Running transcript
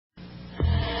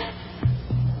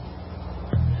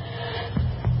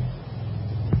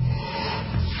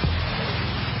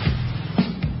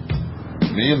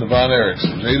Me and the Von Erichs.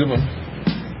 There's 8 of them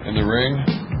in the ring.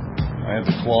 I had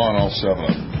the claw on all 7 of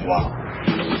them. Wow.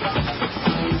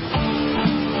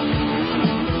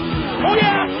 Oh,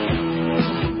 yeah!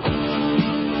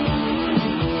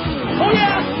 Oh,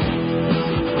 yeah!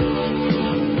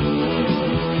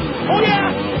 Oh,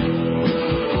 yeah!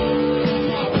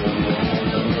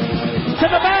 To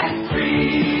the back!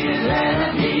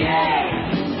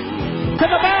 To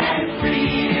the back!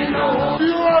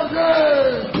 USA!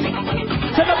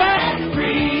 To the back!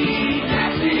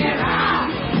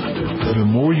 The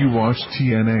more you watch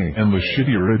TNA and the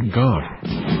shittier it got.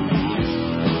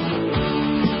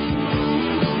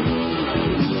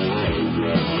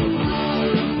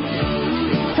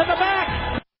 To the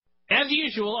back! As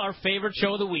usual, our favorite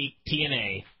show of the week,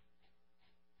 TNA.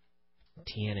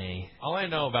 TNA. All I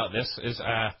know about this is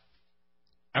I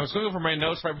was going over my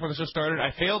notes right before the show started.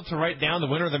 I failed to write down the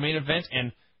winner of the main event,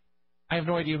 and I have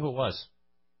no idea who it was.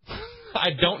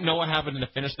 I don't know what happened to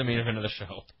finish the main event of the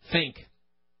show. Think.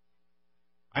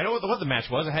 I know what the match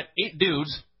was. I had 8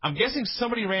 dudes. I'm guessing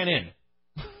somebody ran in.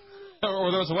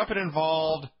 Or there was a weapon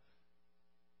involved.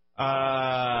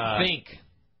 Think.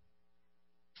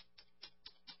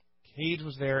 Cage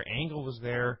was there. Angle was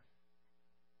there.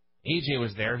 AJ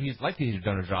was there. He's likely to have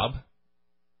done a job.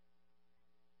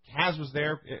 Kaz was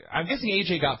there. I'm guessing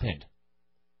AJ got pinned.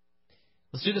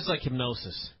 Let's do this like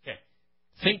hypnosis. Okay.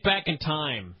 Think back in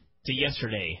time to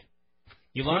yesterday.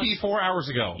 You lost 24 hours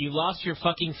ago. You lost your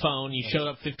fucking phone. You showed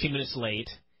up 15 minutes late.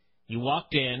 You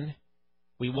walked in.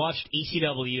 We watched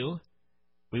ECW.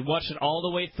 We watched it all the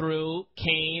way through.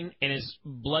 Kane and his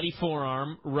bloody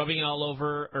forearm rubbing it all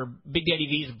over, or Big Daddy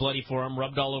V's bloody forearm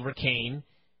rubbed all over Kane.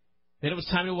 Then it was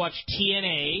time to watch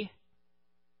TNA.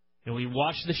 And we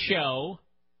watched the show.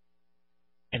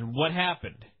 And what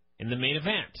happened in the main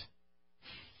event?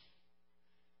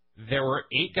 There were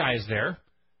 8 guys there.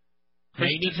 Now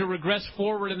you need to regress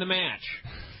forward in the match.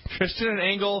 Christian and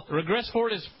Angle. Regress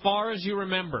forward as far as you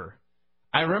remember.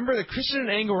 I remember that Christian and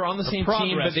Angle were on the same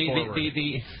team, but they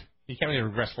you can't really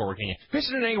regress forward, can you?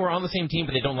 Christian and Angle were on the same team,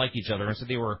 but they don't like each other, and so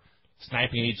they were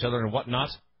sniping at each other and whatnot.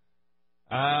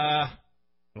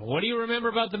 What do you remember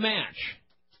about the match?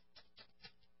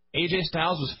 AJ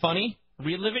Styles was funny.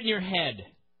 Relive it in your head.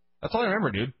 That's all I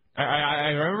remember, dude. I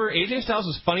remember AJ Styles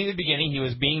was funny in the beginning. He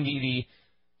was being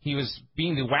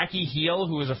the wacky heel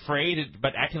who was afraid,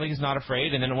 but acting like he's not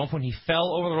afraid. And then at one point he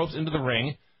fell over the ropes into the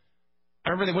ring. I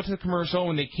remember they went to the commercial.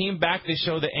 When they came back, they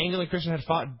showed that Angle and Christian had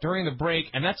fought during the break,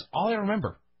 and that's all I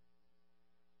remember.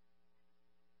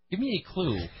 Give me a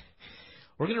clue.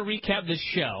 We're going to recap this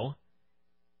show,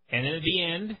 and then at the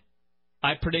end,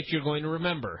 I predict you're going to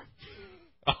remember.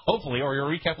 Hopefully, or your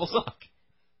recap will suck.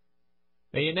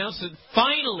 They announced that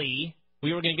finally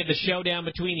we were going to get the showdown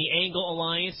between the Angle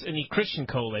Alliance and the Christian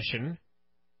Coalition,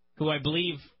 who I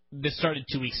believe this started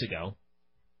 2 weeks ago.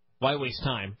 Why waste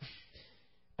time?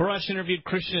 Barash interviewed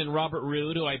Christian and Robert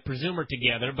Roode, who I presume are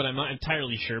together, but I'm not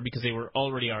entirely sure because they were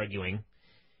already arguing.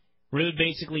 Roode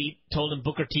basically told him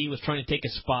Booker T was trying to take a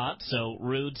spot, so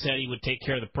Roode said he would take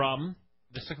care of the problem.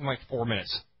 This took him like 4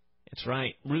 minutes. That's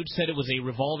right. Roode said it was a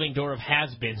revolving door of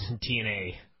has-beens in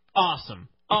TNA. Awesome.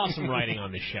 Awesome writing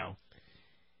on this show.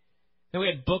 Then we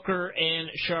had Booker and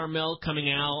Sharmell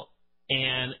coming out,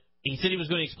 and he said he was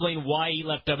going to explain why he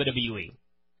left WWE.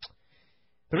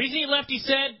 The reason he left, he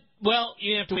said, well,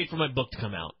 you have to wait for my book to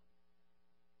come out.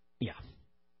 Yeah.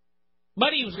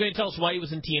 But he was going to tell us why he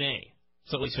was in TNA,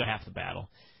 so at least for half the battle.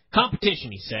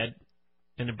 Competition, he said,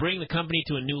 and to bring the company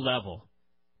to a new level.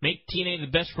 Make TNA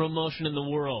the best promotion in the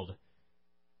world.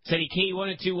 Said he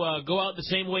wanted to go out the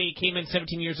same way he came in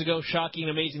 17 years ago, shocking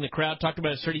and amazing the crowd. Talked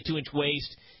about his 32-inch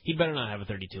waist. He better not have a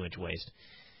 32-inch waist.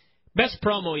 Best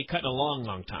promo he cut in a long,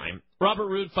 long time. Robert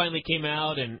Roode finally came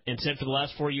out and said for the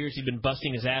last 4 years he'd been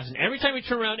busting his ass, and every time he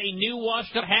turned around, a new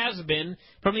washed-up has-been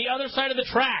from the other side of the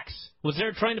tracks was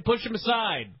there trying to push him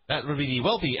aside. That would be the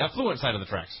wealthy, affluent side of the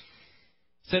tracks.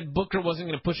 Said Booker wasn't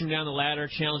going to push him down the ladder,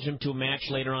 challenge him to a match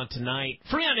later on tonight.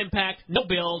 Free on Impact, no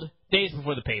build, days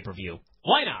before the pay-per-view.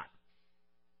 Why not?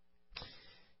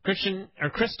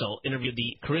 Crystal interviewed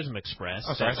the Charisma Express.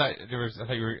 Oh, sorry, I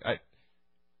thought you were...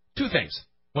 Two things.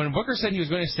 When Booker said he was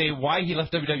going to say why he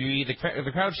left WWE,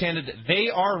 the crowd chanted, "They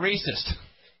are racist."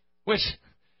 Which,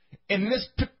 in this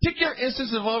particular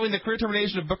instance involving the career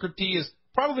termination of Booker T, is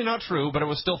probably not true, but it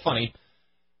was still funny.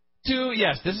 Two,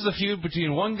 yes, this is a feud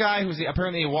between one guy who's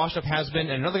apparently a washed-up has-been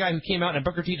and another guy who came out and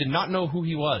Booker T did not know who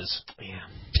he was. Yeah.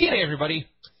 TNA, everybody.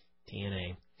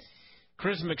 TNA.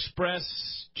 Charisma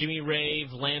Express, Jimmy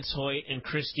Rave, Lance Hoyt, and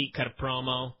Christie cut a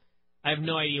promo. I have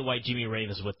no idea why Jimmy Rave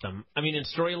is with them. I mean, in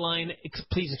storyline,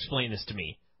 please explain this to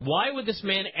me. Why would this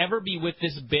man ever be with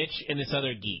this bitch and this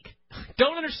other geek?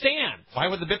 Don't understand. Why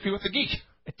would the bitch be with the geek?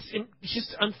 It's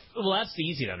just, well, that's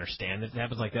easy to understand. It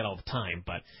happens like that all the time.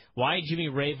 But why Jimmy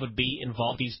Rave would be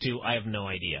involved with these two, I have no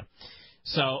idea.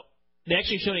 So they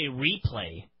actually showed a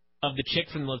replay of the chick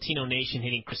from the Latino Nation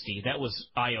hitting Christy. That was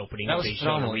eye-opening. That was they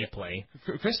phenomenal. showed a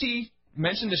replay. Christy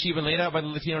mentioned that she'd been laid out by the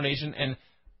Latino Nation, and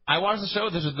I watched the show.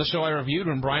 This was the show I reviewed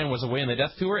when Bryan was away on the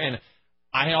death tour, and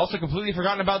I had also completely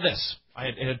forgotten about this.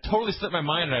 It had totally slipped my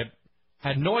mind, and I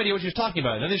had no idea what she was talking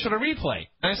about. And then they showed a replay,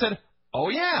 and I said, oh,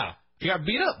 yeah, she got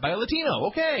beat up by a Latino.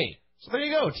 Okay, so there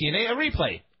you go, TNA, a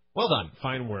replay. Well done.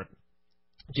 Fine work.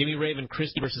 Jimmy Raven,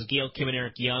 Christy versus Gail Kim and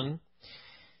Eric Young.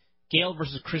 Gail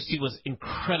versus Christy was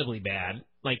incredibly bad,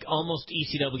 like almost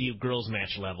ECW girls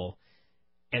match level.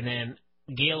 And then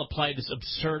Gail applied this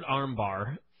absurd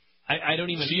armbar. I don't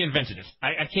even... She invented it.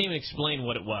 I can't even explain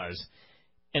what it was.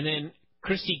 And then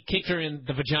Christy kicked her in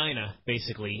the vagina,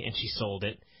 basically, and she sold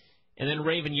it. And then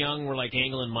Raven Young were like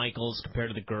Angle and Michaels compared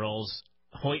to the girls.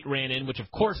 Hoyt ran in, which of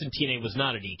course in TNA was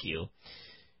not a DQ.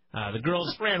 The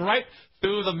girls ran right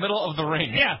through the middle of the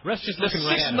ring. Yeah, ref's just looking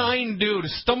right at him. 6'9" dude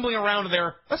stumbling around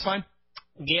there. That's fine.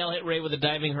 Gail hit Ray with a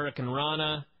diving Hurricane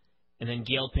Rana, and then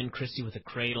Gail pinned Christy with a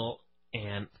cradle.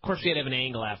 And, of course, we had to have an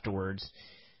angle afterwards.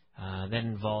 That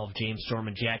involved James Storm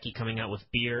and Jackie coming out with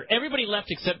beer. Everybody left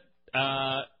except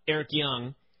Eric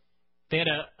Young. They had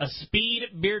a speed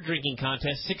beer drinking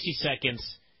contest, 60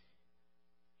 seconds.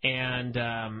 And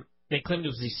they claimed it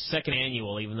was the second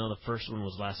annual, even though the first one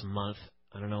was last month.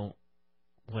 I don't know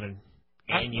what an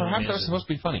annual Perhaps is. that was supposed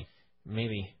to be funny.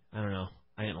 Maybe. I don't know.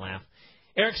 I didn't laugh.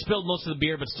 Eric spilled most of the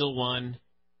beer, but still won.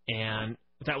 And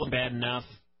if that wasn't bad enough,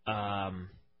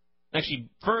 actually,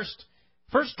 first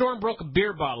Storm broke a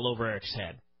beer bottle over Eric's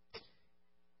head.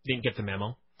 Didn't get the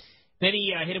memo. Then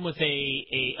he hit him with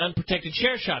a unprotected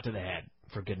chair shot to the head,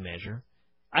 for good measure.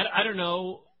 I don't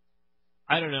know.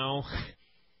 I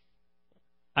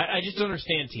just don't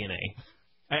understand TNA.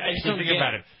 I just don't get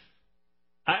about it.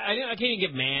 I can't even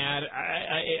get mad.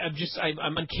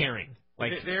 I'm uncaring.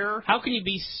 Like, how can you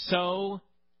be so?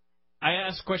 I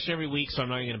ask a question every week, so I'm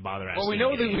not even going to bother asking.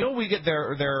 Well, we get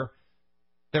their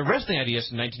wrestling ideas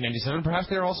in 1997. Perhaps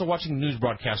they're also watching news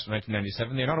broadcasts in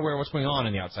 1997. They're not aware of what's going on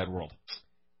in the outside world.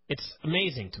 It's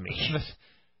amazing to me.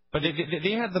 But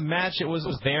they had the match. It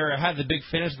was there. It had the big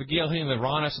finish with Gail hitting the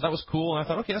Rana, so that was cool. And I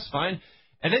thought, okay, that's fine.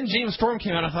 And then James Storm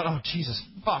came out. And I thought, oh, Jesus,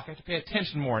 fuck, I have to pay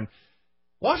attention more. And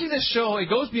watching this show, it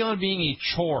goes beyond being a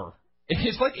chore.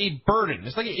 It's like a burden.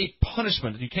 It's like a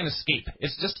punishment that you can't escape.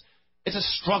 It's a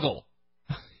struggle.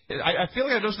 I feel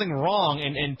like I did something wrong,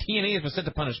 and TNA has been sent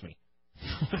to punish me.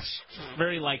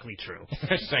 Very likely true.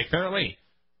 Apparently.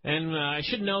 And I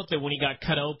should note that when he got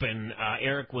cut open,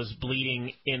 Eric was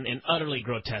bleeding in an utterly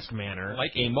grotesque manner.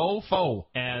 Like a mofo.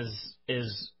 As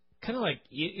is kind of like,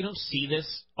 you don't see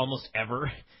this almost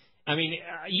ever. I mean,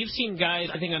 you've seen guys,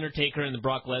 I think Undertaker in the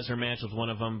Brock Lesnar match was one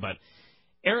of them, but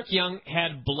Eric Young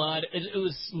had blood. It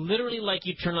was literally like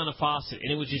you turn on a faucet,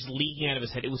 and it was just leaking out of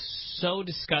his head. It was so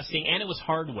disgusting, and it was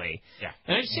hard way. Yeah.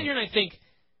 And I just sit here and I think,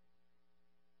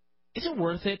 is it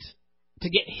worth it to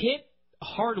get hit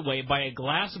hard way by a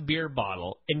glass beer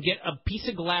bottle and get a piece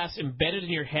of glass embedded in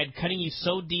your head, cutting you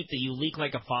so deep that you leak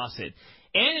like a faucet,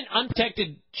 and an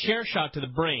unprotected chair shot to the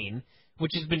brain,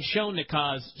 which has been shown to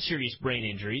cause serious brain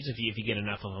injuries if you get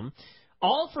enough of them,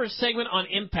 all for a segment on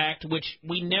Impact, which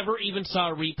we never even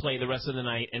saw a replay the rest of the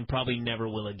night and probably never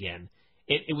will again.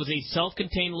 It was a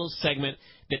self-contained little segment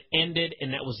that ended,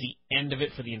 and that was the end of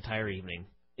it for the entire evening.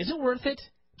 Is it worth it?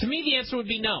 To me, the answer would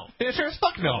be no. The answer is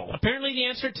fuck no. Apparently, the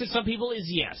answer to some people is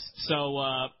yes.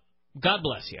 So, God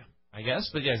bless you. I guess,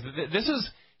 but yes,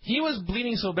 he was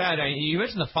bleeding so bad. You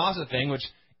mentioned the faucet thing, which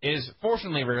is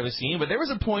fortunately rarely seen, but there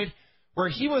was a point where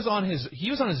he was on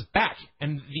his back,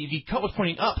 and the cut was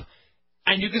pointing up,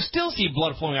 and you could still see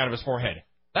blood flowing out of his forehead.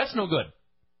 That's no good.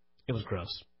 It was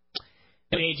gross.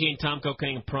 AJ and Tomko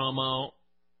cutting a promo.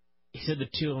 He said the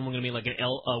two of them were going to be like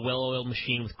a well-oiled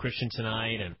machine with Christian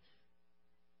tonight, and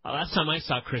last time I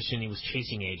saw Christian, he was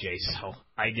chasing AJ, so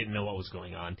I didn't know what was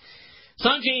going on.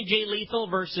 Sanjay and Jay Lethal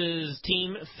versus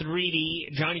Team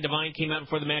 3D. Johnny Devine came out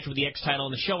before the match with the X title.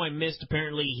 On the show I missed,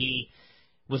 apparently he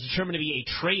was determined to be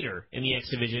a traitor in the X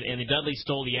division, and the Dudley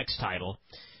stole the X title.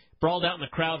 Brawled out in the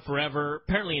crowd forever.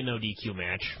 Apparently a no DQ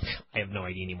match. I have no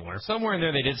idea anymore. Somewhere in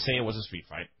there they did say it was a street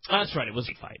fight. That's right, it was a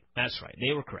street fight. That's right,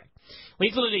 they were correct.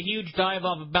 Lethal did a huge dive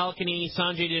off a balcony.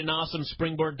 Sanjay did an awesome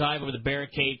springboard dive over the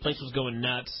barricade. Place was going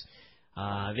nuts.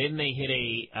 Then they hit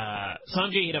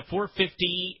Sanjay hit a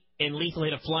 450, and Lethal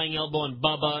hit a flying elbow on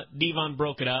Bubba. Devon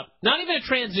broke it up. Not even a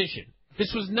transition.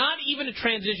 This was not even a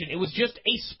transition. It was just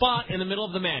a spot in the middle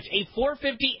of the match. A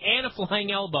 450 and a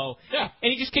flying elbow. Yeah.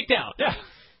 And he just kicked out. Yeah.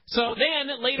 So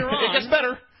then, later on... It gets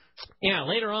better. Yeah,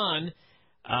 later on,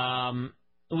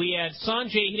 we had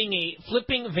Sanjay hitting a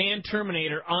flipping Van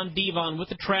Terminator on Devon with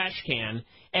a trash can,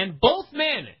 and both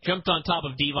men jumped on top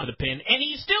of Devon to pin, and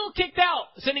he still kicked out,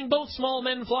 sending both small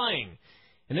men flying.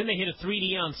 And then they hit a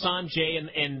 3D on Sanjay,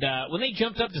 and when they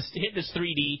jumped up to hit this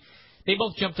 3D, they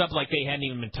both jumped up like they hadn't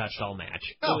even been touched all match.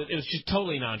 Oh. It was just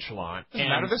totally nonchalant. Doesn't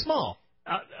matter, they're small.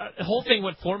 The whole thing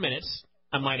went 4 minutes,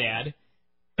 I might add.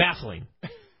 Baffling.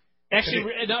 Actually,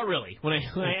 not really. When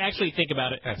I actually think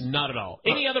about it, not at all.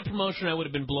 Any other promotion, I would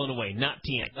have been blown away, not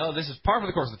TNA. Oh, this is par for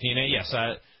the course of the TNA, yes.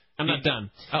 I'm not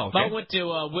done. Oh, okay. But I went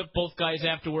to whip both guys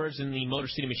afterwards, and the Motor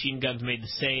City Machine Guns made the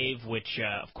save, which,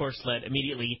 of course, led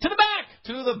immediately to the back!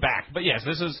 To the back. But, yes,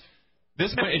 this,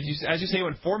 as you say,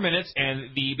 went 4 minutes,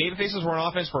 and the babyfaces were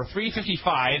on offense for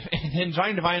 3:55, and then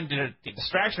Johnny Devine did a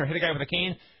distraction or hit a guy with a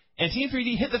cane, and Team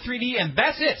 3D hit the 3D, and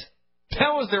that's it!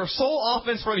 That was their sole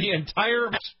offense for the entire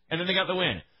match, and then they got the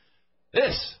win.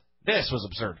 This was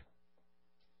absurd.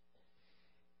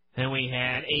 Then we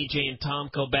had AJ and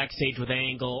Tomko backstage with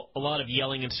Angle, a lot of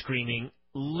yelling and screaming,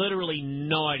 literally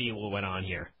no idea what went on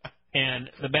here. And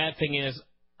the bad thing is,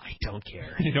 I don't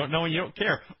care. You don't know and you don't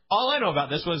care. All I know about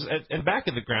this was, at the back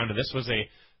of the ground of this was a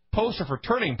poster for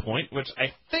Turning Point, which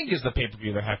I think is the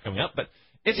pay-per-view they have coming up, but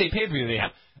it's a pay-per-view they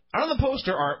have. On the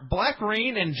poster are Black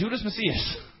Rain and Judas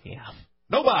Macias. Yeah.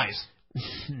 No buys.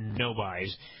 No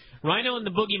buys. Rhino and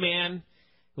the Boogeyman,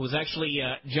 who was actually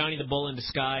Johnny the Bull in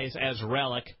disguise as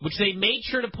Relic, which they made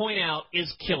sure to point out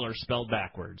is Killer spelled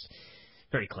backwards.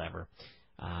 Very clever.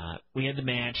 We had the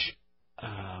match.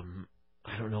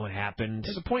 I don't know what happened.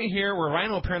 There's a point here where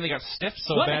Rhino apparently got stiffed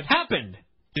so bad. What happened?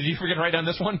 Did you forget to write down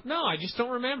this one? No, I just don't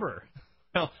remember.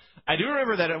 Well, I do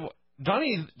remember that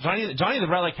Johnny the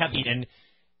Relic had beat, and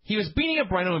he was beating up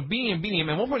Rhino and beating him.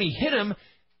 At one point, he hit him,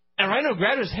 and Rhino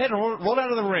grabbed his head and rolled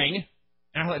out of the ring.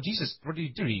 And I thought, Jesus, what did he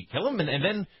do? Did he kill him? And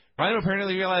then Rhino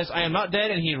apparently realized, I am not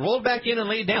dead, and he rolled back in and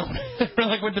laid down.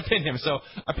 Relic went to pin him. So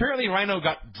apparently Rhino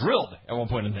got drilled at one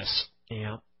point in this.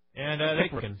 Yeah. And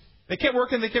they kept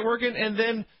working, and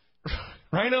then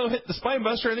Rhino hit the spine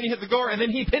buster, and then he hit the gore, and then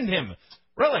he pinned him.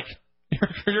 Relic,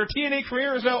 your TNA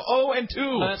career is now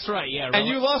 0-2. That's right, yeah. Relic. And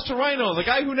you lost to Rhino, the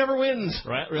guy who never wins.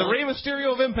 Right, the Rey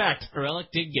Mysterio of Impact. Relic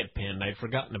did get pinned. I'd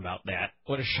forgotten about that.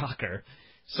 What a shocker.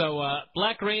 So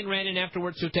Black Rain ran in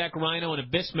afterwards to attack Rhino, and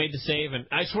Abyss made the save, and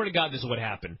I swear to God this is what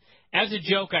happened. As a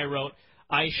joke, I wrote,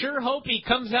 I sure hope he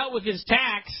comes out with his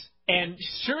tacks, and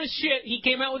sure as shit, he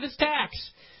came out with his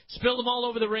tacks. Spilled them all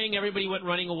over the ring. Everybody went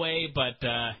running away, but,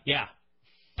 yeah,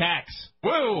 tacks.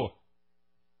 Woo!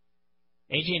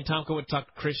 AJ and Tomko would talk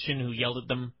to Christian, who yelled at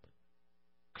them.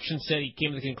 Christian said he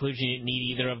came to the conclusion he didn't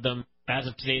need either of them. As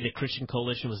of today, the Christian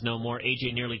coalition was no more.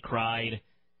 AJ nearly cried.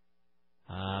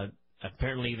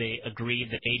 Apparently, they agreed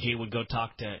that AJ would go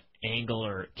talk to Angle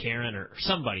or Karen or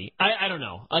somebody. I don't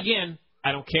know. Again,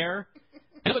 I don't care.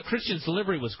 I know that Christian's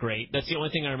delivery was great. That's the only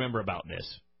thing I remember about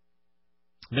this.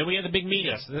 Then we had the big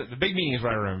meeting. Yes, the big meeting is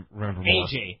what I remember more.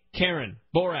 AJ, Karen,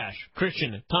 Borash,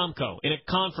 Christian, and Tomko in a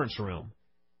conference room.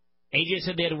 AJ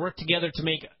said they had to work together to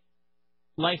make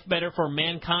life better for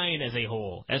mankind as a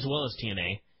whole, as well as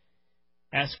TNA.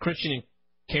 Asked Christian and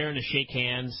Karen to shake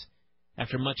hands.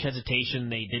 After much hesitation,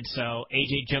 they did so.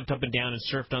 AJ jumped up and down and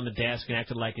surfed on the desk and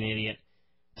acted like an idiot.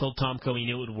 Told Tomko he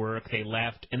knew it would work. They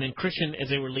left. And then Christian, as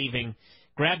they were leaving,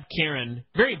 grabbed Karen,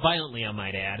 very violently, I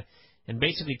might add, and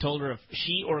basically told her if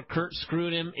she or Kurt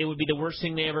screwed him, it would be the worst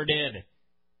thing they ever did.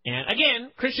 And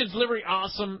again, Christian's delivery,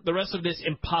 awesome. The rest of this,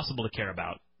 impossible to care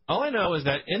about. All I know is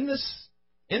that in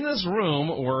this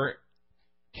room were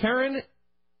Karen,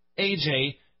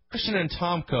 AJ, Christian, and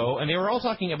Tomko, and they were all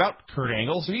talking about Kurt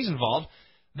Angle, so he's involved.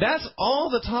 That's all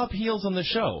the top heels on the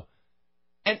show.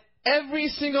 And every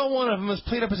single one of them is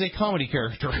played up as a comedy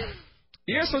character.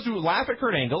 We were supposed to laugh at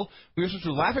Kurt Angle. We were supposed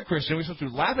to laugh at Christian. We were supposed to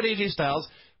laugh at AJ Styles.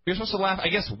 We were supposed to laugh, I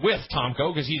guess, with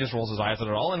Tomko, because he just rolls his eyes at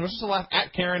it all. And we're supposed to laugh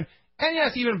at Karen. And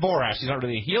yes, even Borash. He's not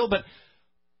really a heel, but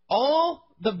all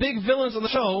the big villains on the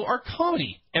show are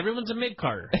comedy. Everyone's a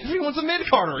mid-carder. Everyone's a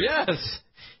mid-carder, yes.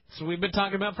 So we've been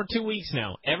talking about for 2 weeks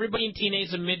now. Everybody in TNA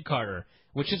is a mid-carder,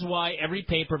 which is why every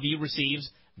pay-per-view receives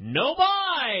no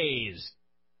buys.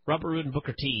 Robert Roode and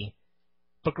Booker T.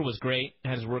 Booker was great,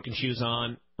 had his working shoes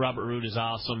on. Robert Roode is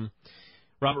awesome.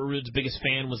 Robert Roode's biggest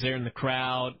fan was there in the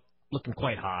crowd, looking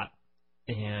quite hot.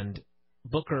 And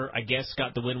Booker, I guess,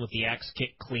 got the win with the axe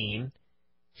kick clean.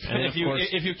 And if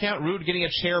you count Roode getting a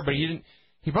chair, but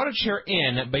he brought a chair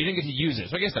in, but he didn't get to use it.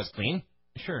 So I guess that's clean.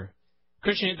 Sure.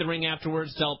 Christian hit the ring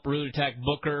afterwards to help Rude attack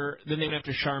Booker. Then they went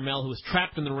after Sharmell, who was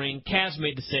trapped in the ring. Kaz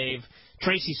made the save.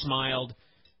 Tracy smiled.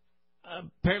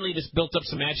 Apparently this built up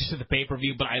some matches at the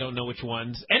pay-per-view, but I don't know which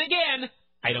ones. And again,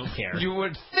 I don't care. You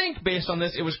would think, based on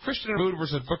this, it was Christian and Rude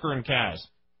versus Booker and Kaz.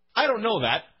 I don't know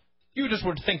that. You just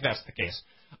would think that's the case.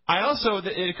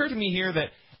 It occurred to me here that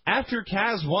after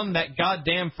Kaz won that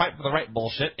goddamn fight for the right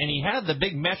bullshit, and he had the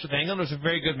big match with Angle, it was a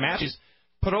very good match. He's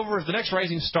put over as the next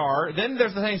rising star. Then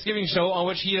there's the Thanksgiving show on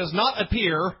which he does not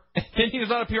appear. Then he does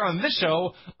not appear on this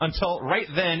show until right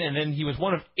then, and then he was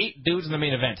one of 8 dudes in the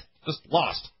main event. Just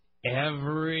lost.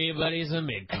 Everybody's a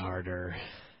mid-carder.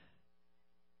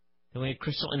 Then we had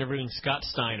Crystal interviewing Scott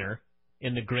Steiner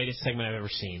in the greatest segment I've ever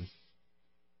seen.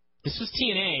 This was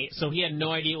TNA, so he had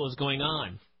no idea what was going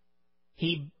on.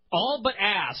 He all but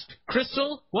asked,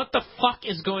 Crystal, what the fuck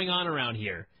is going on around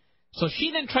here? So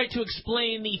she then tried to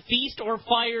explain the Feast or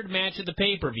Fired match at the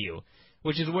pay-per-view,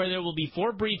 which is where there will be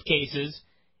 4 briefcases,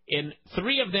 and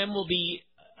 3 of them will be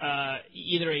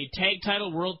either a tag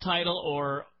title, world title,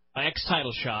 or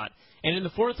X-title shot. And in the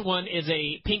 4th one is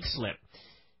a pink slip.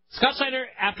 Scott Steiner,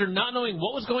 after not knowing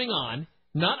what was going on,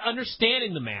 not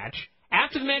understanding the match,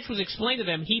 after the match was explained to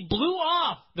them, he blew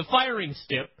off the firing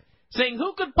stip, saying,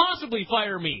 who could possibly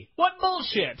fire me? What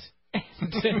bullshit?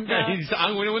 And,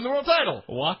 I'm going to win the world title.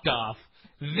 Walked off.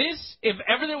 This, if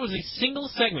ever there was a single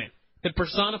segment that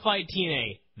personified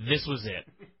TNA, this was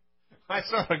it. I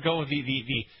sort of go with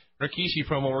the Rikishi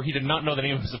promo where he did not know the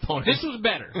name of his opponent. This was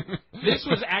better. This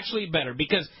was actually better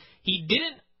because he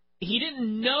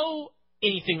didn't know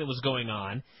anything that was going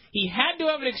on. He had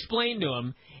to have it explained to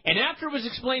him, and after it was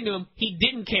explained to him, he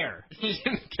didn't care. He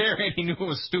didn't care, and he knew it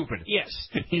was stupid. Yes.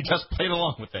 He just played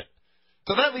along with it.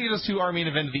 So that leads us to our main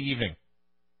event of the evening.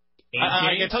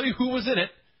 I can tell you who was in it.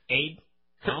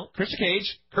 Christian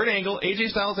Cage, Kurt Angle, AJ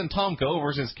Styles, and Tomko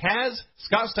versus Kaz,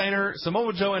 Scott Steiner,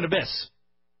 Samoa Joe, and Abyss.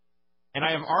 And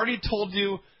I have already told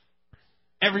you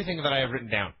everything that I have written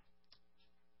down.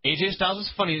 AJ Styles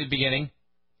was funny at the beginning,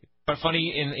 but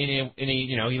funny in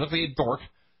a he looked like a dork.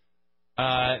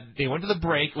 They went to the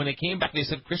break. When they came back, they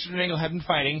said Christian and Angle had been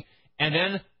fighting, and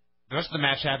then the rest of the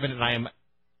match happened, and I am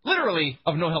literally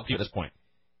of no help to you at this point.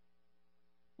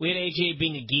 We had AJ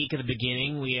being a geek at the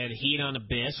beginning. We had heat on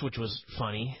Abyss, which was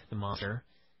funny, the monster.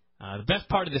 The best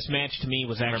part of this match to me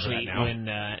was actually when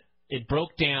it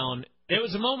broke down. There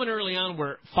was a moment early on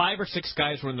where 5 or 6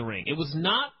 guys were in the ring. It was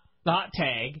not the hot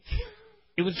tag.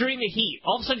 It was during the heat.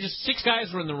 All of a sudden, just 6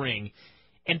 guys were in the ring.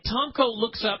 And Tomko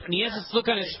looks up, and he has this look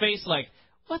on his face like,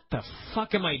 what the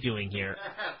fuck am I doing here?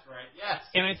 That's right, yes.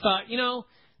 And I thought,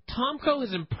 Tomko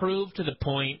has improved to the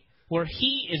point where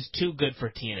he is too good for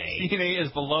TNA. TNA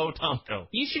is below Tomko.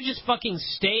 You should just fucking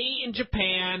stay in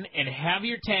Japan and have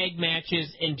your tag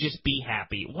matches and just be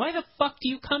happy. Why the fuck do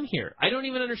you come here? I don't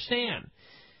even understand.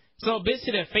 So Abyss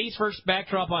hit a face-first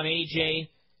backdrop on AJ.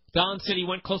 Don said he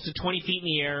went close to 20 feet in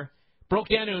the air. Broke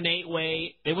down to an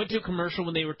 8-way. They went to a commercial.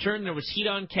 When they returned, there was heat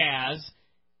on Kaz.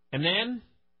 And then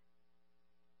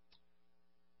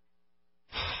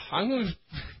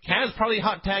Kaz probably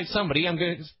hot tagged somebody. I'm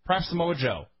going to perhaps Samoa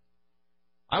Joe.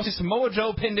 I would say Samoa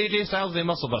Joe pinned AJ Styles with a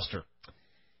muscle buster.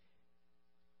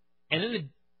 And then the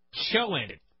show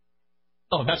ended.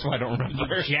 Oh, that's why I don't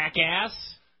remember. You jackass.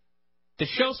 The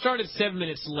show started 7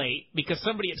 minutes late because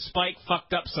somebody at Spike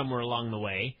fucked up somewhere along the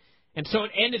way. And so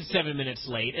it ended 7 minutes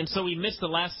late, and so we missed the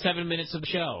last 7 minutes of the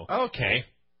show. Okay.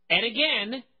 And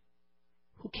again,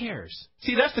 who cares?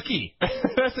 See, that's the key.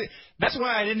 That's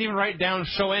why I didn't even write down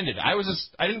show ended. I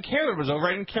didn't care that it was over.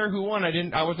 I didn't care who won. I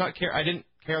didn't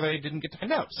care that I didn't get to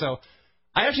find out. So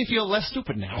I actually feel less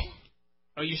stupid now.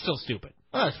 Oh, you're still stupid.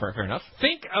 Oh, that's fair enough.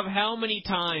 Think of how many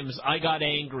times I got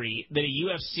angry that a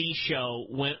UFC show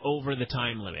went over the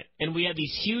time limit. And we had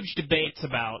these huge debates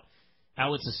about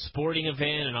how it's a sporting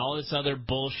event and all this other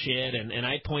bullshit. And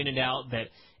I pointed out that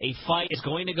a fight is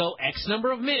going to go X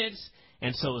number of minutes.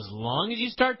 And so as long as you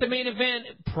start the main event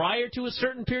prior to a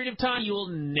certain period of time, you will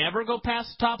never go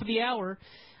past the top of the hour.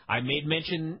 I made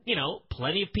mention,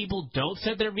 plenty of people don't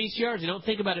set their VCRs. They don't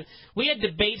think about it. We had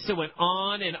debates that went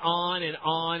on and on and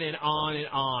on and on and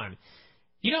on.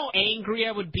 You know how angry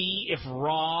I would be if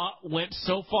Raw went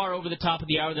so far over the top of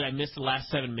the hour that I missed the last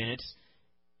 7 minutes?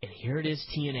 And here it is,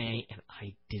 TNA, and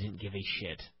I didn't give a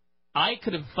shit. I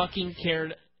could have fucking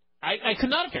cared. I could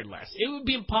not have cared less. It would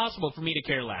be impossible for me to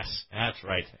care less. That's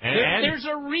right. There's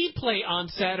a replay on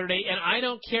Saturday, and I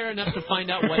don't care enough to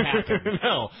find out what happened.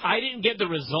 No. I didn't get the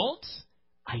results.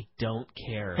 I don't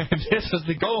care. This is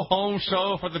the go-home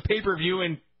show for the pay-per-view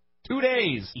in 2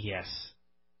 days. Yes.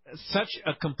 Such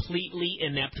a completely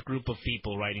inept group of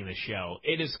people writing the show.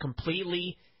 It is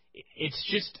completely... It's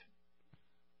just...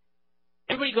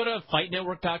 Everybody go to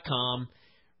FightNetwork.com,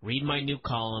 read my new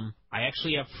column. I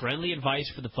actually have friendly advice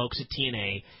for the folks at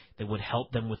TNA that would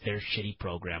help them with their shitty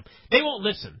program. They won't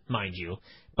listen, mind you,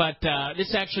 but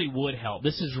this actually would help.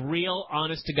 This is real,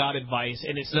 honest-to-God advice,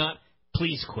 and it's not,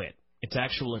 please quit. It's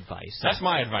actual advice. That's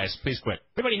my advice. Please quit.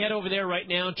 Everybody head over there right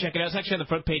now and check it out. It's actually on the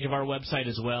front page of our website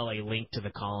as well, a link to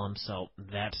the column, so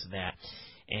that's that.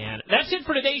 And that's it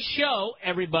for today's show,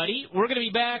 everybody. We're going to be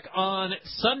back on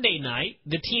Sunday night.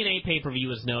 The TNA pay-per-view,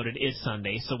 as noted, is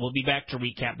Sunday, so we'll be back to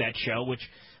recap that show, which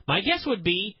my guess would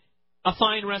be a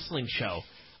fine wrestling show.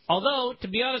 Although, to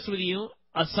be honest with you,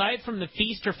 aside from the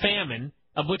Feast or Famine,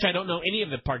 of which I don't know any of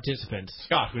the participants.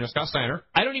 Scott. We know Scott Steiner.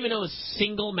 I don't even know a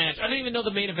single match. I don't even know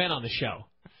the main event on the show.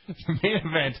 The main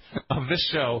event of this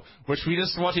show, which we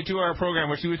just watched a 2-hour program,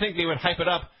 which you would think they would hype it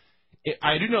up.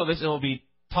 I do know this. It will be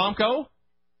Tomko,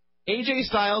 AJ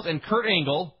Styles, and Kurt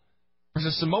Angle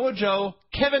versus Samoa Joe,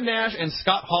 Kevin Nash, and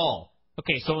Scott Hall.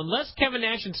 Okay, so unless Kevin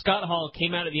Nash and Scott Hall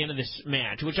came out at the end of this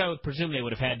match, which I would presume they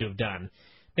would have had to have done,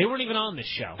 they weren't even on this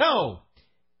show. No.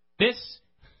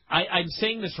 I'm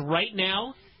saying this right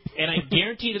now, and I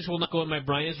guarantee this will not go in my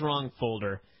Brian is Wrong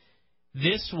folder.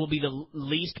 This will be the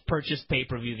least purchased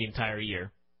pay-per-view the entire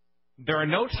year. There are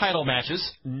no title matches.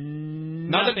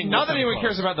 Not that anyone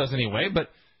cares about those anyway, but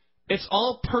it's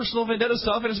all personal vendetta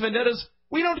stuff, and it's vendettas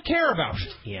we don't care about.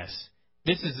 Yes.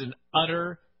 This is an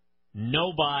utter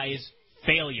no-buys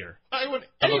failure.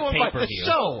 Anyone buy the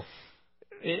show?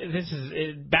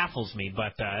 It baffles me,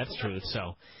 but that's truth,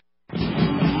 so...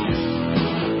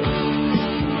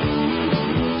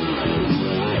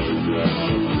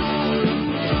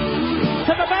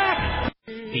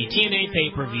 The TNA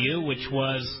pay-per-view, which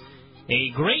was a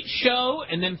great show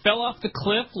and then fell off the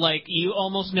cliff like you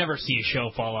almost never see a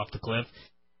show fall off the cliff.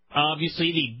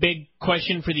 Obviously, the big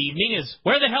question for the evening is,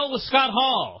 where the hell was Scott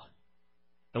Hall?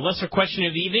 The lesser question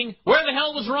of the evening, where the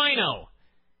hell was Rhino?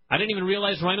 I didn't even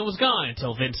realize Rhino was gone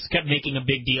until Vince kept making a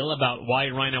big deal about why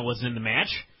Rhino wasn't in the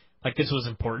match, like this was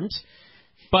important.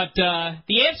 But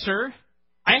the answer,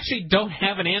 I actually don't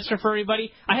have an answer for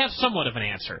everybody. I have somewhat of an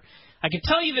answer. I can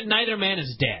tell you that neither man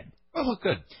is dead. Oh,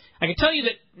 good. I can tell you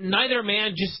that neither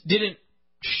man just didn't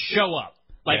show up.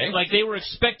 Like they were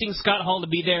expecting Scott Hall to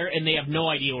be there, and they have no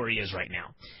idea where he is right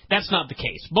now. That's not the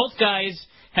case. Both guys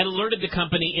had alerted the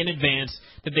company in advance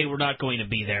that they were not going to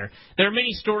be there. There are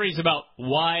many stories about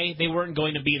why they weren't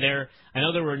going to be there. I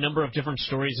know there were a number of different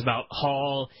stories about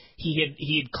Hall.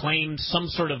 He had claimed some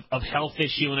sort of health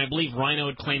issue, and I believe Rhino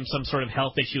had claimed some sort of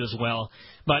health issue as well.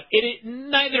 But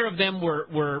neither of them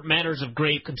were matters of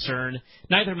grave concern.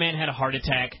 Neither man had a heart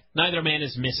attack. Neither man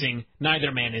is missing.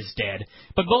 Neither man is dead.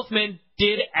 But both men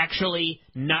did actually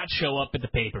not show up at the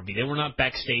pay-per-view. They were not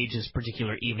backstage this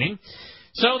particular evening.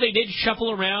 So they did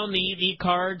shuffle around the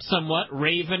card somewhat.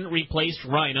 Raven replaced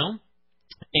Rhino.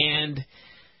 And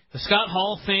the Scott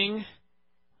Hall thing,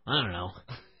 I don't know.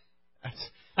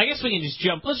 I guess we can just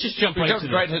jump. Let's just jump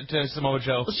to Samoa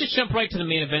Joe. Let's just jump right to the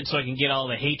main event so I can get all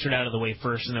the hatred out of the way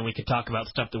first, and then we can talk about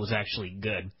stuff that was actually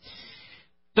good.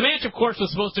 The match, of course,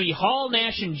 was supposed to be Hall,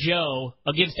 Nash, and Joe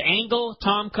against Angle,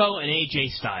 Tomko, and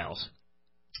AJ Styles.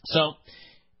 So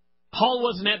Hall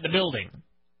wasn't at the building,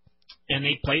 and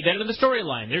they played that into the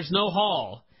storyline. There's no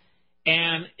Hall.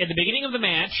 And at the beginning of the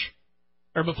match,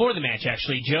 or before the match,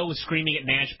 actually, Joe was screaming at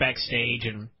Nash backstage,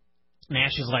 and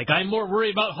Nash is like, I'm more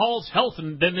worried about Hall's health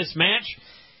than this match.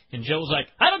 And Joe was like,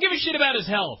 I don't give a shit about his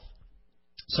health.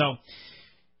 So,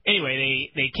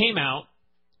 anyway, they came out.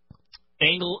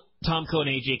 Angle, Tomko, and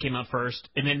AJ came out first,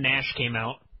 and then Nash came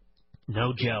out.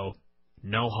 No Joe.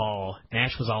 No Hall.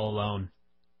 Nash was all alone.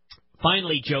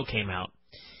 Finally, Joe came out,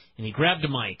 and he grabbed a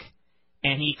mic,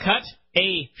 and he cut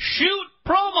a shoot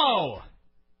promo.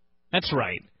 That's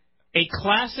right. A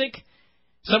classic.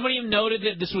 Somebody noted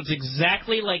that this was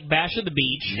exactly like Bash at the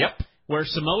Beach. Yep. Where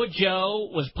Samoa Joe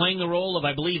was playing the role of,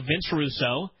 I believe, Vince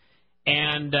Russo.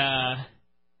 And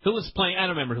who was playing? I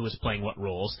don't remember who was playing what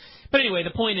roles. But anyway,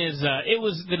 the point is, it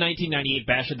was the 1998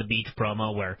 Bash at the Beach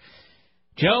promo where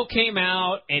Joe came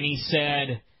out and he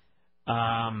said,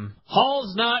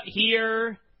 Hall's not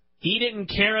here. He didn't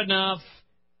care enough.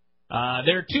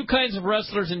 There are two kinds of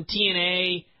wrestlers in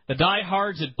TNA. The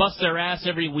diehards that bust their ass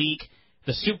every week.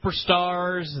 The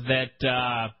superstars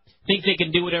that think they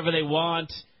can do whatever they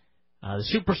want. The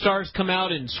superstars come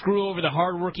out and screw over the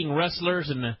hard-working wrestlers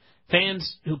and the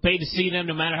fans who pay to see them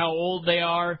no matter how old they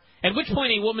are. At which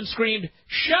point a woman screamed,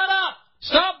 "Shut up!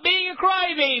 Stop being a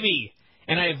crybaby!"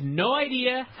 And I have no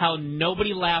idea how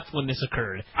nobody laughed when this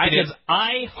occurred. Because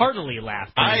I heartily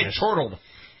laughed. I chortled.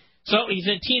 So he's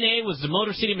in TNA with the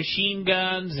Motor City Machine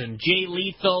Guns and Jay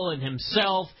Lethal and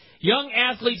himself. Young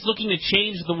athletes looking to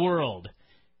change the world.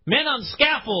 Men on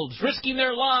scaffolds risking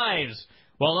their lives,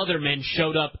 while other men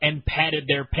showed up and padded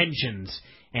their pensions.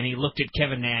 And he looked at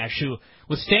Kevin Nash, who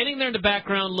was standing there in the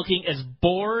background looking as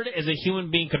bored as a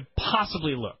human being could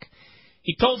possibly look.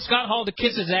 He told Scott Hall to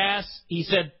kiss his ass. He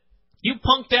said, "You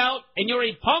punked out, and you're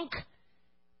a punk."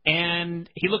 And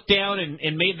he looked down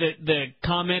and made the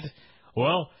comment,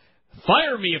 "Well,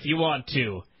 fire me if you want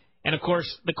to." And, of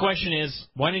course, the question is,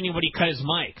 why didn't anybody cut his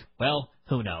mic? Well,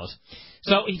 who knows?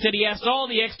 So he said he asked all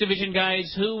the X Division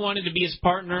guys who wanted to be his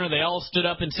partner. They all stood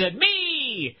up and said,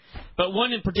 "Me!" But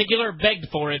one in particular begged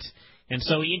for it. And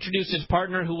so he introduced his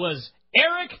partner, who was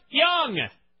Eric Young.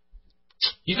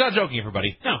 He's not joking,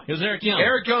 everybody. No, it was Eric Young.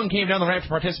 Eric Young came down the ramp to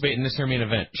participate in this here main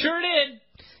event. Sure did.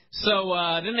 So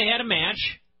then they had a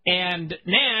match, and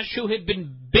Nash, who had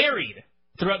been buried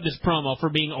throughout this promo for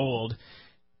being old,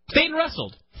 stayed and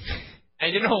wrestled.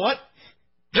 And you know what?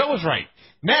 Joe was right.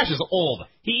 Nash is old.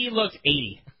 He looked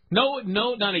 80. No,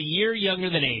 not a year younger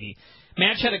than 80.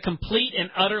 Match had a complete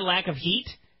and utter lack of heat.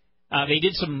 They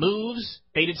did some moves.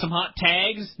 They did some hot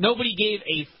tags. Nobody gave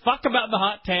a fuck about the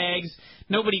hot tags.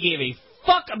 Nobody gave a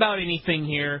fuck about anything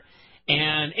here.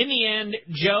 And in the end,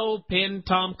 Joe pinned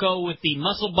Tomko with the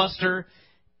Muscle Buster,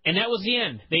 and that was the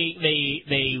end.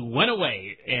 They went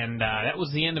away, and that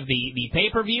was the end of the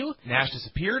pay-per-view. Nash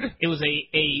disappeared. It was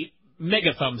a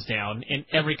mega thumbs down in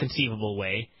every conceivable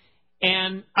way.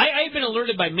 And I've been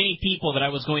alerted by many people that I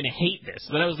was going to hate this,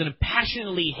 that I was going to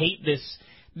passionately hate this,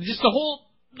 just the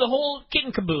whole kit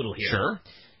and caboodle here. Sure.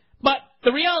 But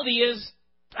the reality is,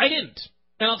 I didn't.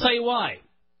 And I'll tell you why.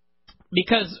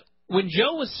 Because when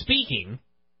Joe was speaking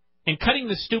and cutting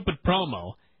the stupid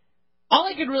promo, all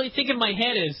I could really think in my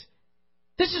head is,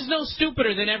 this is no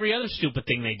stupider than every other stupid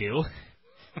thing they do.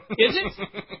 Is it?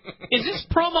 Is this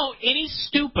promo any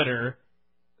stupider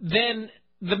than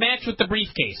the match with the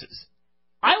briefcases?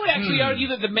 I would actually argue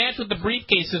that the match with the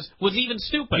briefcases was even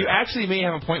stupider. You actually may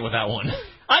have a point with that one.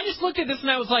 I just looked at this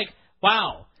and I was like,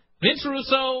 wow, Vince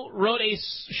Russo wrote a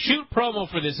shoot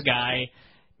promo for this guy.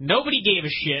 Nobody gave a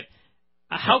shit.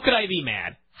 How could I be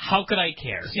mad? How could I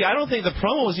care? See, I don't think the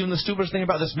promo was even the stupidest thing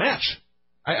about this match.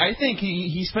 I think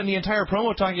he spent the entire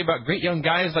promo talking about great young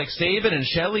guys like Sabin and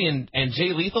Shelley and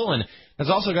Jay Lethal, and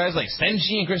there's also guys like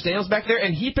Senji and Chris Daniels back there,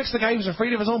 and he picks the guy who's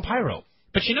afraid of his own pyro.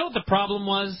 But you know what the problem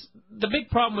was? The big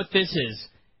problem with this is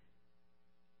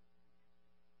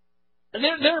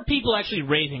there are people actually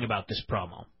raving about this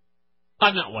promo.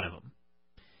 I'm not one of them.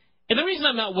 And the reason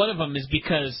I'm not one of them is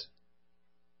because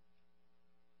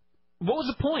what was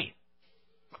the point?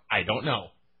 I don't know.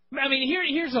 I mean,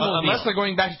 here's the whole deal. Unless they're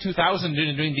going back to 2000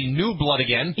 and doing the new blood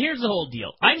again. Here's the whole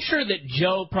deal. I'm sure that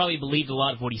Joe probably believed a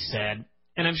lot of what he said,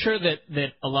 and I'm sure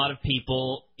that a lot of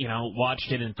people, watched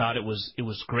it and thought it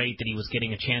was great that he was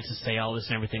getting a chance to say all this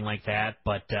and everything like that.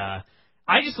 But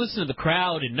I just listened to the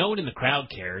crowd, and no one in the crowd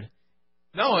cared.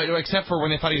 No, except for when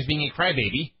they thought he was being a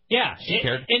crybaby. Yeah, she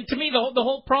cared. And to me, the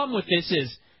whole problem with this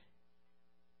is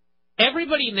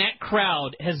everybody in that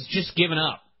crowd has just given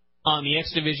up on the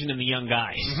X Division and the young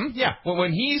guys. Mm-hmm, yeah.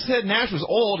 When he said Nash was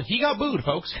old, he got booed,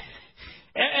 folks.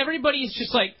 Everybody's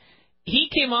just like, he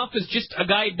came off as just a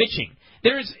guy bitching.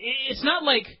 It's not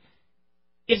like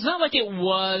it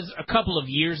was a couple of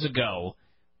years ago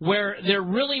where there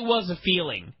really was a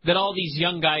feeling that all these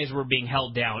young guys were being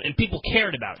held down and people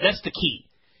cared about it. That's the key.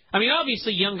 I mean,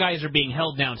 obviously young guys are being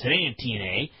held down today in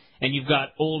TNA, and you've got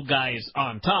old guys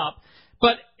on top,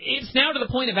 but it's now to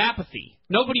the point of apathy.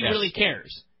 Nobody really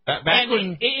cares.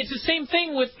 It's the same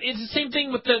thing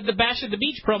with the Bash at the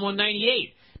Beach promo in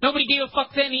 '98. Nobody gave a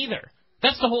fuck then either.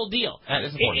 That's the whole deal. That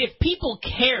is the point. If people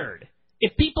cared,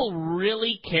 if people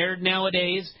really cared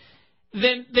nowadays,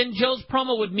 then Joe's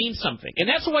promo would mean something, and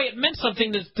that's why it meant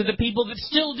something to the people that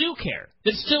still do care,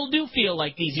 that still do feel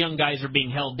like these young guys are being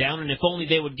held down, and if only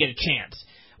they would get a chance.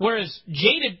 Whereas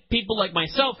jaded people like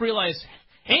myself realize,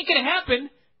 ain't gonna happen.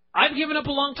 I've given up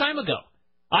a long time ago.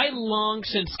 I long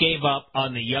since gave up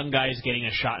on the young guys getting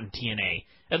a shot in TNA,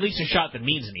 at least a shot that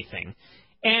means anything.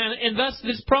 And thus,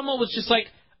 this promo was just like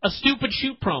a stupid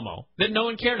shoot promo that no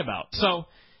one cared about. So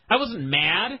I wasn't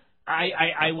mad.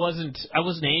 I wasn't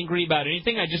angry about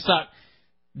anything. I just thought,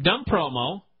 dumb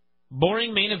promo,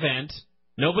 boring main event,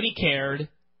 nobody cared,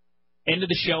 end of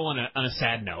the show on a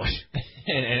sad note.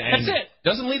 and that's it.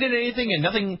 Doesn't lead into anything, and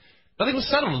nothing was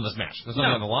settled in this match. There's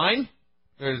nothing on the line.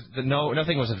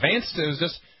 Nothing was advanced.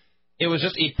 It was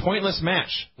just a pointless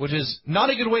match, which is not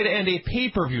a good way to end a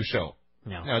pay-per-view show.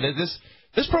 No,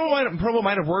 this promo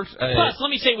might have worked. Plus, let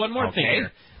me say one more thing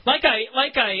here. Like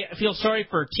I feel sorry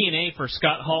for TNA for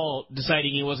Scott Hall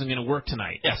deciding he wasn't going to work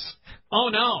tonight. Yes. Oh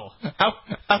no.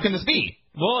 How can this be?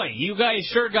 Boy, you guys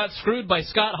sure got screwed by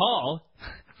Scott Hall.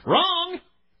 Wrong.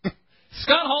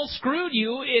 Scott Hall screwed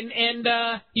you, and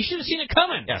you should have seen it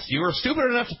coming. Yes, you were stupid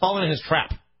enough to fall into his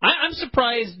trap. I'm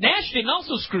surprised Nash didn't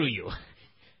also screw you.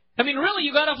 I mean, really,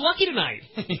 you got off lucky tonight.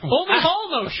 Only Hall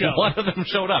no-show. One of them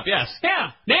showed up, yes.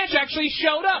 Yeah, Nash actually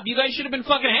showed up. You guys should have been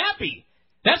fucking happy.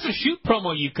 That's a shoot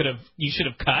promo you should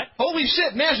have cut. Holy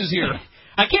shit, Nash is here.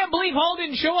 I can't believe Hall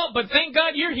didn't show up, but thank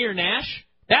God you're here, Nash.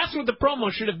 That's what the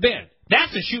promo should have been.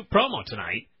 That's a shoot promo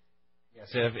tonight. Yes,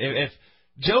 if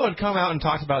Joe had come out and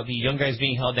talked about the young guys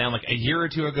being held down like a year or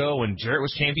two ago when Jarrett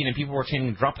was champion and people were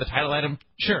chanting drop the title at him,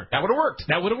 sure, that would have worked.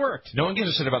 That would have worked. No one gives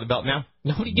a shit about the belt now.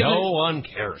 No one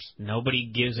cares. Nobody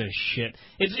gives a shit.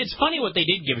 It's funny what they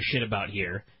did give a shit about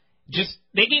here. Just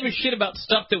they gave a shit about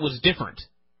stuff that was different.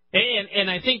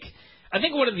 And I think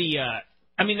one of the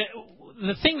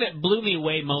the thing that blew me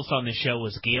away most on this show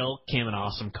was Gail, Kim, and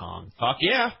Awesome Kong. Fuck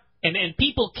yeah. And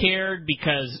people cared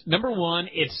because, number one,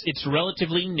 it's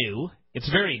relatively new. It's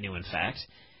very new, in fact.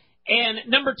 And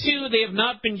number two, they have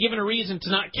not been given a reason to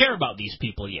not care about these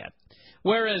people yet.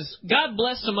 Whereas, God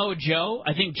bless Samoa Joe.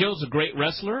 I think Joe's a great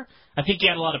wrestler. I think he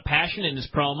had a lot of passion in his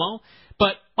promo.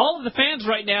 But all of the fans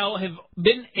right now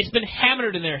it's been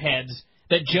hammered in their heads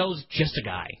that Joe's just a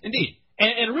guy. Indeed.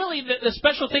 And really, the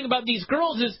special thing about these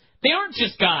girls is they aren't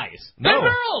just guys. They're No.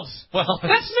 girls. Well,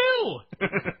 that's new.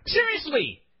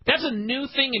 Seriously. That's a new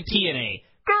thing in TNA.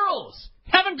 Girls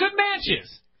having good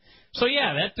matches. So,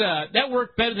 yeah, that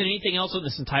worked better than anything else on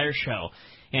this entire show.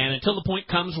 And until the point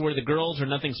comes where the girls are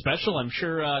nothing special, I'm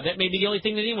sure that may be the only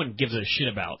thing that anyone gives a shit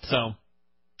about. So,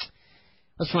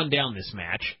 let's run down this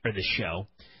match, or this show.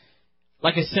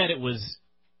 Like I said,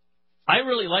 I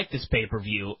really liked this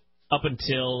pay-per-view up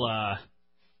until,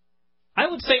 I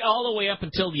would say all the way up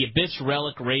until the Abyss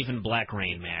Relic Raven Black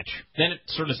Rain match. Then it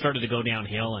sort of started to go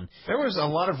downhill. And there was a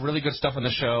lot of really good stuff on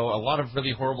the show, a lot of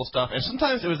really horrible stuff, and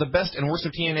sometimes it was the best and worst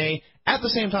of TNA at the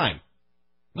same time.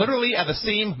 Literally at the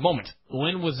same moment.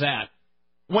 When was that?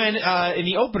 When, in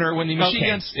the opener, when the Machine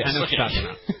Guns... Yes, I know what you're talking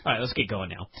about. All right, let's get going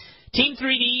now. Team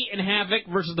 3D and Havoc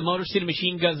versus the Motor City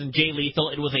Machine Guns and Jay Lethal.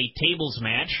 It was a tables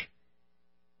match.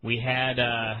 We had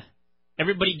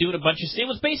everybody doing a bunch of... It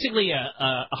was basically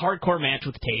a hardcore match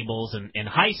with tables and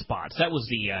high spots. That was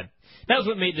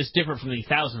what made this different from the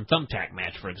 1,000 Thumbtack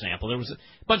match, for example. There was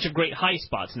a bunch of great high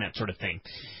spots and that sort of thing.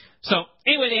 So,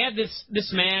 anyway, they had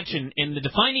this match, and the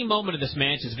defining moment of this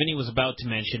match, as Vinny was about to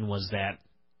mention, was that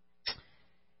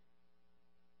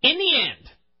in the end,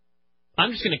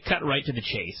 I'm just going to cut right to the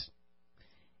chase.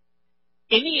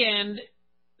 In the end,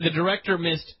 the director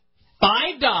missed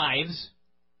 5 dives,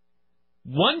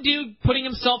 one dude putting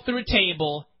himself through a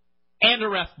table, and a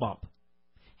ref bump.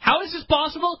 How is this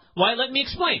possible? Why, let me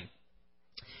explain.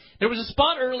 There was a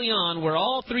spot early on where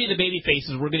all 3 of the baby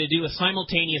faces were going to do a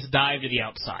simultaneous dive to the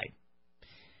outside.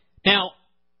 Now,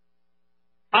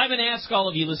 I'm going to ask all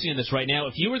of you listening to this right now,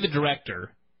 if you were the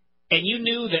director and you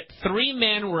knew that 3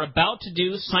 men were about to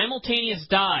do simultaneous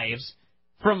dives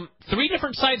from 3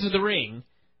 different sides of the ring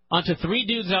onto 3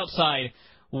 dudes outside,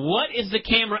 what is the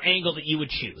camera angle that you would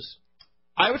choose?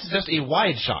 I would suggest a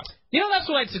wide shot. You know, that's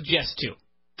what I'd suggest, too.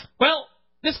 Well,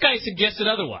 this guy suggested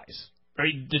otherwise, or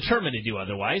he determined to do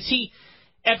otherwise. He,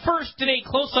 at first, did a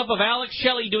close-up of Alex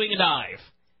Shelley doing a dive,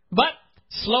 but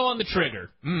slow on the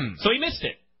trigger. So he missed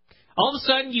it. All of a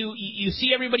sudden, you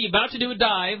see everybody about to do a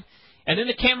dive, and then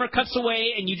the camera cuts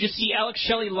away, and you just see Alex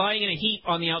Shelley lying in a heap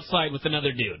on the outside with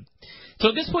another dude. So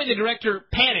at this point, the director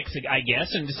panics, I guess,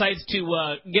 and decides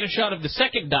to get a shot of the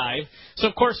second dive. So,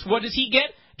 of course, what does he get?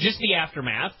 Just the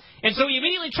aftermath. And so he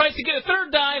immediately tries to get a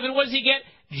third dive, and what does he get?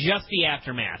 Just the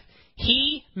aftermath.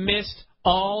 He missed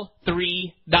all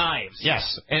 3 dives.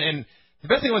 Yes, and the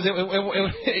best thing was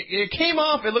it came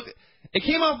off. It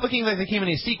came off looking like they came in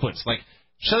a sequence, like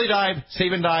Shelley dived,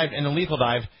 Sabin dived, and then Lethal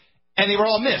dived, and they were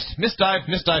all missed. Missed dive,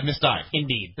 missed dive, missed dive.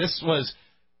 Indeed. This was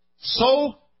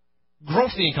so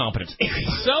grossly incompetent. It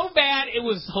was so bad, it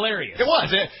was hilarious. It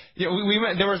was.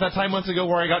 There was that time months ago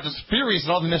where I got just furious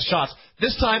at all the missed shots.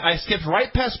 This time, I skipped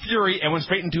right past fury and went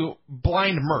straight into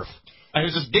blind mirth. I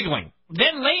was just giggling.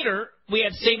 Then later, we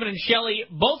had Sabin and Shelley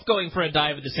both going for a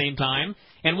dive at the same time.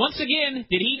 And once again,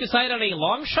 did he decide on a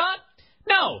long shot?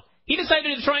 No. He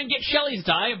decided to try and get Shelley's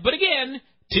dive, but again,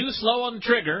 too slow on the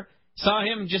trigger. Saw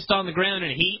him just on the ground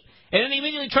in a heap. And then he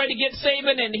immediately tried to get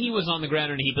Sabin, and he was on the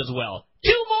ground in a heap as well.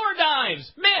 2 more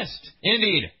dives! Missed!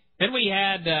 Indeed. Then we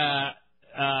had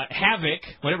Havoc,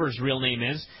 whatever his real name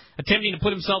is, attempting to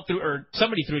put himself through, or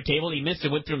somebody through a table. He missed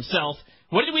it, went through himself.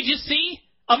 What did we just see?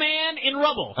 A man in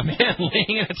rubble. A man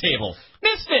laying in a table.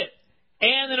 Missed it!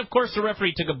 And then, of course, the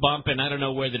referee took a bump, and I don't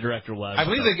know where the director was. I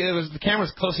believe it was the camera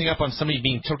was closing up on somebody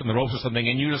being choked on the ropes or something,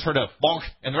 and you just heard a bonk,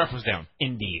 and the ref was down.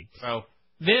 Indeed. So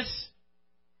this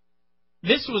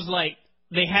this was like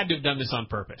they had to have done this on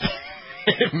purpose.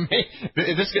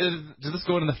 Does this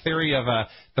go into the theory of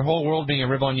the whole world being a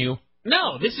rib on you?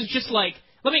 No, this is just like,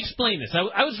 let me explain this.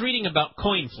 I was reading about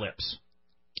coin flips,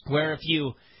 where if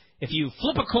you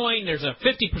flip a coin, there's a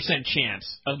 50%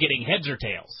 chance of getting heads or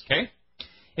tails. Okay.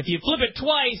 If you flip it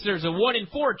twice, there's a 1 in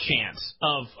 4 chance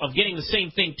of getting the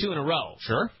same thing 2 in a row.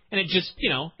 Sure. And it just,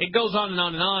 it goes on and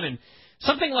on and on. And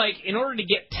something like, in order to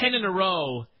get 10 in a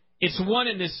row, it's one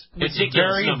in this ridiculous It's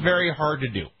very, number. very hard to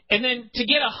do. And then to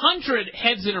get 100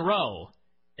 heads in a row,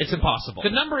 it's impossible. The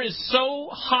number is so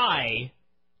high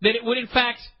that it would, in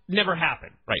fact, never happen.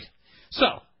 Right.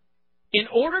 So, in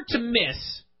order to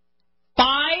miss 5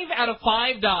 out of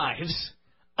 5 dives,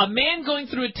 a man going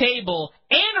through a table,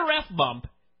 and a ref bump,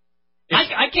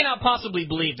 I cannot possibly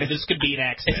believe that this could be an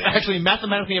accident. It's actually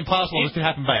mathematically impossible this could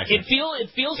happen by accident. It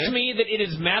feels to me that it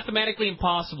is mathematically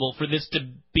impossible for this to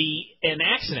be an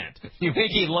accident. You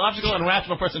make a logical and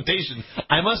rational presentation.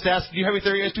 I must ask, do you have a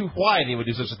theory as to why they would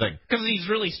do such a thing? Because he's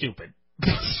really stupid.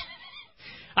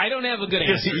 I don't have a good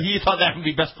answer. Because he thought that would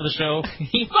be best for the show?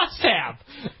 He must have.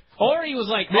 Or he was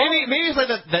like, maybe it's like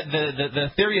the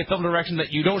theory of film direction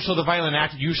that you don't show the violent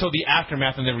act, you show the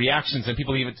aftermath and the reactions, and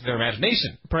people leave it to their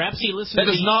imagination. Perhaps he listened. That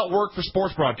does not work for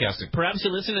sports broadcasting. Perhaps he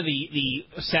listened to the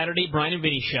Saturday Bryan and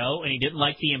Vinny Show, and he didn't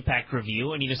like the Impact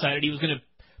review, and he decided he was going to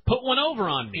put one over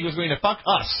on me. He was going to fuck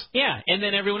us. Yeah, and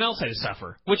then everyone else had to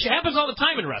suffer, which happens all the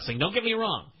time in wrestling. Don't get me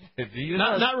wrong.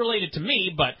 Not related to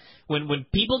me, but when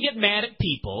people get mad at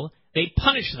people, they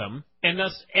punish them, and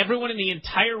thus everyone in the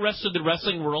entire rest of the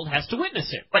wrestling world has to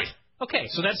witness it. Right. Okay,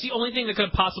 so that's the only thing that could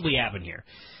have possibly happened here.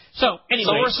 So,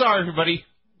 anyway. So we're sorry, everybody.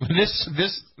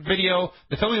 This video,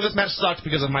 the filming of this match sucked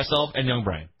because of myself and young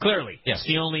Brian. Clearly. Yes.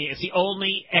 It's the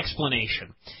only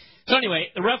explanation. So anyway,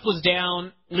 the ref was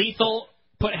down. Lethal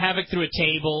put Havoc through a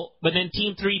table, but then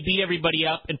Team 3 beat everybody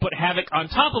up and put Havoc on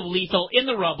top of Lethal in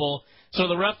the rubble, so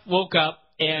the ref woke up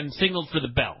and signaled for the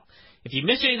bell. If you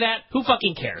missed any of that, who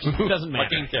fucking cares? It doesn't matter.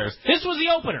 Fucking cares. This was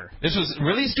the opener. This was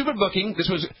really stupid booking. This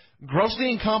was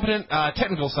grossly incompetent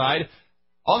technical side.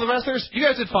 All the wrestlers, you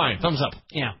guys did fine. Thumbs up.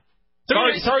 Yeah.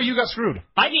 Sorry you got screwed.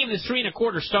 I gave this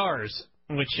 3.25 stars,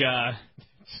 which,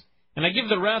 and I give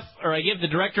the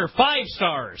director 5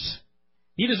 stars.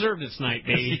 He deserved this night,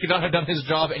 baby. He could not have done his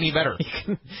job any better.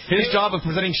 His job of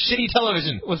presenting shitty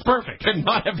television was perfect. Could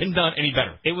not have been done any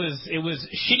better. It was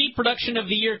shitty production of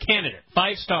the year candidate.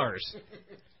 5 stars.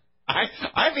 I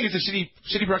think it's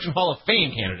a shitty production Hall of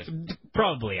Fame candidate.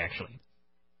 Probably, actually.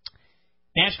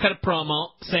 Nash cut a promo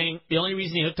saying the only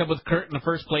reason he hooked up with Kurt in the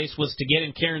first place was to get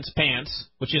in Karen's pants,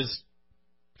 which is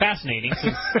fascinating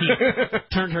since he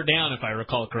turned her down, if I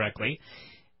recall correctly.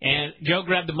 And Joe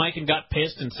grabbed the mic and got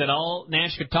pissed and said all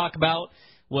Nash could talk about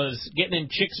was getting in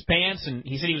chicks' pants, and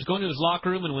he said he was going to his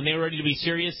locker room, and when they were ready to be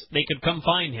serious, they could come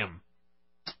find him.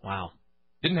 Wow.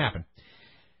 Didn't happen.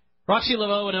 Roxy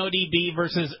Laveau and ODB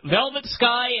versus Velvet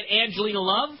Sky and Angelina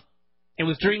Love. It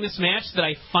was during this match that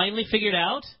I finally figured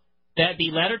out that the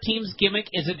latter team's gimmick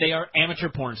is that they are amateur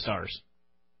porn stars.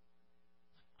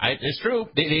 It's true.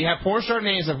 They have porn star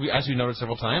names, as we noted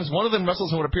several times. One of them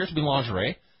wrestles in what appears to be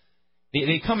lingerie.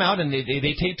 They come out and they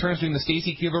take turns doing the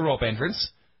Stacy Keibler rope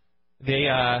entrance. They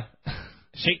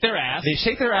shake their ass. They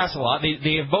shake their ass a lot.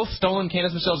 They have both stolen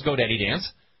Candice Michelle's GoDaddy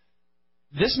dance.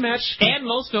 This match... And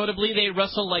most notably, they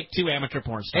wrestle like 2 amateur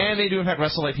porn stars. And they do, in fact,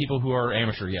 wrestle like people who are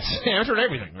amateur, yes. Amateur at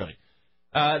everything, really.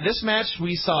 This match,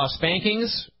 we saw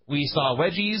spankings. We saw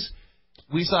wedgies.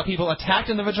 We saw people attacked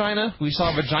in the vagina. We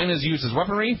saw vaginas used as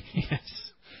weaponry.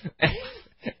 Yes.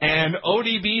 And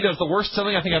ODB does the worst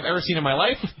selling I think I've ever seen in my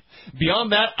life.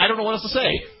 Beyond that, I don't know what else to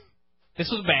say. This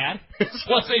was bad. This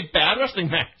was a bad wrestling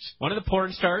match. One of the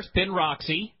porn stars pinned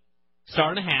Roxy.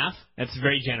 1.5 stars. That's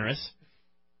very generous.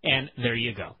 And there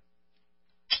you go.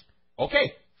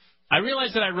 Okay. I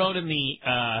realized that I wrote in the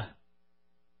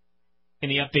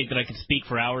update that I could speak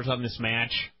for hours on this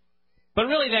match. But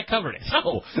really, that covered it.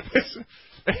 No.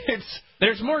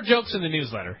 There's more jokes in the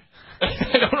newsletter.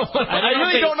 I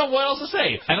really don't know what else to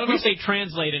say. I don't know if they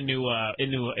translate into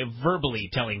verbally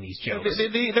telling these jokes.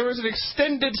 There was an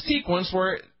extended sequence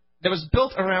that was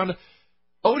built around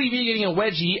ODB getting a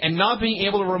wedgie and not being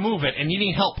able to remove it and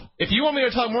needing help. If you want me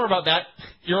to talk more about that,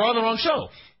 you're on the wrong show.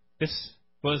 This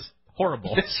was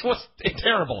horrible. This was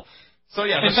terrible. So,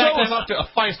 yeah, the show was off to a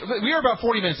 5 star. We are about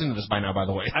 40 minutes into this by now, by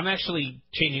the way. I'm actually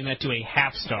changing that to a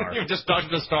 0.5 star. You're just talking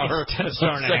to star. Instead of 1.5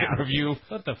 stars. Review.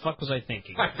 What the fuck was I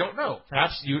thinking? I don't know.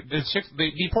 Perhaps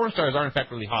the porn stars are, in fact,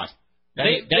 really hot. That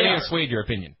may have swayed your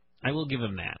opinion. I will give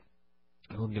them that.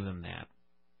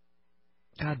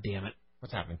 God damn it.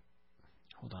 What's happening?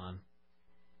 Hold on.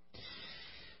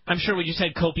 I'm sure we just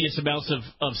had copious amounts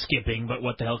of skipping, but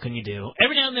what the hell can you do?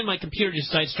 Every now and then my computer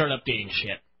just decides to start updating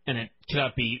shit, and it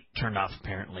cannot be turned off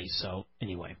apparently, so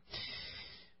anyway.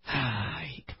 I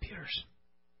hate computers.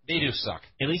 They do suck.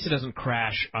 At least it doesn't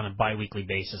crash on a bi-weekly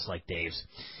basis like Dave's.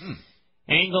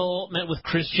 Angle met with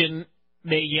Christian.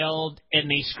 They yelled and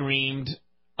they screamed.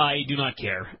 I do not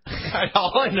care.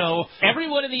 All I know... Every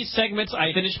one of these segments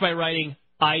I finish by writing,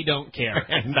 I don't care.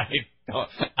 And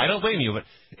I don't blame you, but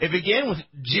it began with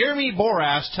Jeremy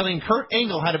Borash telling Kurt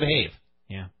Angle how to behave.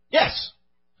 Yeah. Yes.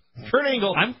 Kurt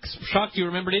Angle... I'm shocked you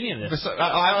remembered any of this.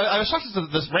 I was shocked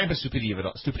at this rampant stupidity of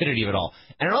it all.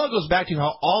 And it all goes back to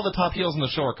how all the top heels in the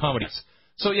show are comedies.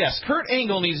 So, yes, Kurt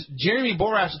Angle needs Jeremy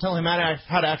Borash to tell him how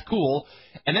to act cool,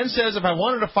 and then says if I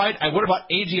wanted to fight, I would have bought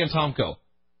AG and Tomko.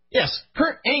 Yes,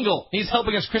 Kurt Angle needs help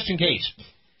against Christian Cage.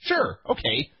 Sure,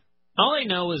 okay. All I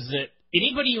know is that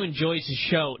anybody who enjoys his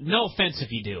show, no offense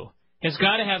if you do, has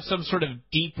got to have some sort of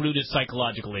deep-rooted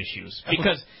psychological issues.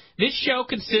 Because this show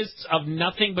consists of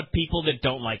nothing but people that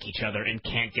don't like each other and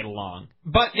can't get along.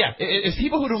 But, yeah, it's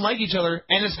people who don't like each other,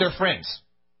 and it's their friends.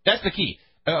 That's the key.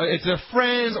 It's their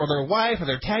friends or their wife or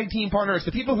their tag team partner. It's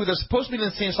the people who they're supposed to be in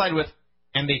the same side with,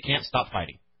 and they can't stop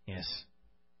fighting. Yes.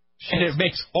 And it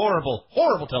makes horrible,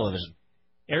 horrible television.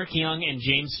 Eric Young and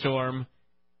James Storm.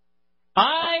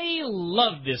 I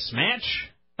love this match.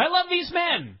 I love these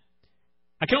men.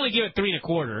 I can only give it 3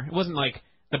 1/4. It wasn't like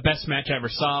the best match I ever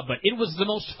saw, but it was the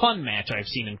most fun match I've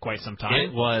seen in quite some time.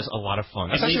 It was a lot of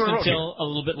fun. At least until a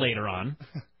little bit later on.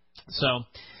 So,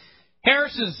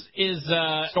 Harris is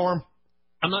Storm.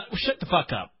 I'm not. Shut the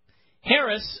fuck up.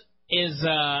 Harris is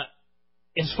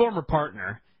his former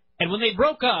partner, and when they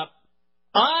broke up,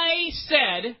 I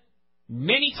said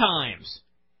many times,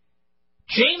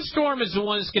 James Storm is the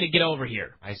one that's going to get over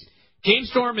here. I see. James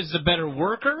Storm is the better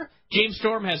worker. James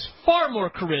Storm has far more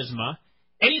charisma,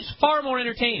 and he's far more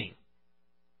entertaining.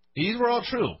 These were all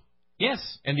true.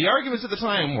 Yes. And the arguments at the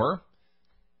time were,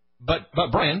 but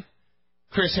Brian,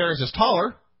 Chris Harris is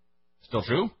taller, still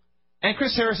true, and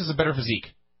Chris Harris has a better physique.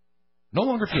 No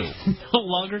longer true. No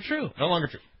longer true. No longer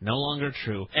true. No longer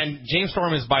true. And James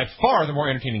Storm is by far the more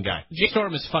entertaining guy. James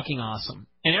Storm is fucking awesome.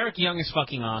 And Eric Young is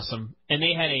fucking awesome. And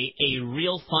they had a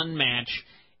real fun match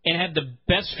and had the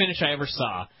best finish I ever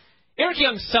saw. Eric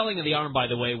Young's selling of the arm, by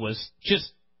the way, was just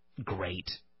great.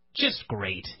 Just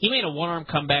great. He made a one-arm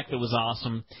comeback that was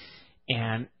awesome.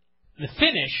 And the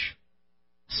finish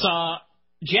saw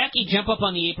Jackie jump up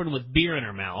on the apron with beer in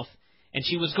her mouth, and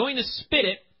she was going to spit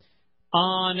it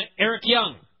on Eric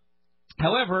Young.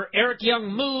 However, Eric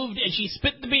Young moved, and she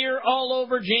spit the beer all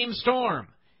over James Storm.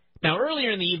 Now,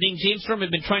 earlier in the evening, James Storm had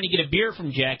been trying to get a beer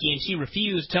from Jackie, and she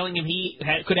refused, telling him he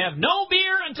could have no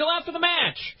beer until after the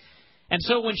match. And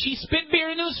so when she spit beer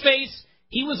into his face,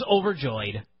 he was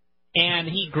overjoyed. And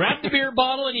he grabbed the beer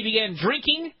bottle, and he began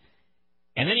drinking,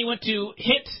 and then he went to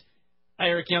hit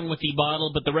Eric Young with the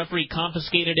bottle, but the referee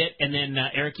confiscated it, and then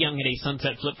Eric Young hit a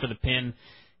sunset flip for the pin.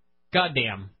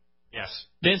 Goddamn. Yes.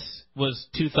 This was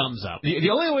 2 thumbs up. The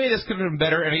only way this could have been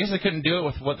better, and I guess I couldn't do it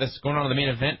with what that's going on in the main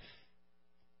event,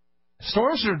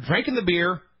 Storm should have drank the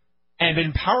beer and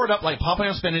been powered up like Popeye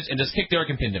on spinach and just kicked Eric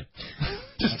and pinned him.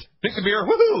 Just drink the beer,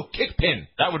 woohoo, kick pin.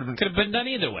 That would have been, could have been done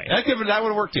either way. That would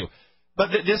have worked too.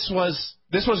 But this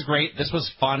was great. This was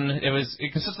fun.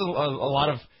 It consisted of a lot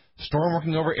of Storm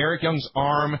working over Eric Young's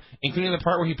arm, including the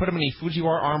part where he put him in a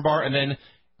Fujiwara armbar and then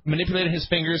manipulated his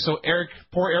fingers, so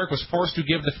poor Eric was forced to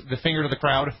give the finger to the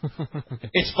crowd.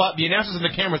 It's fun. The announcers and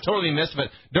the camera totally missed,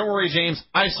 but don't worry, James.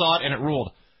 I saw it, and it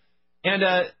ruled. And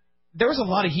there was a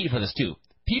lot of heat for this, too.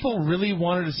 People really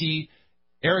wanted to see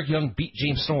Eric Young beat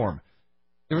James Storm.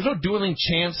 There was no dueling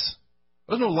chants.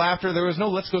 There was no laughter. There was no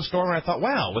let's go Storm. And I thought,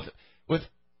 wow, with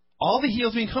all the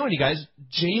heels being comedy guys,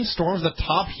 James Storm's the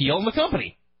top heel in the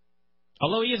company.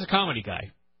 Although he is a comedy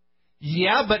guy.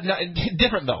 Yeah, but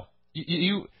different, though.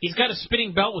 He's got a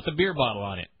spinning belt with a beer bottle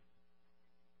on it.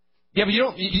 Yeah,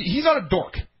 but he's not a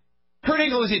dork. Kurt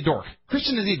Angle is a dork.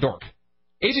 Christian is a dork.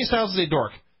 AJ Styles is a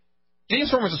dork. James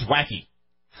Storm is just wacky.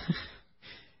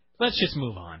 Let's just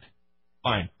move on.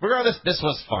 Fine. Regardless, this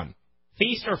was fun.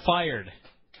 Feast or fired?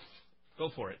 Go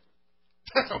for it.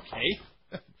 That's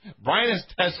okay. Brian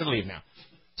has to leave now.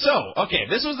 So, okay,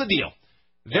 this was the deal.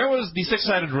 There was the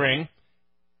 6-sided ring.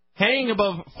 Hanging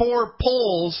above 4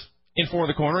 poles in 4 of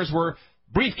the corners were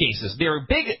briefcases. They were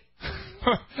big.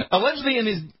 Allegedly,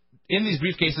 in these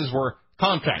briefcases were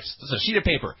contracts. It's a sheet of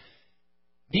paper.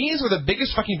 These were the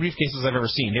biggest fucking briefcases I've ever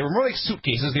seen. They were more like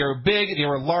suitcases. They were big. They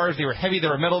were large. They were heavy. They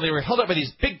were metal. They were held up by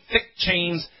these big, thick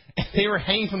chains. And they were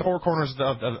hanging from the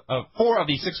 4 of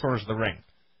the 6 corners of the ring.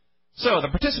 So the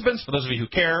participants, for those of you who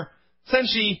care,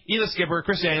 Senshi, Ela Skipper,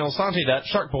 Chris Daniels, Sanjay Dutt,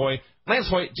 Shark Boy, Lance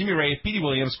Hoyt, Jimmy Ray, Petey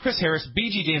Williams, Chris Harris,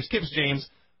 B.G. James, Kips James,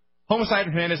 Homicide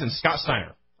Hernandez, and Scott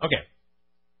Steiner. Okay.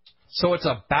 So it's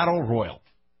a battle royal.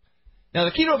 Now,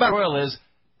 the key to a battle royal is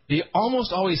they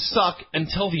almost always suck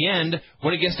until the end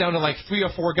when it gets down to like 3 or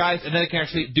 4 guys, and then it can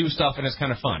actually do stuff, and it's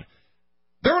kind of fun.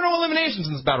 There were no eliminations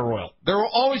in this battle royal. There were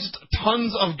always just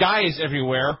tons of guys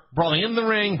everywhere, brawling in the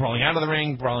ring, brawling out of the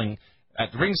ring, brawling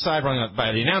at the ringside, brawling out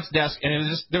by the announce desk,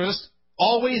 and they were just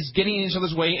always getting in each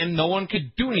other's way, and no one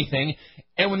could do anything,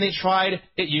 and when they tried,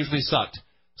 it usually sucked.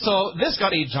 So this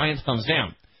got a giant thumbs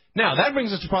down. Now, that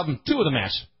brings us to problem 2 of the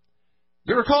match.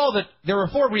 You recall that there were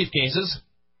 4 briefcases.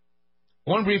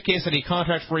 One briefcase had a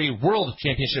contract for a World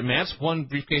Championship match. One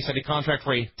briefcase had a contract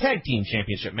for a Tag Team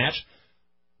Championship match.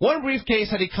 One briefcase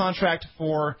had a contract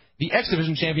for the X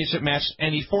Division Championship match,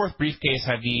 and the 4th briefcase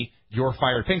had the You're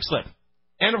Fired pink slip.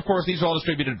 And, of course, these are all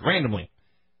distributed randomly.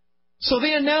 So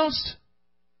they announced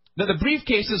that the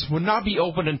briefcases would not be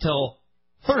opened until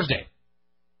Thursday.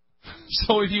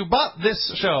 So if you bought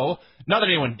this show, not that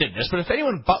anyone did this, but if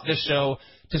anyone bought this show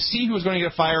to see who was going to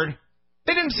get fired,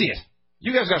 they didn't see it.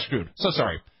 You guys got screwed. So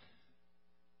sorry.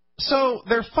 So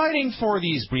they're fighting for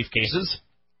these briefcases,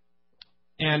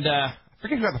 and I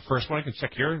forget who got the first one. I can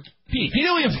check here. Pete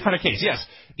Williams got a case, yes.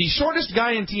 The shortest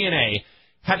guy in TNA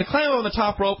had to climb over the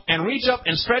top rope and reach up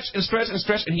and stretch and stretch and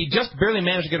stretch, and he just barely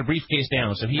managed to get a briefcase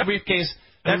down. So he had a briefcase.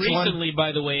 And recently,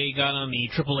 by the way, got on the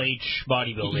Triple H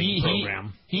bodybuilding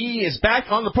program. He is back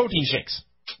on the protein shakes.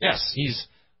 Yes, he's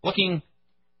looking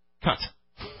cut.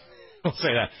 I'll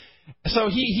say that. So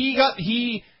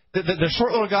the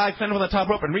short little guy climbed over the top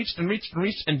rope and reached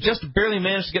and just barely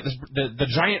managed to get the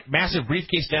giant, massive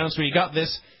briefcase down. So he got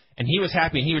this, and he was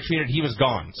happy, and he retreated. He was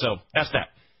gone. So that's that.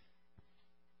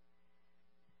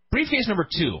 Briefcase number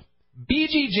 2.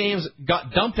 B.G. James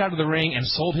got dumped out of the ring and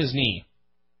sold his knee.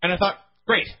 And I thought,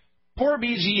 great. Poor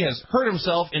B.G. has hurt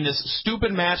himself in this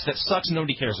stupid match that sucks and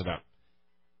nobody cares about.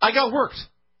 I got worked.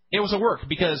 It was a work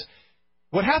because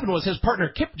what happened was his partner,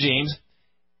 Kip James,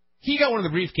 he got one of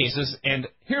the briefcases, and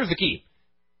here's the key.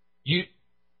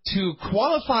 To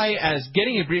qualify as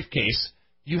getting a briefcase,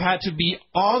 you had to be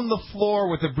on the floor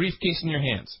with the briefcase in your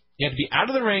hands. You had to be out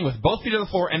of the ring with both feet on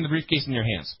the floor and the briefcase in your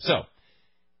hands. So,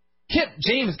 Kip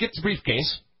James gets the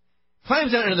briefcase,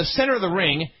 climbs down into the center of the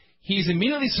ring. He's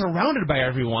immediately surrounded by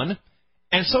everyone,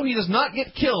 and so he does not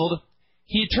get killed.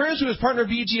 He turns to his partner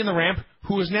BG in the ramp,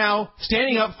 who is now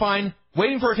standing up fine,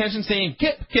 waiting for attention, saying,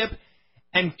 Kip, Kip,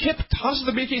 and Kip tosses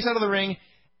the briefcase out of the ring,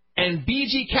 and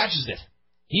BG catches it.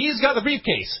 He's got the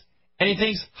briefcase, and he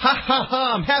thinks, ha, ha,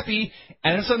 ha, I'm happy,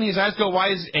 and then suddenly his eyes go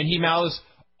wide, and he mouths,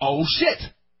 oh, shit.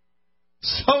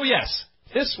 So, yes,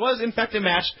 this was, in fact, a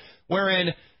match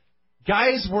wherein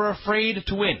guys were afraid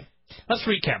to win. Let's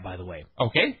recap, by the way.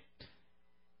 Okay.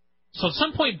 So at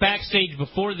some point backstage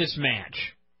before this match,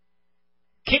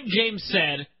 Kip James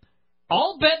said,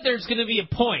 I'll bet there's going to be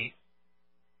a point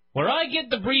where I get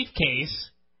the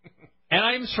briefcase and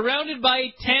I'm surrounded by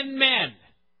 10 men.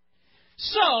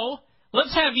 So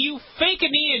let's have you fake a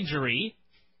knee injury,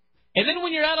 and then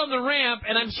when you're out on the ramp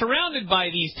and I'm surrounded by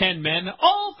these 10 men,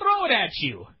 I'll throw it at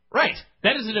you. Right.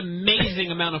 That is an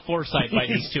amazing amount of foresight by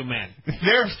these 2 men.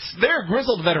 They're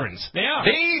grizzled veterans. They are.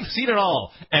 They've seen it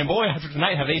all. And boy, after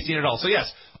tonight, have they seen it all. So yes.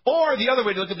 Or the other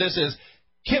way to look at this is,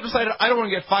 Kip decided, I don't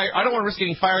want to get fired. I don't want to risk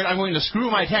getting fired. I'm going to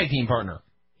screw my tag team partner.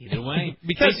 Either way.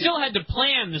 Because they still had to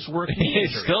plan this work. He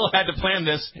still had to plan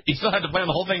this. He still had to plan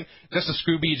the whole thing just to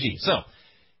screw BG. So,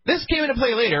 this came into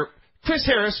play later. Chris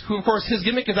Harris, who, of course, his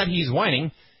gimmick is that he's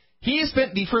whining, he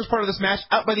spent the first part of this match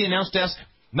out by the announce desk,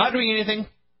 not doing anything,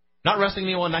 not wrestling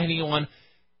anyone, not hitting anyone,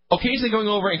 occasionally going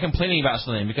over and complaining about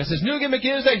something, because his new gimmick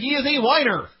is that he is a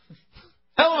whiner.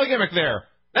 Hell of a gimmick there.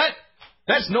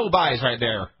 That's no buys right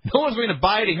there. No one's going to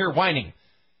buy to hear whining.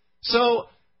 So,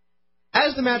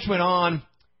 as the match went on,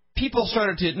 people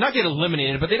started to not get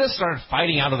eliminated, but they just started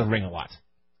fighting out of the ring a lot.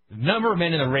 The number of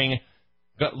men in the ring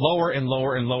got lower and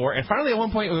lower and lower, and finally at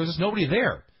one point there was just nobody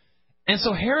there. And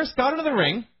so Harris got into the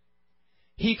ring,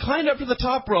 he climbed up to the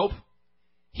top rope,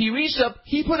 he reached up,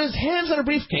 he put his hands on a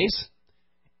briefcase,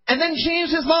 and then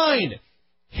changed his mind.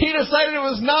 He decided it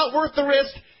was not worth the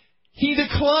risk. He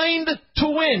declined to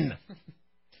win.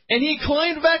 And he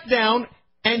climbed back down,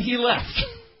 and he left.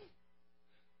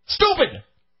 Stupid!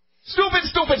 Stupid,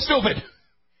 stupid, stupid!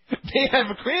 They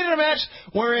have created a match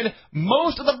wherein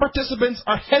most of the participants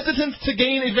are hesitant to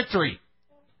gain a victory.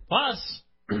 Plus,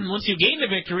 once you gain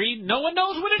the victory, no one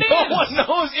knows what it is. No one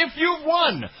knows if you've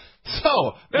won.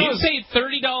 So, you paid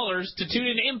 $30 to tune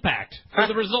in Impact for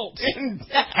the results.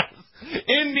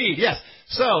 Indeed, yes.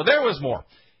 So, there was more.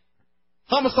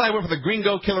 Homicide went for the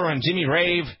Gringo Killer on Jimmy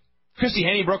Rave. Christy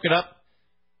Henney broke it up.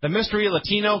 The mystery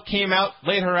Latino came out,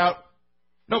 laid her out.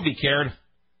 Nobody cared.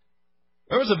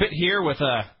 There was a bit here with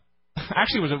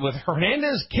with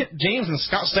Hernandez, Kit James, and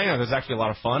Scott Steiner. That was actually a lot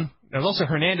of fun. There was also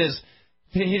Hernandez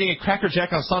hitting a cracker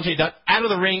jack on Sanjay Dutt out of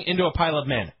the ring into a pile of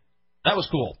men. That was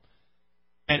cool.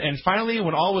 And finally,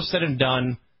 when all was said and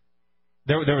done,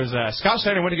 there was Scott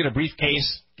Steiner went to get a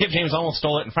briefcase. Kit James almost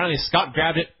stole it, and finally Scott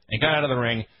grabbed it and got out of the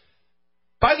ring.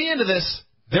 By the end of this,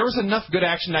 there was enough good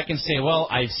action I can say, well,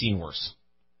 I've seen worse.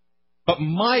 But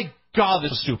my God,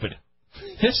 this was stupid.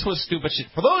 This was stupid shit.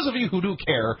 For those of you who do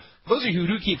care, for those of you who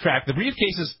do keep track, the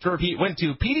briefcases went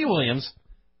to Petey Williams,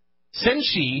 Sen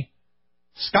Shi,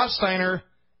 Scott Steiner,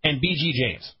 and B.G.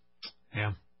 James.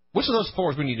 Yeah. Which of those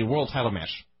four is going to need a world title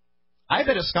match? I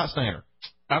bet it's Scott Steiner.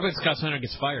 I bet Scott Steiner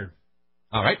gets fired.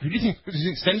 All right. Who do you think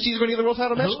Sen Shi is going to get the world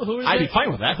title match? I'd be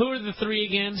fine with that. Who are the three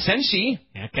again? Sen Shi.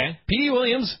 Okay. Petey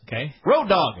Williams. Okay. Road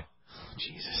Dogg. Oh,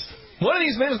 Jesus. One of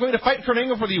these men is going to fight Kurt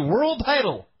Angle for the world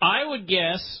title. I would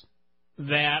guess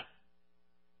that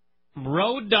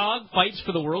Road Dogg fights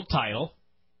for the world title,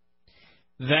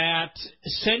 that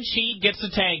Sen Shi gets the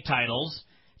tag titles,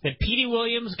 that Petey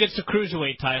Williams gets the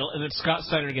cruiserweight title, and that Scott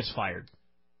Steiner gets fired.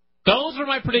 Those are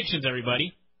my predictions,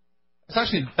 everybody.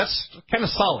 That's kind of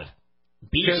solid.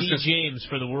 B.G. James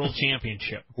for the world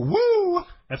championship. Woo!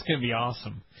 That's going to be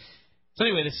awesome. So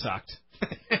anyway, this sucked.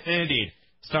 Indeed.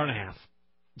 Star and a half.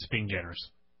 It's being generous.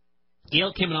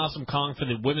 Gail Kim and Awesome Kong for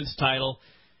the women's title.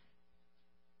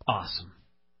 Awesome.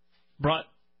 Brought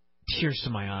tears to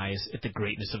my eyes at the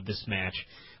greatness of this match.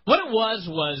 What it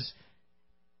was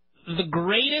the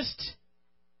greatest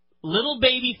little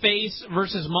baby face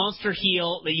versus monster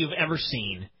heel that you've ever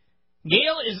seen.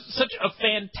 Gail is such a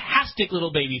fantastic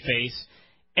little baby face,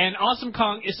 and Awesome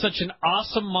Kong is such an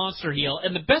awesome monster heel.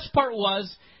 And the best part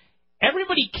was,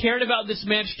 everybody cared about this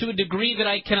match to a degree that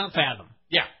I cannot fathom.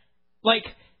 Yeah. Like,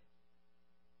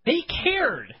 they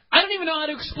cared. I don't even know how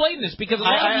to explain this, because a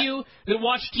lot of you that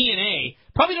watch TNA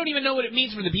probably don't even know what it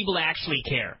means for the people to actually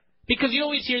care. Because you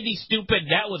always hear these stupid,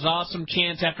 that was awesome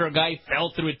chants after a guy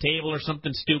fell through a table or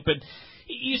something stupid.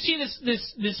 You see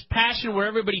this passion where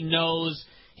everybody knows,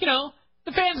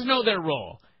 the fans know their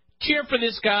role. Cheer for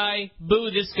this guy, boo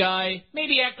this guy,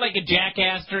 maybe act like a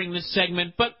jackass during this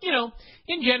segment, but,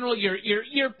 in general,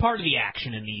 you're part of the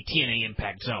action in the TNA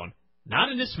Impact Zone.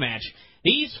 Not in this match.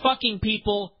 These fucking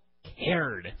people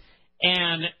cared.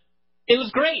 And it was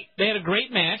great. They had a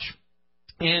great match.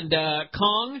 And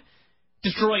Kong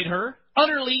destroyed her.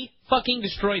 Utterly fucking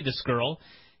destroyed this girl.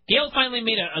 Gail finally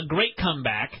made a great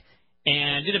comeback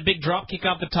and did a big drop kick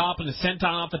off the top and the senton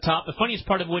off the top. The funniest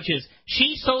part of which is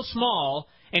she's so small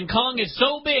and Kong is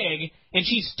so big, and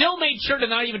she still made sure to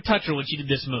not even touch her when she did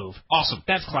this move. Awesome.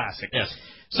 That's classic. Yes.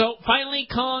 So finally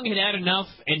Kong had had enough,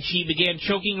 and she began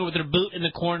choking her with her boot in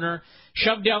the corner,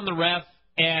 shoved down the ref,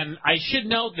 and I should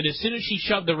note that as soon as she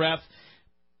shoved the ref,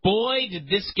 boy, did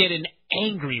this get an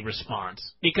angry response,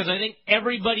 because I think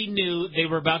everybody knew they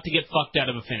were about to get fucked out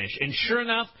of a finish. And sure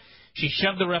enough, she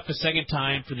shoved the ref a second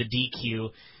time for the DQ.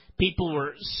 People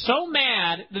were so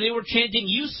mad that they were chanting,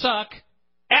 "You suck,"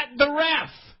 at the ref.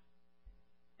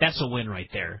 That's a win right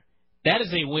there. That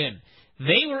is a win.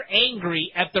 They were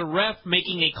angry at the ref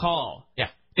making a call. Yeah.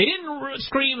 They didn't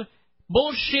scream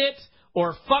bullshit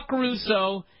or fuck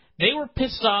Russo. They were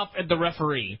pissed off at the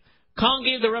referee. Kong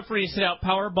gave the referee a sit-out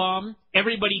powerbomb.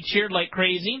 Everybody cheered like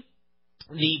crazy.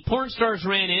 The porn stars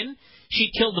ran in.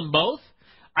 She killed them both.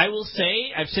 I will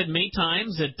say, I've said many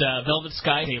times that Velvet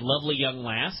Sky is a lovely young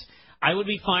lass. I would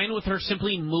be fine with her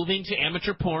simply moving to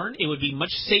amateur porn. It would be much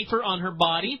safer on her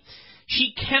body.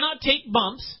 She cannot take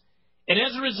bumps, and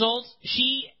as a result,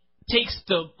 she takes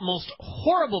the most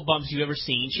horrible bumps you've ever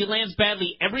seen. She lands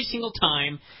badly every single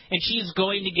time, and she is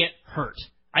going to get hurt.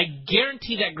 I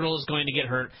guarantee that girl is going to get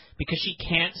hurt because she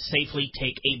can't safely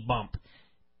take a bump.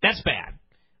 That's bad.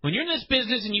 When you're in this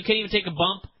business and you can't even take a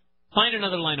bump, find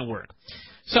another line of work.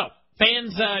 So,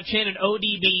 fans chanted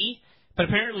ODB, but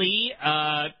apparently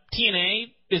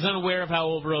TNA is unaware of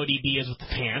how over ODB is with the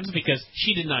fans because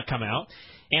she did not come out.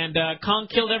 And Kong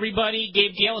killed everybody,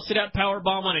 gave Gail a sit-out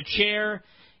powerbomb on a chair,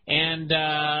 and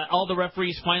all the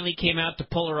referees finally came out to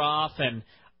pull her off, and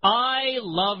I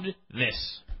loved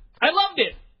this. I loved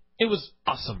it. It was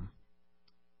awesome.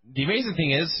 The amazing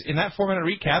thing is, in that 4-minute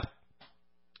recap,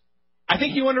 I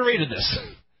think you underrated this.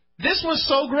 This was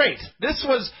so great. This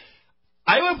was,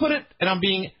 I would put it, and I'm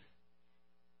being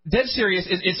dead serious,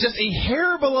 it's just a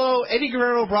hair below Eddie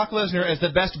Guerrero, Brock Lesnar as the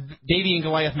best Davey and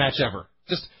Goliath match ever.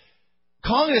 Just,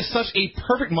 Kong is such a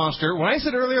perfect monster. When I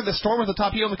said earlier that Storm was the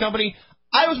top heel in the company,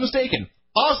 I was mistaken.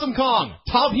 Awesome Kong,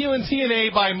 top heel in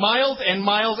TNA by miles and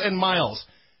miles and miles.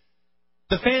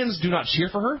 the fans do not cheer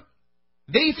for her.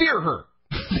 They fear her.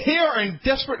 They are in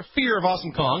desperate fear of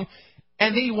Awesome Kong,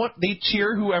 and they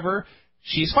cheer whoever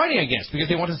she's fighting against because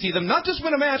they want to see them not just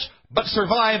win a match, but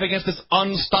survive against this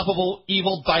unstoppable,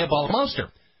 evil, diabolical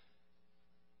monster.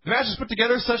 The match is put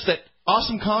together such that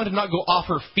Awesome Kong did not go off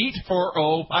her feet for,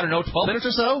 12 minutes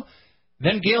or so.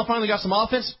 Then Gail finally got some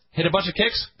offense, hit a bunch of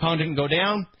kicks, Kong didn't go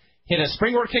down. Hit a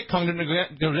springboard kick, Kong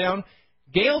didn't go down.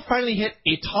 Gail finally hit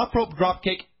a top rope drop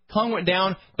kick, Kong went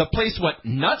down. The place went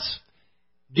nuts.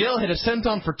 Gail hit a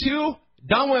senton for 2.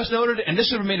 Don West noted, and this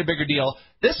should have made a bigger deal,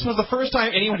 this was the first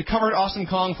time anyone had covered Awesome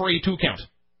Kong for a 2 count.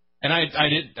 And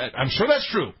I'm sure that's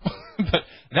true. But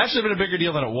that should have been a bigger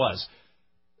deal than it was.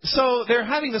 So they're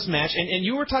having this match, and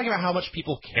you were talking about how much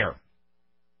people care.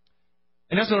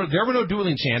 And that's no, there were no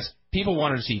dueling chants. People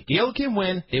wanted to see Gail Kim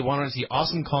win. They wanted to see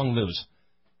Awesome Kong lose.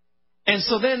 And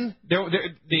so then,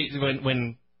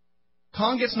 when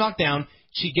Kong gets knocked down,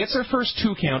 she gets her first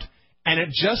 2 count, and it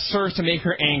just serves to make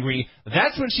her angry.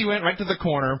 That's when she went right to the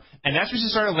corner, and that's when she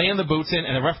started laying the boots in,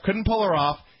 and the ref couldn't pull her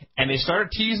off, and they started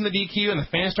teasing the DQ, and the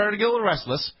fans started to get a little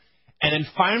restless. And then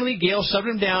finally, Gail shoved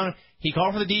him down. He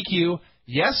called for the DQ.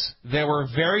 Yes, there were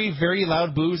very, very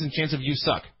loud boos and chants of "you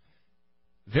suck."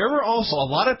 There were also a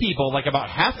lot of people, like about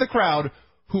half the crowd,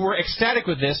 who were ecstatic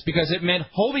with this because it meant,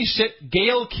 holy shit,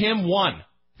 Gail Kim won.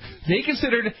 They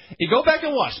considered, you go back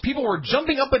and watch, people were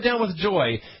jumping up and down with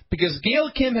joy because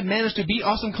Gail Kim had managed to beat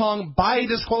Awesome Kong by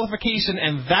disqualification,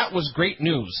 and that was great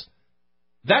news.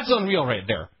 That's unreal right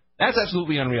there. That's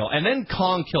absolutely unreal. And then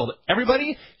Kong killed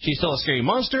everybody. She's still a scary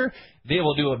monster. They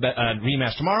will do a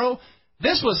rematch tomorrow.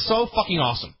 This was so fucking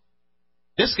awesome.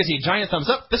 This gets you a giant thumbs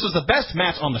up. This was the best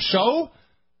match on the show.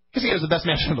 I guess it was the best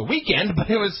match of the weekend, but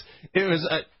it was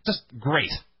just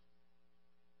great.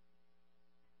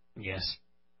 Yes.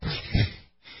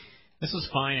 This was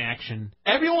fine action.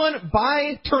 Everyone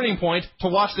buy Turning Point to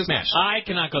watch this match. I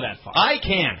cannot go that far. I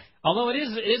can. Although it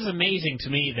is amazing to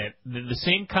me that the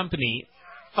same company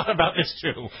thought about this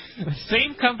too. The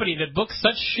same company that books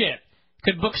such shit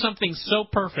could book something so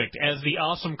perfect as the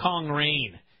Awesome Kong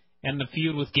reign and the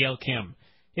feud with Gail Kim.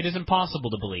 It is impossible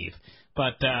to believe.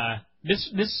 But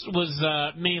this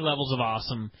was many levels of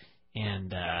awesome,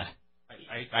 and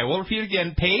I will repeat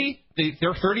again, pay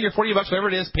their $30 or $40, whatever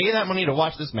it is, pay that money to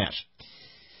watch this match.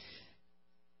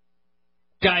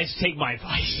 Guys, take my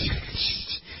advice.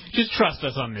 Just trust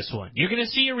us on this one. You're going to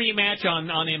see a rematch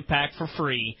on Impact for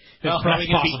free. It's probably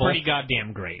going to be pretty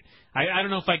goddamn great. I don't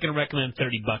know if I can recommend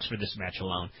 $30 for this match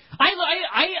alone.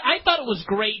 I thought it was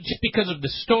great just because of the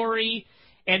story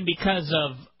and because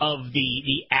of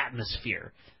the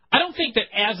atmosphere. I don't think that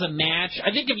as a match,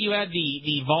 I think if you had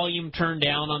the volume turned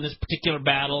down on this particular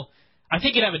battle, I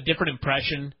think you'd have a different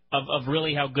impression of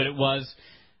really how good it was.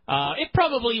 It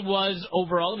probably was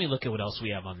overall. Let me look at what else we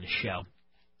have on the show.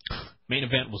 Main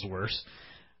event was worse.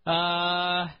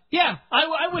 Yeah,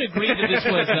 I would agree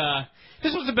that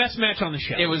this was the best match on the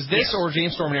show. It was this or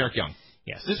James Storm and Eric Young.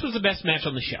 Yes, this was the best match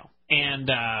on the show. And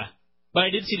but I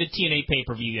did see the TNA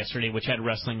pay-per-view yesterday, which had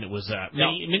wrestling that was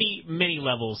many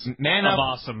levels of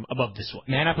awesome above this one.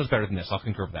 Man Up was better than this. I'll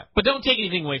concur with that. But don't take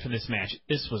anything away from this match.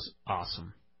 This was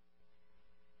awesome.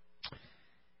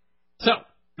 So,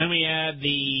 then we had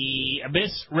the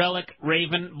Abyss, Relic,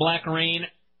 Raven, Black Rain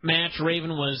match.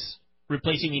 Raven was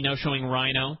replacing the no-showing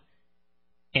Rhino,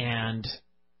 and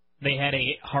they had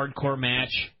a hardcore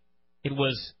match. It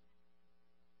was,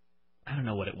 I don't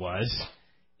know what it was.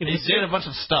 They did a bunch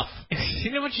of stuff. They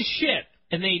did a bunch of shit,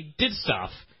 and they did stuff.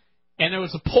 And there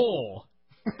was a pole.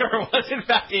 There was, in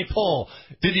fact, a pole.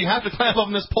 Did you have to climb up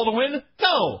on this pole to win?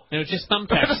 No. It was just thumbtacks.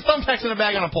 There was just thumbtacks in a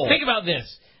bag on a pole. Think about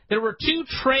this. There were 2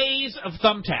 trays of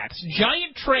thumbtacks,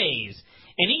 giant trays,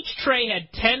 and each tray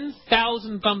had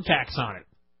 10,000 thumbtacks on it.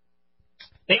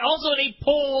 They also had a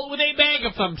pole with a bag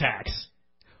of thumbtacks.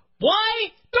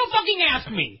 Why? Don't fucking ask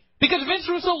me. Because Vince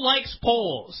Russo likes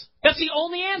poles. That's the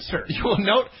only answer. You will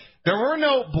note, there were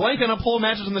no blank on a pole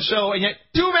matches on the show, and yet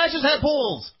 2 matches had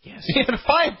poles. Yes. He had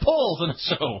 5 poles on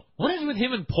the show. What is with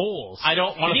him and poles? I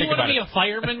don't want to think about it. Did he want to be a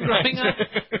fireman growing up?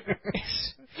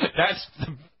 That's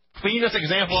the cleanest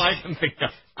example I can think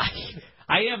of.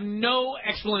 I have no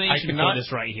explanation for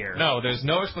this right here. No, there's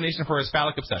no explanation for his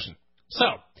phallic obsession. So,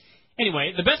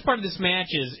 anyway, the best part of this match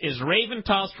is Raven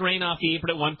tossed Rain off the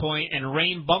apron at one point, and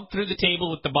Rain bumped through the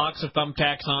table with the box of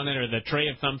thumbtacks on it, or the tray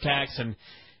of thumbtacks, and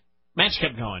match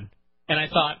kept going. And I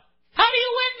thought, how do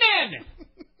you win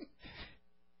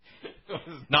then?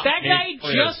 That guy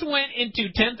just went into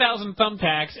 10,000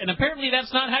 thumbtacks, and apparently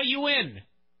that's not how you win.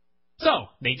 So,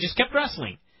 they just kept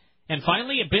wrestling. And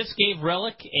finally, Abyss gave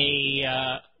Relic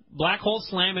a black hole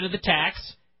slam into the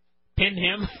tacks, pinned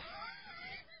him.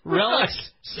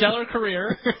 Relic's stellar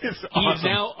career. It's He's awesome.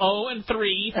 now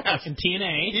 0-3 in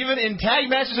TNA. Even in tag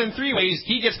matches in 3-ways,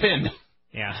 he gets pinned.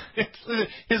 Yeah.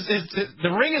 The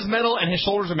ring is metal and his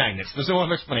shoulders are magnets. There's no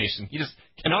other explanation. He just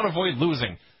cannot avoid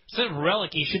losing. Instead of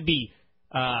Relic, he should be,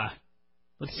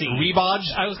 let's see.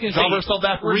 Rebodge? I was going to say Jobber spelled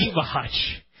backwards?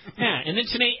 Rebodge. Yeah, and then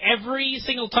today, every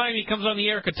single time he comes on the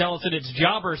air, could tell us that it's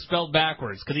Jobber spelled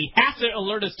backwards, because he has to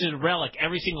alert us to Relic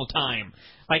every single time.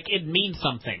 Like, it means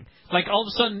something. Like, all of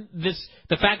a sudden,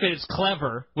 the fact that it's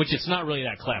clever, which it's not really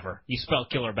that clever. You spell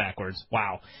killer backwards.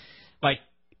 Wow. Like,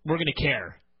 we're going to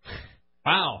care.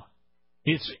 Wow.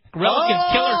 Relic is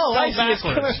killer spelled backwards.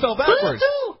 Killer spelled backwards.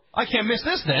 I can't miss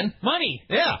this then. Money.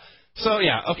 Yeah. So,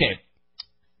 yeah, okay.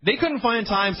 They couldn't find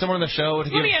time somewhere in the show to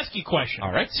Let me ask you a question.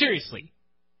 All right. Seriously.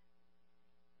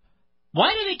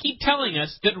 Why do they keep telling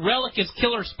us that Relic is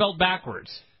killer spelled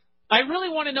backwards? I really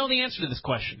want to know the answer to this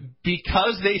question.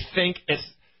 Because they think it's...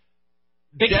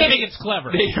 They can't think it's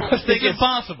clever. They must think it's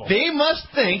impossible. They must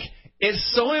think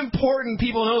it's so important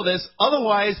people know this,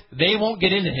 otherwise they won't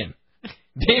get into him.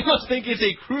 They must think it's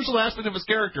a crucial aspect of his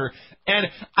character. And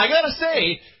I gotta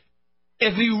say,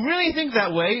 if you really think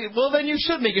that way, well, then you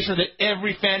should make sure that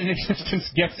every fan in existence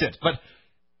gets it. But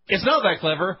it's not that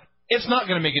clever. It's not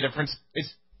going to make a difference. It's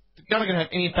not going to have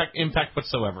any impact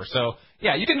whatsoever. So,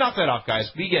 yeah, you can knock that off, guys.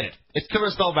 We get it. It's killer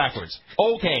spelled backwards.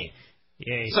 Okay.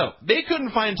 Yay. So, they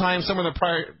couldn't find time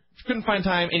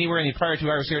anywhere in the prior 2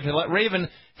 hours here to let Raven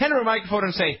hand her a microphone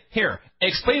and say, here,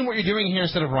 explain what you're doing here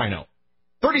instead of Rhino.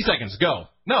 30 seconds, go.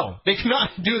 No, they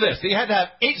cannot do this. They had to have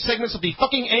 8 segments of the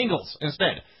fucking angles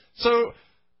instead. So,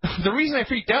 the reason I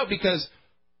freaked out, because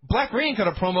Black Rain cut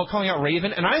a promo calling out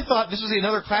Raven, and I thought this was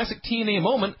another classic TNA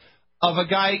moment of a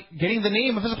guy getting the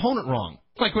name of his opponent wrong.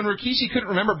 Like when Rikishi couldn't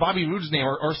remember Bobby Roode's name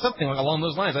or something along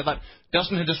those lines. I thought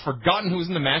Dustin had just forgotten who was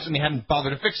in the match and they hadn't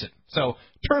bothered to fix it. So,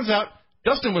 turns out,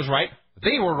 Dustin was right.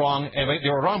 They were wrong, and they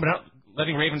were wrong, but not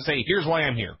letting Raven say, here's why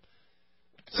I'm here.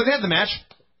 So they had the match.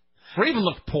 Raven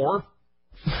looked poor.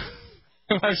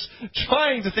 I was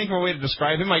trying to think of a way to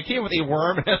describe him. I came with a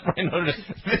worm, and as Brian noted,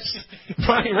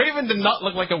 Raven did not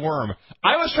look like a worm.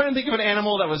 I was trying to think of an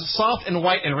animal that was soft and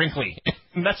white and wrinkly,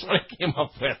 and that's what I came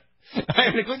up with. I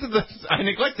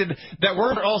neglected that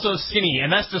worms are also skinny,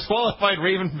 and that's disqualified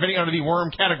Raven from fitting under the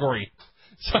worm category.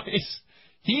 So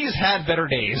he's had better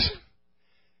days.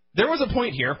 There was a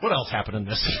point here. What else happened in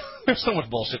this? There's so much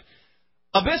bullshit.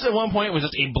 Abyss at one point was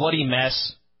just a bloody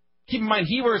mess. Keep in mind,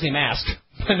 he wears a mask,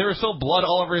 and there was still blood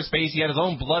all over his face. He had his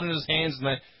own blood in his hands, and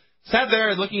I sat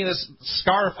there looking at this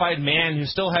scarified man who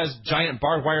still has giant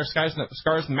barbed wire scars that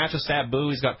match with Sabu.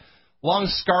 He's got long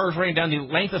scars running down the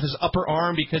length of his upper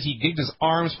arm because he gigged his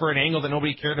arms for an angle that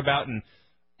nobody cared about, and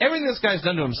everything this guy's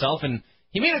done to himself. And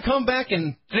he made a comeback,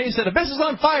 and today he said, Abyss is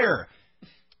on fire.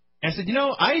 And I said,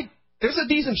 there's a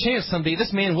decent chance someday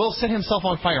this man will set himself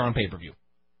on fire on pay-per-view.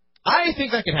 I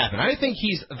think that could happen. I think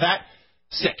he's that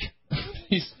sick.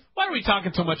 Why are we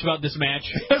talking so much about this match?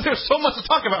 Because there's so much to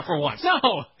talk about for once.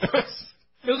 No.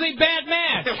 It was a bad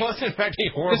match. It was, in fact, a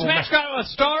horrible match. This match got a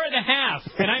star and a half,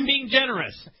 and I'm being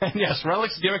generous. And yes,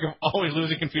 Relic's gimmick of always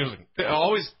losing continues.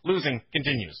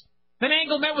 Then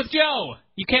Angle met with Joe.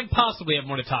 You can't possibly have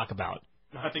more to talk about.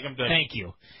 I think I'm good. Thank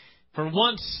you. For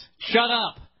once, shut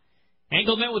up.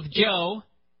 Angle met with Joe,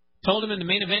 told him in the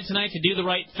main event tonight to do the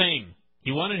right thing.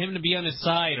 He wanted him to be on his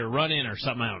side or run in or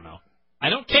something, I don't know. I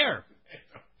don't care.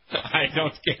 I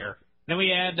don't care. Then we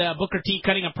had Booker T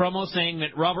cutting a promo saying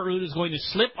that Robert Roode is going to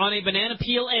slip on a banana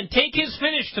peel and take his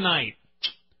finish tonight.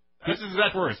 This is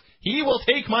exact words. He will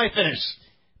take my finish.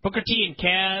 Booker T and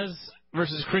Kaz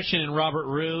versus Christian and Robert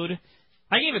Roode.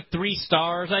 I gave it 3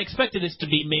 stars. I expected this to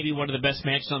be maybe one of the best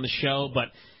matches on the show, but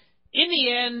in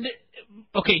the end,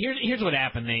 okay, here's what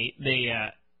happened. They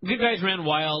good guys ran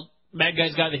wild, bad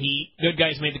guys got the heat, good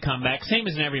guys made the comeback, same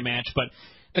as in every match, but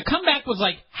the comeback was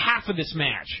like half of this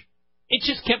match. It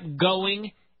just kept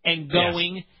going and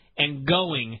going and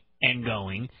going and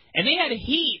going. And they had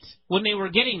heat when they were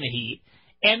getting the heat.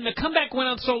 And the comeback went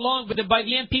on so long, but then by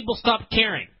the end, people stopped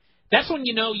caring. That's when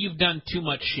you know you've done too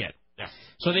much shit. Yeah.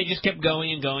 So they just kept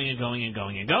going and going and going and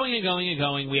going and going and going and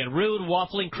going. We had Rude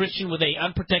waffling Christian with a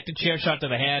unprotected chair shot to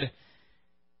the head.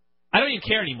 I don't even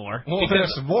care anymore. Well,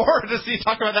 there's more to see.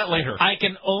 Talk about that later. I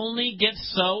can only get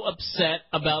so upset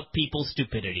about people's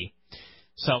stupidity.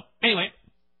 So, anyway,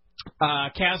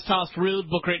 Kaz tossed Rude.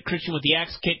 Booker hit Christian with the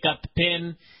axe kick, got the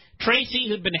pin. Tracy,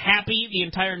 who'd been happy the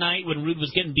entire night when Rude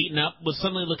was getting beaten up, was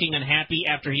suddenly looking unhappy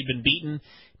after he'd been beaten.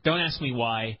 Don't ask me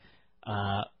why.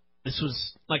 This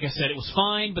was, like I said, it was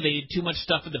fine, but they did too much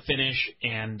stuff at the finish,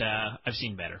 and I've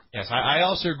seen better. Yes, I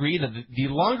also agree that the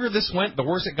longer this went, the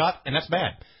worse it got, and that's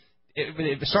bad.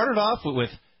 It started off with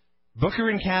Booker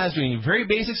and Kaz doing very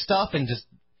basic stuff and just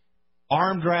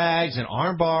arm drags and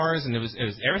arm bars, and it was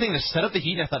everything to set up the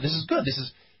heat. And I thought, this is good. This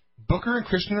is Booker and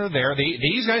Christian are there.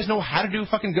 These guys know how to do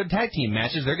fucking good tag team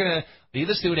matches. They're going to lead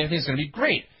the stew, and everything's going to be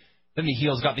great. Then the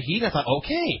heels got the heat, and I thought,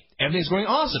 okay, everything's going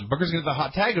awesome. Booker's going to get the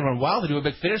hot tag and run wild. They do a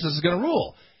big finish. This is going to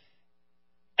rule.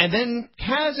 And then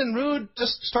Kaz and Rude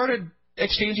just started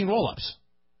exchanging roll-ups.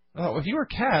 I thought, well, if you were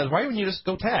Kaz, why wouldn't you just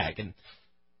go tag? And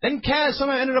then Kaz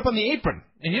somehow ended up on the apron.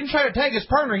 And he didn't try to tag his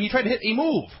partner. He tried to hit a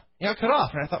move. He got cut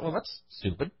off. And I thought, well, that's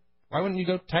stupid. Why wouldn't you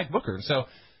go tag Booker? And so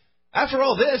after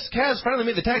all this, Kaz finally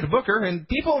made the tag to Booker, and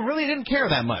people really didn't care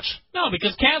that much. No,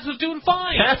 because Kaz was doing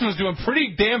fine. Kaz was doing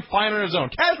pretty damn fine on his own.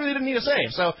 Kaz really didn't need a save.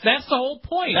 So that's the whole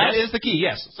point. That is the key,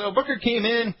 yes. So Booker came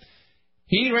in.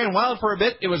 He ran wild for a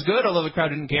bit. It was good, although the crowd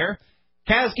didn't care.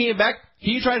 Kaz came back.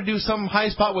 He tried to do some high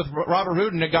spot with Robert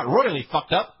Roode, and it got royally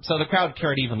fucked up, so the crowd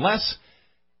cared even less.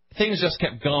 Things just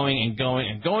kept going and going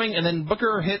and going, and then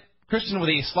Booker hit Christian with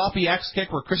a sloppy axe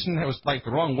kick where Christian was like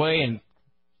the wrong way, and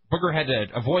Booker had to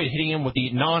avoid hitting him with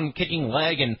the non-kicking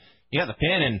leg, and he got the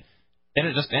pin, and then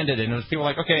it just ended, and it was people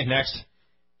like, okay, next.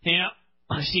 Yeah,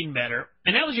 I've seen better.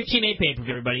 And that was your TNA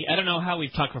pay-per-view, everybody. I don't know how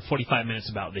we've talked for 45 minutes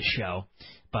about this show,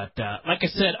 but like I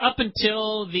said, up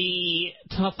until the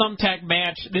thumbtack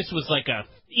match, this was like a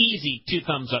easy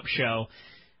 2-thumbs-up show.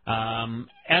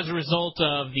 As a result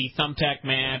of the thumbtack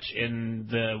match and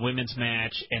the women's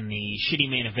match and the shitty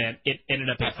main event, it ended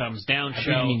up a thumbs-down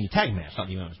show. You mean the tag match, not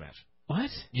the women's match. What?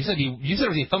 You said it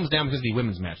was a thumbs down because of the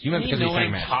women's match. You meant because of the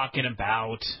tag match. I know what I'm talking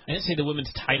about. I didn't say the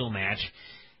women's title match.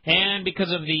 And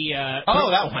because of the...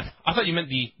 that one. I thought you meant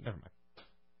the... Never mind.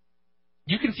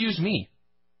 You confused me.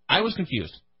 I was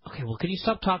confused. Okay, well, can you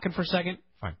stop talking for a second?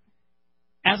 Fine.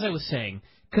 As I was saying,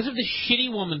 because of the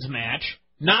shitty women's match,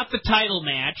 not the title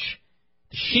match,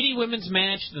 the shitty women's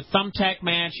match, the thumbtack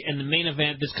match, and the main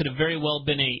event, this could have very well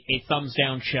been a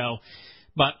thumbs-down show.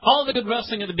 But all the good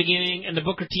wrestling at the beginning and the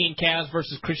Booker T and Kaz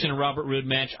versus Christian and Robert Roode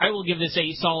match, I will give this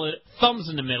a solid thumbs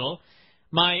in the middle.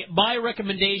 My buy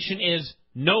recommendation is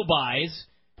no buys,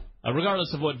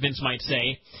 regardless of what Vince might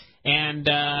say. And,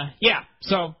 yeah,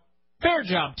 so fair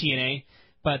job, TNA.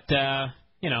 But,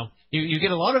 you know. You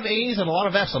get a lot of A's and a lot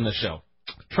of F's on this show.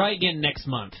 Try again next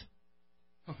month.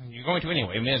 You're going to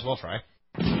anyway. You may as well try.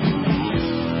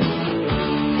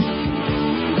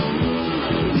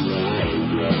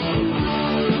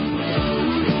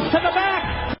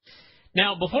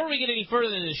 Now, before we get any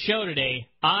further in the show today,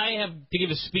 I have to give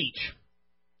a speech.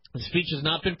 The speech has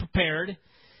not been prepared,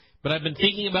 but I've been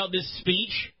thinking about this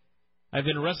speech. I've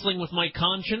been wrestling with my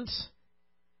conscience.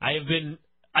 I've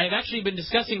actually been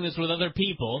discussing this with other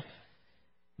people,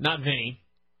 not Vinny,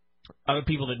 other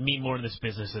people that mean more in this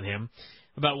business than him,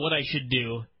 about what I should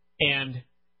do, and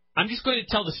I'm just going to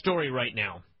tell the story right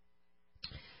now.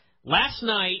 Last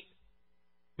night,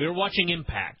 we were watching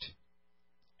Impact.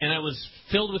 And I was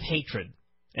filled with hatred,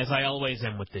 as I always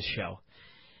am with this show.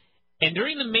 And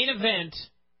during the main event,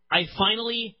 I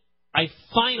finally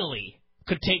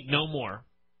could take no more.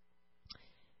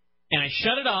 And I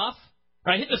shut it off,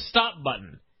 or I hit the stop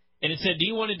button, and it said, do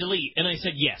you want to delete? And I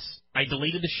said, yes. I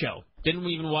deleted the show. Didn't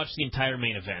even watch the entire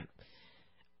main event.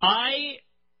 I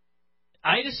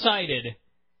decided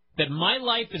that my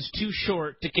life is too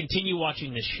short to continue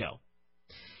watching this show.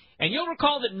 And you'll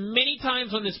recall that many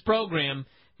times on this program,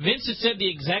 Vince has said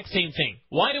the exact same thing.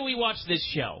 Why do we watch this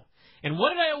show? And what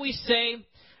did I always say?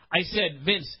 I said,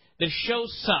 Vince, the show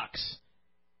sucks,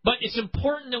 but it's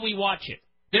important that we watch it.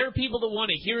 There are people that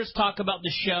want to hear us talk about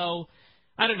the show.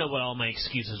 I don't know what all my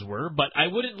excuses were, but I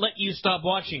wouldn't let you stop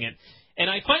watching it. And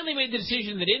I finally made the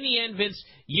decision that in the end, Vince,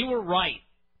 you were right.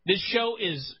 This show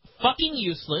is fucking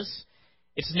useless.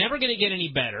 It's never going to get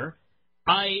any better.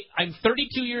 I'm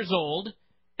 32 years old.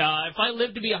 If I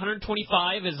live to be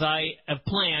 125, as I have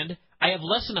planned, I have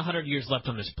less than 100 years left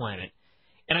on this planet.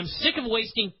 And I'm sick of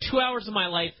wasting 2 hours of my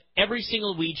life every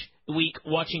single week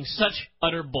watching such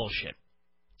utter bullshit.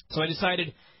 So I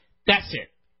decided, that's it.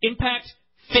 Impact,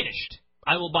 finished.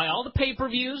 I will buy all the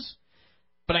pay-per-views,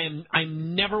 but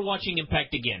I'm never watching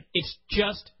Impact again. It's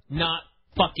just not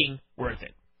fucking worth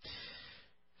it.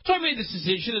 So I made this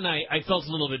decision, and I felt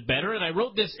a little bit better, and I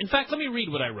wrote this. In fact, let me read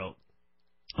what I wrote.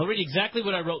 I'll read exactly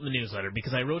what I wrote in the newsletter,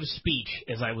 because I wrote a speech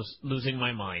as I was losing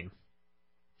my mind.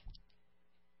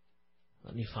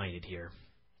 Let me find it here.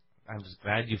 I'm just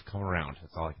glad you've come around.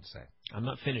 That's all I can say. I'm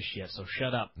not finished yet, so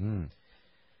shut up.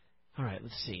 All right,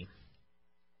 let's see.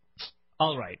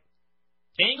 All right.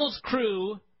 Angle's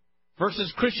crew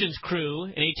versus Christian's crew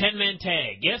in a 10-man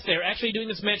tag. Yes, they're actually doing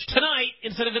this match tonight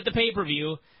instead of at the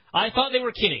pay-per-view. I thought they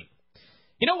were kidding.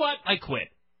 You know what? I quit.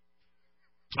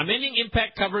 I'm ending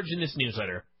Impact coverage in this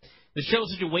newsletter. The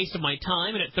show's such a waste of my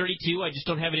time, and at 32, I just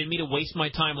don't have it in me to waste my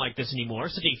time like this anymore.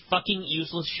 Such a fucking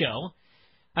useless show.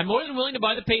 I'm more than willing to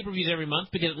buy the pay-per-views every month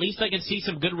because at least I can see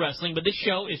some good wrestling, but this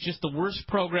show is just the worst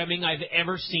programming I've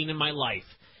ever seen in my life.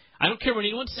 I don't care what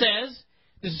anyone says.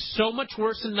 This is so much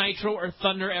worse than Nitro or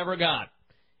Thunder ever got.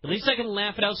 At least I can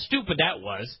laugh at how stupid that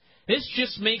was. This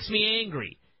just makes me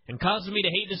angry and causes me to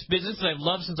hate this business that I've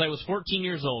loved since I was 14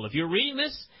 years old. If you're reading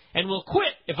this and will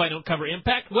quit if I don't cover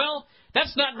Impact, well,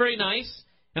 that's not very nice,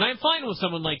 and I'm fine with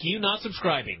someone like you not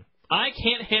subscribing. I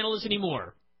can't handle this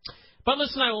anymore. But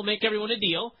listen, I will make everyone a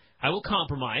deal. I will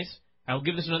compromise. I will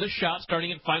give this another shot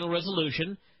starting at Final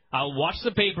Resolution. I'll watch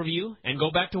the pay-per-view and go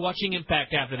back to watching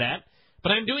Impact after that.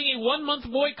 But I'm doing a 1-month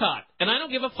boycott, and I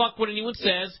don't give a fuck what anyone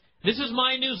says. This is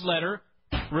my newsletter.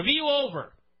 Review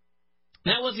over.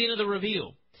 That was the end of the review.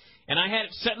 And I had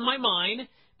it set in my mind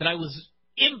that I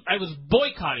was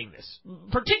boycotting this,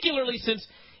 particularly since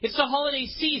it's the holiday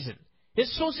season.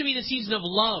 It's supposed to be the season of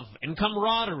love and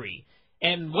camaraderie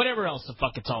and whatever else the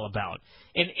fuck it's all about.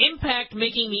 And Impact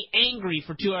making me angry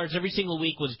for 2 hours every single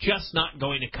week was just not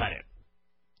going to cut it.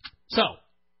 So,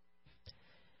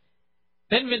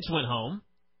 then Vince went home,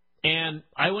 and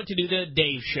I went to do the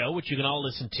Dave show, which you can all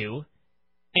listen to,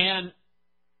 and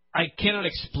I cannot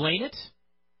explain it.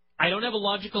 I don't have a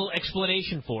logical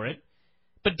explanation for it,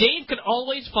 but Dave could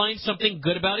always find something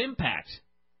good about Impact.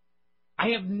 I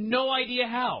have no idea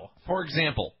how. For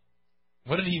example,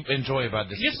 what did he enjoy about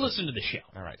this? Just listen to the show.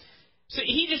 All right. So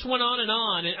he just went on,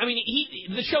 and I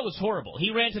mean, the show was horrible.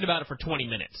 He ranted about it for 20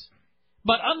 minutes.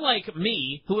 But unlike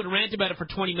me, who would rant about it for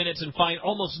 20 minutes and find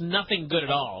almost nothing good at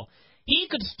all, he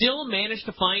could still manage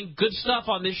to find good stuff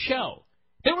on this show.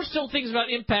 There were still things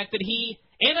about Impact that he,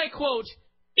 and I quote,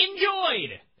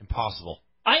 enjoyed. Impossible.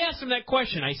 I asked him that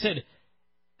question. I said,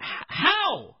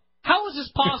 how? How is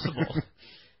this possible?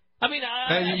 I mean,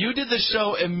 you did the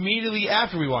show immediately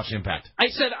after we watched Impact. I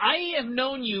said, I have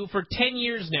known you for 10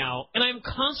 years now, and I'm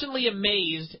constantly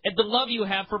amazed at the love you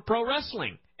have for pro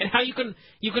wrestling and how you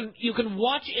can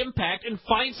watch Impact and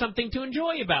find something to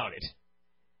enjoy about it.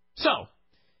 So,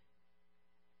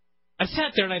 I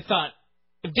sat there and I thought,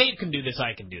 if Dave can do this,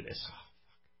 I can do this.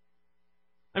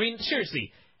 I mean,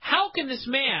 seriously, how can this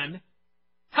man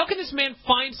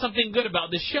find something good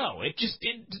about this show? It's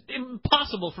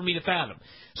impossible for me to fathom.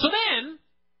 So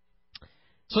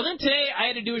then today I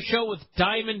had to do a show with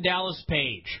Diamond Dallas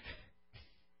Page.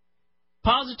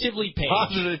 Positively Page.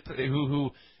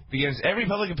 Who begins every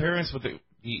public appearance with they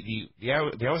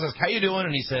always ask, how you doing?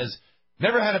 And he says,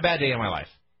 never had a bad day in my life.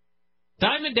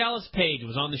 Diamond Dallas Page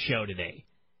was on the show today.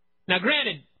 Now,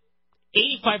 granted,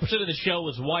 85% of the show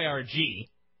was YRG,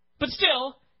 but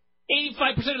still,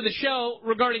 85% of the show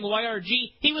regarding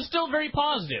YRG, he was still very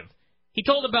positive. He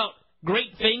told about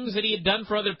great things that he had done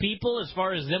for other people as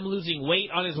far as them losing weight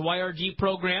on his YRG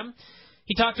program.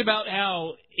 He talked about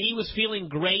how he was feeling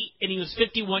great, and he was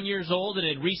 51 years old and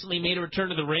had recently made a return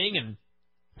to the ring, and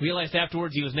realized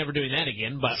afterwards he was never doing that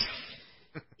again. But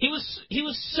he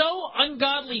was so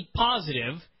ungodly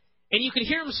positive, and you could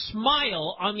hear him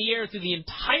smile on the air through the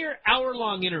entire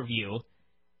hour-long interview.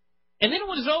 And then it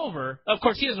was over. Of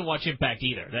course, he doesn't watch Impact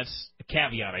either. That's a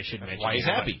caveat I should mention. Why he's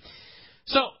happy.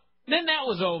 So then that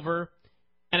was over,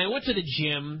 and I went to the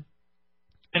gym,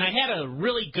 and I had a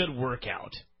really good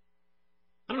workout.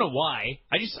 I don't know why.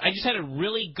 I just had a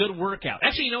really good workout.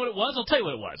 Actually, you know what it was? I'll tell you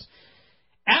what it was.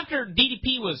 After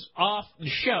DDP was off the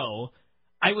show,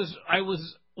 I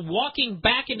was walking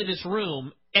back into this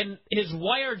room, and his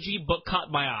YRG book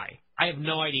caught my eye. I have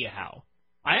no idea how.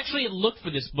 I actually had looked for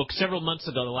this book several months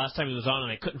ago, the last time he was on,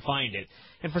 and I couldn't find it.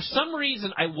 And for some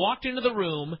reason, I walked into the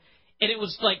room, and it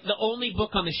was like the only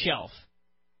book on the shelf.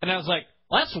 And I was like,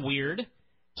 well, that's weird.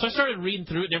 So I started reading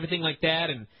through it and everything like that,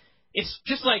 and it's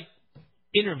just like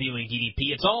interviewing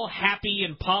DDP. It's all happy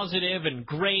and positive and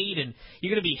great, and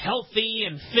you're going to be healthy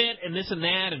and fit and this and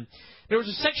that. And there was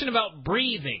a section about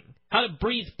breathing, how to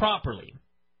breathe properly.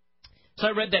 So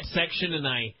I read that section, and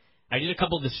I did a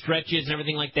couple of the stretches and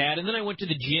everything like that, and then I went to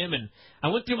the gym, and I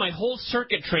went through my whole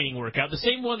circuit training workout, the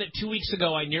same one that 2 weeks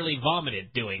ago I nearly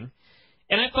vomited doing,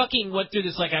 and I fucking went through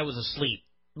this like I was asleep,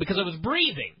 because I was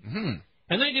breathing. Mm-hmm.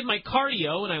 And then I did my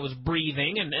cardio, and I was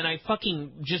breathing, and I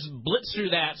fucking just blitzed through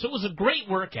that, so it was a great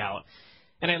workout,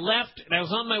 and I left, and I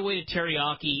was on my way to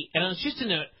Teriyaki, and I was just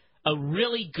in a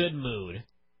really good mood,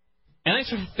 and I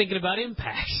started thinking about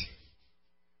Impact.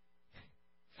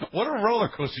 What a roller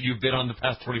coaster you've been on the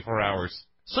past 24 hours.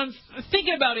 So I'm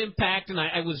thinking about Impact, and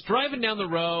I was driving down the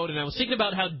road, and I was thinking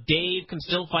about how Dave can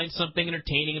still find something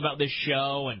entertaining about this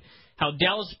show, and how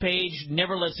Dallas Page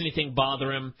never lets anything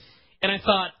bother him. And I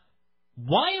thought,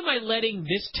 why am I letting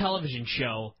this television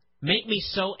show make me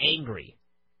so angry?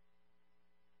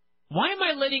 Why am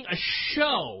I letting a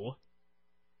show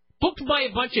booked by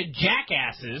a bunch of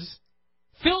jackasses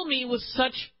fill me with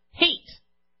such hate?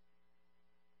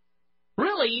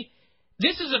 Really,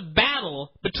 this is a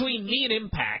battle between me and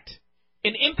Impact,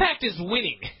 and Impact is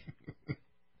winning.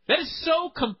 That is so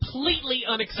completely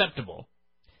unacceptable.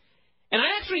 And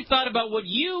I actually thought about what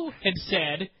you had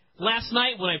said last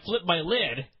night when I flipped my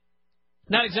lid,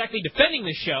 not exactly defending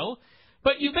the show,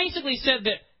 but you basically said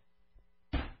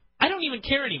that I don't even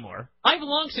care anymore. I've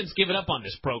long since given up on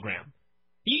this program.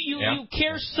 You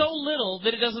care so little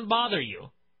that it doesn't bother you.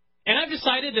 And I've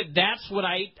decided that that's what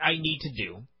I need to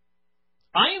do.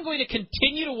 I am going to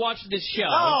continue to watch this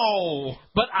show,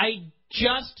 but I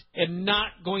just am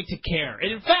not going to care.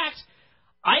 And in fact,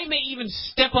 I may even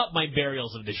step up my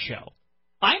burials of this show.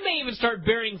 I may even start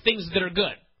burying things that are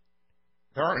good.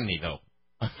 There aren't any, though.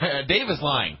 Dave is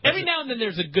lying. Every now and then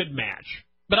there's a good match.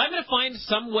 But I'm going to find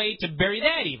some way to bury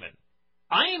that even.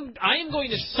 I am going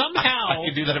to somehow... I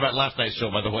could do that about last night's show,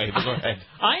 by the way. But go ahead.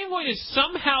 I am going to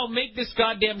somehow make this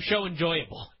goddamn show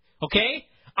enjoyable. Okay?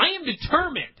 I am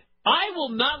determined. I will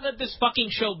not let this fucking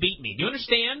show beat me. Do you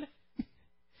understand?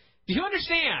 Do you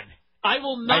understand? I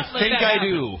will not let that happen. I think I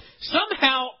do.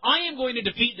 Somehow, I am going to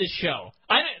defeat this show.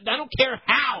 I don't care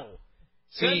how.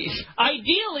 See,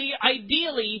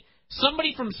 ideally,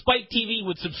 somebody from Spike TV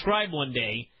would subscribe one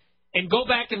day and go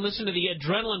back and listen to the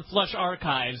Adrenaline Flush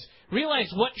archives,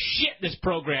 realize what shit this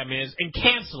program is, and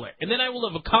cancel it. And then I will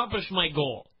have accomplished my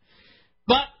goal.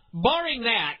 But, barring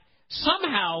that,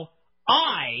 somehow,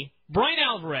 Bryan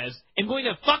Alvarez, am going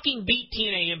to fucking beat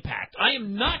TNA Impact. I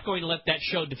am not going to let that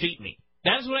show defeat me.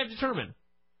 That is what I've determined.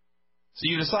 So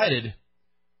you decided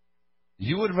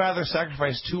you would rather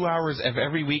sacrifice 2 hours of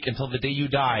every week until the day you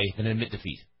die than admit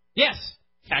defeat. Yes,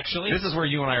 actually. This is where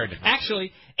you and I are different.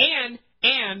 Actually, and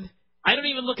I don't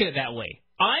even look at it that way.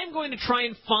 I'm going to try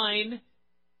and find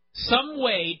some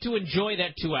way to enjoy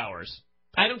that 2 hours.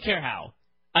 I don't care how.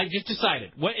 I just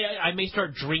decided. I may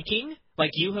start drinking,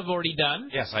 like you have already done.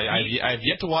 Yes, I've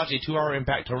yet to watch a 2 hour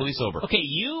Impact totally sober. Okay,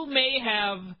 you may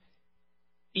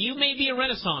be a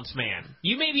Renaissance man.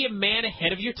 You may be a man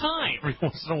ahead of your time. Every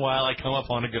once in a while, I come up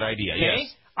on a good idea. Okay?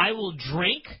 Yes. I will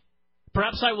drink.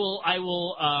 Perhaps I will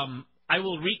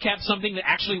recap something that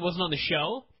actually wasn't on the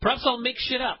show. Perhaps I'll make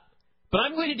shit up. But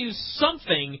I'm going to do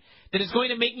something that is going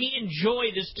to make me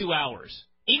enjoy this 2 hours,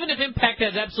 even if Impact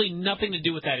has absolutely nothing to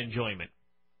do with that enjoyment.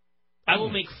 I will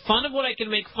make fun of what I can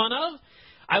make fun of.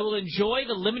 I will enjoy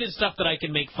the limited stuff that I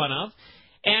can make fun of.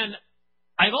 And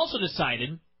I've also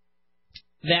decided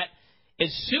that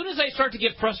as soon as I start to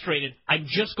get frustrated, I'm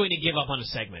just going to give up on a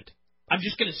segment. I'm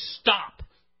just going to stop.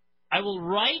 I will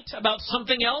write about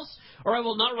something else, or I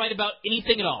will not write about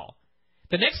anything at all.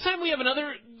 The next time we have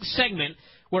another segment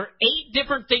where 8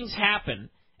 different things happen,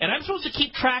 and I'm supposed to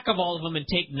keep track of all of them and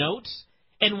take notes,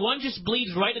 and one just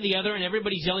bleeds right to the other and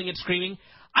everybody's yelling and screaming,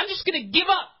 I'm just going to give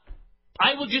up.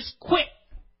 I will just quit.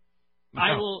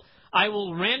 No. I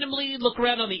will randomly look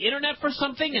around on the internet for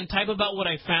something and type about what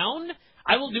I found.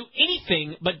 I will do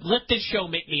anything but let this show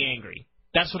make me angry.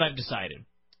 That's what I've decided.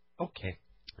 Okay.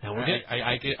 Now we're good.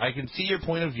 I can see your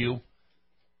point of view.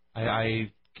 How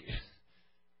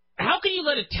can you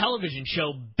let a television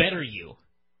show better you?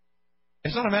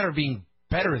 It's not a matter of being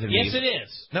better than me. Yes, it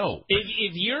is. No.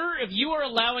 If you are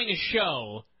allowing a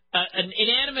show, an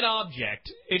inanimate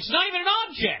object, it's not even an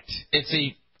object.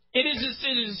 It is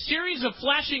a series of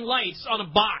flashing lights on a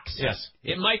box. Yes.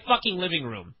 In my fucking living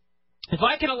room. If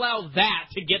I can allow that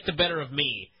to get the better of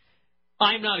me,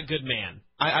 I'm not a good man.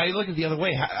 I look at it the other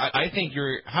way. I think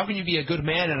how can you be a good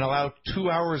man and allow 2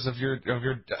 hours of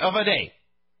a day?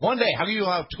 One day. How can you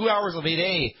allow 2 hours of a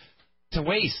day to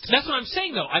waste? That's what I'm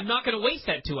saying, though. I'm not going to waste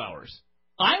that 2 hours.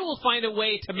 I will find a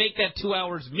way to make that 2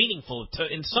 hours meaningful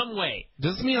in some way.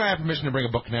 Does this mean I have permission to bring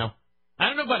a book now? I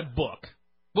don't know about a book.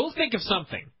 We'll think of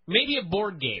something. Maybe a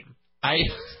board game.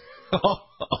 I'll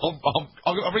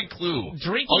bring Clue.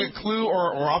 Drinking. I'll get Clue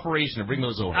or Operation and bring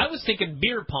those over. I was thinking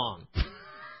beer pong.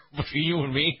 Between you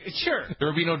and me? Sure. There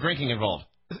would be no drinking involved.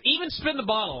 Even spin the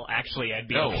bottle, actually, I'd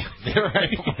be No. okay. There I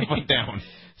put my foot down.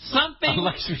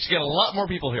 Unless we get a lot more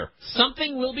people here.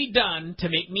 Something will be done to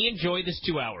make me enjoy this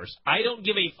 2 hours. I don't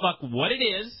give a fuck what it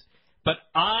is, but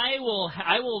I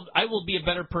will be a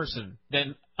better person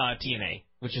than TNA,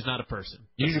 which is not a person.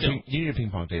 You need a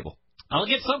ping pong table. I'll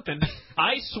get something.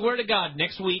 I swear to God,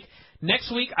 next week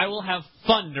I will have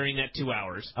fun during that 2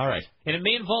 hours. All right. And it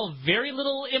may involve very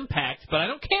little impact, but I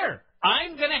don't care.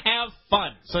 I'm going to have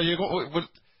fun. So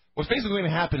what's basically going to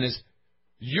happen is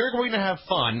you're going to have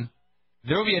fun.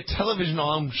 There will be a television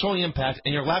on showing Impact,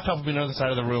 and your laptop will be on the other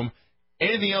side of the room.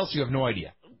 Anything else, you have no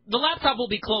idea. the laptop will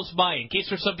be close by in case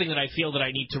there's something that I feel that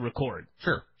I need to record.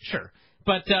 Sure.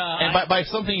 But and by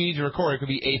something you need to record, it could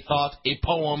be a thought, a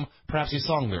poem, perhaps a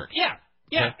song lyric. Yeah.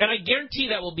 Okay. And I guarantee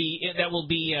that will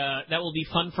be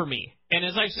fun for me. And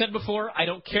as I've said before, I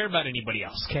don't care about anybody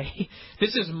else. Okay,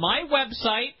 this is my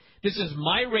website. This is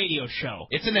my radio show.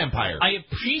 It's an empire. I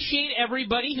appreciate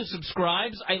everybody who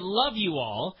subscribes. I love you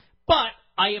all, but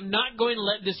I am not going to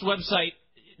let this website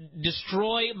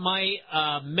destroy my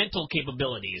mental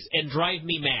capabilities and drive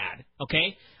me mad.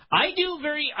 Okay. I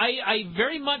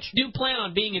very much do plan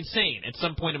on being insane at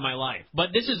some point in my life,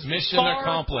 but this is mission far,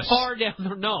 accomplished. Far down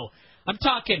the no. I'm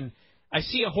talking. I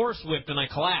see a horse whip and I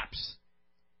collapse.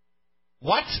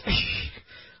 What?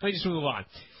 Let me just move on.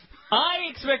 I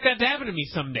expect that to happen to me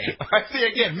someday. I see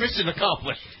again. Mission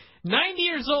accomplished. 90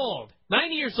 years old.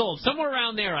 Somewhere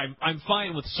around there, I'm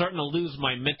fine with starting to lose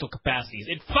my mental capacities.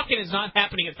 It fucking is not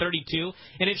happening at 32,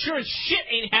 and it sure as shit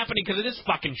ain't happening because of this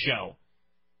fucking show.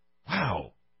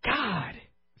 Wow. God.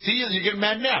 See, you're getting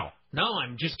mad now. No,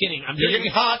 I'm just kidding. You're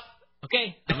getting hot.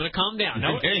 Okay, I'm going to calm down.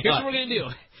 Now, here's what we're going to do.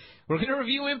 We're going to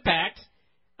review Impact.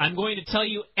 I'm going to tell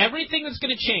you everything that's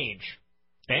going to change.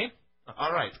 Okay?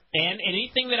 All right. And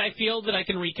anything that I feel that I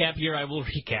can recap here, I will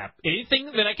recap.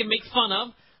 Anything that I can make fun of,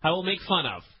 I will make fun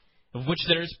of which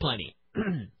there is plenty.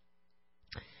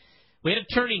 We had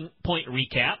a turning point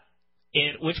recap,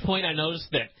 at which point I noticed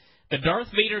that the Darth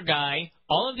Vader guy,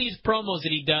 all of these promos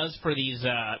that he does for these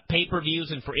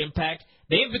pay-per-views and for Impact,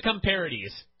 they have become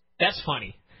parodies. That's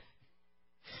funny.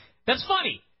 That's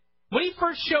funny. When he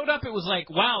first showed up, it was like,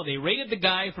 wow, they rated the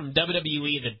guy from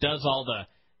WWE that does all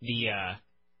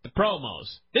the promos.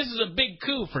 This is a big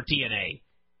coup for TNA.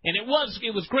 And it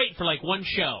was great for like one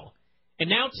show. And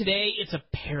now today, it's a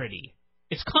parody.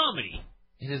 It's comedy.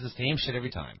 It is the same shit every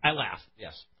time. I laugh.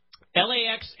 Yes.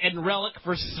 LAX and Relic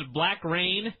versus Black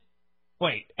Rain.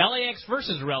 Wait, LAX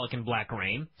versus Relic and Black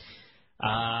Rain.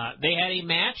 They had a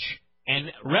match,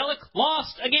 and Relic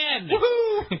lost again.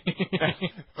 Woohoo!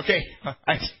 Okay.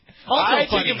 I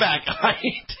take it back. I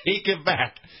take it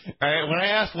back. All right, when I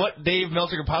asked what Dave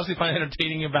Meltzer could possibly find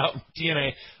entertaining about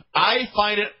TNA, I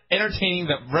find it entertaining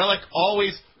that Relic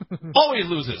always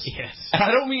loses. Yes. And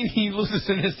I don't mean he loses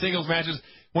in his singles matches.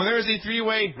 When there is a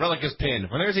three-way, Relic is pinned.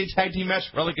 When there is a tag team match,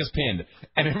 Relic is pinned.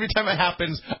 And every time it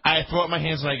happens, I throw up my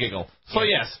hands and I giggle. So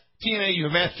yes, TNA, you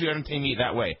have managed to entertain me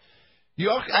that way. You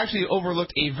actually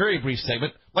overlooked a very brief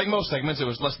segment. Like most segments, it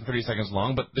was less than 30 seconds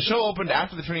long. But the show opened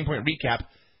after the Turning Point recap.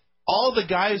 All the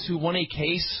guys who won a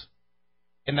case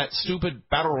in that stupid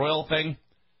Battle Royal thing,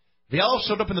 they all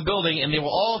showed up in the building, and they were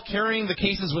all carrying the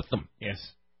cases with them. Yes.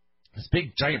 This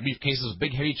big, giant briefcases with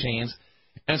big, heavy chains.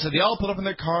 And so they all put up in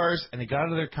their cars, and they got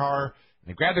out of their car, and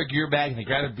they grabbed their gear bag, and they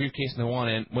grabbed their briefcase, and they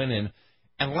went in.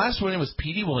 And the last one in was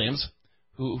P.D. Williams,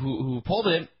 who pulled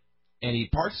in, and he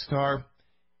parked his car,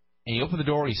 and he opened the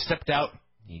door, he stepped out,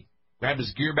 he grabbed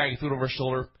his gear bag, he threw it over his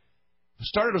shoulder,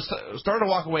 started to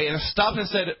walk away, and stopped and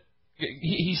said,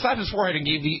 he slapped his forehead and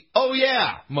gave the, oh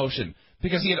yeah, motion,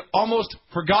 because he had almost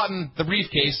forgotten the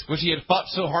briefcase, which he had fought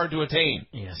so hard to attain.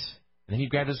 Yes. And then he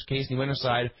grabbed his case and he went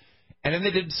inside. And then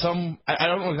they did I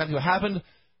don't know exactly what happened,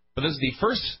 but this is the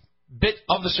first bit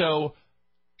of the show.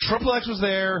 Triple X was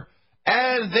there,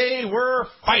 and they were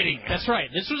fighting. That's right.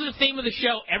 This was the theme of the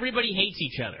show. Everybody hates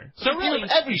each other. So really,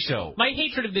 every show. My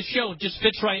hatred of this show just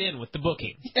fits right in with the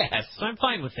booking. Yes. So I'm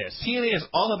fine with this. TNA is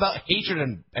all about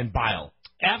hatred and bile.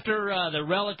 After the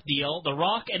Relic deal, the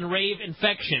Rock and Rave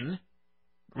Infection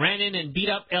ran in and beat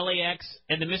up LAX,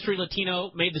 and the Mystery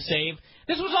Latino made the save.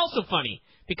 This was also funny,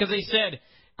 because they said,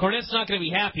 Cornette's not going to be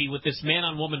happy with this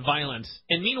man-on-woman violence.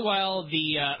 And meanwhile,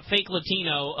 the fake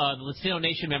Latino, the Latino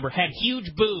Nation member, had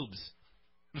huge boobs.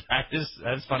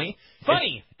 That's funny.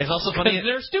 Funny. It's also funny. Because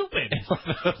they're stupid.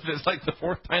 It's like the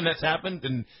fourth time that's happened,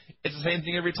 and it's the same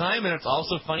thing every time. And it's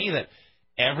also funny that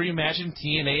every match in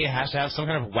TNA has to have some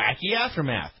kind of wacky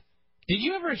aftermath. Did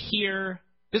you ever hear...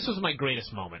 This was my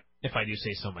greatest moment, if I do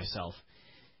say so myself.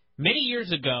 Many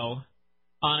years ago,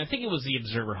 on I think it was the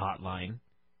Observer Hotline,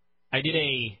 I did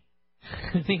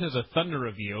I think it was a Thunder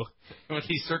review. With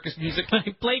the circus music?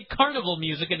 I played carnival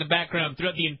music in the background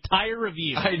throughout the entire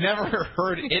review. I never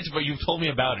heard it, but you've told me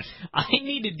about it. I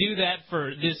need to do that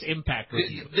for this Impact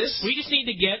review. We just need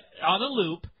to get on a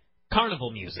loop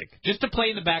carnival music, just to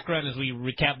play in the background as we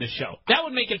recap this show. That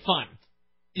would make it fun.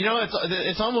 You know,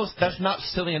 it's almost, that's not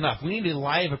silly enough. We need a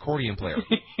live accordion player.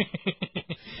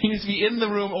 He needs to be in the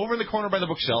room, over in the corner by the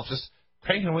bookshelf, just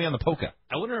cranking away on the polka.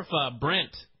 I wonder if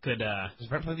Brent could... Does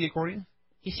Brent play the accordion?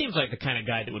 He seems like the kind of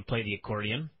guy that would play the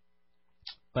accordion,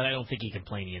 but I don't think he can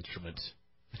play any instruments.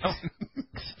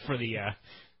 For the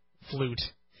flute.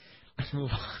 Let's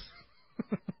move on.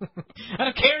 I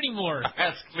don't care anymore.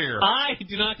 That's clear. I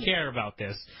do not care about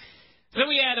this. Then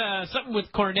we had something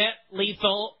with Cornette,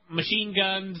 Lethal, Machine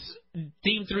Guns,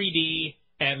 Team 3D,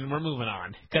 and we're moving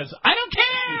on. Because I don't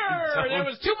care! There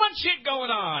was too much shit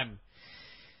going on.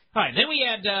 All right, then we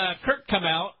had Kurt come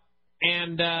out,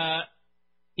 and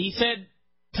he said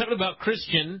something about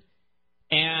Christian,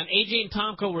 and AJ and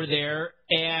Tomko were there,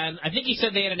 and I think he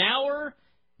said they had an hour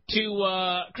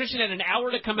to, Christian had an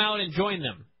hour to come out and join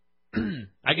them.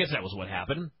 I guess that was what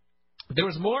happened. There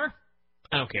was more?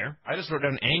 I don't care. I just wrote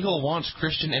down Angle wants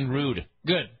Christian and Rude.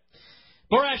 Good.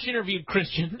 Borash interviewed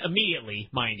Christian immediately,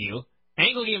 mind you.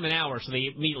 Angle gave him an hour, so they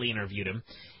immediately interviewed him.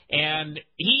 And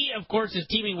he, of course, is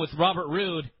teaming with Robert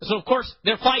Roode, so, of course,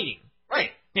 they're fighting.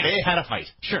 Right. Yeah. They had a fight.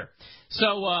 Sure.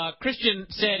 So Christian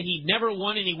said he'd never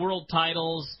won any world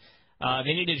titles.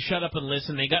 They needed to shut up and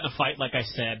listen. They got in a fight, like I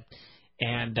said.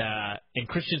 And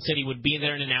Christian said he would be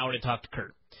there in an hour to talk to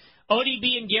Kurt.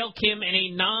 ODB and Gail Kim in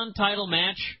a non-title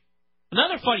match.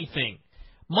 Another funny thing.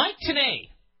 Mike Tenay.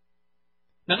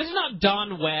 Now, this is not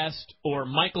Don West or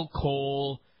Michael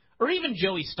Cole or even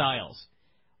Joey Styles.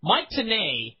 Mike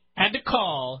Tenay had to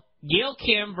call Gail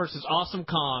Kim versus Awesome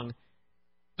Kong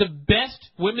the best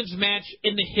women's match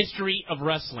in the history of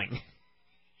wrestling.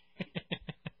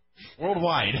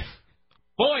 Worldwide.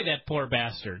 Boy, that poor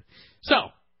bastard. So,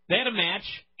 they had a match,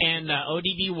 and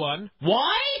ODB won.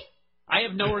 Why? I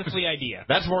have no earthly idea.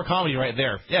 That's more comedy right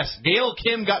there. Yes, Gail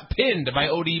Kim got pinned by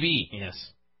ODB.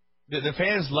 Yes. The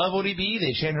fans love ODB.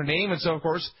 They chant her name, and so, of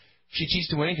course, she cheats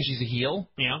to win because she's a heel.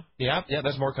 Yeah. Yeah,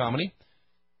 that's more comedy.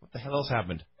 What the hell else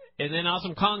happened? And then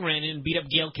Awesome Kong ran in and beat up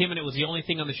Gail Kim, and it was the only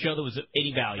thing on the show that was of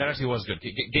any value. That actually was good.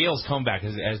 Gail's comeback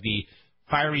as the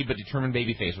fiery but determined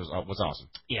babyface was awesome.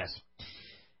 Yes.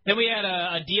 Then we had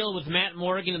a deal with Matt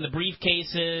Morgan and the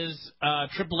briefcases.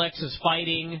 Triple X is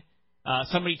fighting.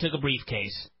 Somebody took a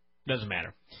briefcase. Doesn't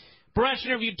matter. Brash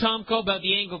interviewed Tomko about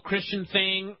the Angle Christian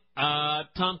thing.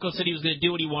 Tomko said he was going to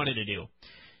do what he wanted to do.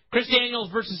 Chris Daniels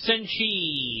versus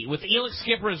Senshi with Elix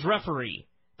Skipper as referee.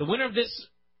 The winner of this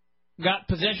got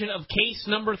possession of case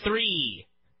number 3,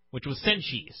 which was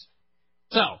Senshi's.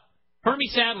 So, Hermie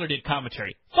Sadler did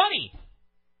commentary. Funny.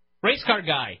 Race car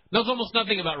guy. Knows almost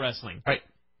nothing about wrestling. Right.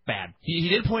 Bad. He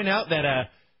did point out that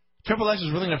Triple X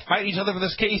was willing to fight each other for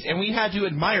this case, and we had to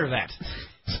admire that.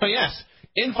 So, yes,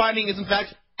 infighting is, in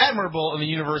fact, admirable in the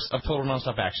universe of total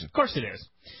nonstop action. Of course it is.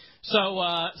 So,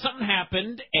 something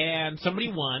happened, and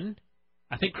somebody won.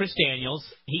 I think Chris Daniels.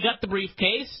 He got the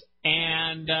briefcase,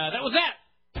 and that was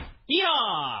that.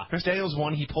 Yeah. Chris Daniels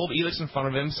won. He pulled Elix in front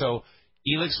of him, so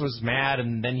Elix was mad,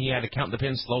 and then he had to count the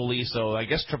pins slowly, so I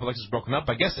guess Triple X is broken up.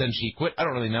 I guess then she quit. I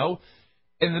don't really know.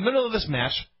 In the middle of this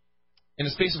match, in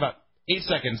the space of about 8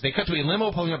 seconds, they cut to a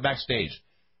limo pulling up backstage.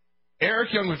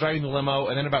 Eric Young was driving the limo,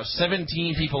 and then about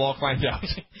 17 people all climbed out.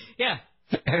 Yeah.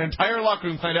 An entire locker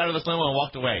room climbed out of this limo and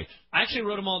walked away. I actually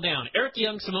wrote them all down. Eric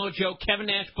Young, Samoa Joe, Kevin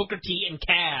Nash, Booker T, and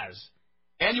Kaz.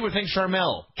 And you would think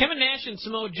Charmel. Kevin Nash and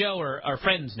Samoa Joe are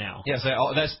friends now. Yes,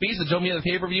 that speech that showed me at the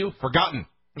pay-per-view, forgotten.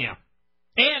 Yeah.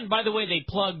 And, by the way, they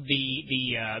plugged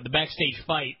the backstage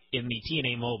fight in the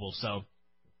TNA Mobile, so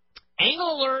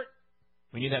Angle alert.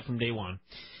 We knew that from day one.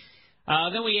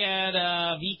 Then we had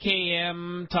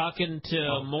VKM talking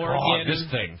to Morgan. God, this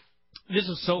thing. This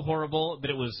was so horrible, but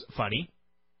it was funny.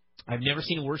 I've never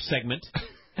seen a worse segment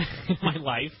in my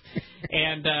life.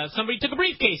 And somebody took a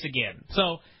briefcase again.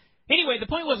 So, anyway, the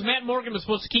point was Matt Morgan was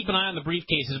supposed to keep an eye on the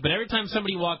briefcases, but every time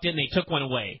somebody walked in, they took one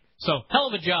away. So, hell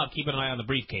of a job keeping an eye on the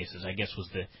briefcases, I guess was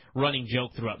the running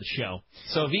joke throughout the show.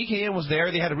 So, VKM was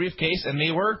there, they had a briefcase, and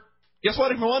they were, guess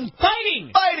what, everyone?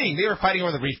 Fighting! Fighting! They were fighting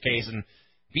over the briefcase, and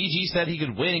VG said he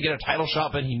could win and get a title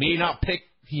shot, but he may not pick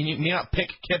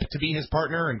Kip to be his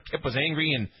partner, and Kip was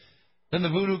angry, and then the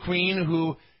Voodoo Queen,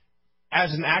 who,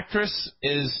 as an actress,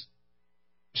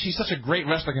 she's such a great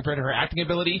wrestler compared to her acting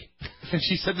ability, and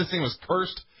she said this thing was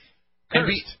cursed.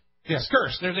 Yes,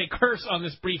 cursed. There's a curse on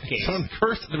this briefcase. Someone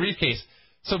cursed the briefcase.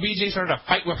 So BJ started a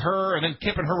fight with her, and then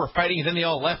Kip and her were fighting, and then they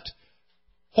all left.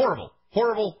 Horrible,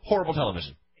 horrible, horrible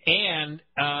television. And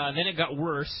then it got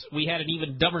worse. We had an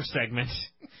even dumber segment.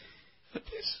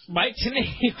 Mike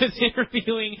Tenay was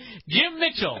interviewing Jim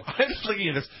Mitchell. I'm just looking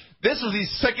at this. This was the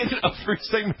second of 3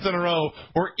 segments in a row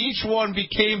where each one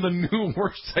became the new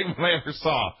worst segment I ever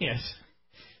saw. Yes.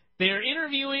 They're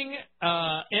interviewing,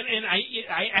 and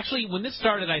I actually, when this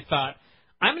started, I thought,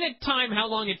 I'm going to time how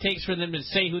long it takes for them to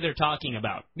say who they're talking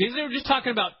about. Because they were just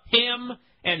talking about him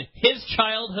and his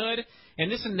childhood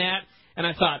and this and that. And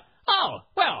I thought, oh,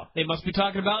 well, they must be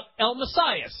talking about El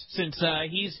Messias since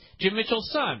he's Jim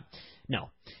Mitchell's son. No.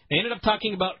 They ended up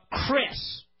talking about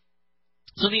Chris.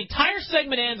 So the entire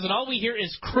segment ends and all we hear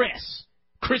is Chris.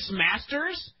 Chris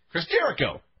Masters? Chris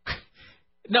Jericho.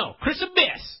 No, Chris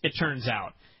Abyss, it turns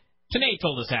out. Tanay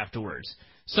told us afterwards.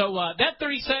 So that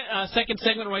 30-second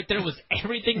segment right there was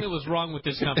everything that was wrong with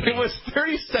this company. It was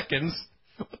 30 seconds.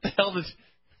 What the hell did...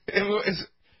 It was...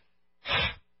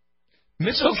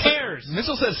 Mitchell Who cares?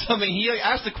 Mitchell said something. He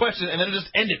asked a question, and then it just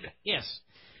ended. Yes.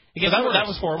 Because that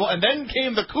was horrible. And then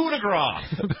came the coup de grace.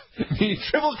 The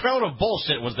triple crown of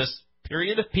bullshit was this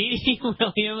period. Petey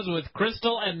Williams with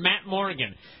Crystal and Matt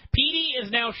Morgan. Petey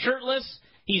is now shirtless.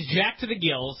 He's jacked to the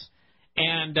gills.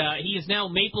 And he is now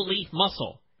Maple Leaf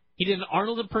Muscle. He did an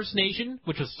Arnold impersonation,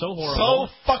 which was so horrible.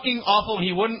 So fucking awful,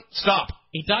 he wouldn't stop.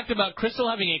 He talked about Crystal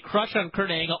having a crush on Kurt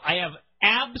Angle. I have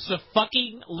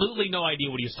absolutely no idea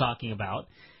what he was talking about.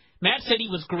 Matt said he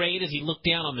was great as he looked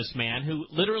down on this man, who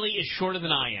literally is shorter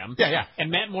than I am. Yeah. And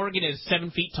Matt Morgan is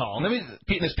 7 feet tall. Let me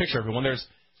paint this picture, everyone. There's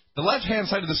the left-hand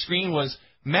side of the screen was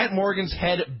Matt Morgan's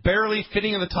head barely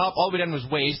fitting in the top all the way down to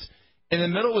his waist. In the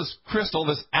middle was Crystal,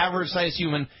 this average-sized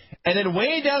human. And then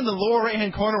way down in the lower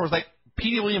right-hand corner was like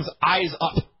Petey Williams' eyes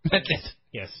up. That's it.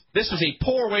 Yes. This was a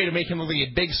poor way to make him look like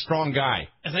a big, strong guy.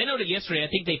 As I noted yesterday, I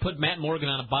think they put Matt Morgan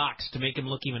on a box to make him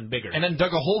look even bigger. And then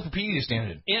dug a hole for Petey to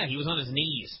stand in. Yeah, he was on his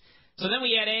knees. So then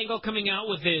we had Angle coming out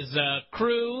with his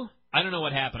crew. I don't know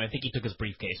what happened. I think he took his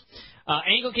briefcase.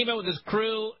 Angle came out with his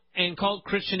crew and called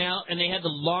Christian out, and they had the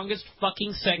longest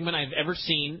fucking segment I've ever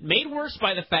seen, made worse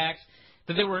by the fact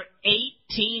that there were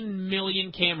 18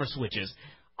 million camera switches.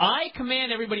 I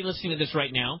command everybody listening to this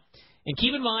right now, and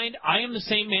keep in mind, I am the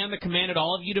same man that commanded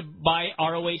all of you to buy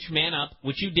ROH Man Up,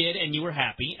 which you did, and you were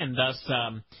happy, and thus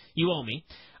you owe me.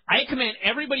 I command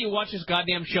everybody who watches this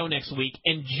goddamn show next week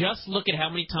and just look at how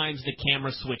many times the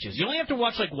camera switches. You only have to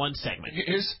watch like one segment.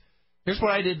 Here's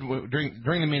what I did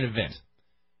during the main event.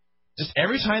 Just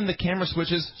every time the camera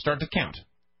switches, start to count.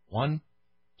 1,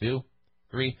 2,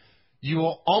 3. You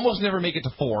will almost never make it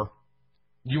to 4.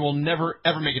 You will never,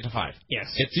 ever make it to 5.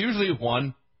 Yes. It's usually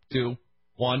 1, 2,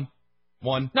 1,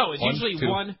 1. No, it's 1, usually 2.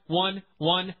 1, 1,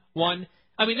 1, 1.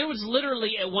 I mean, there was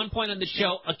literally, at one point on the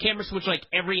show, a camera switch like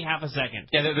every half a second.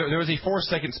 Yeah, there was a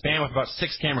 4-second span with about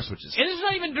 6 camera switches. And this is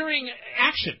not even during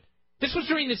action. This was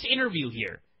during this interview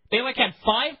here. They like had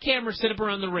 5 cameras set up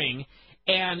around the ring,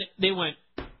 and they went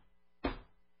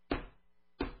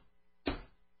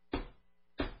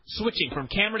switching from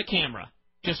camera to camera,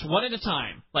 just one at a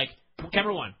time. Like,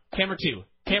 camera 1, camera 2,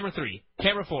 camera 3,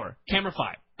 camera 4, camera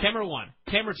 5, camera 1,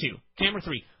 camera 2, camera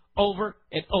 3, over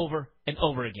and over and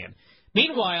over again.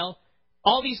 Meanwhile,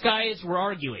 all these guys were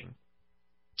arguing.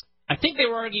 I think they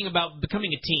were arguing about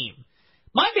becoming a team.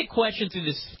 My big question through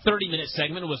this 30-minute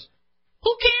segment was,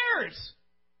 who cares?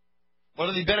 What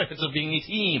are the benefits of being a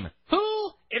team?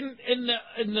 Who in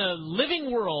the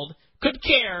living world could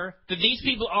care that these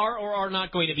people are or are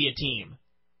not going to be a team?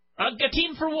 A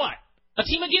team for what? A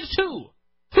team against who?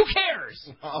 Who cares?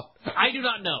 I do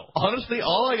not know. Honestly,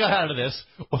 all I got out of this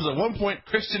was at one point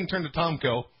Christian turned to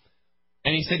Tomko,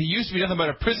 and he said he used to be nothing but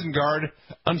a prison guard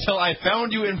until I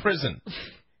found you in prison.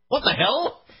 What the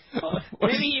hell?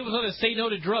 Maybe he was on a say no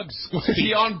to drugs. Was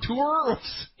he on tour?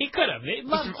 He could have.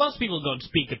 Most people don't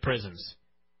speak at prisons.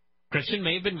 Christian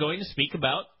may have been going to speak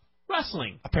about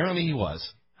wrestling. Apparently he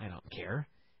was. I don't care.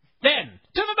 Then,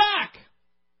 to the back!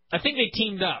 I think they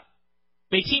teamed up.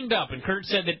 They teamed up, and Kurt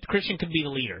said that Christian could be the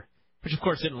leader, which, of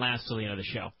course, didn't last till the end of the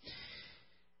show.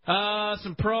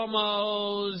 Some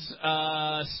promos.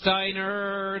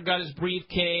 Steiner got his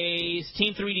briefcase.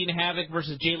 Team 3D and Havoc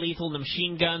versus Jay Lethal and the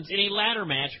Machine Guns in a ladder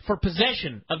match for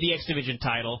possession of the X Division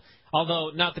title, although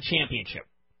not the championship.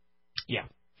 Yeah.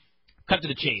 Cut to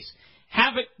the chase.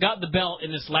 Havoc got the belt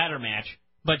in this ladder match,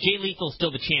 but Jay Lethal's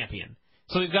still the champion.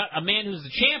 So we've got a man who's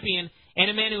the champion and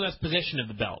a man who has possession of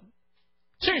the belt.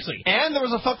 Seriously. And there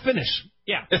was a fuck finish.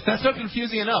 Yeah. That's not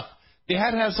confusing enough. They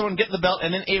had to have someone get the belt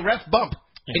and then a ref bump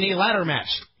in a ladder match.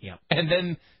 Yeah. And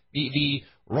then the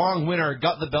wrong winner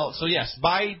got the belt. So, yes,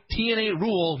 by TNA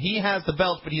rule, he has the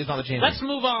belt, but he is not the champion. Let's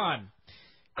move on.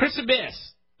 Chris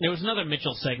Abyss. There was another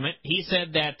Mitchell segment. He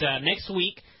said that next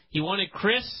week he wanted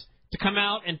Chris to come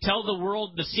out and tell the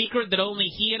world the secret that only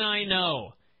he and I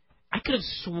know. I could have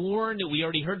sworn that we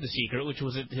already heard the secret, which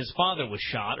was that his father was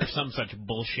shot or some such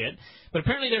bullshit. But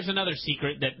apparently there's another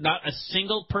secret that not a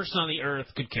single person on the earth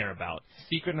could care about.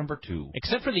 Secret number 2.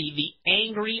 Except for the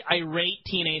angry, irate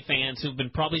TNA fans who've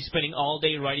been probably spending all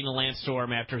day writing a Lance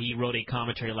Storm after he wrote a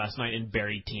commentary last night and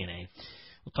buried TNA.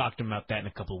 We'll talk to him about that in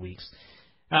a couple of weeks.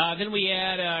 Then we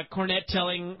had Cornette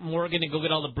telling Morgan to go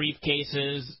get all the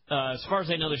briefcases. As far as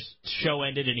I know, the show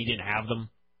ended and he didn't have them.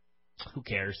 Who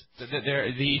cares?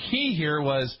 The key here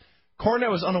was Cornette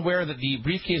was unaware that the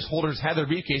briefcase holders had their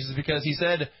briefcases because he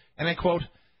said, and I quote,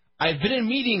 I've been in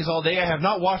meetings all day. I have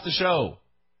not watched the show.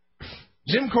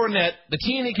 Jim Cornette, the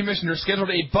TNA commissioner,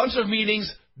 scheduled a bunch of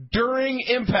meetings during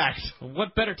Impact.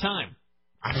 What better time?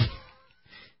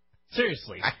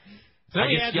 Seriously. So I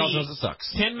we guess had y'all the knows it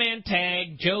sucks. 10-man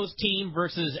tag, Joe's team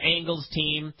versus Angle's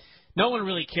team. No one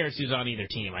really cares who's on either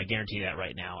team. I guarantee that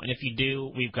right now. And if you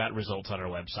do, we've got results on our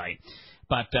website.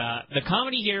 But the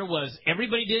comedy here was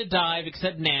everybody did a dive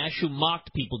except Nash, who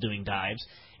mocked people doing dives.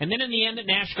 And then in the end,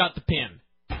 Nash got the pin.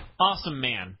 Awesome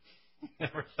man.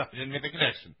 Never thought I didn't make the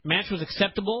connection. Match was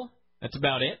acceptable. That's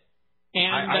about it.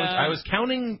 And I was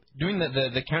counting, doing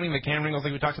the counting the camera angles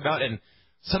like we talked about, and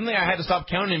suddenly I had to stop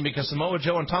counting because Samoa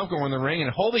Joe and Tonka were in the ring, and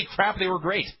holy crap, they were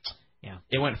great. Yeah.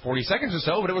 It went 40 seconds or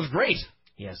so, but it was great.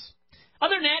 Yes.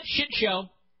 Other than that, shit show.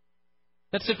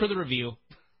 That's it for the review.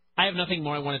 I have nothing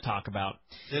more I want to talk about.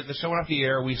 The show went off the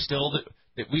air. We still,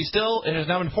 it has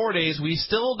now been 4 days. We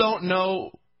still don't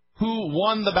know who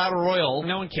won the Battle Royal.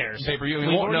 No one cares. Pay-per-view. We've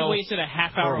already wasted a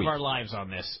half hour of our lives on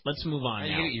this. Let's move on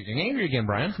now. You're getting angry again,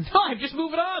 Brian. No, I'm just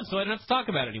moving on so I don't have to talk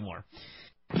about it anymore.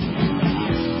 To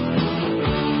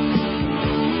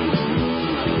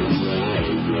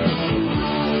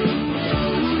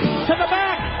the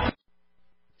back!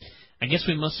 I guess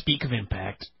we must speak of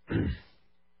Impact. I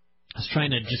was trying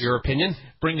to just... Your opinion?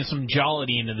 Bring some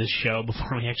jollity into this show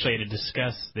before we actually had to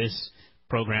discuss this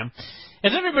program.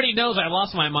 As everybody knows, I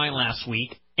lost my mind last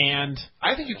week, and...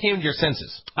 I think you came to your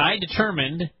senses. I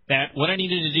determined that what I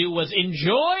needed to do was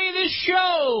enjoy this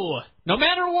show, no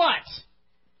matter what.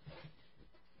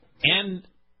 And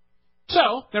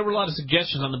so, there were a lot of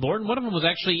suggestions on the board, and one of them was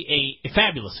actually a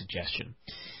fabulous suggestion.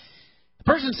 The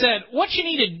person said, what you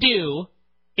need to do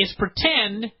is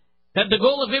pretend that the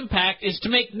goal of Impact is to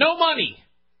make no money.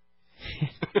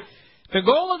 The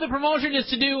goal of the promotion is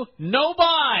to do no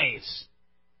buys.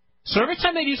 So every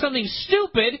time they do something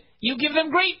stupid, you give them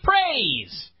great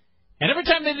praise. And every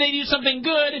time that they do something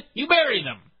good, you bury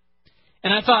them.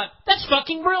 And I thought, that's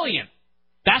fucking brilliant.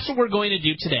 That's what we're going to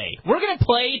do today. We're going to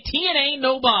play TNA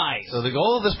No Buys. So the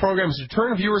goal of this program is to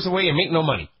turn viewers away and make no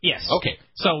money. Yes. Okay.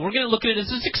 So we're going to look at it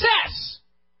as a success.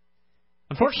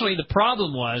 Unfortunately, the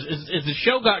problem was, as the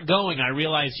show got going, I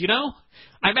realized,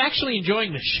 I'm actually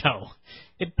enjoying the show.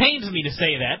 It pains me to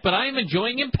say that, but I am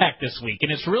enjoying Impact this week,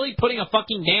 and it's really putting a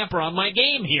fucking damper on my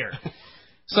game here.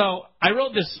 So I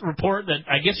wrote this report that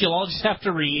I guess you'll all just have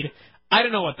to read. I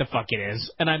don't know what the fuck it is,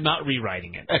 and I'm not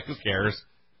rewriting it. Who cares?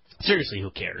 Seriously,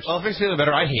 who cares? Well, if it's feeling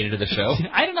better, I hated the show.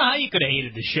 I don't know how you could have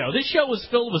hated the show. This show was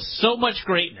filled with so much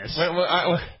greatness.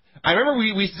 I remember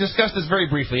we discussed this very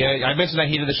briefly. I mentioned I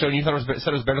hated the show, and you said it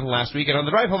was better than last week. And on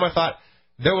the drive home, I thought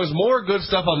there was more good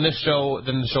stuff on this show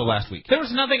than the show last week. There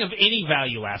was nothing of any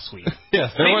value last week.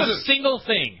 Yes, there was a single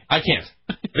thing. I can't.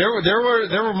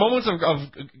 There were moments of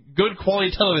good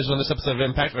quality television on this episode of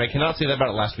Impact, but I cannot say that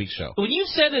about last week's show. When you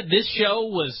said that this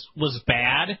show was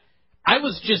bad, I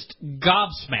was just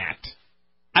gobsmacked.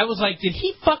 I was like, did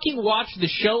he fucking watch the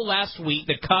show last week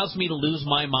that caused me to lose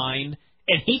my mind?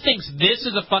 And he thinks this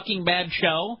is a fucking bad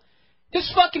show? This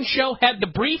fucking show had the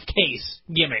briefcase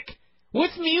gimmick with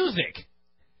music.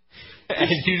 And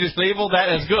you just labeled that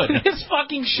as good. This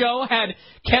fucking show had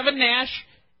Kevin Nash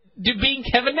being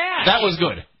Kevin Nash. That was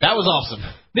good. That was awesome.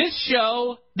 This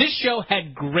show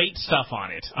had great stuff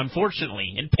on it,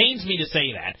 unfortunately. It pains me to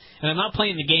say that. And I'm not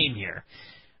playing the game here.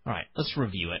 All right, let's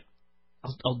review it.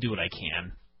 I'll do what I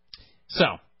can. So,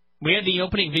 we had the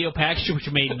opening video package, which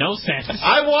made no sense.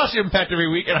 I watch Impact every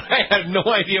week, and I had no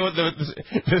idea what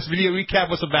this video recap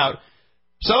was about.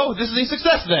 So, this is a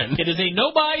success, then. It is a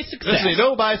no-buy success. This is a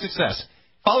no-buy success.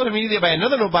 Followed immediately by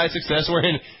another no-buy success,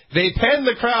 wherein they panned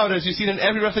the crowd, as you've seen in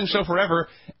every wrestling show forever,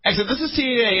 except this is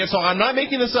TNA, and so I'm not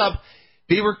making this up.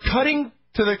 They were cutting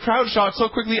to the crowd shot so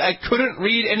quickly I couldn't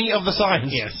read any of the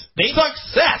signs. Yes.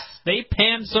 Success! They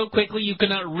panned so quickly you could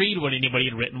not read what anybody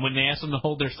had written when they asked them to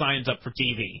hold their signs up for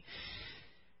TV.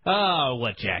 Oh,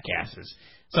 what jackasses.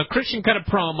 So Christian cut a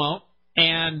promo,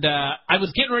 and I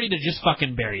was getting ready to just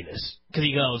fucking bury this. Because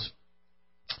he goes,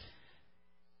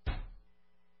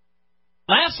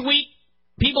 last week,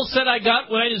 people said I got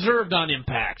what I deserved on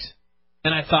Impact.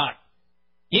 And I thought,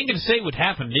 you ain't going to say what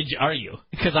happened, are you?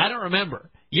 Because I don't remember.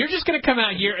 You're just going to come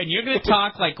out here and you're going to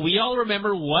talk like we all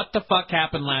remember what the fuck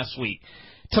happened last week.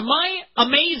 To my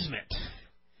amazement,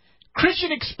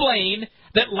 Christian explained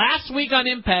that last week on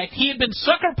Impact, he had been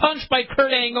sucker punched by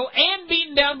Kurt Angle and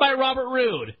beaten down by Robert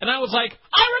Roode. And I was like,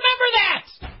 I remember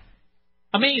that!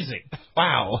 Amazing.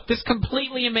 Wow. This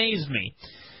completely amazed me.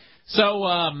 So,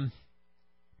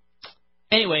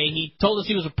 anyway, he told us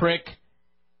he was a prick.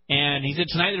 And he said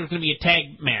tonight there was going to be a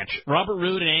tag match. Robert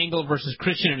Roode and Angle versus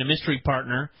Christian and a mystery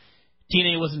partner.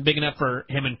 TNA wasn't big enough for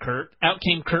him and Kurt. Out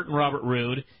came Kurt and Robert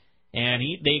Roode, and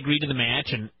they agreed to the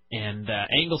match. And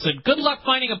Angle said, "Good luck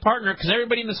finding a partner because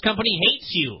everybody in this company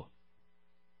hates you."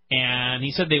 And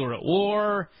he said they were at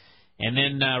war. And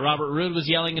then Robert Roode was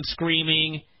yelling and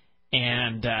screaming.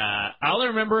 And all I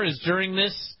remember is during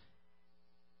this,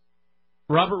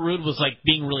 Robert Roode was like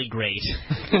being really great.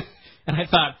 And I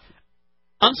thought,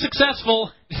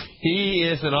 unsuccessful. He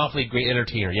is an awfully great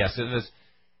entertainer. Yes, it is.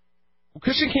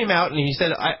 Christian came out and he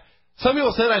said, some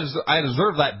people said I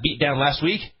deserved that beat down last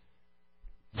week.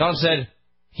 Don said,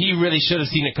 he really should have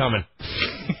seen it coming.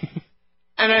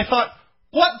 And I thought,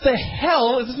 what the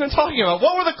hell is this man talking about?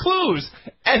 What were the clues?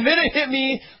 And then it hit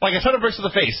me like a ton of bricks to the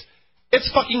face. It's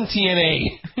fucking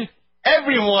TNA.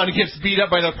 Everyone gets beat up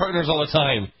by their partners all the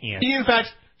time. Yeah. He, in fact,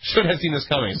 should have seen this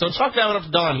coming. So chalk that one up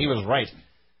to Don. He was right.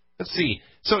 Let's see.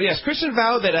 So, yes, Christian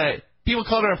vowed that people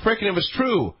called him a prick, and it was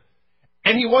true.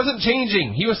 And he wasn't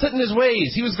changing. He was set in his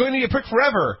ways. He was going to be a prick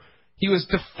forever. He was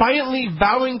defiantly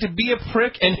vowing to be a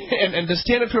prick and to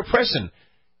stand up to oppression.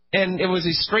 And it was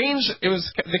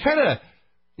the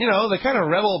kind of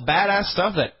rebel badass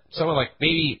stuff that someone like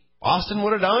maybe Austin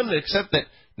would have done, except that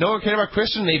no one cared about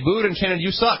Christian. They booed and chanted,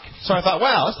 "You suck." So I thought,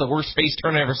 wow, that's the worst face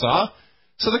turn I ever saw.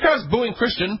 So the crowd's booing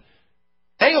Christian.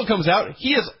 Angle comes out.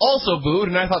 He is also booed,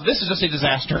 and I thought, this is just a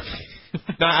disaster.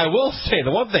 Now, I will say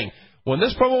the one thing. When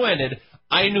this promo ended,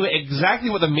 I knew exactly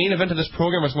what the main event of this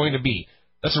program was going to be.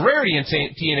 That's a rarity in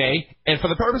TNA, and for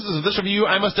the purposes of this review,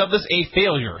 I must dub this a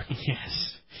failure.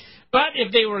 Yes. But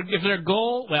if their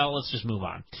goal, well, let's just move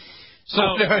on.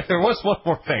 So there was one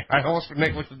more thing. I almost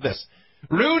neglected this.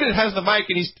 Rude has the mic,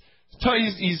 and he's cutting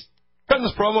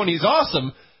this promo, and he's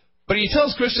awesome, but he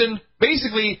tells Christian,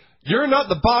 basically, you're not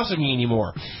the boss of me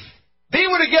anymore. They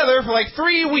were together for like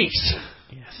 3 weeks.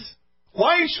 Yes.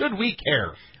 Why should we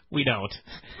care? We don't.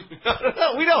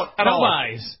 No, we don't at all. No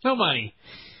buys. No money.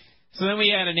 So then we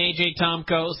had an AJ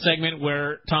Tomko segment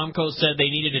where Tomko said they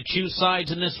needed to choose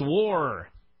sides in this war.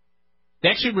 They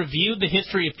actually reviewed the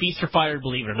history of Feast or Fire,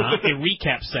 believe it or not, a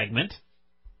recap segment.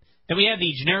 Then we had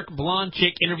the generic blonde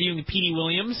chick interviewing Petey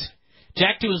Williams.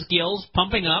 Jack to his gills,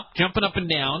 pumping up, jumping up and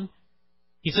down.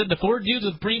 He said the 4 dudes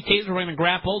with briefcases were going to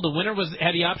grapple. The winner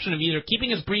had the option of either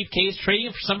keeping his briefcase, trading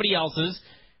it for somebody else's,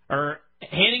 or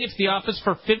handing it to the office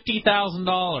for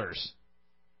 $50,000.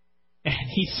 And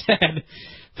he said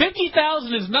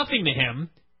 $50,000 is nothing to him,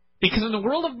 because in the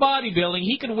world of bodybuilding,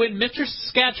 he could win Mr.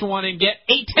 Saskatchewan and get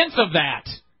 0.8 of that.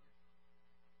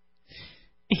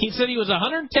 He said he was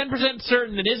 110%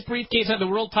 certain that his briefcase had the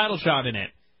world title shot in it.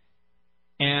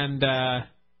 And,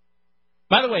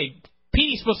 by the way,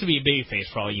 Petey's supposed to be a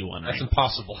babyface for all you wondering. That's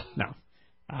impossible. No.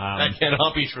 That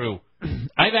cannot be true.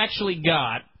 I've actually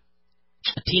got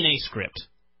a TNA script.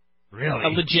 Really? A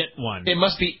legit one. It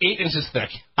must be 8 inches thick.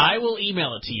 I will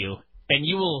email it to you, and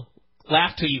you will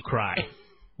laugh till you cry.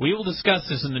 We will discuss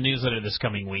this in the newsletter this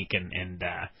coming week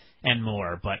and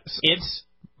more, but it's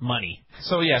money.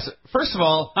 So, yes, first of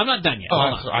all... I'm not done yet.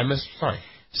 Sorry.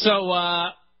 So,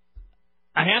 I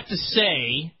have to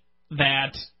say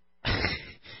that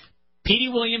Petey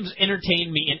Williams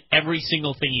entertained me in every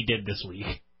single thing he did this week.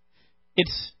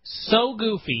 It's so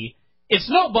goofy. It's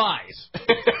no buys.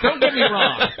 Don't get me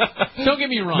wrong. Don't get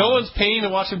me wrong. No one's paying to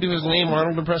watch him do his Lame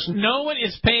Arnold impression? No one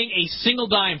is paying a single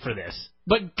dime for this.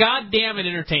 But goddamn it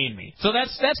entertained me. So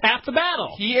that's half the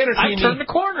battle. I turned the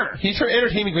corner. He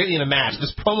entertained me greatly in a match.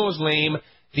 This promo is lame.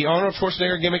 The Arnold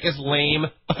Schwarzenegger gimmick is lame.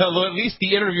 Although at least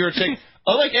the interviewer chick,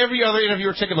 unlike every other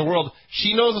interviewer chick in the world,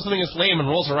 she knows that something is lame and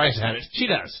rolls her eyes at it. She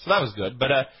does. So that was good. But,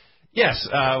 yes.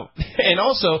 And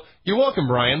also, you're welcome,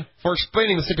 Brian, for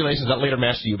explaining the stipulations of that later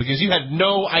match to you, because you had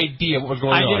no idea what was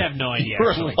going on. I did have no idea.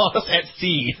 You were lost at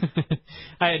sea.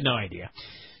 I had no idea.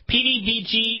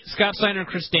 PDVG, Scott Steiner, and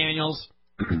Chris Daniels.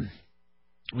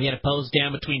 We had a pose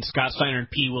down between Scott Steiner and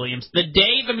P. Williams the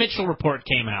day the Mitchell report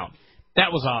came out.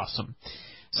 That was awesome.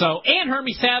 So, and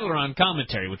Hermie Sadler on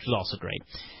commentary, which was also great.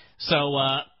 So,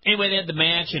 anyway, they had the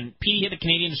match, and P hit the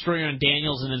Canadian Destroyer on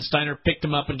Daniels, and then Steiner picked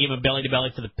him up and gave him a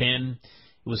belly-to-belly for the pin.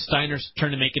 It was Steiner's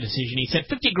turn to make a decision. He said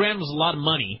 $50,000 was a lot of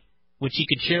money, which he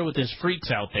could share with his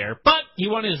freaks out there, but he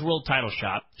wanted his world title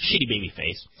shot. Shitty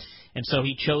babyface. And so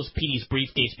he chose Petey's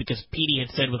briefcase because Petey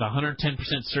had said with 110%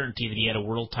 certainty that he had a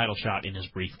world title shot in his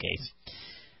briefcase.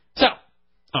 So,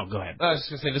 go ahead. I was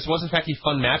going to say, this was in fact a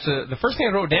fun match. The first thing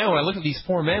I wrote down when I looked at these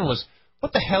 4 men was,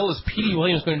 what the hell is Petey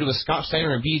Williams going to do with Scott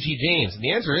Steiner and B.G. James? And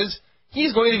the answer is,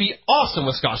 he's going to be awesome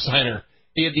with Scott Steiner.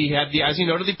 He had the, as you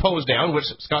noted, the pose down, which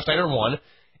Scott Steiner won.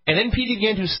 And then Petey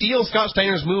began to steal Scott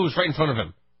Steiner's moves right in front of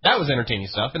him. That was entertaining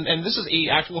stuff. And this is a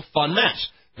actual fun match.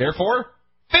 Therefore,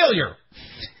 failure.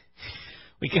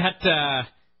 We got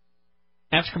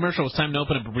After commercial, it was time to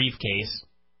open up a briefcase.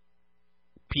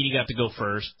 Petey got to go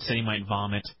first, said he might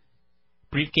vomit.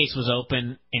 Briefcase was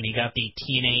open, and he got the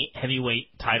TNA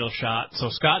heavyweight title shot. So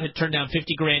Scott had turned down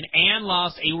 $50,000 and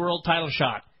lost a world title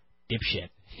shot. Dipshit.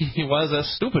 He was a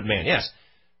stupid man, yes.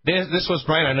 This was,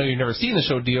 Brian, I know you've never seen the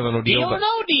show Deal or No Deal. Deal or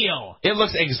No Deal. It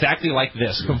looks exactly like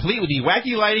this, complete with the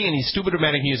wacky lighting and the stupid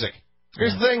dramatic music.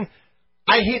 Here's the thing.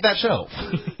 I hate that show.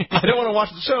 I don't want to watch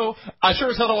the show. I sure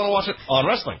as hell don't want to watch it on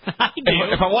wrestling. I do.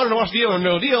 If I wanted to watch Deal or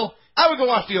No Deal, I would go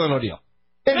watch Deal or No Deal.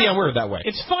 Maybe I'm weird that way.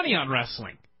 It's funny on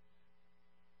wrestling.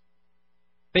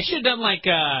 They should have done like,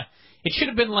 it should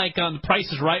have been like on The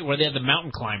Price is Right where they had the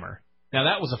mountain climber. Now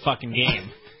that was a fucking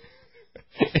game.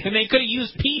 And they could have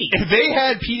used Petey. If they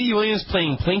had Petey Williams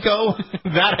playing Plinko,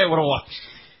 that I would have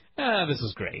watched. This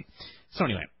was great. So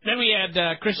anyway, then we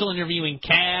had Crystal interviewing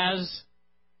Kaz,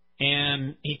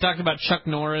 and he talked about Chuck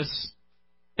Norris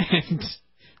and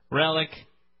Relic.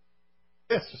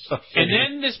 So and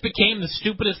then this became the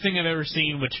stupidest thing I've ever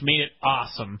seen, which made it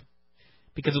awesome,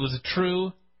 because it was a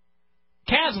true...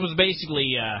 Kaz was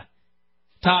basically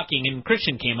talking, and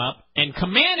Christian came up and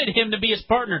commanded him to be his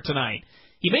partner tonight.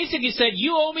 He basically said,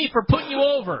 "You owe me for putting you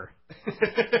over."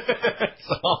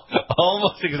 So,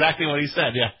 almost exactly what he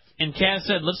said, yeah. And Kaz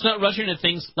said, "Let's not rush into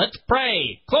things. Let's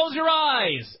pray. Close your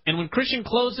eyes." And when Christian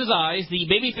closed his eyes, the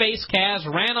babyface Kaz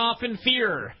ran off in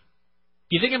fear.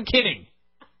 You think I'm kidding?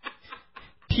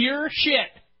 Pure shit.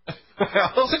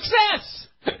 Success!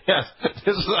 Yes,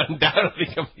 this was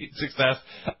undoubtedly complete success.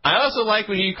 I also like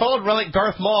when he called Relic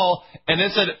Darth Maul and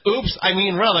then said, "Oops, I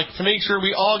mean Relic," to make sure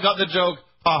we all got the joke.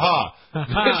 Ha ha.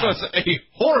 This was a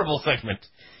horrible segment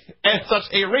and such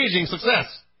a raging success.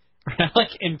 Relic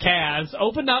and Kaz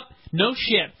opened up, no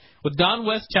shit, with Don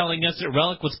West telling us that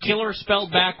Relic was killer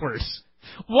spelled backwards.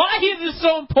 Why is this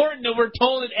so important that we're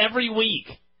told it every week?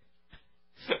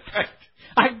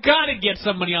 I've got to get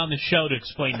somebody on the show to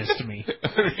explain this to me.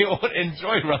 You won't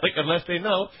enjoy Relic unless they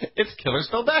know it's killer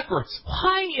spelled backwards.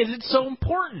 Why is it so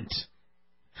important?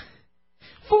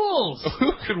 Fools!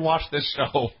 Who could watch this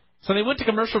show? So they went to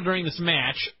commercial during this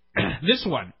match. This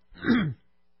one.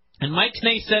 And Mike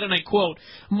Tenay said, and I quote,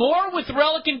 "More with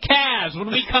Relic and Kaz when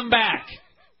we come back."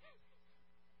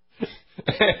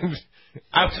 And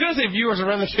I was going to say viewers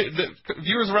around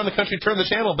the country turned the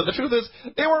channel, but the truth is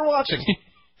they weren't watching.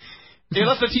 They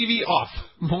left the TV off.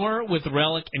 More with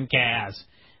Relic and Kaz.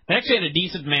 They actually had a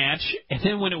decent match, and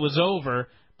then when it was over,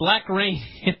 Black Rain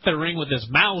hit the ring with his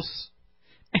mouse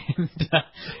and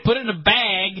put it in a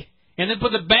bag, and then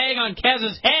put the bag on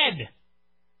Kaz's head.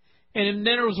 And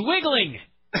then it was wiggling.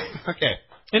 Okay.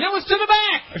 And it was to the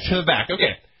back. To the back,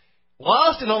 okay.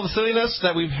 Lost in all the silliness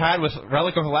that we've had with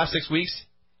Relic over the last 6 weeks,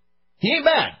 he ain't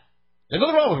bad. There's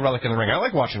nothing wrong with Relic in the ring. I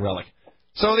like watching Relic.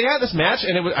 So they had this match,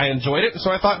 and I enjoyed it,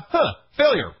 so I thought,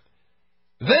 failure.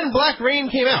 Then Black Rain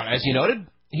came out, as you noted.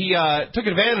 He took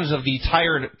advantage of the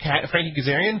tired Frankie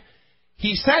Kazarian.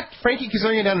 He sat Frankie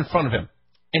Kazarian down in front of him,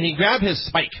 and he grabbed his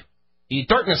spike. The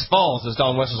Darkness Falls, as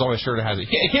Don West is always sure to have it.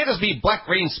 It can't just be Black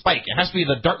Rain spike. It has to be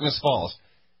the Darkness Falls.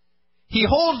 He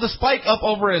holds the spike up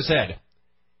over his head.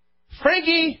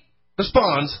 Frankie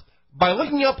responds by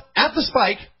looking up at the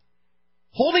spike,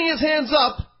 holding his hands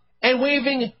up, and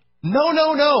waving, "No,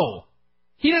 no, no."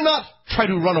 He did not try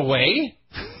to run away.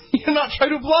 He did not try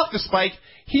to block the spike.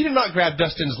 He did not grab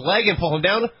Dustin's leg and pull him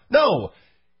down. No.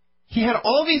 He had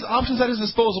all these options at his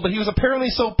disposal, but he was apparently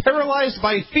so paralyzed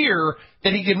by fear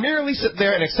that he could merely sit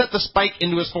there and accept the spike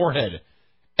into his forehead.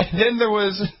 And then there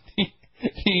was,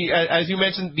 as you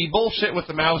mentioned, the bullshit with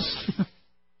the mouse,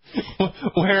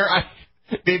 where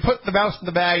they put the mouse in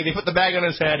the bag, they put the bag on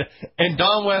his head, and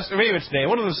Don West, or maybe it's today,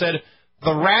 one of them said,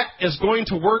 "The rat is going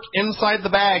to work inside the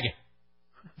bag."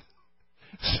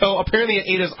 So apparently it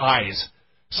ate his eyes.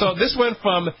 So this went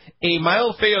from a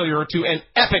mild failure to an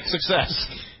epic success.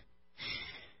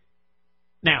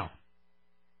 Now,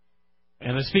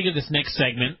 and let's speak of this next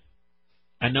segment.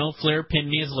 I know Flair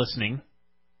Pinney is listening,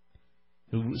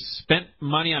 who spent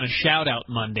money on a shout-out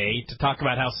Monday to talk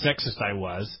about how sexist I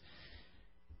was.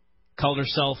 Called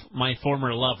herself my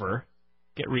former lover.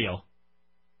 Get real.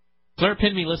 Flair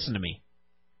Pinney, listen to me.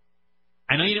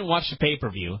 I know you didn't watch the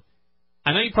pay-per-view.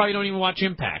 I know you probably don't even watch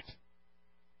Impact.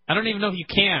 I don't even know if you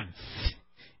can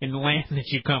in the land that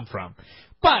you come from.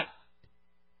 But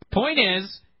the point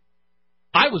is,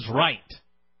 I was right.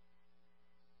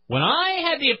 When I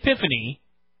had the epiphany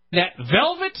that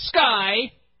Velvet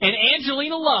Sky and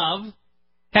Angelina Love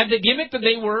had the gimmick that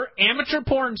they were amateur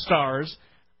porn stars,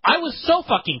 I was so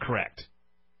fucking correct.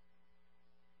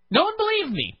 No one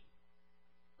believed me.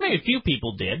 Maybe a few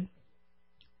people did.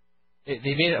 They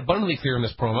made it abundantly clear in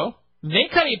this promo. They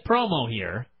cut a promo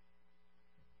here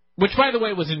which, by the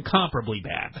way, was incomparably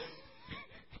bad.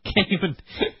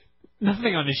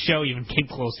 Nothing on this show even came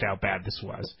close to how bad this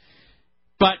was.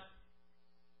 But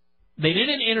they did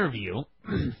an interview,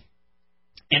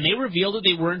 and they revealed that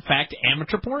they were, in fact,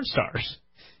 amateur porn stars.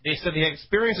 They said they had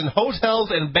experience in hotels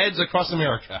and beds across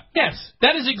America. Yes,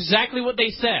 that is exactly what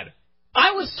they said.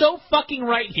 I was so fucking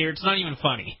right here, it's not even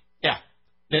funny. Yeah.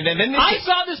 I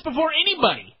saw this before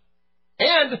anybody.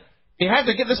 And they had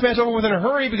to get this match over with in a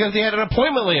hurry because they had an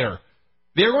appointment later.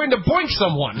 They were going to boink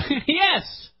someone.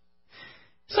 Yes.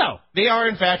 So. They are,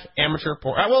 in fact, amateur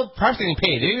porn. Well, perhaps getting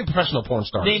paid. They may be professional porn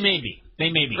stars. They may be.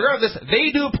 Regardless,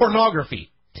 they do pornography.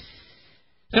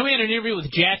 Then we had an interview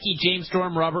with Jackie, James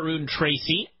Storm, Robert Roode, and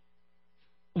Tracy.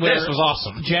 This was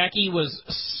awesome. Jackie was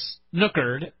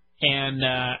snookered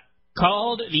and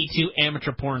called the two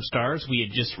amateur porn stars we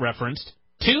had just referenced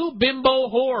two bimbo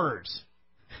whores.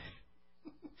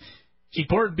 She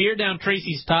poured beer down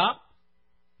Tracy's top.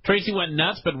 Tracy went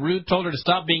nuts, but Roode told her to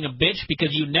stop being a bitch because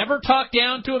you never talk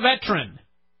down to a veteran.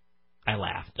 I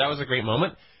laughed. That was a great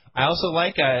moment. I also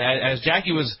like, as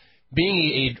Jackie was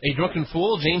being a drunken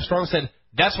fool, James Storm said,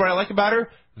 "That's what I like about her,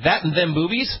 that and them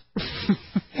boobies."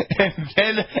 And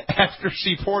then, after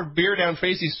she poured beer down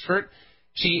Tracy's shirt,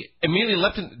 she immediately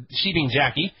she being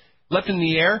Jackie, leapt in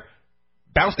the air,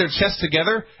 bounced their chests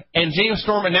together, and James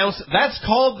Storm announced, "That's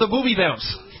called the booby bounce."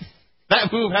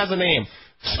 That move has a name.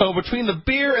 So between the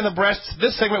beer and the breasts,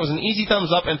 this segment was an easy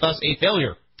thumbs up and thus a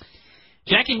failure.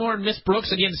 Jackie Moore and Miss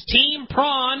Brooks against Team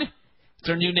Prawn. It's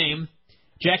her new name.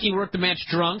 Jackie worked the match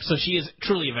drunk, so she is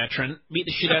truly a veteran. Beat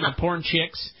the shit out of porn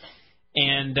chicks.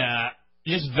 And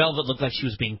just Velvet looked like she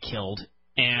was being killed.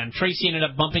 And Tracy ended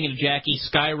up bumping into Jackie.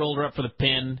 Sky rolled her up for the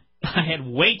pin. I had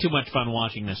way too much fun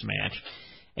watching this match.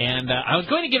 And I was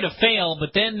going to give it a fail,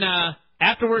 but then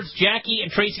afterwards, Jackie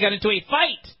and Tracy got into a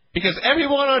fight. Because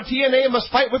everyone on TNA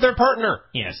must fight with their partner.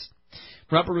 Yes.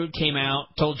 Robert Roode came out,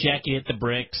 told Jackie to hit the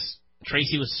bricks.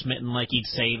 Tracy was smitten like he'd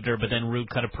saved her, but then Roode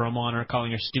cut a promo on her,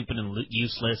 calling her stupid and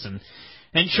useless. And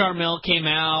then Charmel came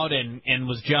out and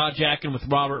was jaw-jacking with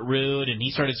Robert Roode, and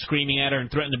he started screaming at her and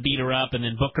threatened to beat her up, and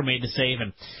then Booker made the save.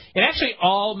 And it actually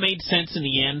all made sense in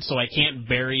the end, so I can't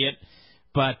bury it.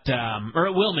 But or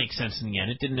it will make sense in the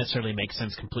end. It didn't necessarily make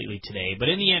sense completely today, but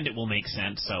in the end it will make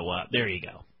sense, so there you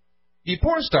go. The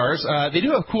porn stars, they do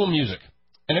have cool music.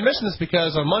 And I mentioned this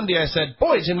because on Monday I said,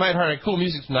 boy, Jim Neidhart had cool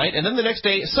music tonight. And then the next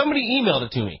day, somebody emailed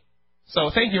it to me.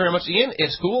 So thank you very much, Ian.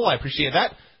 It's cool. I appreciate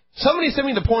that. Somebody sent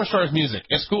me the porn stars music.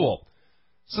 It's cool.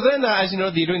 So then, as you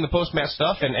know, they're doing the post-match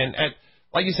stuff. And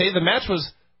like you say, the match was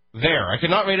there. I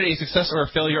could not rate it a success or a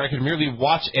failure. I could merely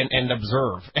watch and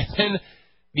observe. And then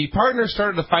the partners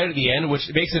started to fight at the end, which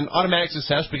makes it an automatic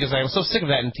success because I am so sick of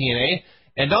that in TNA.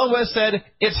 And Don West said,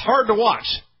 it's hard to watch.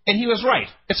 And he was right.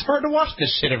 It's hard to watch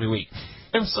this shit every week.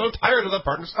 I'm so tired of the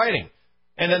partners fighting.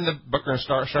 And then the Booker and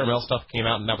Charmel stuff came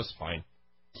out, and that was fine.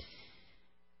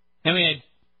 Then we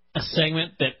had a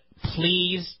segment that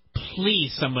please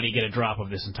somebody get a drop of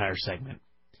this entire segment.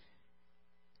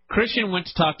 Christian went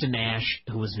to talk to Nash,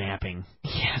 who was napping.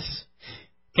 Yes.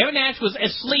 Kevin Nash was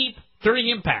asleep during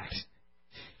Impact.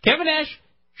 Kevin Nash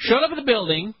showed up at the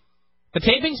building, the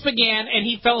tapings began, and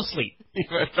he fell asleep. He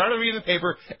started reading the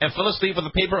paper and fell asleep with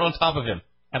the paper on top of him.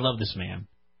 I love this man.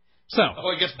 So,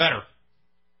 it gets better.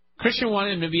 Christian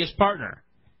wanted him to be his partner.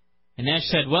 And Nash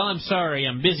said, well, I'm sorry,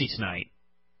 I'm busy tonight.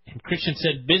 And Christian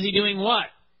said, busy doing what?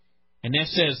 And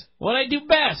Nash says, what I do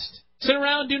best. Sit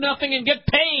around, do nothing, and get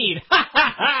paid. Ha,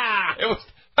 ha, ha! It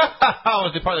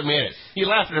was the part that made it. He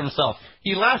laughed at himself.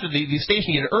 He laughed at the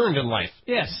station he had earned in life.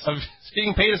 Yes. Of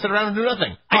getting paid to sit around and do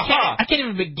nothing. I can't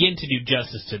even begin to do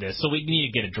justice to this, so we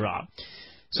need to get a drop.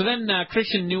 So then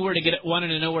Christian wanted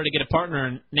to know where to get a partner,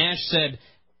 and Nash said,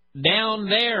 down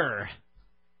there.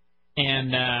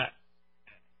 And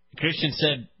Christian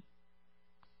said,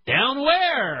 down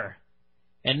where?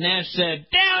 And Nash said,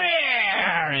 down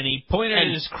here! And he pointed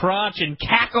at his crotch and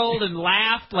cackled and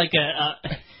laughed like a...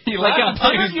 He laughed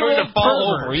until he was going to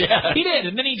fall over. Yeah. He did,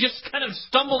 and then he just kind of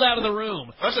stumbled out of the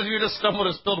room. That's as if you just stumbled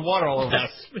and spilled water all over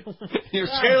us. You're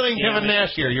channeling Kevin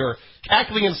Nash here. You're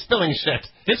cackling and spilling shit.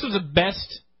 This was the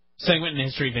best segment in the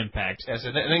history of Impact. Yes,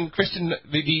 and then Christian,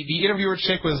 the interviewer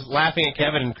chick was laughing at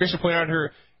Kevin, and Christian pointed out to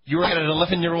her, you were an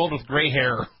 11-year-old with gray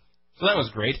hair. So that was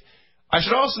great. I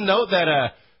should also note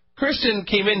that Christian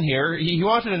came in here. He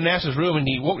wanted in Nash's room, and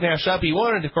he woke Nash up. He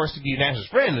wanted, of course, to be Nash's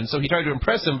friend, and so he tried to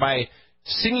impress him by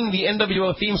singing the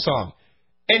NWO theme song.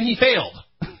 And he failed.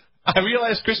 I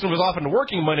realized Christian was often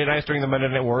working Monday nights during the Monday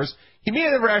Night Wars. He may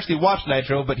have never actually watched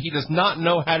Nitro, but he does not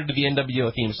know how to do the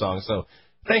NWO theme song. So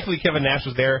thankfully Kevin Nash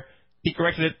was there. He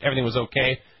corrected it. Everything was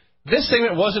okay. This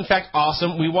segment was, in fact,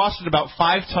 awesome. We watched it about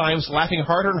 5 times, laughing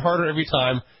harder and harder every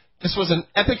time. This was an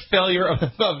epic failure of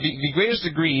the greatest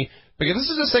degree, because this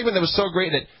is a segment that was so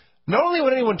great that not only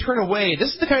would anyone turn away,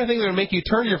 this is the kind of thing that would make you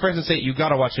turn to your friends and say, you got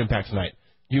to watch Impact tonight.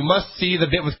 You must see the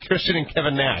bit with Christian and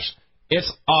Kevin Nash.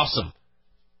 It's awesome.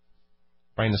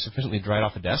 Brian is sufficiently dried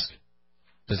off the desk.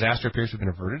 Disaster appears to have been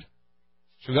averted.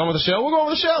 Should we go on with the show? We'll go on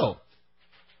with the show.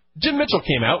 Jim Mitchell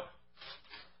came out.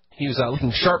 He was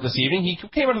looking sharp this evening. He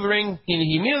came out of the ring.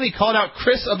 He immediately called out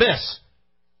Chris Abyss.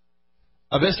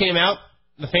 Abyss came out.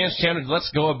 The fans chanted,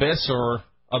 let's go Abyss, or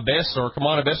come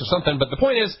on Abyss, or something. But the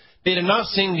point is, they did not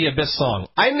sing the Abyss song.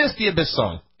 I missed the Abyss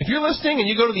song. If you're listening and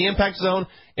you go to the Impact Zone,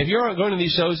 if you're going to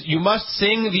these shows, you must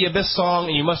sing the Abyss song,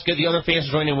 and you must get the other fans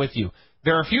to join in with you.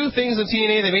 There are a few things in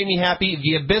TNA that made me happy.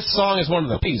 The Abyss song is one of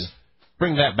them. Please,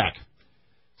 bring that back.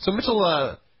 So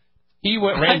Mitchell, he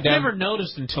ran down. I've never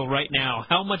noticed until right now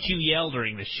how much you yell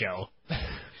during the show.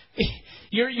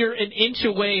 You're an inch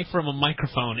away from a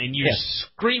microphone, and you're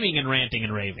screaming and ranting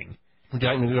and raving. Would you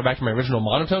like me to go back to my original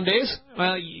monotone days?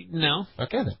 Well, no.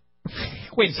 Okay, then.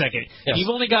 Wait a second. Yes. You've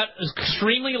only got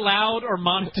extremely loud or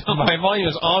monotone. My volume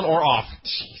is on or off.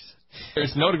 Jeez.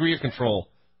 There's no degree of control.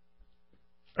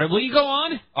 All right, will you go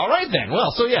on? All right, then.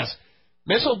 Well, so yes.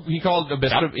 Mitchell, he called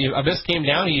Abyss. Abyss came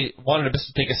down. He wanted Abyss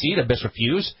to take a seat. Abyss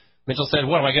refused. Mitchell said,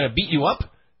 what, am I going to beat you up?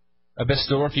 Abyss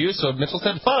still refused, so Mitchell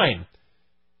said, fine.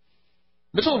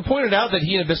 Mitchell pointed out that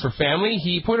he and Abyss were family.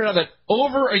 He pointed out that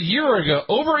over a year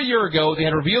ago, they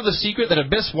had revealed the secret that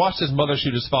Abyss watched his mother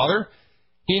shoot his father.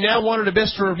 He now wanted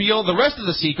Abyss to reveal the rest of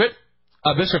the secret.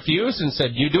 Abyss refused and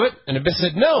said, you do it. And Abyss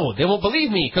said, no, they won't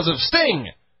believe me because of Sting.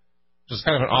 Which is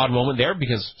kind of an odd moment there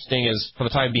because Sting is, for the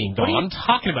time being, gone. What are you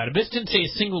talking about? Abyss didn't say a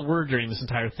single word during this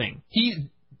entire thing. He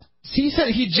said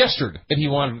he gestured that he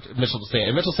wanted Mitchell to say it.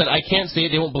 And Mitchell said, I can't say it,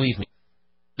 they won't believe me.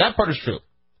 That part is true.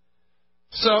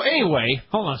 So anyway.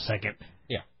 Hold on a second.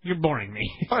 Yeah. You're boring me.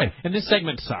 Fine. And this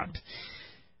segment sucked.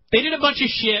 They did a bunch of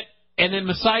shit, and then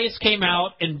Messias came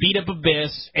out and beat up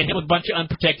Abyss and hit with a bunch of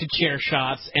unprotected chair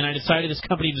shots, and I decided this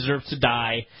company deserves to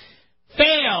die.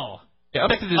 Fail! Yeah,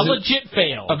 a legit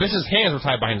fail. Abyss's hands were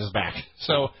tied behind his back.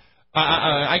 So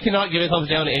I cannot give a thumbs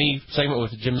down to any segment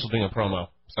with Jim Mitchell doing a promo.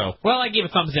 So well, I gave a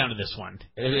thumbs down to this one.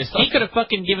 He could have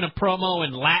fucking given a promo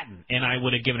in Latin, and I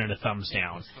would have given it a thumbs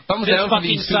down. Thumbs down for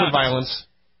the stupid violence.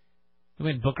 We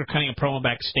had Booker cutting a promo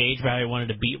backstage about how he wanted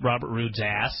to beat Robert Roode's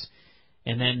ass.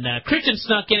 And then Christian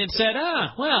snuck in and said,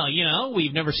 well, you know,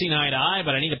 we've never seen eye to eye,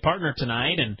 but I need a partner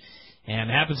tonight,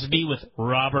 and happens to be with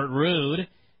Robert Roode.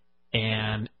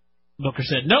 And Booker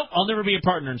said, nope, I'll never be a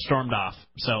partner, and stormed off.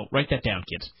 So write that down,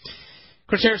 kids.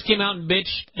 Chris Harris came out and bitched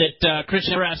that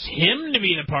Christian never asked him to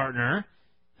be the partner,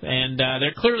 and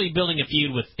they're clearly building a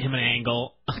feud with him and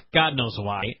Angle. God knows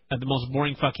why. The most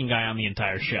boring fucking guy on the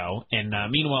entire show. And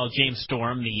meanwhile, James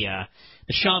Storm, the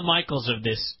Shawn Michaels of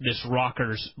this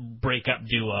Rockers breakup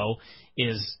duo,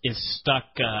 is stuck.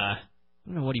 I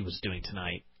don't know what he was doing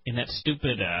tonight in that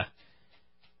stupid. I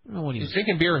don't know what he was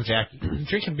drinking beer with Jackie.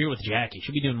 Drinking beer with Jackie.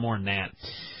 Should be doing more than that.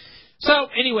 So,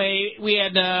 anyway, we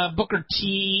had Booker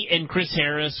T and Chris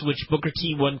Harris, which Booker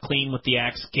T won clean with the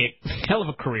axe kick. Hell of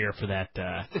a career for that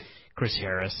Chris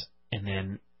Harris. And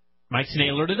then Mike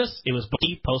Tenay alerted us it was Booker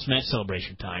T post-match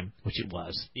celebration time, which it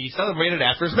was. He celebrated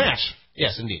after his match.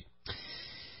 Yes, indeed.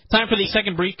 Time for the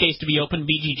second briefcase to be opened.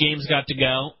 BG James got to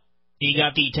go. He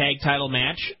got the tag title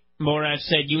match. Moraz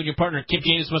said, you and your partner, Kip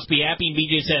James, must be happy. And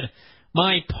BJ said,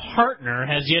 my partner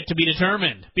has yet to be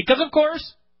determined. Because, of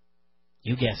course,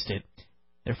 you guessed it,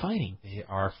 they're fighting. They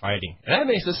are fighting. And that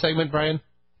makes this segment, Brian,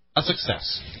 a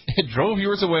success. It drove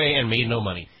viewers away and made no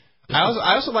money.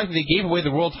 I also like that they gave away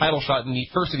the world title shot in the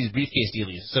first of these briefcase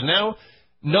dealies. So now,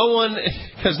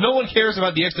 because no one cares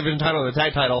about the X Division title or the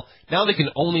tag title, now they can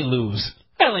only lose.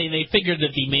 Well, they figured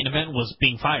that the main event was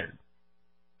being fired.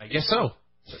 I guess so.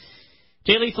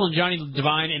 Jay Lethal and Johnny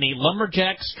Devine in a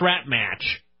lumberjack strap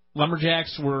match.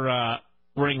 Lumberjacks were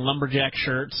wearing lumberjack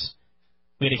shirts.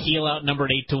 We had a heel out numbered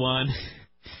 8-1.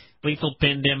 Lethal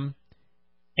pinned him.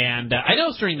 And I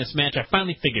noticed during this match, I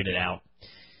finally figured it out.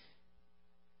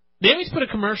 They always put a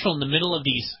commercial in the middle of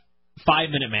these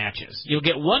 5-minute matches. You'll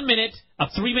get 1 minute, a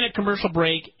 3-minute commercial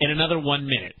break, and another 1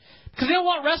 minute. Because they don't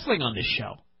want wrestling on this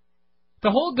show.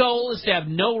 The whole goal is to have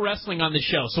no wrestling on the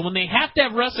show. So when they have to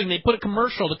have wrestling, they put a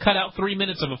commercial to cut out 3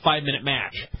 minutes of a 5-minute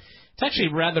match. It's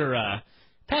actually rather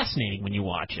fascinating when you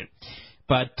watch it.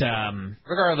 But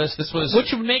regardless, this was...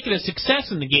 Which would make it a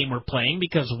success in the game we're playing,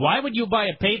 because why would you buy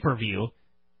a pay-per-view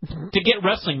to get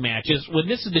wrestling matches when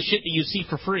this is the shit that you see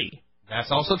for free?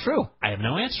 That's also true. I have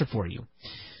no answer for you.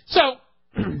 So,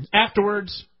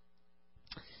 afterwards,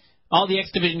 All the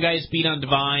X Division guys beat on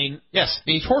Divine. Yes,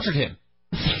 they tortured him.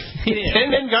 They did.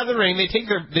 And then got in the ring. They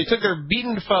took their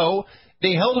beaten foe.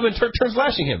 They held him and took turns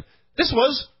lashing him. This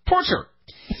was torture.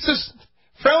 This is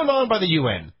frowned on by the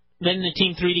UN. Then the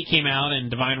Team 3D came out,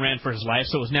 and Divine ran for his life,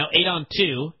 so it was now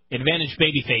 8-on-2, advantage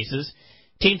babyfaces.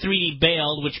 Team 3D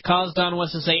bailed, which caused Don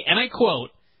West to say, and I quote,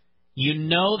 "You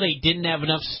know they didn't have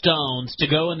enough stones to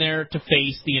go in there to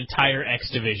face the entire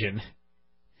X Division.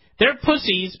 They're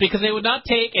pussies because they would not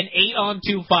take an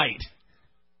 8-on-2 fight."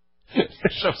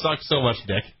 This show sucks so much,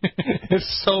 Dick.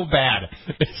 It's so bad.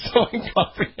 It's so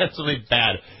incomprehensibly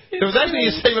bad. There was actually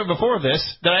a segment before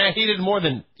this that I hated even more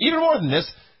than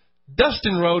this.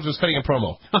 Dustin Rhodes was cutting a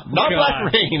promo. Not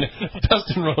Black Rain,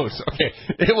 Dustin Rhodes. Okay.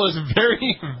 It was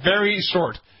very, very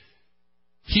short.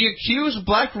 He accused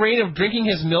Black Rain of drinking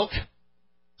his milk.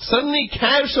 Suddenly,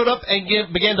 Cav showed up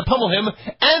and began to pummel him,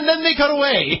 and then they cut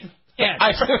away. Yeah.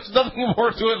 There's nothing more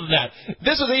to it than that.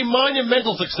 This was a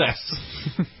monumental success.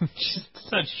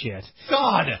 Such shit.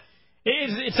 God.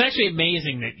 It's actually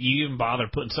amazing that you even bother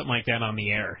putting something like that on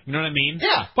the air. You know what I mean?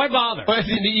 Yeah. Why bother? But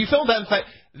you filmed that and thought,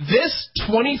 this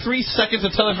 23 seconds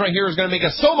of television right here is going to make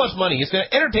us so much money. It's going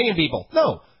to entertain people.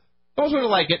 No. No one's going to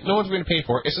like it. No one's going to pay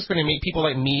for it. It's just going to make people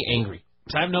like me angry.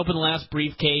 So I haven't opened the last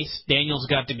briefcase. Daniels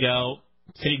got to go.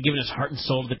 Said he'd given his heart and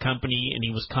soul to the company, and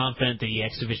he was confident that the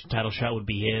X Division title shot would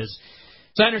be his.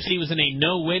 So I understand he was in a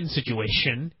no-win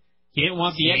situation. He didn't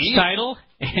want the X title,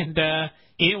 and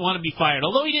he didn't want to be fired.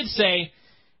 Although he did say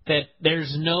that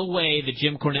there's no way that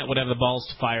Jim Cornette would have the balls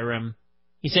to fire him.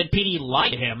 He said PD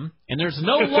lied to him, and there's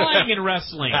no lying in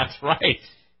wrestling. That's right.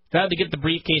 Tried to get the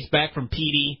briefcase back from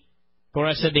PD. Before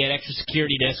I said they had extra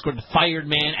security to escort the fired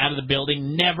man out of the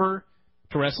building, never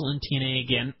to wrestle in TNA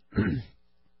again.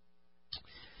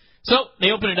 So they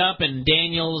open it up, and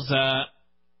Daniels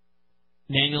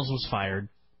was fired.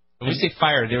 When we say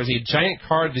fired, there was a giant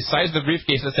card the size of the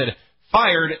briefcase that said,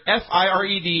 "Fired,"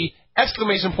 F-I-R-E-D,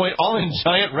 exclamation point, all in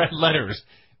giant red letters.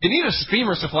 They needed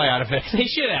streamers to fly out of it. They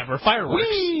should have, or fireworks.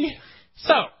 Whee!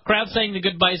 So, crowd sang the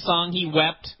goodbye song. He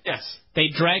wept. Yes. They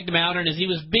dragged him out, and as he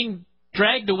was being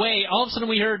dragged away, all of a sudden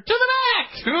we heard, "To the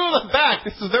back!" To the back!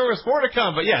 There was more to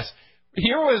come, but yes.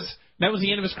 That was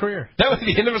the end of his career. That was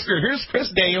the end of his career. Here's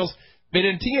Chris Daniels, been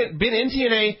in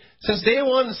TNA since day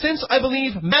one, since, I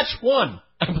believe, match 1.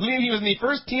 I believe he was in the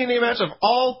first TNA match of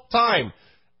all time.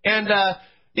 And,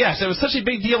 yes, it was such a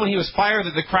big deal when he was fired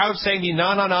that the crowd sang the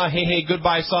na-na-na, hey-hey,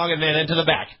 goodbye song and then into the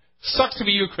back. Sucks to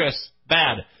be you, Chris.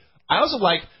 Bad. I also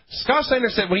like, Scott Steiner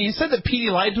said, when he said that Petey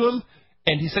lied to him,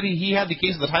 and he said he had the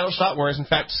case of the title shot, whereas, in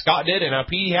fact, Scott did, and now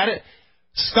Petey had it,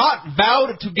 Scott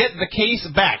vowed to get the case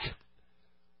back.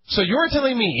 So you're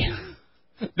telling me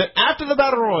that after the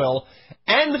Battle Royal,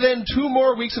 and then 2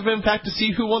 more weeks of Impact to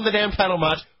see who won the damn title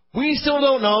match, we still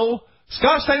don't know.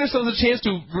 Scott Steiner still has a chance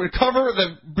to recover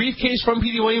the briefcase from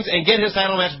Petey Williams and get his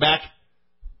title match back.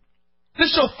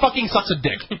 This show fucking sucks a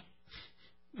dick.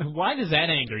 Why does that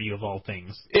anger you, of all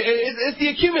things? It's the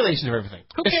accumulation of everything.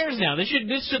 Who cares now? This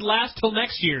should last till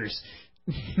next year's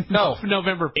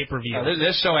November pay-per-view. No,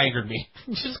 this show angered me.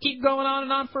 Just keep going on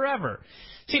and on forever.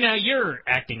 See, now you're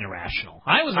acting irrational.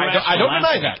 I was irrational. I don't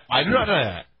deny that. I do not deny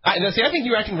that. I think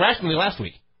you were acting rationally last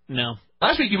week. No.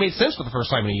 Last week you made sense for the first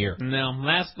time in a year. No.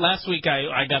 Last week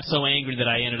I got so angry that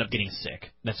I ended up getting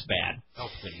sick. That's bad. Oh,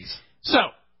 please. So,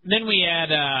 then we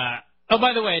had... oh,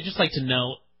 by the way, I'd just like to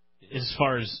note, as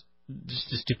far as just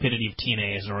the stupidity of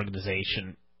TNA as an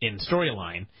organization in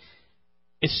storyline,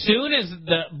 as soon as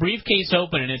the briefcase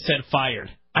opened and it said fired,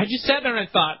 I just sat there and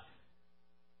I thought,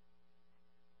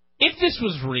 if this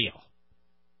was real,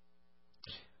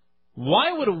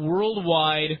 why would a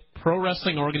worldwide pro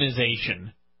wrestling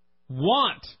organization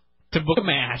want to book a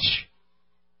match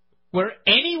where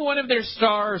any one of their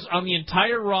stars on the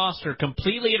entire roster,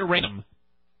 completely at random,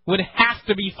 would have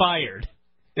to be fired?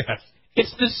 Yes.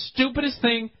 It's the stupidest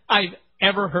thing I've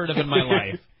ever heard of in my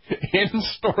life. In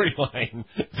storyline,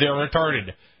 they're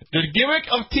retarded. The gimmick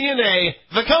of TNA,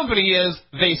 the company, is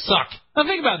they suck. Now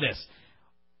think about this.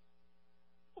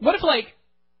 What if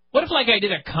I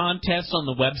did a contest on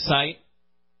the website,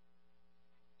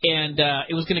 and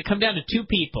it was going to come down to 2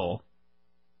 people,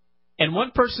 and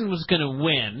one person was going to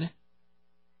win,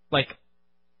 like,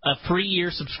 a free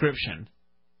year subscription,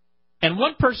 and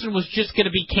one person was just going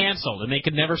to be canceled, and they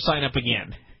could never sign up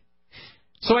again.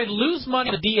 So I'd lose money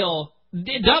on the deal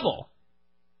double.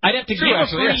 I'd have to give a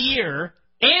free year,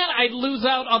 and I'd lose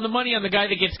out on the money on the guy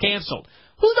that gets canceled.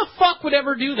 Who the fuck would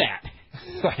ever do that?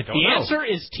 I don't know. The answer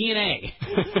is TNA.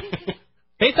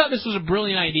 They thought this was a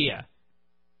brilliant idea.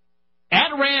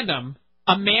 At random,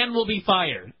 a man will be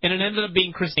fired, and it ended up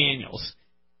being Chris Daniels.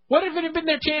 What if it had been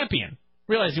their champion?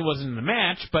 Realized he wasn't in the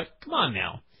match, but come on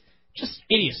now. Just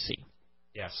idiocy.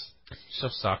 Yes. So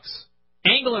sucks.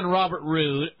 Angle and Robert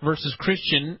Roode versus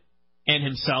Christian and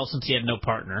himself, since he had no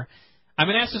partner. I'm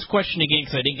going to ask this question again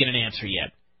because I didn't get an answer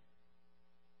yet.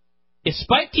 Is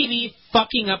Spike TV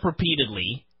fucking up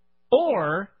repeatedly,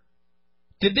 or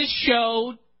did this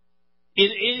show,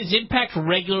 is Impact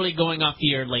regularly going off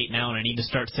the air late now and I need to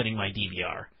start setting my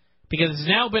DVR? Because it's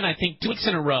now been, I think, 2 weeks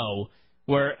in a row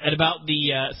where at about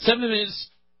the 7 minutes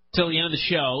till the end of the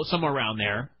show, somewhere around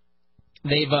there,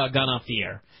 they've gone off the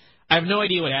air. I have no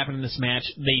idea what happened in this match.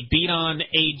 They beat on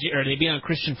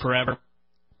Christian forever.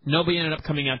 Nobody ended up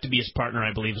coming out to be his partner,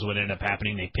 I believe is what ended up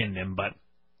happening. They pinned him, but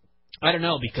I don't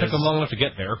know because... Took them long enough to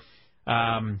get there.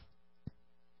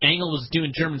 Angle was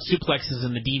doing German suplexes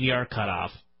and the DVR cut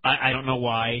off. I don't know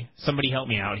why. Somebody help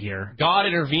me out here. God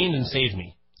intervened and saved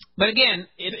me. But again,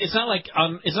 it's not like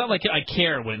I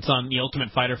care when it's on the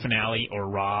Ultimate Fighter finale or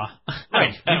Raw.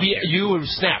 Right. You would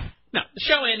snap. No, the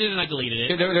show ended and I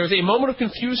deleted it. There was a moment of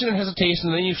confusion and hesitation,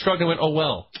 and then you shrugged and went, oh,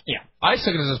 well. Yeah. I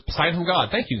took it as a sign from God.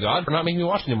 Thank you, God, for not making me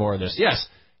watch any more of this. Yes.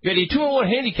 You had a 2-on-1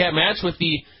 handicap match with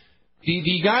the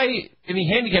guy in the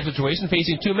handicap situation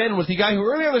facing two men with the guy who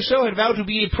earlier on the show had vowed to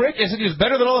be a prick and said he was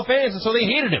better than all the fans, and so they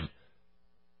hated him.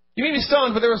 You may be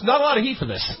stunned, but there was not a lot of heat for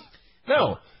this.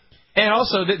 No. And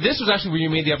also, this was actually where you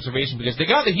made the observation, because they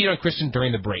got the heat on Christian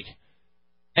during the break.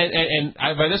 And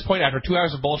by this point, after 2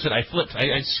 hours of bullshit, I flipped.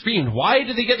 I screamed, why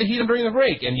did they get the heat on during the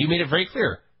break? And you made it very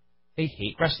clear. They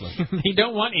hate wrestling. They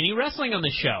don't want any wrestling on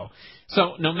the show.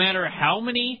 So no matter how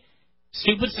many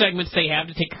stupid segments they have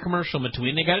to take a commercial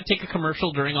between, they got to take a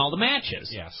commercial during all the matches.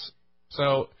 Yes.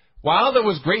 So while there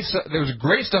was great stuff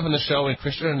in the show in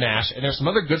Christian and Nash, and there's some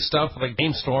other good stuff like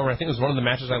Game Storm, I think it was one of the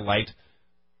matches I liked.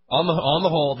 On the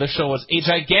whole, this show was a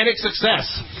gigantic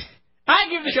success. I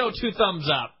give the show 2 thumbs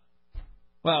up.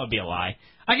 Well, that would be a lie.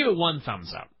 I give it 1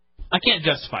 thumbs up. I can't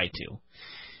justify 2.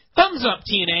 Thumbs up,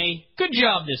 TNA. Good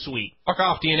job this week. Fuck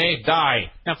off, TNA.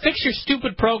 Die. Now fix your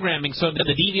stupid programming so that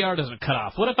the DVR doesn't cut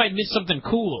off. What if I missed something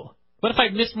cool? What if I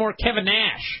missed more Kevin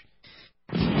Nash?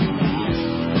 To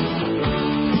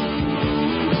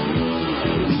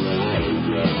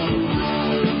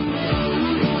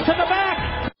the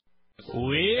back!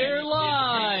 We're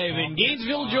live in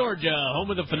Gainesville, Georgia,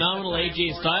 home of the phenomenal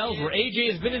AJ Styles, where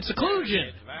AJ has been in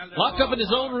seclusion, locked up in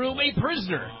his own room, a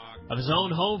prisoner of his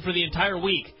own home for the entire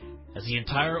week, as the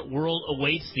entire world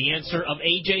awaits the answer of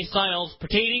AJ Styles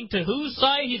pertaining to whose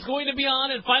side he's going to be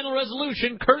on in Final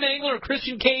Resolution, Kurt Angle or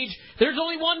Christian Cage. There's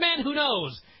only one man who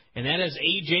knows, and that is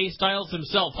AJ Styles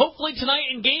himself. Hopefully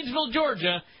tonight in Gainesville,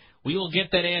 Georgia, we will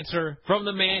get that answer from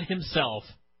the man himself.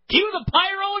 Cue the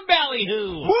pyro and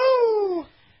ballyhoo! Woo!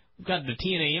 We've got the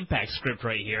TNA Impact script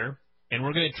right here, and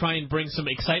we're going to try and bring some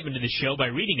excitement to the show by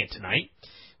reading it tonight.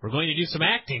 We're going to do some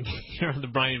acting here on the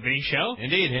Bryan And Vinny Show.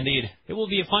 Indeed, indeed. It will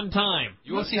be a fun time.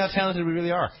 You will see how talented we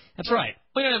really are. That's right.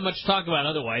 We don't have much to talk about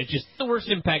otherwise. Just the worst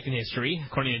Impact in history,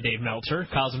 according to Dave Meltzer,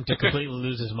 caused him to completely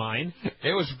lose his mind.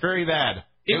 It was very bad.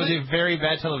 It was a very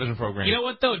bad television program. You know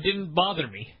what, though? It didn't bother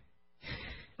me.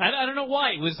 I don't know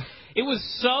why. It was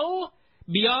so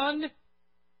beyond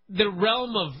the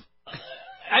realm of...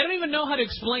 I don't even know how to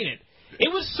explain it. It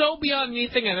was so beyond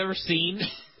anything I've ever seen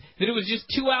that it was just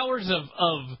 2 hours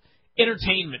of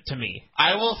entertainment to me.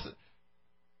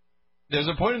 There's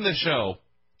a point in the show,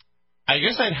 I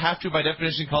guess I'd have to, by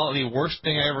definition, call it the worst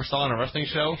thing I ever saw in a wrestling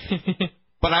show.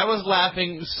 But I was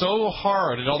laughing so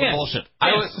hard at all the bullshit.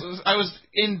 Yes. I was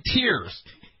in tears.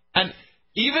 And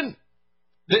even...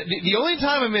 The only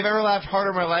time I may have ever laughed harder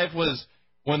in my life was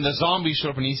when the zombies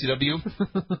showed up in ECW.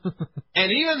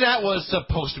 And even that was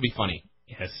supposed to be funny.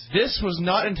 Yes. This was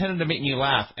not intended to make me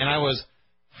laugh, and I was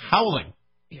howling.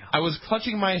 Yeah. I was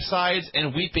clutching my sides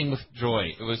and weeping with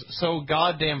joy. It was so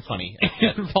goddamn funny.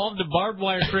 It involved a barbed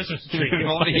wire Christmas tree. It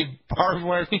involved a barbed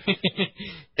wire...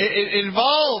 it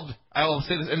involved, I will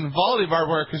say this, it involved a barbed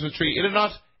wire Christmas tree. It did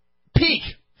not peak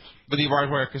with the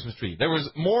barbed wire Christmas tree. There was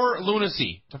more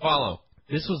lunacy to follow.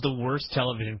 This was the worst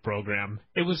television program.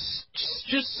 It was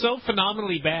just so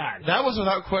phenomenally bad. That was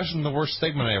without question the worst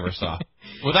segment I ever saw.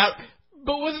 But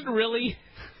was it really?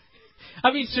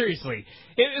 I mean, seriously,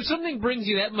 if something brings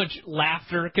you that much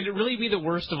laughter, can it really be the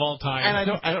worst of all time? And I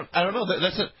don't know.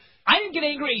 I didn't get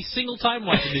angry a single time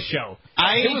watching the show.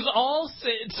 It was all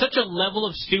such a level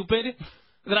of stupid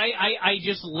that I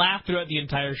just laughed throughout the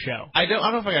entire show. I don't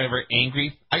know if I got very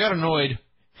angry. I got annoyed.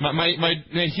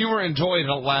 My humor and joy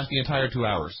didn't last the entire 2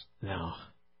 hours. No.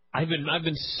 I've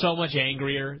been so much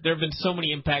angrier. There have been so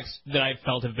many impacts that I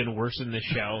felt have been worse in this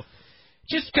show.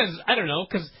 Just because, I don't know,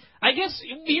 because I guess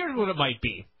here's what it might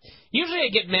be. Usually I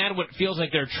get mad when it feels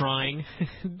like they're trying.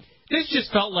 This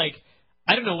just felt like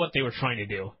I don't know what they were trying to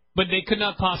do, but they could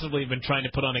not possibly have been trying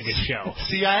to put on a good show.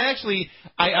 See,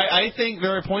 I think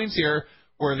there are points here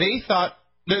where they thought,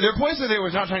 there are points where they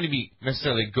were not trying to be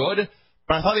necessarily good,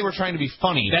 but I thought they were trying to be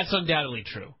funny. That's undoubtedly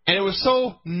true. And it was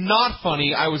so not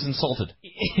funny, I was insulted.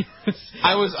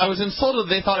 I was insulted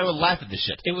that they thought I would laugh at this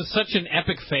shit. It was such an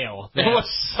epic fail.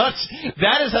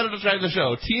 That is how to describe the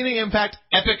show. TNA Impact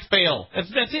epic fail.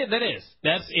 That's it.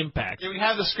 That's Impact. Yeah, we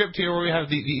have the script here where we have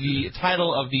the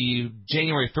title of the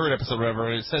January 3rd episode or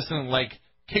whatever. It says something like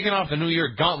kicking off the New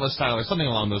Year Gauntlet style or something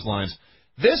along those lines.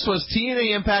 This was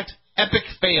TNA Impact epic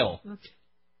fail.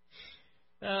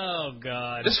 Oh,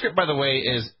 God. This script, by the way,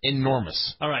 is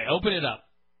enormous. All right, open it up.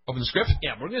 Open the script?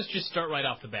 Yeah, we're going to just start right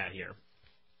off the bat here.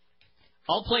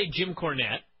 I'll play Jim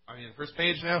Cornette. Are you on the first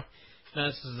page now? No,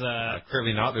 this is...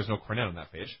 clearly not. There's no Cornette on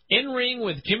that page. In ring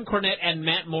with Jim Cornette and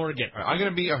Matt Morgan. All right, I'm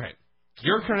going to be... All right.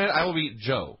 You're Cornette. I will be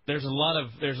Joe. There's a lot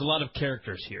of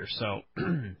characters here, so...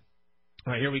 All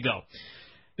right, here we go.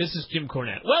 This is Jim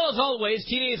Cornette. Well, as always,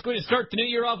 TNA is going to start the new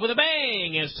year off with a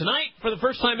bang, as tonight, for the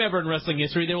first time ever in wrestling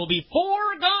history, there will be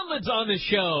 4 gauntlets on this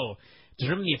show.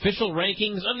 Determine the official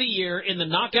rankings of the year in the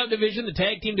Knockout Division, the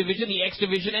Tag Team Division, the X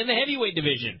Division, and the Heavyweight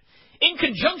Division. In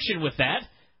conjunction with that,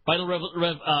 Final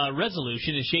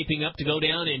Resolution is shaping up to go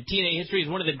down in TNA history as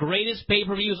one of the greatest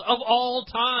pay-per-views of all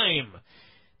time.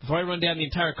 Before I run down the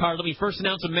entire card, let me first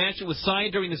announce a match that was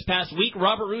signed during this past week.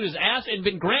 Robert Roode has asked and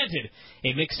been granted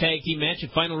a mixed tag team match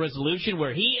at Final Resolution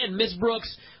where he and Miss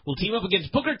Brooks will team up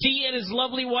against Booker T and his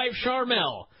lovely wife,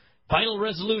 Charmel. Final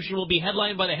Resolution will be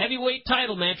headlined by the heavyweight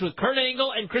title match with Kurt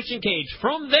Angle and Christian Cage.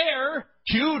 From there...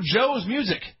 Cue Joe's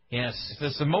music. Yes. It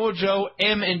says Samoa Joe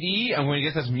M&E. I'm going to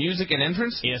guess that's music and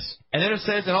entrance. Yes. And then it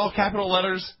says in all capital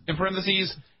letters, in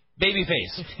parentheses,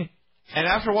 babyface. And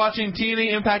after watching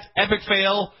TNA Impact epic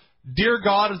fail, dear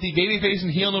God, is the babyface and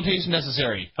heel notation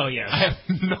necessary? Oh, yes. I have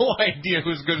no idea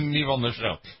who's good and evil on the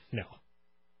show. No.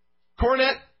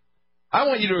 Cornette, I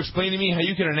want you to explain to me how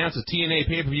you can announce a TNA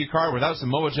pay-per-view card without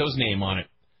Samoa Joe's name on it.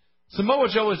 Samoa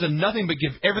Joe has done nothing but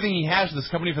give everything he has to this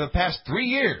company for the past 3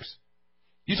 years.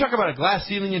 You talk about a glass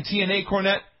ceiling in TNA,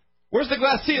 Cornette. Where's the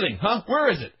glass ceiling, huh? Where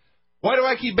is it? Why do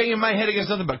I keep banging my head against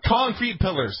nothing but concrete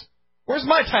pillars? Where's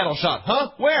my title shot, huh?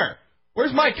 Where?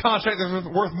 Where's my contract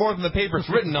that's worth more than the paper it's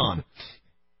written on?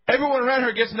 Everyone around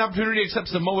here gets an opportunity except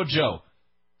Samoa Joe.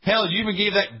 Hell, you even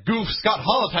gave that goof Scott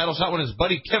Hall a title shot when his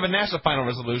buddy Kevin Nash a Final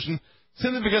Resolution,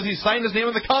 simply because he signed his name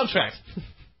on the contract.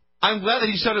 I'm glad that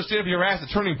he shut us straight up your ass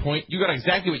at Turning Point. You got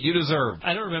exactly what you deserved.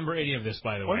 I don't remember any of this,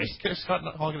 by the way. Why does Scott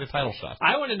Hall get a title shot?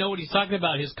 I want to know what he's talking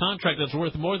about, his contract that's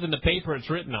worth more than the paper it's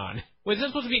written on. Was this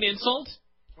supposed to be an insult?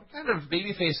 What kind of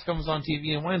babyface comes on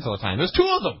TV and wins all the time? There's 2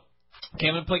 of them. Okay,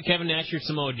 I'm going to play Kevin Nash or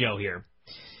Samoa Joe here.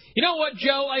 You know what,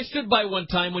 Joe? I stood by one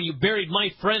time when you buried my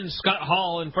friend Scott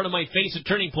Hall in front of my face at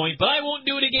Turning Point, but I won't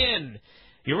do it again.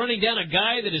 You're running down a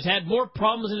guy that has had more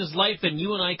problems in his life than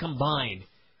you and I combined.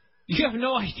 You have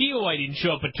no idea why I didn't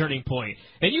show up at Turning Point,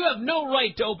 and you have no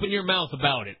right to open your mouth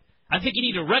about it. I think you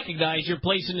need to recognize your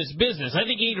place in this business. I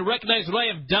think you need to recognize what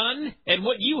I have done and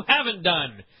what you haven't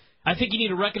done. I think you need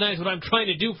to recognize what I'm trying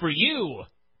to do for you.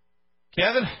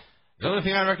 Kevin, the only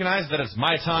thing I recognize is that it's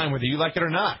my time, whether you like it or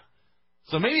not.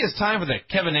 So maybe it's time for the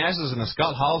Kevin Nashes and the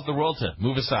Scott Halls of the world to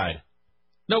move aside.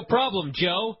 No problem,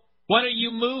 Joe. Why don't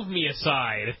you move me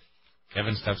aside?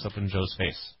 Kevin steps up in Joe's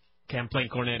face. Okay, I'm playing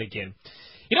Cornette again.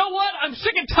 You know what? I'm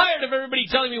sick and tired of everybody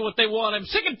telling me what they want. I'm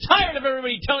sick and tired of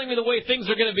everybody telling me the way things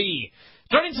are going to be.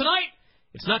 Starting tonight,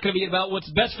 it's not going to be about what's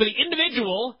best for the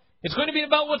individual. It's going to be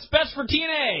about what's best for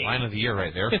TNA. Line of the year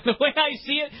right there. The way I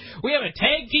see it, we have a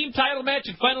tag team title match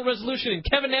at Final Resolution, and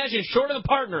Kevin Nash is short of the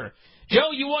partner.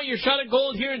 Joe, you want your shot at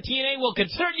gold here in TNA? Well,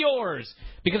 consider it yours.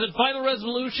 Because at Final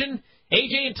Resolution,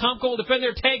 AJ and Tomko will defend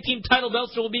their tag team title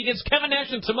belts and will be against Kevin Nash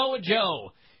and Samoa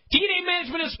Joe. TNA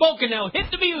management has spoken now.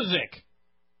 Hit the music.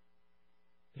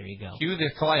 There you go. Cue the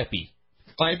Calliope.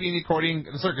 Calliope and the accordion,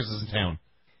 the circus is in town.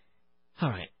 All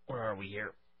right, where are we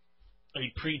here?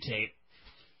 A pre-tape.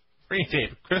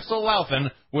 Pre-tape. Crystal Lauthan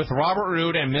with Robert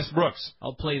Roode and Miss Brooks.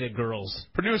 I'll play the girls.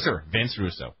 Producer, Vince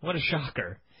Russo. What a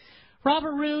shocker.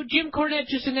 Robert Roode, Jim Cornette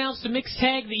just announced a mixed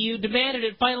tag that you demanded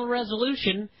at Final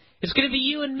Resolution. It's going to be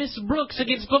you and Miss Brooks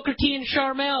against Booker T and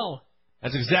Charmel.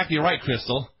 That's exactly right,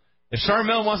 Crystal. If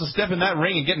Charmel wants to step in that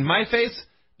ring and get in my face,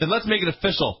 then let's make it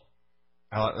official.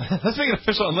 Let's make it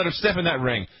official and let her step in that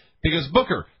ring. Because,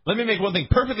 Booker, let me make one thing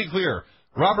perfectly clear.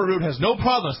 Robert Roode has no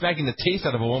problem smacking the taste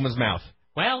out of a woman's mouth.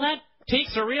 Well, that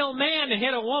takes a real man to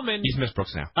hit a woman. He's Miss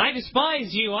Brooks now. I despise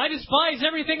you. I despise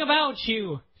everything about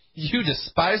you. You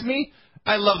despise me?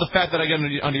 I love the fact that I get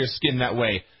under your skin that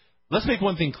way. Let's make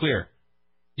one thing clear.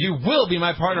 You will be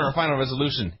my partner in Final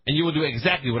Resolution, and you will do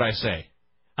exactly what I say.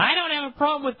 have a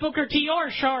problem with Booker T or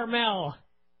Charmel.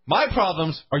 My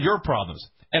problems are your problems.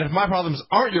 And if my problems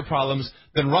aren't your problems,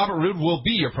 then Robert Roode will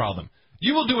be your problem.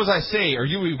 You will do as I say, or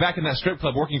you will be back in that strip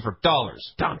club working for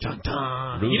dollars. Dun, dun,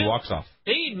 dun. Roode walks off.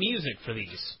 They need music for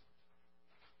these.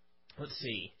 Let's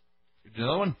see.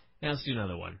 Another one? Now let's do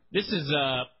another one. This is,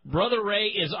 Brother Ray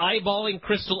is eyeballing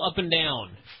Crystal up and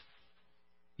down.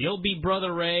 You'll be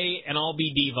Brother Ray, and I'll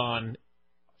be Devon.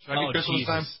 Should I get Crystal this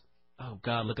time? Oh,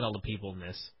 God, look at all the people in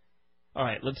this. All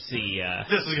right, let's see.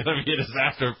 This is going to be a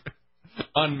disaster.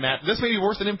 Unmatched. This may be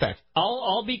worse than Impact.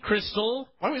 I'll be Crystal.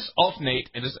 Why don't we just alternate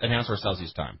and just announce ourselves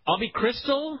each time? I'll be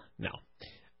Crystal. No.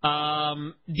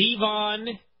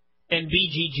 Devon and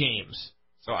BG James.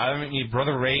 So I need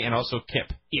Brother Ray and also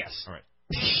Kip. Yes. All right.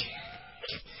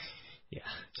 Yeah,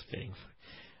 it's fitting.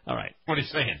 All right. What are you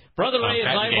saying? Brother Ray is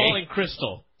eyeballing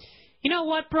Crystal. You know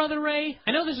what, Brother Ray?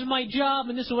 I know this is my job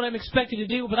and this is what I'm expected to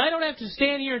do, but I don't have to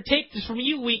stand here and take this from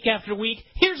you week after week.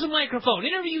 Here's a microphone.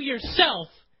 Interview yourself.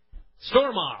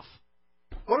 Storm off.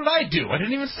 What did I do? I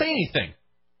didn't even say anything.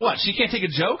 What, she can't take a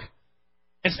joke?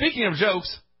 And speaking of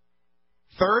jokes,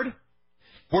 third?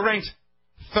 We're ranked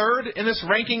third in this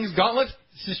rankings gauntlet?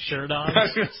 This is sure, Don. I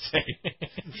was going to say.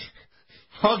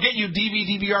 I'll get you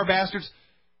DVR bastards.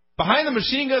 Behind the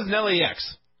Machine Guns and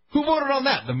LAX. Who voted on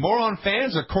that? The moron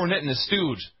fans or Cornette and the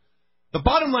Stooge? The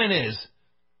bottom line is,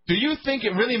 do you think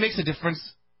it really makes a difference?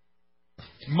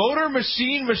 Motor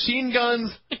Machine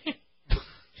Guns...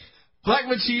 Black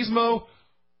Machismo,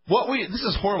 this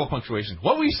is horrible punctuation.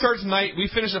 What we start tonight, we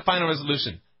finish the final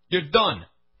resolution. You're done.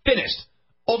 Finished.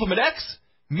 Ultimate X,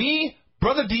 me,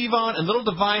 Brother Devon, and Little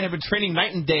Divine have been training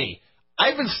night and day.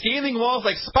 I've been scaling walls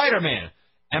like Spider-Man.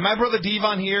 And my Brother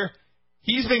Devon here,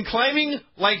 he's been climbing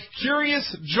like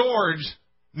Curious George.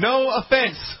 No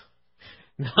offense.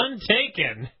 None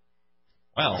taken.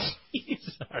 Well.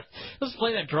 Let's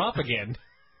play that drop again.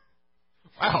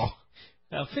 Wow.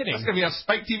 Fitting. That's going to be on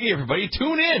Spike TV, everybody.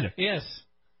 Tune in. Yes.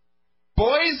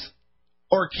 Boys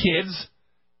or kids,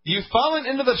 you've fallen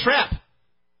into the trap.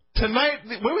 Tonight,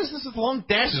 where was this with long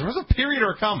dashes? Where's a period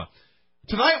or a comma?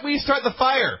 Tonight we start the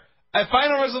fire. At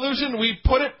final resolution, we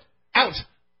put it out.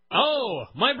 Oh,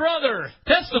 my brother,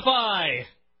 testify.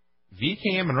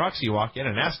 VKM and Roxy walk in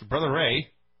and ask Brother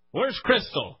Ray, where's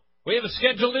Crystal? We have a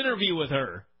scheduled interview with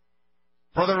her.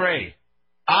 Brother Ray,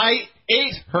 I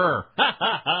ate her.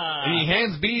 And he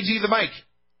hands BG the mic.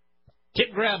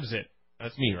 Kip grabs it.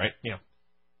 That's me, right? Yeah.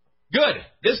 Good.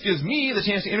 This gives me the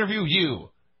chance to interview you.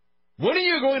 When are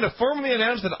you going to formally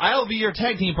announce that I'll be your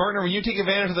tag team partner when you take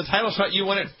advantage of the title shot you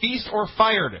won at Feast or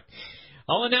Fired?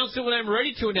 I'll announce it when I'm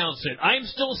ready to announce it. I'm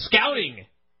still scouting.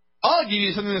 I'll give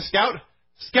you something to scout.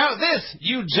 Scout this,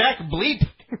 you jack bleep.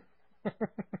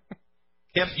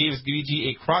 Kip gives BG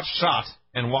a crotch shot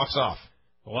and walks off.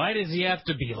 Why does he have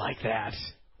to be like that?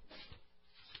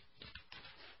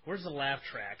 Where's the laugh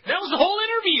track? That was the whole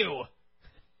interview!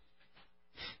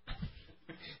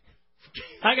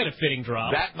 I got a fitting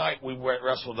drop. That night we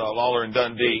wrestled Lawler and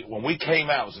Dundee. When we came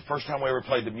out, it was the first time we ever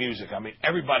played the music. I mean,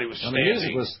 everybody was standing. The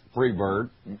music was Freebird.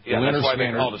 Yeah, that's why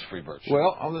they called us Freebirds.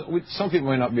 Well, some people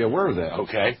may not be aware of that.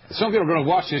 Okay. Some people are going to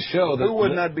watch this show. Who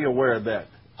would not be aware of that?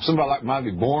 Somebody like might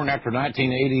be born after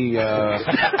 1980. Oh,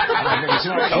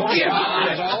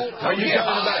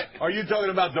 yeah. Are you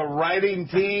talking about the writing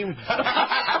team?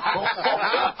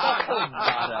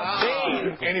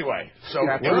 Anyway, so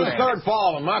it was third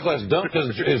fall, and Michael has dumped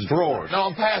his drawers. No,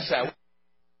 I'm past that.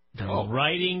 The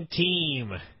writing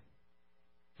team.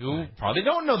 Who probably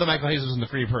don't know that Michael Hayes was in the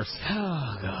free person.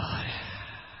 Oh, God.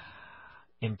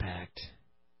 Impact.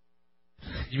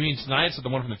 You mean tonight's or the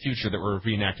one from the future that we're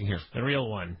reenacting here? The real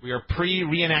one. We are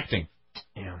pre-reenacting.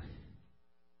 Yeah.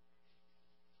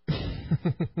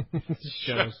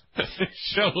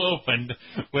 Show opened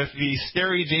with the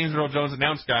scary James Earl Jones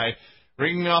announce guy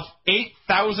ringing off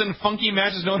 8,000 funky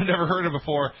matches no one had ever heard of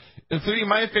before, including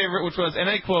my favorite, which was, and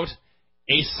I quote,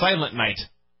 a silent night,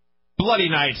 bloody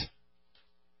night,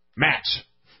 match.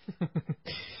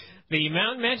 The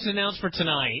mountain matches announced for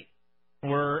tonight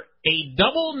were a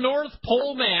double North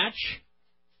Pole match,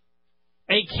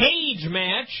 a cage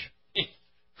match,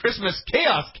 Christmas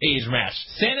Chaos cage match,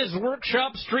 Santa's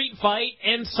Workshop street fight,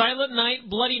 and Silent Night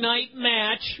Bloody Night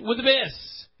match with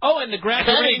Abyss. Oh, and the grab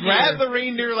the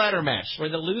reindeer ladder match, where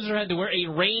the loser had to wear a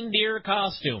reindeer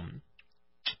costume.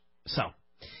 So,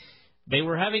 they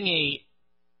were having a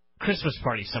Christmas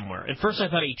party somewhere. At first I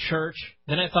thought a church,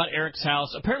 then I thought Eric's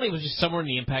house. Apparently it was just somewhere in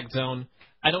the Impact Zone.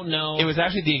 I don't know. It was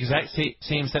actually the exact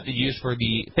same set they used for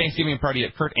the Thanksgiving party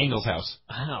at Kurt Angle's house.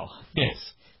 Oh.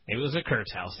 Yes. Maybe it was at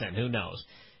Kurt's house then. Who knows?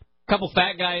 A couple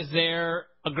fat guys there.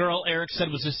 a girl Eric said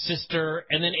was his sister,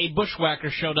 and then a bushwhacker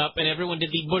showed up, and everyone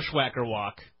did the bushwhacker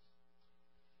walk.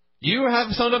 You have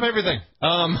summed up everything.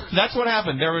 That's what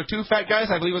happened. There were two fat guys.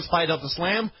 I believe it was Phi Delta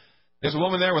Slam. There's a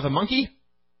woman there with a monkey.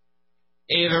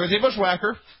 There was a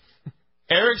bushwhacker.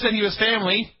 Eric said he was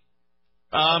family.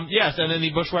 Yes, and then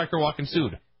the bushwhacker walk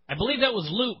ensued. I believe that was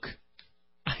Luke.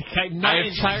 I'm not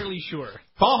entirely sure.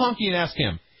 Call Honky and ask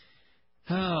him.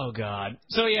 Oh, God.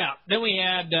 So, yeah, then we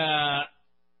had,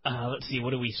 let's see,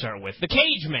 what do we start with? The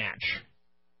cage match.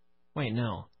 Wait,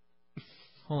 no.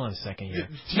 Hold on a second here.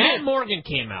 Matt Morgan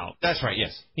came out. That's right,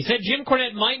 yes. He said Jim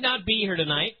Cornette might not be here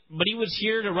tonight, but he was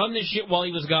here to run this shit while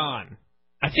he was gone.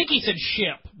 I think he said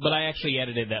ship, but I actually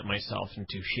edited that myself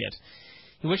into shit.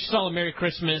 He wished us all a Merry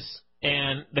Christmas,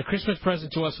 and the Christmas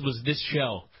present to us was this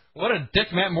show. What a dick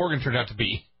Matt Morgan turned out to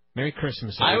be. Merry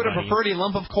Christmas, everybody. I would have preferred a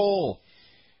lump of coal.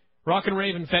 Rock and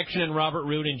Rave Infection and Robert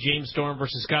Roode and James Storm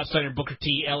versus Scott Steiner, Booker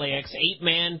T, LAX,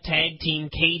 8-man tag team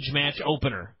cage match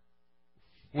opener.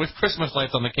 With Christmas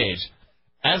lights on the cage.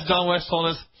 As Don West told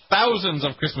us, thousands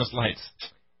of Christmas lights.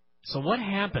 So what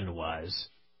happened was,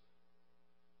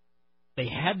 they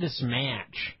had this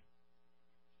match,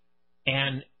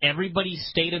 and everybody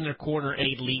stayed in their corner and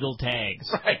ate legal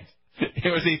tags. Right. It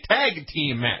was a tag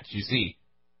team match, you see.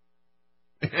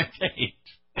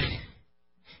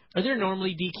 Are there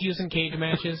normally DQs in cage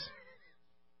matches?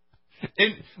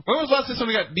 When was the last time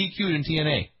somebody got DQ'd in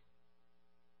TNA?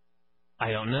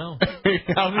 I don't know.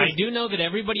 I do know that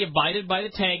everybody abided by the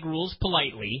tag rules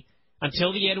politely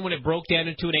until the end when it broke down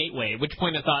into an 8-way, at which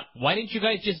point I thought, why didn't you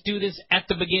guys just do this at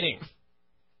the beginning?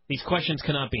 These questions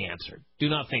cannot be answered. Do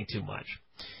not think too much.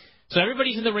 So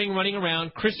everybody's in the ring running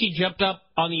around. Christy jumped up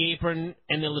on the apron,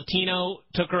 and the Latino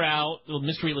took her out, the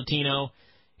mystery Latino,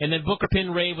 and then Booker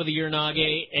pinned Rave with a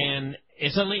Uranage, and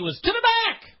it suddenly was to the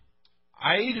back!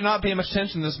 I did not pay much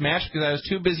attention to this match because I was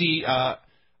too busy. I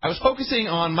was focusing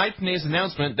on Mike Tenay's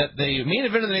announcement that the main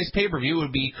event of the next pay-per-view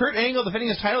would be Kurt Angle defending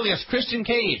his title against Christian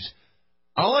Cage.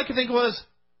 All I could think was,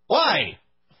 why?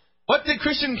 What did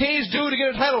Christian Cage do to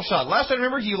get a title shot? Last I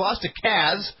remember, he lost to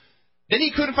Kaz. Then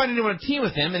he couldn't find anyone to team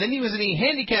with him, and then he was in a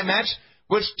handicap match,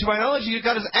 which, to my knowledge, he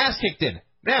got his ass kicked in.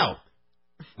 Now,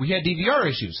 we had DVR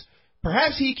issues.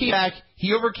 Perhaps he came back,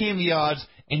 he overcame the odds,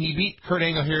 and he beat Kurt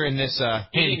Angle here in this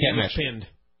handicap match. Pinned.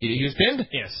 He was pinned?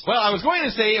 Yes. Well, I was going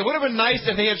to say it would have been nice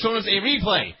if they had shown us a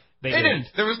replay. They didn't.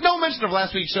 There was no mention of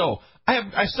last week's show.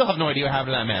 I still have no idea what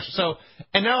happened in that match. So,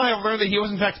 and now I have learned that he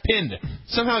was in fact pinned.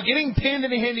 Somehow getting pinned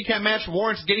in a handicap match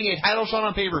warrants getting a title shot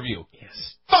on pay-per-view.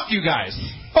 Yes. Fuck you guys.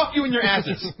 Fuck you and your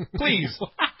asses. Please.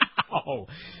 Wow.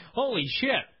 Holy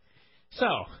shit. So,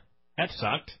 that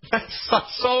sucked. That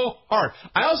sucked so hard.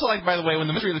 I also like, by the way, when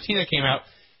the mystery Latina came out,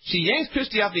 she yanks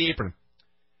Christy off the apron.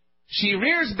 She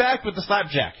rears back with the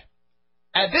slapjack.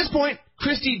 At this point,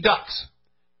 Christy ducks.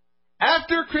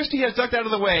 After Christy has ducked out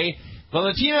of the way, the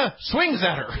Latina swings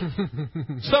at her.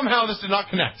 Somehow this did not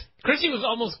connect. Christy was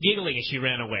almost giggling as she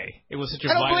ran away. It was such a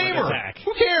I don't blame violent her. attack.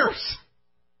 Who cares?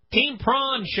 Team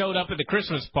Prawn showed up at the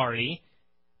Christmas party,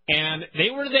 and they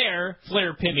were there,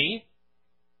 Flair Pimmy,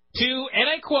 to, and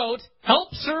I quote,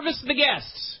 help service the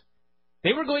guests.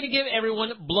 They were going to give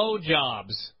everyone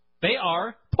blowjobs. They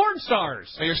are porn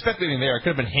stars. Well, you're speculating there. It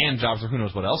could have been hand jobs or who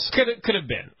knows what else. Could have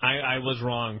been. I was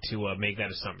wrong to make that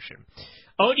assumption.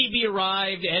 ODB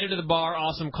arrived, headed to the bar.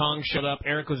 Awesome Kong showed up.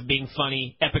 Eric was being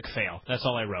funny. Epic fail. That's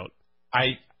all I wrote.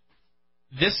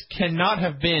 This cannot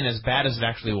have been as bad as it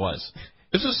actually was.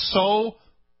 This is so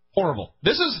horrible.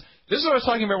 This is what I was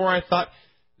talking about where I thought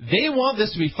they want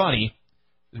this to be funny.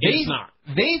 It's not.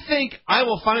 They think I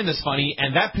will find this funny,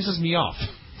 and that pisses me off.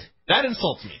 That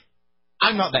insults me.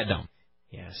 I'm not that dumb.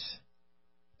 Yes.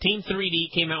 Team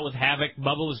 3D came out with Havoc.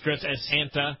 Bubba was dressed as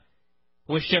Santa.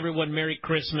 Wished everyone Merry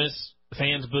Christmas.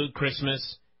 Fans booed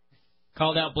Christmas.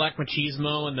 Called out Black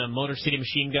Machismo and the Motor City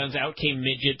Machine Guns. Out came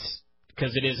Midgets,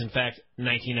 because it is, in fact,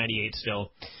 1998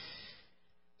 still.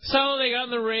 So they got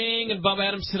in the ring, and Bubba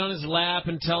had him sit on his lap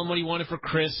and tell him what he wanted for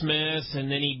Christmas, and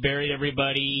then he buried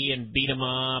everybody and beat him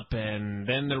up, and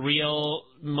then the real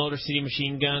Motor City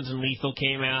Machine Guns and Lethal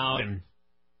came out, and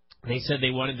they said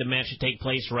they wanted the match to take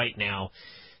place right now.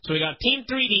 So we got Team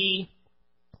 3D,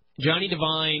 Johnny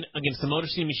Devine against the Motor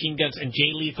City Machine Guns and Jay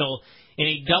Lethal in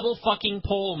a double fucking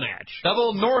pole match.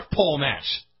 Double North Pole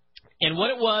match. And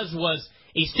what it was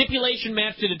a stipulation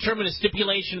match to determine a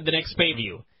stipulation of the next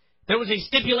pay-per-view. There was a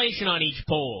stipulation on each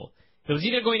pole. It was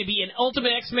either going to be an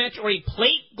Ultimate X match or a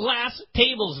plate glass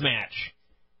tables match.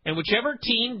 And whichever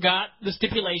team got the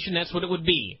stipulation, that's what it would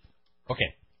be.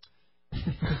 Okay.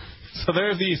 So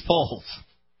there's these poles.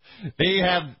 They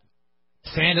have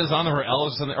Santas on them or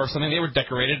elves or something. They were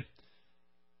decorated.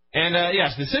 And,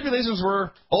 yes, the stipulations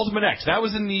were Ultimate X. That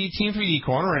was in the Team 3D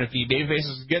corner, and if the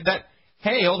babyfaces get that,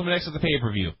 hey, Ultimate X at the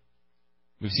pay-per-view.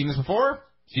 We've seen this before.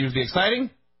 It's usually exciting.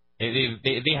 They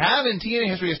have in TNA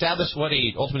history established what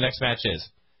a Ultimate X match is.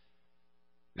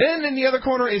 Then in the other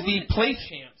corner is the plate.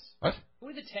 Champs? What? Who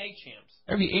are the tag champs?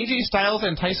 That would be AJ Styles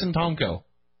and Tyson Tomko.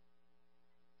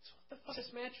 So what the fuck is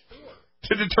this match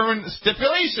for? To determine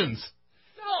stipulations.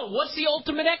 No, what's the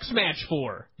Ultimate X match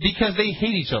for? Because they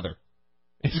hate each other.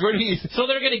 It's going to be. So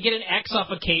they're going to get an X off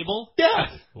a cable? Yeah.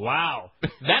 Wow.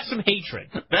 That's some hatred.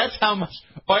 That's how much.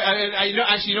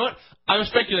 Actually, you know what? I was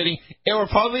speculating. It will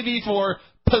probably be for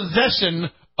possession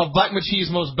of Black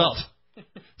Machismo's belt.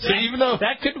 So even though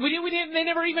that could, they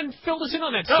never even filled us in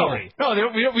on that story. No,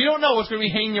 we don't know what's going to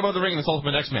be hanging above the ring in this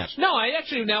Ultimate X match. No, I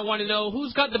actually now want to know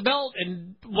who's got the belt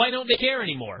and why don't they care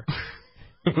anymore.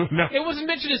 No. It wasn't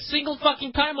mentioned a single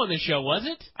fucking time on this show, was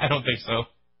it? I don't think so.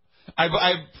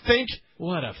 I think.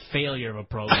 What a failure of a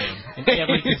program in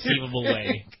every conceivable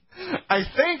way. I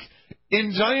think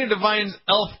in Johnny Devine's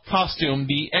elf costume,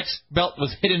 the X belt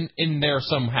was hidden in there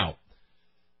somehow.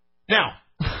 Now,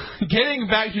 getting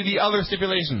back to the other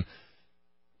stipulation,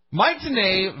 Mike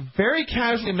Tenay very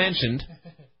casually mentioned,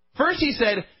 first he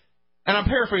said, and I'm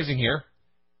paraphrasing here,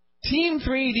 Team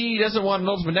 3D doesn't want an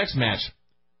Ultimate X match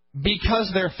because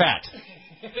they're fat.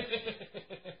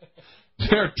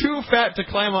 They're too fat to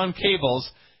climb on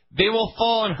cables. They will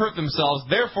fall and hurt themselves.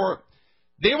 Therefore,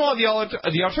 they want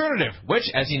the alternative, which,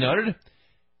 as he noted,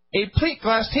 a plate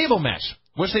glass table match,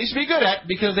 which they should be good at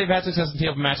because they've had success in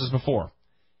table matches before.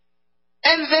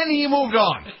 And then he moved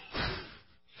on.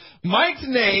 Mike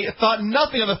Tenay thought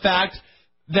nothing of the fact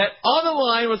that on the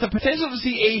line was the potential to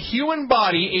see a human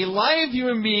body, a live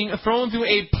human being, thrown through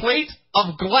a plate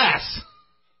of glass.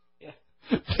 Yeah.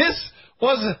 This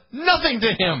was nothing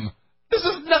to him. This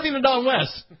is nothing to Don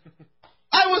West.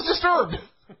 I was disturbed.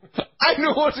 I knew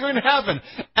what was going to happen.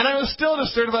 And I was still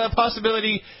disturbed by the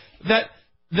possibility that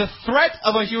the threat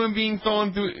of a human being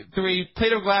thrown through a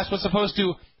plate of glass was supposed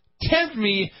to tempt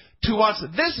me to watch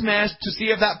this match to see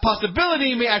if that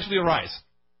possibility may actually arise.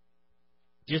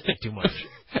 You think too much.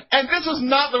 And this was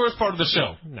not the worst part of the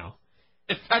show. No.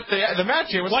 In fact, the match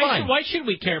here was fine. Why should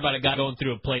we care about a guy going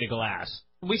through a plate of glass?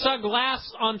 We saw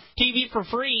glass on TV for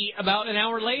free about an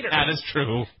hour later. That is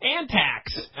true. And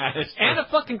tax. That is true. And a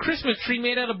fucking Christmas tree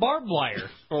made out of barbed wire.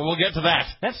 Well, we'll get to that.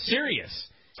 That's serious.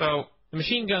 So, the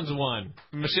Machine Guns won.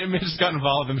 Midgets got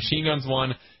involved. The Machine Guns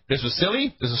won. This was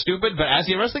silly. This was stupid. But as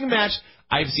a wrestling match,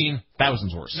 I've seen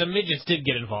thousands worse. The midgets did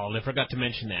get involved. I forgot to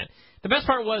mention that. The best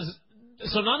part was,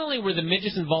 so not only were the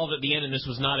midgets involved at the end, and this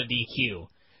was not a DQ,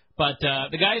 but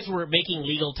the guys were making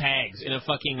legal tags in a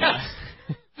fucking...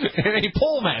 in a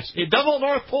pole match. A double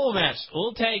north pole match.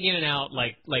 We'll tag in and out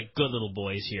like good little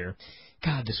boys here.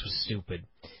 God, this was stupid.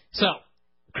 So,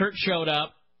 Kurt showed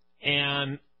up,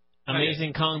 and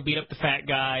Amazing Kong beat up the fat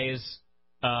guys.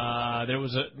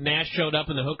 Nash showed up,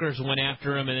 and the hookers went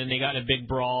after him, and then they got in a big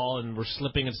brawl and were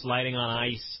slipping and sliding on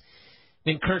ice.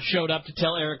 Then Kurt showed up to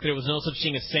tell Eric there was no such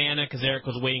thing as Santa because Eric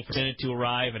was waiting for Santa to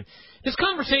arrive. And this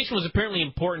conversation was apparently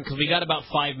important because we got about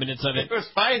 5 minutes of it. It was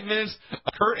 5 minutes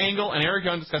of Kurt Angle and Eric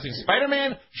Young discussing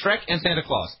Spider-Man, Shrek, and Santa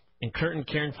Claus. And Kurt and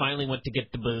Karen finally went to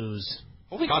get the booze.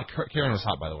 Holy God, Karen was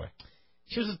hot, by the way.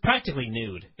 She was practically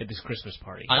nude at this Christmas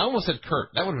party. I almost said Kurt.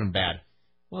 That would have been bad.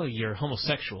 Well, you're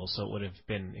homosexual, so it would have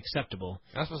been acceptable.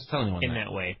 I'm not supposed to tell anyone in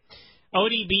that way.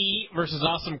 ODB versus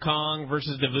Awesome Kong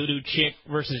versus the Voodoo Chick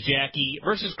versus Jackie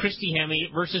versus Christy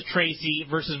Hemme versus Tracy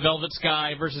versus Velvet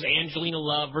Sky versus Angelina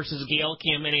Love versus Gail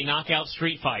Kim in a knockout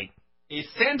street fight. A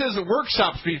Santa's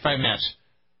Workshop street fight match.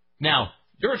 Now,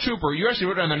 you're a trooper. You actually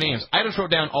wrote down their names. I just wrote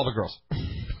down all the girls.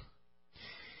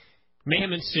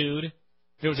 Mayhem ensued.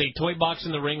 There was a toy box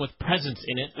in the ring with presents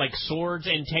in it, like swords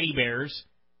and teddy bears.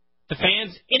 The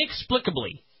fans,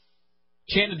 inexplicably,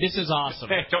 chanted, "This is awesome."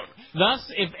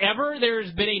 Thus, if ever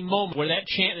there's been a moment where that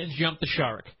chant has jumped the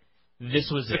shark,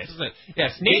 this was it. This is it.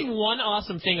 Yes. Name one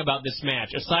awesome thing about this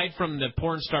match, aside from the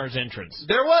porn star's entrance.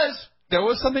 There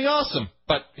was something awesome,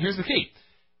 but here's the key.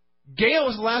 Gail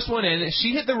was the last one in.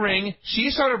 She hit the ring. She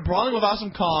started brawling with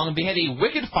Awesome Kong. They had a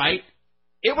wicked fight.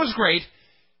 It was great.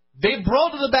 They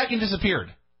brawled to the back and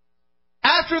disappeared.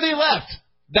 After they left,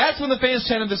 that's when the fans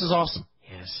chanted, "This is awesome."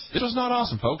 Yes. This was not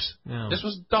awesome, folks. No. This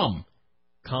was dumb.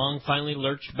 Kong finally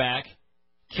lurched back,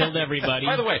 killed everybody.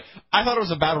 By the way, I thought it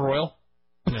was a battle royal.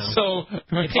 No. So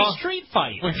it's a street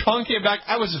fight. When Kong came back,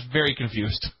 I was just very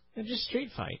confused. It's just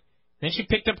street fight. Then she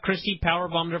picked up Christy,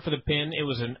 powerbombed her for the pin. It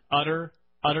was an utter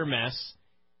mess.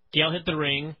 Gail hit the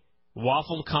ring,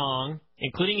 waffled Kong,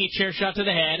 including a chair shot to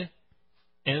the head,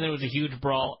 and then there was a huge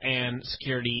brawl, and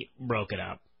security broke it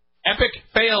up. Epic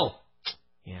fail.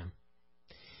 Yeah.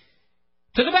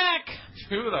 To the back!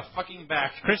 To the fucking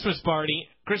back. Christmas party.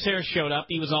 Chris Harris showed up.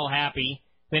 He was all happy.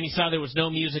 Then he saw there was no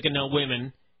music and no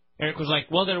women. Eric was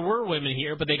like, well, there were women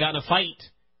here, but they got in a fight.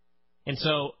 And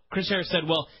so Chris Harris said,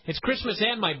 well, it's Christmas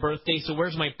and my birthday, so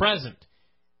where's my present?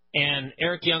 And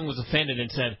Eric Young was offended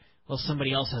and said, well,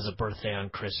 somebody else has a birthday on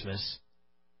Christmas.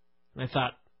 And I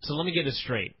thought, so let me get this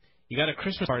straight. You got a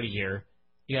Christmas party here.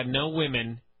 You got no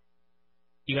women.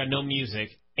 You got no music.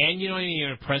 And you don't even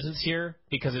have presents here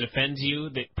because it offends you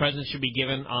that presents should be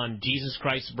given on Jesus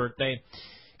Christ's birthday.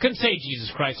 Couldn't say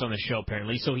Jesus Christ on the show,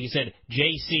 apparently, so he said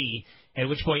JC, at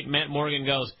which point Matt Morgan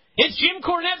goes, it's Jim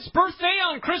Cornette's birthday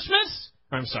on Christmas?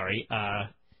 Or, I'm sorry,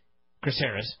 Chris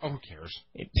Harris. Oh, who cares?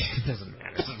 It doesn't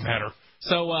matter. It doesn't matter.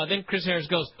 So then Chris Harris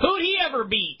goes, who'd he ever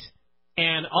beat?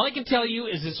 And all I can tell you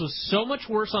is this was so much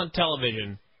worse on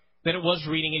television than it was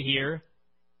reading it here.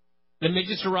 The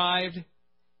midgets arrived,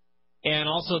 and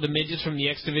also the midgets from the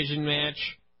X Division match.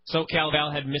 SoCal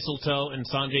Val had mistletoe, and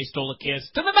Sanjay stole a kiss.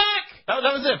 To the back! That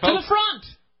was it, folks. To the front!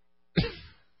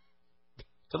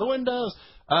 To the windows.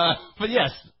 But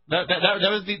yes, that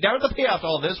was the payoff to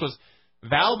all of this was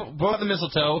Val brought the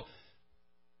mistletoe,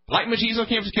 Black Machismo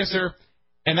came to kiss her,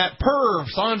 and that perv,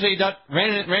 Sanjay Dutt,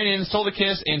 ran in, stole the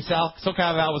kiss, and SoCal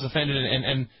Val was offended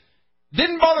and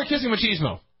didn't bother kissing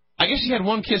Machismo. I guess she had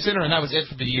one kiss in her, and that was it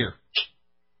for the year.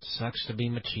 Sucks to be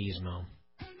Machismo.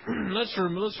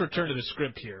 Let's return to the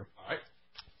script here. All right.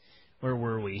 Where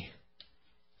were we?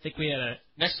 I think we had a...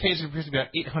 Next page appears to be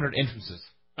about 800 entrances.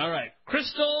 All right.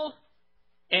 Crystal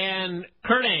and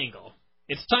Kurt Angle.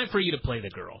 It's time for you to play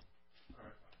the girl.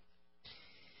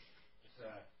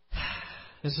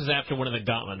 This is after one of the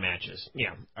gauntlet matches.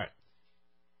 Yeah. All right.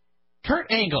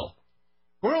 Kurt Angle.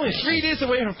 We're only 3 days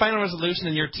away from final resolution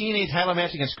in your TNA title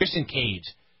match against Christian Cage.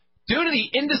 Due to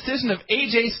the indecision of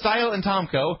AJ Styles and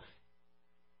Tomko,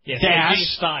 yes, dash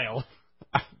AJ Styles.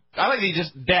 I like that he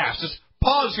just dash. Just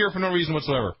pause here for no reason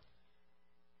whatsoever.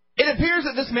 It appears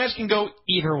that this match can go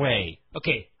either way.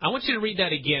 Okay, I want you to read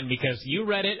that again because you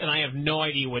read it and I have no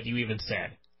idea what you even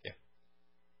said. Yeah.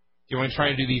 Do you want to try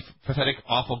to do the pathetic,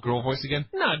 awful girl voice again?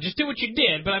 No, just do what you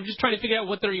did, but I'm just trying to figure out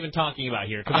what they're even talking about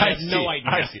here because I have no idea.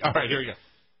 I see. All right, here we go.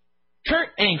 Kurt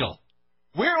Angle.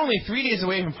 We're only 3 days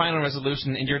away from final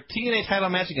resolution in your TNA title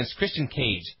match against Christian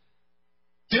Cage.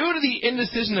 Due to the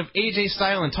indecision of AJ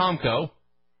Styles and Tomko,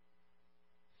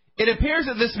 it appears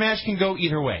that this match can go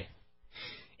either way.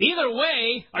 Either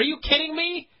way? Are you kidding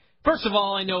me? First of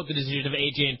all, I know what the decision of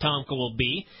AJ and Tomko will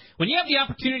be. When you have the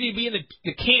opportunity to be in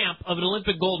the camp of an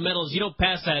Olympic gold medalist, you don't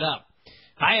pass that up.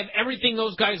 I have everything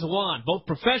those guys want, both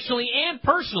professionally and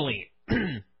personally.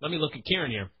 Let me look at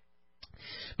Karen here.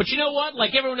 But you know what?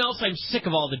 Like everyone else, I'm sick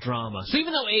of all the drama. So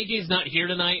even though AJ's not here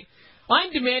tonight,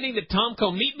 I'm demanding that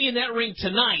Tomko meet me in that ring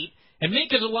tonight and make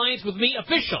his alliance with me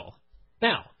official.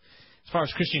 Now, as far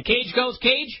as Christian Cage goes,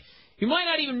 Cage, you might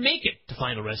not even make it to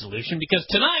final resolution because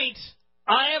tonight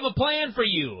I have a plan for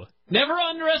you. Never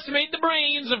underestimate the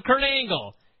brains of Kurt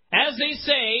Angle. As they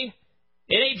say,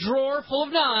 in a drawer full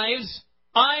of knives,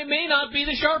 I may not be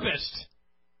the sharpest.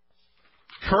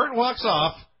 Kurt walks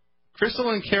off.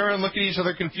 Crystal and Karen look at each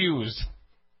other confused.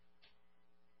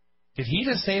 Did he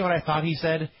just say what I thought he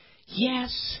said?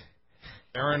 Yes.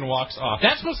 Karen walks off.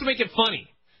 That's supposed to make it funny.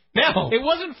 No. It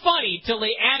wasn't funny till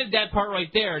they added that part right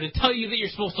there to tell you that you're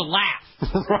supposed to laugh.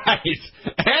 Right.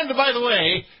 And by the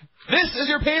way, this is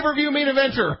your pay-per-view main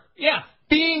eventer. Yeah.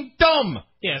 Being dumb.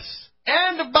 Yes.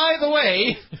 And by the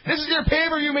way, this is your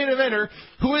pay-per-view main eventer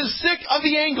who is sick of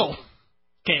the angle.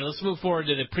 Okay, let's move forward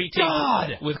to the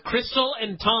pre-tape with Crystal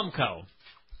and Tomko.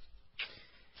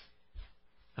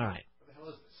 All right. What the hell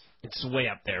is this? It's way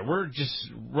up there. We're just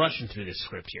rushing through this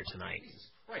script here tonight. Jesus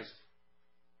Christ.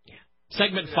 Yeah.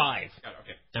 Segment 5.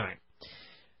 Okay. All right.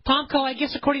 Tomko, I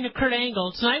guess according to Kurt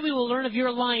Angle, tonight we will learn of your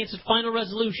alliance at Final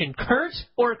Resolution. Kurt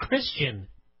or Christian?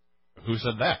 Who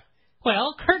said that?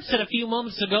 Well, Kurt said a few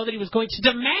moments ago that he was going to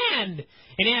demand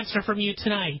an answer from you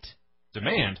tonight.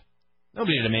 Demand?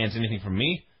 Nobody demands anything from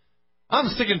me. I'm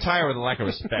sick and tired with the lack of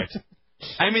respect.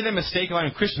 I made that mistake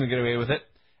allowing Christian to get away with it,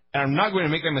 and I'm not going to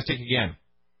make that mistake again.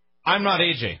 I'm not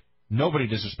AJ. Nobody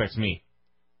disrespects me.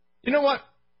 You know what?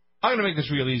 I'm going to make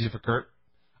this real easy for Kurt.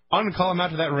 I'm going to call him out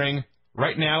to that ring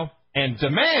right now and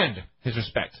demand his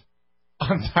respect.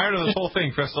 I'm tired of this whole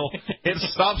thing, Crystal. It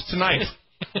stops tonight.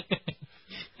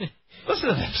 Listen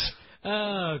to this.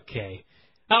 Okay.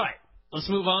 All right. Let's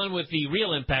move on with the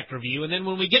Real Impact review, and then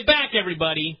when we get back,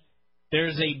 everybody,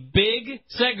 there's a big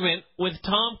segment with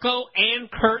Tomko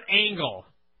and Kurt Angle.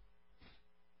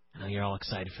 I know you're all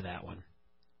excited for that one.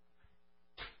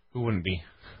 Who wouldn't be?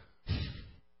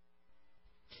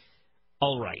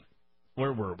 All right.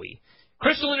 Where were we?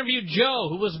 Crystal interviewed Joe,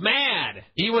 who was mad.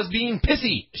 He was being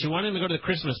pissy. She wanted him to go to the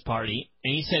Christmas party,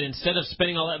 and he said instead of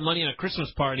spending all that money on a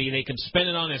Christmas party, they could spend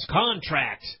it on his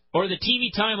contract or the TV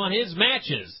time on his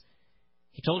matches.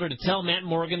 He told her to tell Matt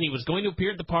Morgan he was going to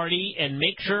appear at the party and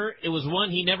make sure it was one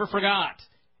he never forgot.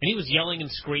 And he was yelling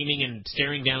and screaming and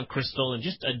staring down Crystal and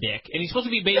just a dick. And he's supposed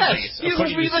to be babyface. Yes, he's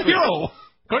supposed to be the hero.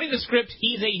 According to the script,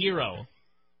 he's a hero.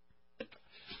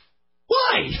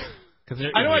 Why?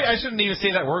 I know idiots. I shouldn't even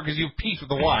say that word because you peaked with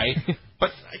the why, but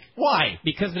why?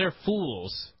 Because they're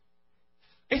fools.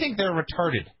 I think they're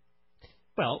retarded.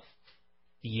 Well,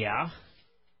 yeah.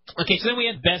 Okay, so then we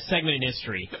had best segment in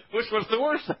history. Which was the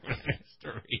worst segment in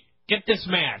history? Get this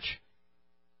match.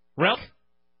 Relic,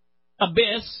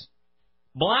 Abyss,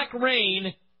 Black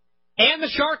Rain, and the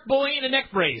Shark Boy in a neck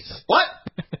brace. What?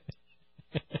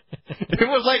 It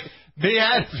was like they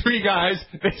had 3 guys.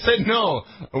 They said, no,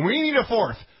 we need a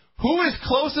 4th. Who is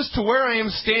closest to where I am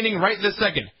standing right this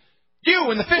second?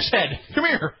 You in the fish head. Come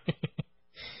here.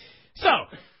 So,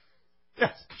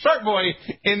 yes, Shark Boy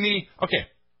in the... Okay.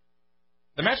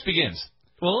 The match begins.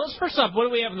 well, let's first off, what do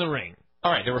we have in the ring?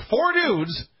 All right, there were 4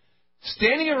 dudes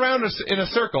standing around us in a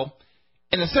circle.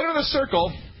 In the center of the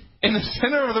circle, in the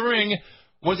center of the ring,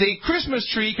 was a Christmas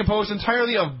tree composed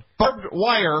entirely of barbed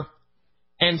wire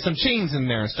and some chains in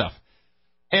there and stuff.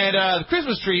 And the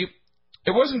Christmas tree,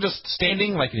 it wasn't just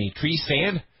standing like in a tree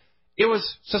stand. It was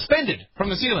suspended from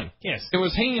the ceiling. Yes. It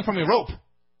was hanging from a rope,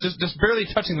 just barely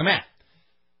touching the mat.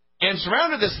 And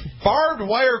surrounded this barbed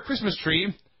wire Christmas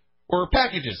tree were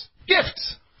packages,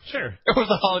 gifts. Sure. It was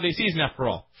the holiday season after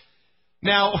all.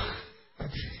 Now,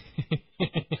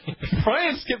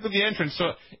 Brian skipped to the entrance,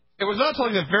 so it was not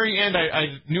until the very end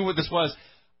I knew what this was.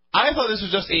 I thought this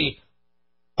was just a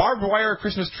barbed wire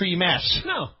Christmas tree match.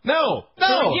 No. No.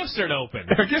 The gifts are to open.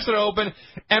 There were gifts that are open,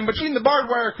 and between the barbed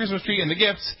wire Christmas tree and the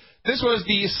gifts, this was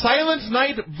the Silent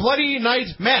Night, Bloody Night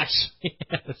match.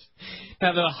 Yes.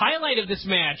 Now, the highlight of this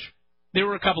match, there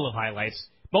were a couple of highlights,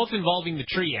 both involving the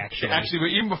tree, actually.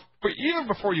 But even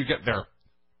before you get there,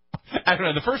 I don't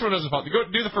know, the first one doesn't follow. Go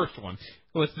do the first one.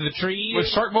 With the tree? With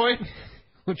Shark Boy?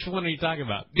 Which one are you talking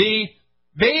about? They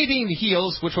being the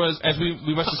heels, which was, as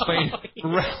we must explain,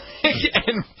 Relic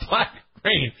and Black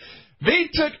Rain. They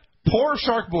took poor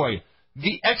Shark Boy,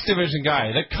 the X Division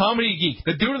guy, the comedy geek,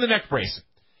 the dude in the neck brace.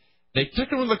 They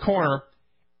took him to the corner,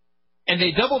 and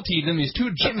they double-teamed him, these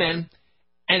 2 giant men,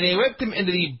 and they whipped him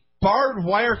into the barbed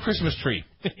wire Christmas tree.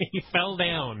 He fell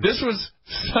down. This was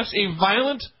such a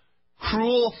violent,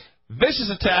 cruel,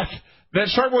 vicious attack that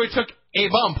Shark Boy took a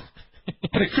bump,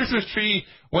 and the Christmas tree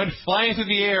went flying through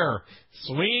the air.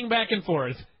 Swinging back and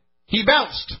forth. He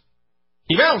bounced.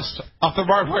 He bounced off the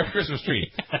barbed wire Christmas tree.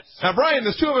 Yes. Now, Brian,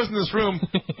 there's 2 of us in this room.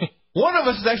 One of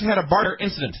us has actually had a barbed wire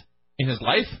incident in his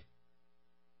life.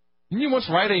 Didn't you once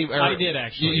ride a... I did,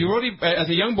 actually. You rode as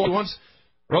a young boy, once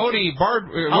rode a barbed...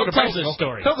 I'll tell this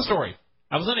story. Tell the story.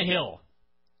 I was on a hill.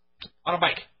 On a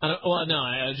bike. Well, no,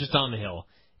 I was just on the hill.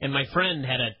 And my friend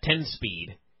had a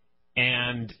 10-speed.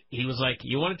 And he was like,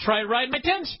 you want to try riding my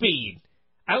 10-speed?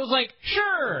 I was like,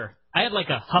 sure. I had like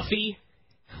a Huffy,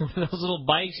 one of those little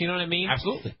bikes, you know what I mean?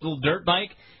 Absolutely. Little dirt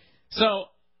bike. So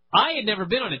I had never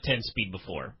been on a 10-speed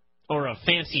before, or a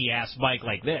fancy-ass bike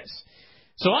like this.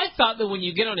 So I thought that when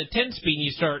you get on a 10-speed and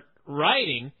you start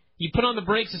riding, you put on the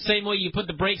brakes the same way you put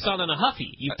the brakes on a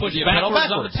Huffy. You push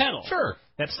backwards on the pedal. Sure.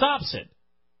 That stops it.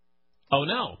 Oh,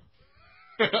 no.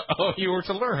 Oh, you were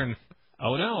to learn.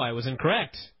 Oh, no, I was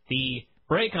incorrect. The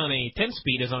brake on a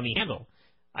 10-speed is on the handle.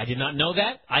 I did not know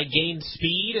that. I gained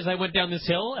speed as I went down this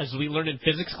hill, as we learned in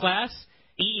physics class.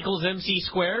 E equals MC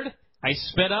squared. I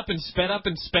sped up and sped up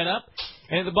and sped up.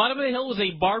 And at the bottom of the hill was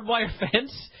a barbed wire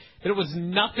fence. There was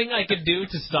nothing I could do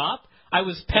to stop. I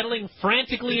was pedaling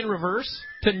frantically in reverse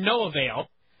to no avail.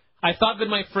 I thought that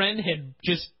my friend had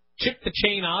just chipped the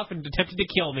chain off and attempted to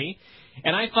kill me.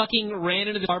 And I fucking ran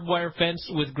into the barbed wire fence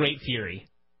with great fury.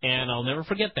 And I'll never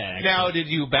forget that, actually. Now, did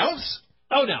you bounce?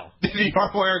 Oh, no. Did the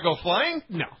barbed wire go flying?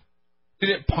 No.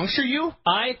 Did it puncture you?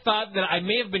 I thought that I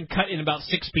may have been cut in about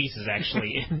 6 pieces,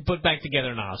 actually, and put back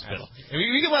together in a hospital.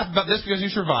 We can laugh about this because you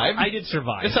survived. I did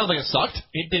survive. It sounds like it sucked.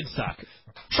 It did suck.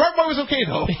 Shark Boy was okay,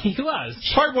 though. He was.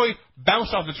 Shark Boy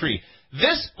bounced off the tree.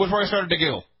 This was where I started to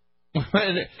giggle.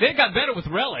 It got better with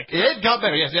Relic. It got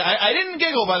better, yes. I didn't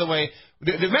giggle, by the way.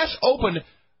 The match opened.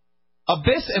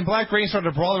 Abyss and Black Rain started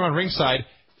to brawl around ringside.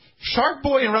 Shark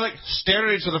Boy and Relic stared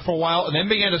at each other for a while and then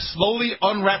began to slowly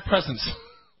unwrap presents.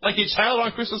 Like a child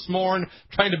on Christmas morn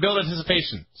trying to build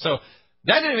anticipation. So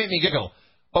that didn't make me giggle.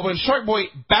 But when Shark Boy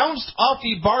bounced off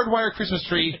the barbed wire Christmas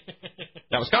tree,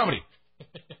 that was comedy.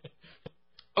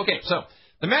 Okay, so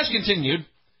the match continued.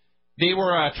 They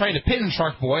were trying to pin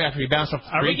Shark Boy after he bounced off the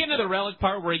tree. Are we getting to the Relic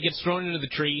part where he gets thrown into the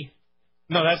tree?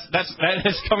 No, that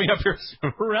is coming up here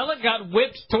soon. Relic got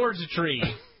whipped towards the tree,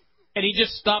 and he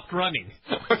just stopped running.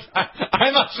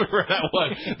 I'm not sure where that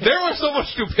was. There was so much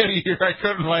stupidity here, I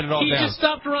couldn't write it all down. He just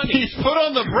stopped running. He put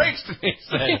on the brakes, he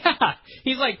said. Yeah.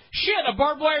 He's like, shit, a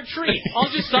barbed wire tree.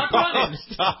 I'll just stop running.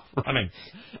 Stop running.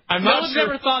 No one's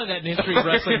ever thought of that in history of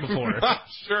wrestling before. I'm not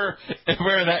sure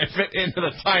where that fit into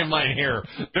the timeline here.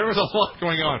 There was a lot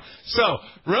going on. So,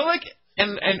 Relic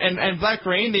and Black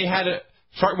Rain, they had a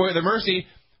Shark Boy at the Mercy.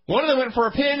 One of them went for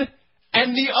a pin,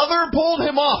 and the other pulled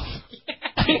him off.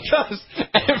 Because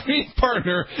every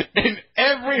partner in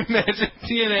every match in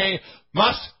TNA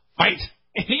must fight.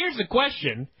 And here's the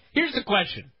question,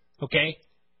 okay?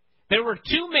 There were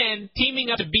two men teaming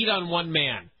up to beat on one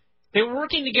man. They were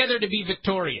working together to be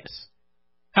victorious.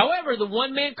 However, the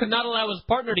one man could not allow his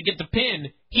partner to get the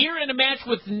pin here in a match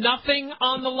with nothing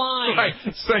on the line. Right.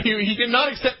 So he did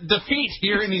not accept defeat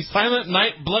here in the silent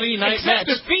night, bloody night match.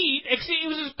 Defeat? It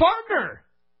was his partner.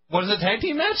 What is it, tag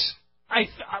team match? I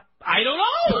don't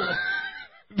know.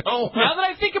 No. Now that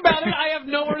I think about it, I have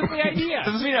no earthly idea.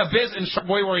 Does this mean Abyss and Shark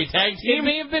Boy where he tagged team? It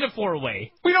may have been a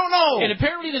four-way. We don't know. And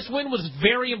apparently this win was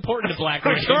very important to Black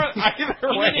Rain.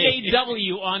 Either way. He needed a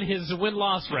W on his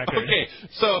win-loss record. Okay,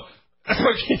 so...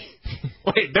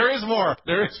 Wait, there is more.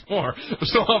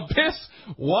 So Abyss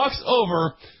walks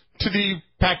over to the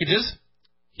packages.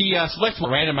 He selects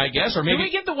one random, I guess, or maybe... Did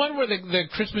we get the one where the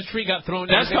Christmas tree got thrown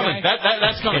That's into the coming. guy?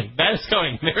 That's coming. That is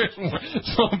coming. There is more.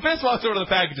 So Abyss walks over to the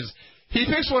packages. He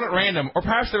picks one at random, or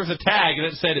perhaps there was a tag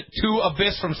that said, "To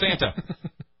Abyss from Santa."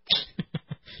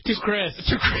 To Chris.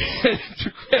 To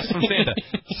Chris from Santa.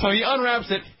 So he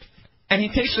unwraps it, and he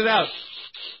takes it out.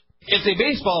 It's a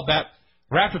baseball bat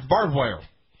wrapped with barbed wire.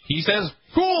 He says,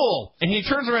 "Cool!" And he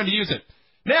turns around to use it.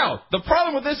 Now, the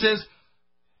problem with this is,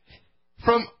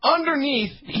 from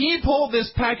underneath, he pulled this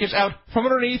package out from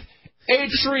underneath a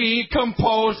tree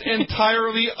composed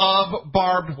entirely of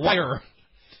barbed wire.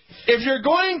 If you're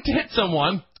going to hit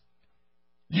someone,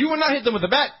 you would not hit them with a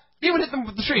bat. You would hit them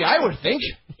with the tree, I would think.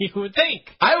 You would think.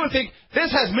 I would think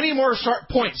this has many more sharp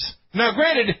points. Now,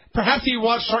 granted, perhaps he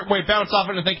watched Shark Boy bounce off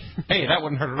it and think, hey, that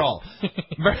wouldn't hurt at all.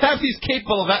 Perhaps he's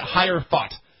capable of that higher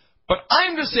thought. But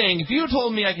I'm just saying, if you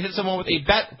told me I could hit someone with a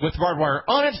bat with barbed wire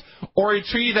on it, or a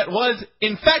tree that was,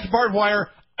 in fact, barbed wire,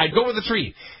 I'd go with the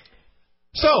tree.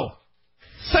 So,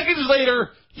 seconds later,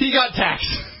 he got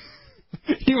taxed.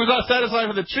 He was not satisfied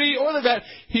with the tree or the bat.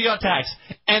 He got taxed.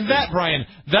 And that, Brian,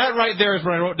 that right there is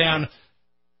where I wrote down,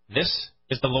 this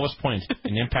is the lowest point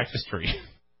in Impact history.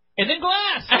 And then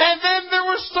glass. And then there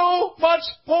was so much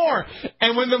more.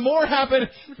 And when the more happened,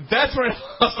 that's when I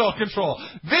lost all control.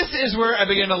 This is where I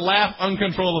began to laugh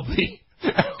uncontrollably.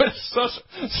 I was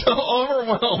so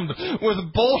overwhelmed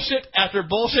with bullshit after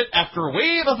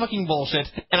wave of fucking bullshit,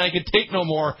 and I could take no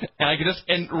more, and I could just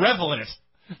revel in it.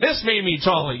 This made me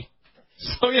jolly.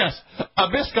 So yes,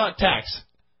 Abyss got tax.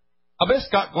 Abyss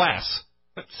got glass.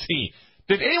 Let's see.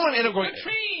 Did anyone end up going... A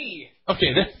tree!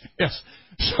 Okay, yes.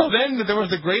 So then there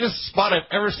was the greatest spot I've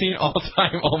ever seen all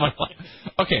time, all my life.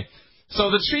 Okay,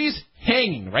 so the tree's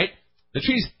hanging, right? The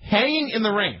tree's hanging in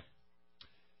the ring.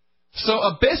 So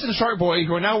Abyss and Shark Boy,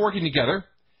 who are now working together,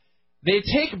 they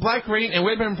take Black Rain and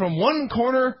whip him from one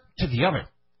corner to the other.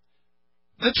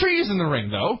 The tree is in the ring,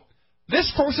 though.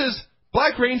 This forces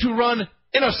Black Rain to run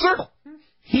in a circle.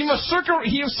 He must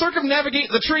circumnavigate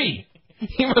the tree.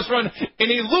 He must run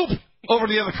in a loop over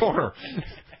the other corner.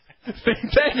 They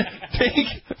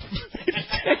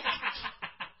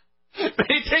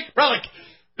take Relic.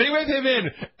 They whip him in.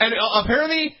 And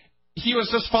apparently he was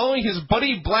just following his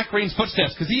buddy Black Rain's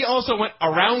footsteps, because he also went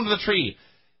around the tree.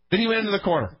 Then he went into the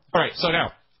corner. All right, so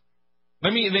now,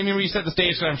 let me reset the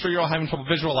stage, because I'm sure you're all having trouble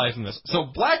visualizing this. So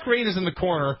Black Rain is in the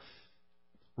corner.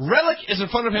 Relic is in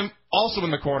front of him, also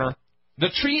in the corner. The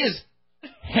tree is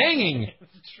hanging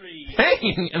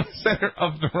in the center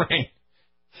of the ring.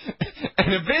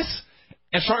 And Abyss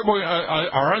and Shark Boy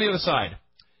are on the other side.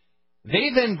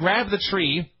 They then grab the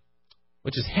tree,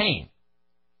 which is hanging.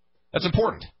 That's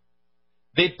important.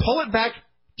 They pull it back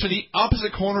to the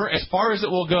opposite corner as far as it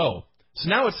will go. So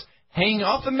now it's hanging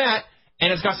off the mat,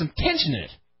 and it's got some tension in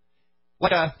it,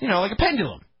 like a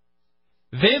pendulum.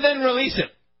 They then release it,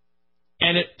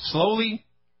 and it slowly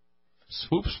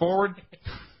swoops forward.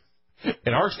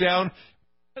 It arcs down.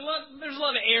 There's a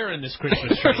lot of air in this Christmas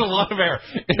tree. There's a lot of air.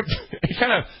 It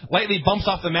kind of lightly bumps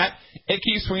off the mat. It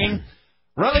keeps swinging.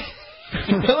 Relic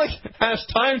has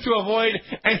time to avoid,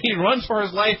 and he runs for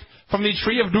his life from the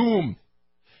Tree of Doom.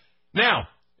 Now,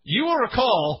 you will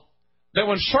recall that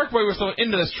when Shark Boy was thrown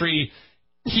into this tree,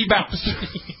 he bounced.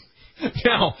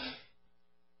 Now,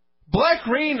 Black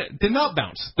Rain did not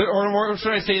bounce. Or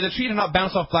should I say, the tree did not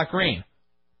bounce off Black Rain.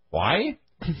 Why?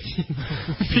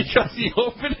 Because he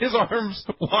opened his arms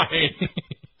wide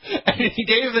and he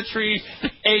gave the tree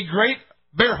a great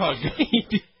bear hug.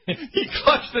 He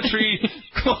clutched the tree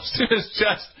close to his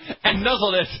chest and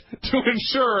nuzzled it to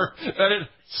ensure that it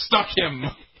stuck him.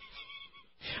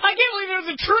 I can't believe there was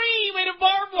a tree made of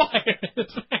barbed wire in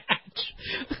this match.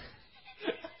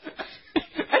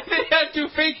 And they had to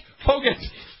fake poke it.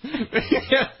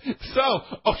 So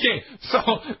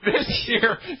this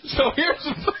year, here's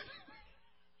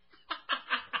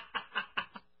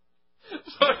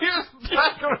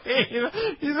Black Rain.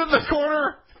 He's in the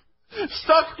corner,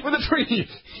 stuck with a tree.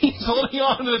 He's holding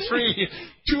on to the tree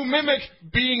to mimic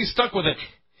being stuck with it.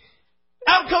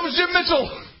 Out comes Jim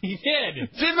Mitchell. He did.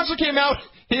 Jim Mitchell came out.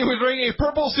 He was wearing a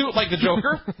purple suit like the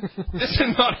Joker. This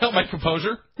did not help my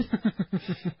composure.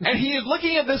 And he is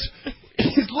looking at this.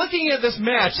 He's looking at this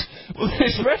match with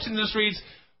his expression just reads,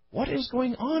 "What is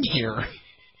going on here?"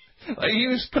 Like, he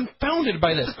was confounded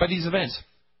by these events.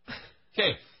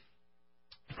 Okay.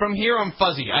 From here, I'm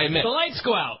fuzzy, I admit. The lights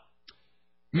go out.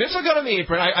 Mitchell got on the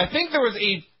apron. I think there was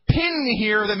a pin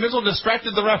here that Mitchell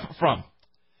distracted the ref from.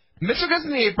 Mitchell gets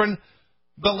on the apron.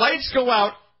 The lights go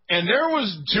out, and there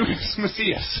was Judas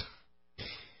Macias.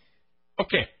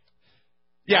 Okay.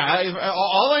 Yeah,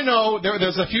 all I know,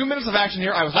 there's a few minutes of action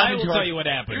here. I will tell you what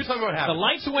happened. You tell me what happened. The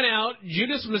lights went out.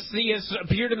 Judas Macias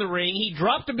appeared in the ring. He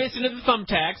dropped a miss into the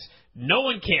thumbtacks. No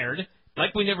one cared.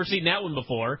 Like we never seen that one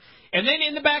before. And then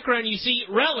in the background, you see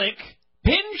Relic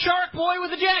pin Shark Boy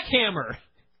with a jackhammer.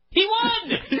 He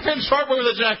won! He pinned Shark Boy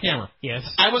with a jackhammer. Yes.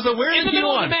 I was aware that he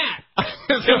won. In the middle of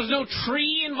the mat. There was no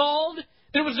tree involved.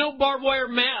 There was no barbed wire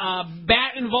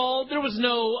bat involved. There was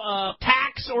no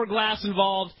tacks or glass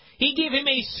involved. He gave him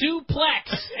a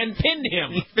suplex and pinned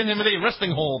him. He pinned him with a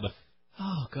wrestling hold.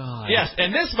 Oh, God. Yes,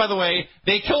 and this, by the way,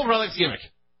 they killed Relic's gimmick.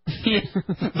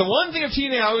 The one thing of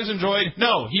TNA I always enjoyed,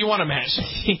 no, he won a match.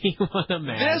 He won a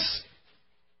match. This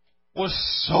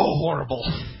was so horrible.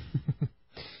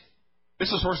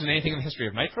 This was worse than anything in the history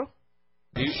of Nitro.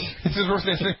 This is worse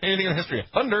than anything in the history of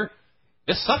Thunder.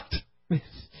 This sucked.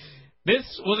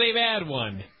 This was a bad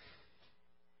one.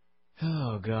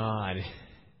 Oh, God.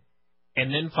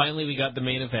 And then finally we got the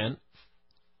main event.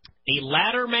 A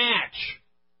ladder match.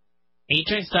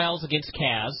 AJ Styles against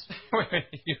Kaz.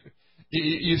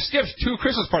 You skipped 2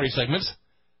 Christmas party segments.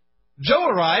 Joe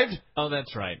arrived. Oh,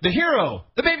 that's right. The hero,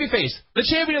 the babyface, the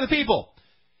champion of the people.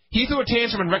 He threw a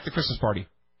tantrum and wrecked the Christmas party.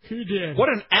 He did. What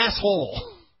an asshole.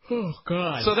 Oh,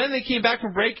 God. So then they came back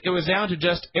from break. It was down to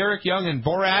just Eric Young and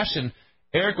Borash, and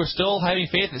Eric was still having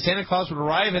faith that Santa Claus would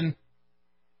arrive, and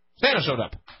Santa showed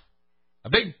up.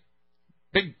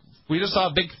 We just saw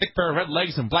a big, thick pair of red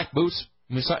legs and black boots,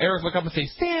 and we saw Eric look up and say,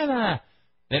 Santa!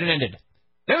 Then it ended.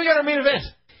 Then we got our main event.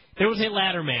 There was a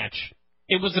ladder match.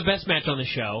 It was the best match on the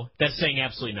show. That's saying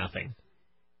absolutely nothing.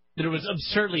 There was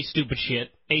absurdly stupid shit.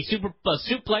 A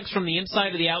suplex from the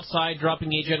inside to the outside, dropping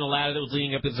AJ on a ladder that was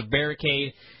leading up as a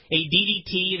barricade. A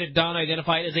DDT that Don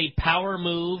identified as a power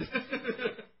move.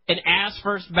 An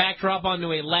ass-first backdrop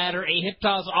onto a ladder. A hip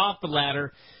toss off the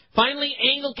ladder. Finally,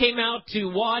 Angle came out to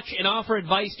watch and offer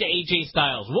advice to AJ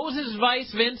Styles. What was his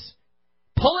advice, Vince?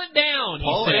 Pull it down, he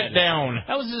said. Pull it down.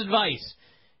 That was his advice.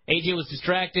 AJ was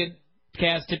distracted.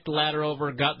 Kaz tipped the ladder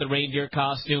over, got the reindeer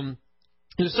costume.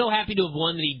 He was so happy to have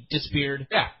won that he disappeared.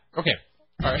 Yeah, okay.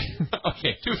 All right.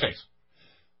 Okay, 2 things.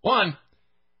 1,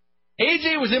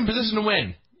 AJ was in position to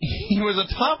win. He was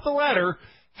atop the ladder,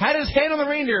 had his hand on the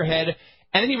reindeer head,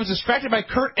 and then he was distracted by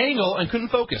Kurt Angle and couldn't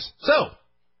focus. So,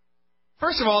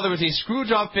 first of all, there was a screw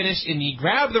job finish in the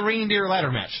grab the reindeer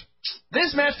ladder match.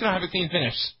 This match cannot have a clean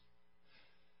finish.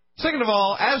 Second of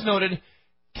all, as noted,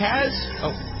 Kaz...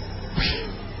 Oh.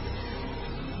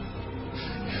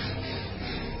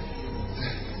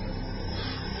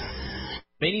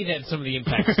 They need to have some of the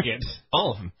Impact skits.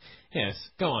 All of them. Yes,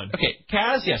 go on. Okay,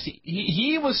 Kaz, yes,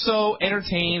 he was so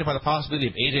entertained by the possibility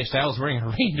of AJ Styles wearing a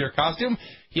reindeer costume,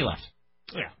 he left.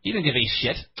 Yeah. He didn't give a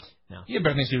shit. No. He had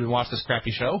better things to do than watch this crappy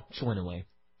show. Just went away.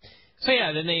 So,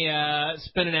 yeah, then they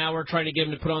spent an hour trying to get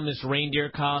him to put on this reindeer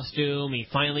costume. He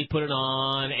finally put it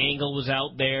on. Angle was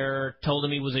out there, told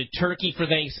him he was a turkey for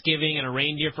Thanksgiving and a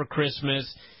reindeer for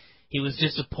Christmas. He was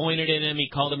disappointed in him. He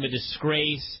called him a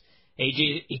disgrace.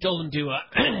 AJ, he told him to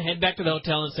head back to the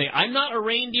hotel and say, I'm not a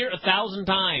reindeer 1,000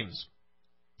 times.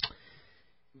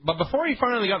 But before he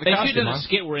finally got the costume, they did a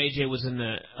skit where AJ was in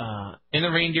the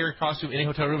reindeer costume in a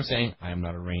hotel room saying, I am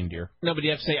not a reindeer. No, but you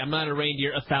have to say, I'm not a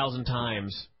reindeer 1,000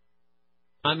 times.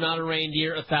 I'm not a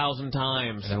reindeer 1,000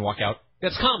 times. And then walk out.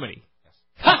 That's comedy.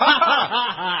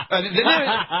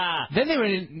 Then they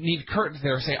would need Kurt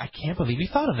there to say, I can't believe he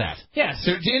thought of that. Yes.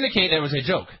 To indicate that it was a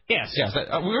joke. Yes. Yes.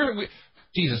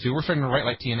 Jesus, dude, we're starting to write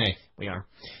like TNA. We are.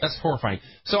 That's horrifying.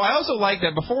 So I also like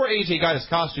that before AJ got his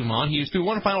costume on, he threw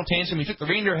one final tantrum. He took the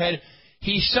reindeer head.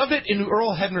 He shoved it into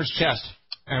Earl Hebner's chest.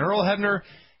 And Earl Hebner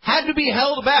had to be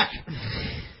held back.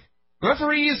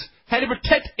 Referees had to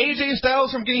protect AJ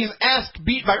Styles from getting his ass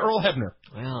beat by Earl Hebner.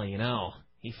 Well,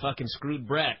 he fucking screwed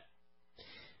Brett.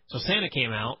 So Santa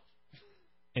came out,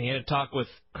 and he had a talk with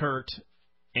Kurt,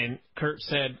 and Kurt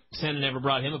said Santa never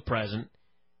brought him a present.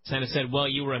 Santa said, well,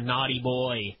 you were a naughty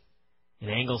boy.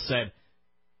 And Angle said,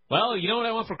 well, you know what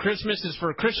I want for Christmas is for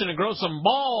a Christian to grow some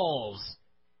balls.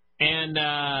 And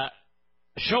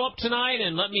show up tonight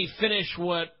and let me finish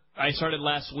what I started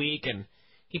last week. And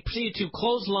he proceeded to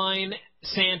clothesline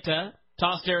Santa,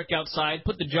 tossed Eric outside,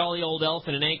 put the jolly old elf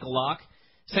in an ankle lock.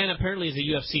 Santa apparently is a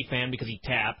UFC fan because he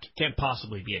tapped. Can't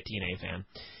possibly be a TNA fan.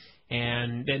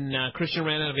 And then Christian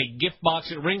ran out of a gift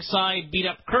box at ringside, beat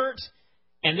up Kurt.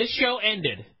 And this show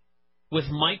ended with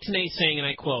Mike Tenay saying, and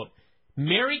I quote,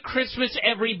 Merry Christmas,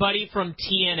 everybody from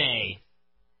TNA.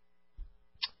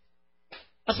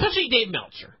 Especially Dave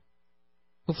Meltzer,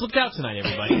 who flipped out tonight,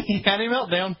 everybody. He had a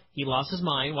meltdown. He lost his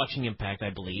mind watching Impact, I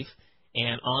believe.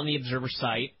 And on the Observer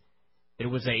site, there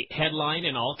was a headline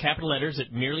in all capital letters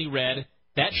that merely read,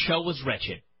 that show was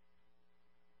wretched.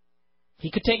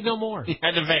 He could take no more. He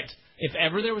had to vent. If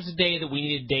ever there was a day that we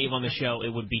needed Dave on the show, it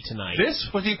would be tonight. This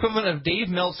was the equivalent of Dave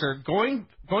Meltzer going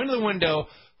to the window,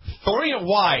 throwing it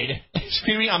wide,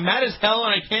 screaming, I'm mad as hell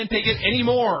and I can't take it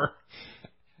anymore.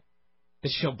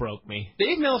 This show broke me.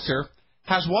 Dave Meltzer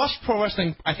has watched pro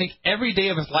wrestling, I think, every day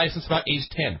of his life since about age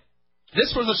 10.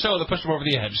 This was the show that pushed him over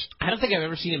the edge. I don't think I've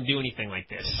ever seen him do anything like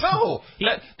this. No!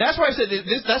 That's why I said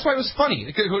this. That's why it was funny.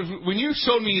 Because when you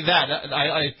showed me that,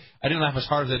 I didn't laugh as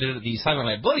hard as I did at the Silent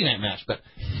Night Bloody Night match, but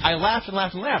I laughed and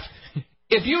laughed and laughed.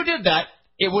 If you did that,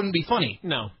 it wouldn't be funny.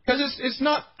 No. Because it's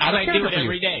not out of I character do it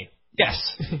every day. Yes.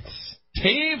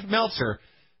 Dave Meltzer,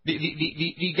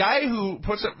 the guy who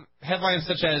puts up headlines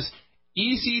such as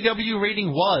ECW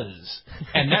rating was,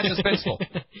 and that's suspenseful.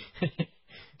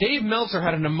 Dave Meltzer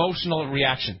had an emotional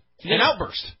reaction, an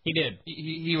outburst. He did.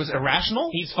 He was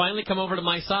irrational. He's finally come over to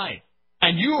my side.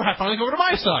 And you have finally come over to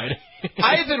my side.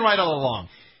 I've been right all along.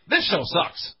 This show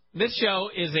sucks. This show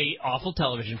is a awful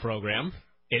television program.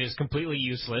 It is completely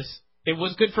useless. It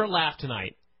was good for a laugh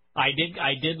tonight. I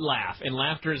did laugh, and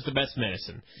laughter is the best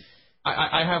medicine.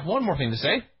 I have one more thing to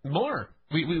say. More.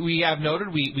 We have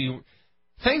noted, we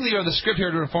thankfully are the script here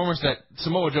to inform us that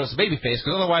Samoa Joe's a babyface,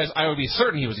 because otherwise I would be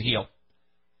certain he was a heel.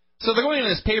 So they're going into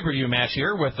this pay-per-view match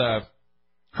here with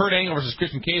Kurt Angle versus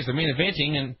Christian Cage, the main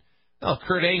eventing, and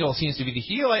Kurt Angle seems to be the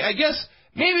heel. I guess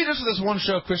maybe just with this one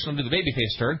show, Christian will do the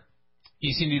babyface turn.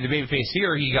 He seemed to be the babyface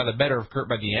here. He got the better of Kurt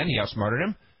by the end. He outsmarted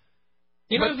him.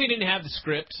 Even if he didn't have the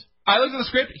script. I looked at the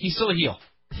script. He's still a heel.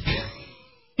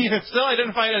 He's still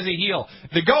identified as a heel.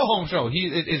 The go-home show.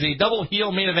 It is a double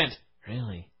heel main event.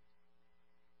 Really?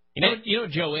 You know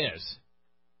what Joe is?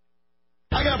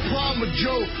 I got a problem with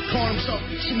Joe calling himself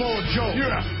Samoa Joe. You're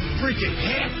a freaking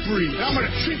half-breed. I'm going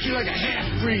to treat you like a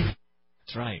half-breed.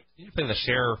 That's right. You need to play the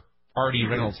Cher, Artie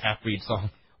Reynolds half-breed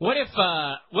song. What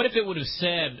if it would have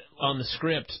said on the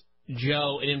script,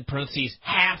 Joe, and in parentheses,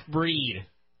 half-breed?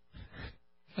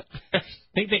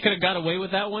 Think they could have got away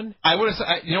with that one? I would have said,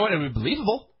 you know what, it would be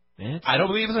believable. I don't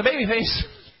believe it's a babyface.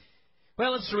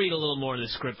 Well, let's read a little more of the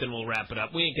script and we'll wrap it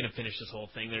up. We ain't going to finish this whole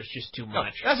thing. There's just too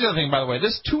much. That's the other thing, by the way.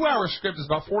 This 2-hour script is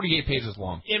about 48 pages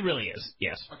long. It really is,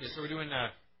 yes. Okay, so we're doing...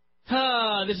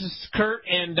 this is Kurt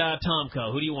and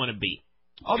Tomko. Who do you want to beat?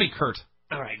 I'll be Kurt.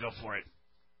 All right, go for it.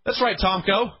 That's right,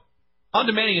 Tomko. I'm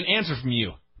demanding an answer from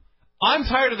you. I'm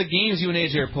tired of the games you and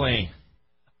AJ are playing.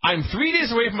 I'm 3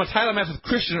 days away from a title match with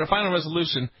Christian at a final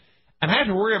resolution, and I have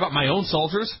to worry about my own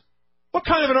soldiers? What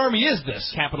kind of an army is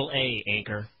this? Capital A,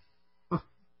 Anchor.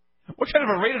 What kind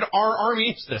of a rated R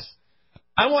army is this?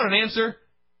 I want an answer.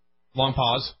 Long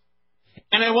pause.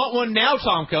 And I want one now,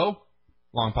 Tomko.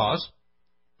 Long pause.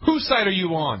 Whose side are you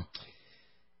on?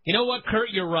 You know what,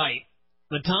 Kurt? You're right.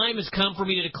 The time has come for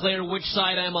me to declare which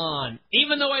side I'm on,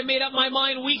 even though I made up my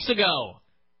mind weeks ago.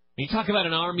 When you talk about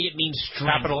an army, it means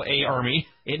strength. Capital A army.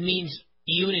 It means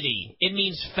unity. It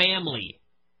means family.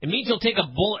 It means you'll take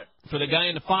a bullet for the guy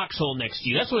in the foxhole next to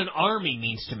you. That's what an army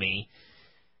means to me.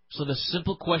 So the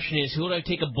simple question is, who would I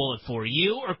take a bullet for,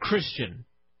 you or Christian?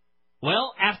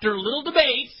 Well, after a little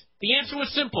debate, the answer was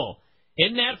simple.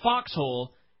 In that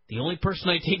foxhole, the only person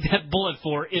I take that bullet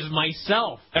for is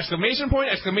myself. Exclamation point,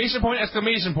 exclamation point,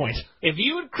 exclamation point. If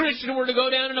you and Christian were to go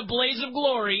down in a blaze of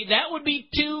glory, that would be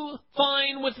too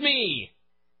fine with me.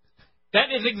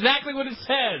 That is exactly what it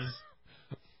says.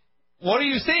 What are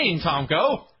you saying,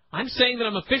 Tomko? I'm saying that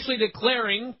I'm officially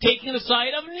declaring taking the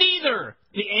side of neither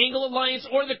the Angle Alliance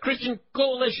or the Christian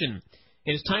Coalition.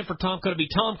 It is time for Tomko to be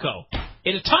Tomko.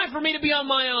 It is time for me to be on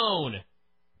my own.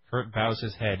 Kurt bows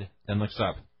his head, then looks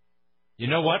up. You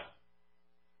know what?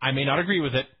 I may not agree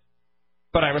with it,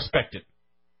 but I respect it.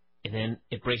 And then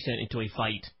it breaks into a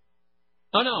fight.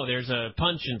 Oh, no, there's a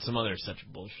punch and some other such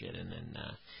bullshit, and then...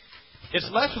 it's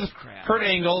left with Kurt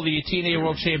Angle, the TNA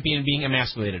World Champion, being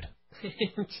emasculated.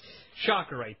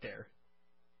 Shocker right there.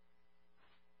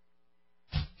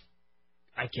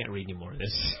 I can't read any more of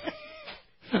this.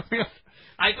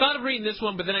 I thought of reading this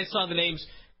one, but then I saw the names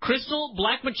Crystal,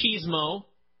 Black Machismo,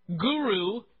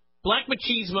 Guru, Black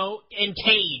Machismo, and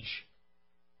Cage.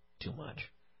 Too much.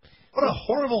 What a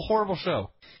horrible, horrible show.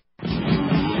 To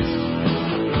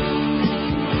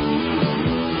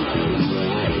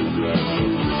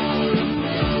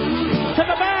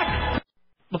the back!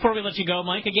 Before we let you go,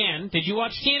 Mike, again, did you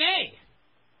watch TNA?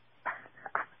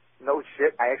 No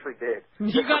shit, I actually did.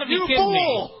 You gotta be kidding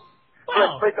me.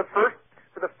 Wow.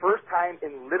 For the first time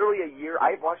in literally a year,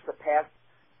 I've watched the past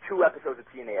 2 episodes of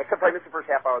TNA, except I missed the first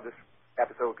half hour of this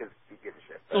episode because he gives a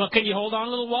shit. Well, can you hold on a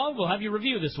little while? We'll have you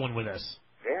review this one with us.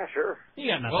 Yeah, sure.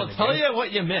 You got nothing Well, to tell do. you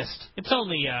what you missed. It's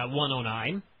only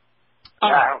 1:09.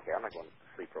 I don't care. I'm not going to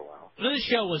sleep for a while. This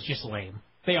show was just lame.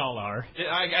 They all are.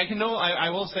 I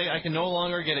will say I can no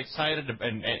longer get excited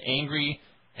and angry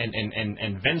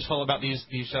and vengeful about these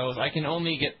shows. I can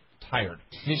only get tired.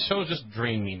 These shows just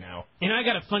drain me now. And I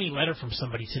got a funny letter from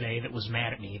somebody today that was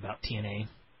mad at me about TNA.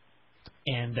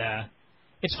 And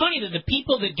it's funny that the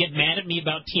people that get mad at me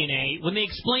about TNA, when they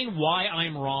explain why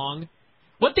I'm wrong,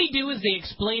 what they do is they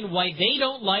explain why they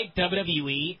don't like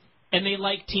WWE and they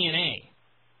like TNA.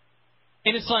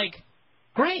 And it's like,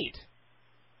 great.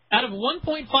 Out of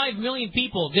 1.5 million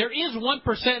people, there is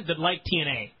 1% that like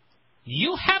TNA.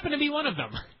 You happen to be one of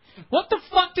them. What the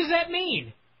fuck does that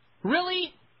mean?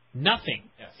 Really? Nothing.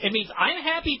 Yes. It means I'm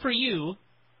happy for you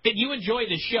that you enjoy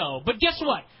the show, but guess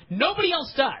what? Nobody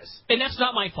else does, and that's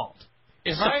not my fault.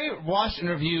 If I watched and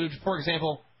reviewed, for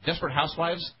example, Desperate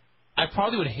Housewives, I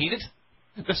probably would hate it.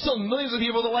 There's still millions of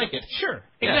people that like it. Sure,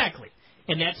 exactly.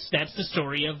 Yeah. And that's the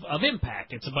story of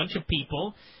Impact. It's a bunch of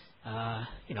people, that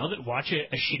watch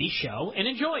a shitty show and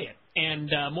enjoy it.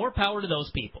 And more power to those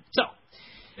people. So,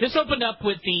 this opened up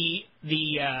with the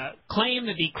claim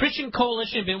that the Christian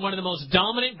Coalition had been one of the most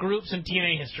dominant groups in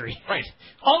TNA history. Right.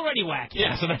 Already wacky.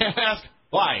 Yes, and I ask,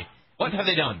 why? What have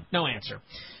they done? No answer.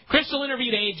 Crystal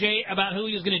interviewed AJ about who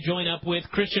he was going to join up with,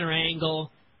 Christian or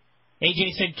Angle.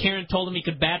 AJ said Karen told him he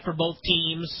could bat for both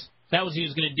teams. That was what he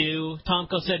was going to do.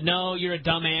 Tomko said, no, you're a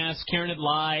dumbass. Karen had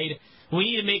lied. We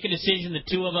need to make a decision, the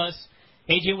two of us.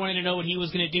 AJ wanted to know what he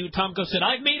was going to do. Tomko said,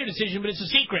 I've made a decision, but it's a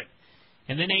secret.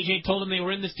 And then AJ told him they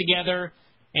were in this together.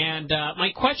 And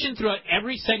my question throughout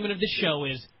every segment of this show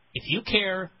is, if you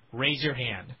care, raise your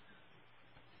hand.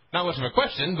 Not much of a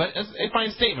question, but a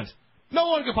fine statement. No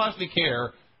one could possibly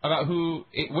care about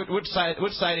which side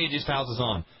AJ Styles is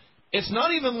on. It's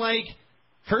not even like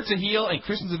Kurt's a heel and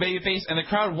Christian's a babyface, and the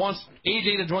crowd wants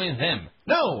AJ to join them.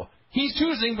 No, he's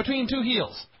choosing between two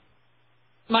heels.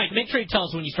 Mike, make sure you tell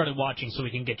us when you started watching so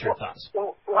we can get your thoughts.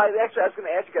 Well, I was going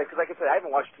to ask you guys, because like I said, I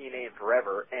haven't watched TNA in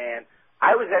forever, and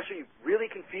I was actually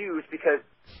really confused because,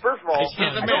 first of all,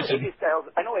 I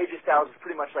know AJ Styles is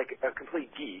pretty much like a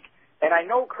complete geek, and I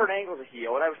know Kurt Angle's a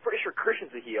heel, and I was pretty sure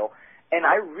Christian's a heel, and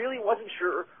I really wasn't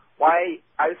sure why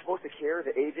I was supposed to care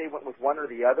that AJ went with one or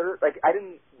the other. Like, I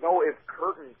didn't know if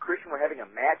Kurt and Christian were having a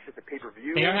match at the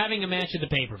pay-per-view. They are having a match at the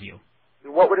pay-per-view.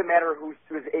 What would it matter? Who's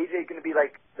AJ going to be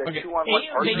like the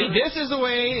 2-on-1 partner? This is the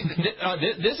way.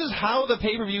 This is how the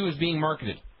pay-per-view is being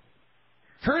marketed.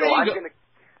 Kurt Angle.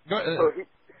 Go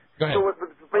ahead. So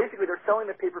basically, they're selling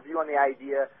the pay-per-view on the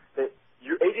idea that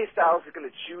AJ Styles is going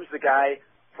to choose the guy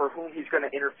for whom he's going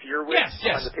to interfere with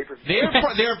on the pay-per-view.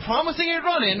 They're promising a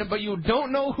run-in, but you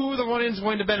don't know who the run-in is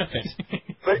going to benefit.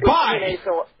 But it's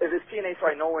TNA, so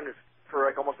I know when it's for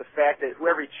like almost a fact that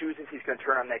whoever he chooses, he's going to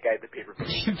turn on that guy at the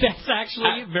pay-per-view. That's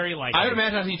actually very likely. I would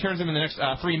imagine he turns him in the next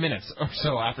 3 minutes or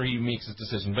so after he makes his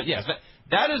decision. But yes,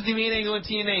 that is the main angle in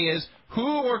TNA is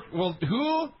who will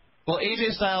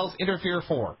AJ Styles interfere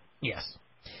for? Yes.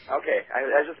 Okay, I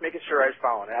was just making sure I was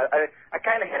following. I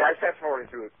kind of had. I was fast-forwarding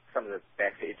through some of the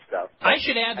backstage stuff. I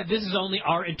should add that this is only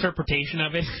our interpretation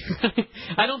of it.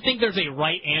 I don't think there's a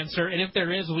right answer, and if there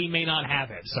is, we may not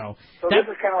have it. So this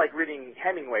is kind of like reading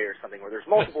Hemingway or something, where there's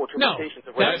multiple interpretations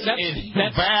of what that's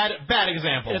bad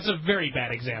example. That's a very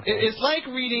bad example. It's like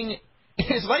reading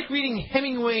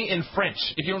Hemingway in French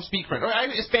if you don't speak French, or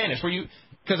Spanish, where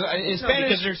in Spanish,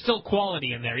 because there's still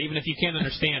quality in there, even if you can't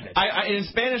understand it. In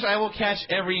Spanish, I will catch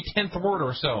every 10th word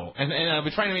or so, and I'll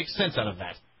be trying to make sense out of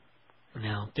that.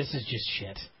 No, this is just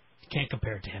shit. You can't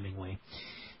compare it to Hemingway.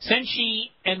 Senshi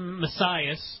and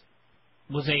Messias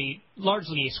was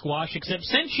largely a squash, except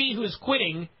Senshi, who is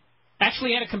quitting,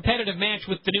 actually had a competitive match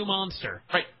with the new monster.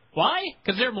 Right. Why?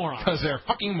 Because they're morons. Because they're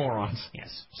fucking morons. Yes.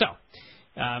 So,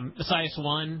 Messias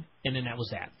won, and then that was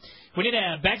that. We did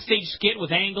a backstage skit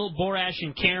with Angle, Borash,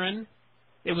 and Karen.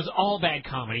 It was all bad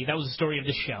comedy. That was the story of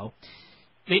the show.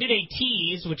 They did a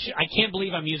tease, which I can't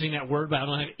believe I'm using that word, but I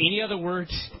don't have any other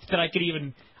words that I could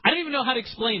even... I don't even know how to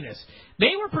explain this.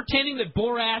 They were pretending that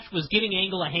Borash was giving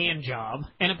Angle a hand job,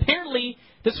 and apparently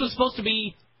this was supposed to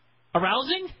be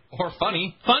arousing? Or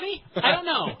funny. Funny? I don't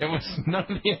know. It was none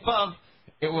of the above.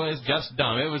 It was just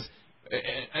dumb. It was...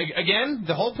 Again,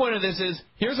 the whole point of this is,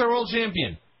 here's our world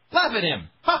champion. Laugh at him.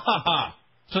 Ha, ha, ha.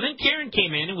 So then Karen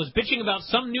came in and was bitching about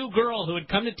some new girl who had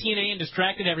come to TNA and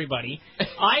distracted everybody.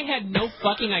 I had no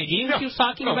fucking idea what she was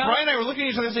talking about. Brian and I were looking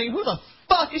at each other saying, who the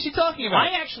fuck is she talking about?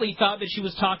 I actually thought that she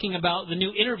was talking about the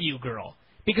new interview girl.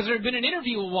 Because there had been an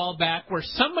interview a while back where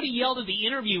somebody yelled at the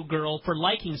interview girl for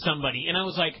liking somebody. And I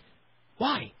was like,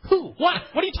 why? Who? What?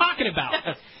 What are you talking about?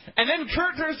 And then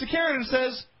Kurt turns to Karen and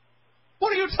says,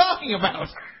 what are you talking about?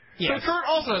 Yes. So Kurt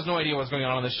also has no idea what's going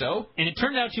on the show. And it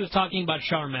turned out she was talking about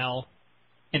Charmel.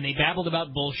 And they babbled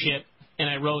about bullshit, and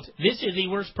I wrote, this is the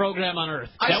worst program on earth.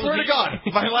 I swear to God,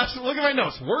 look at my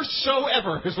notes. Worst show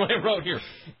ever is what I wrote here.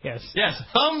 Yes. Yes,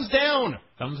 thumbs down.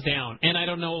 Thumbs down. And I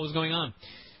don't know what was going on.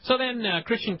 So then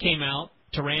Christian came out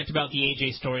to rant about the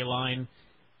AJ storyline.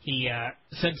 He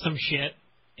said some shit,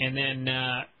 and then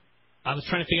I was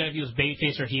trying to figure out if he was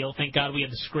babyface or heel. Thank God we had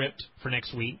the script for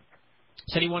next week.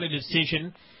 Said he wanted a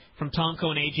decision from Tomko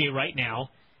and AJ right now.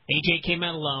 AJ came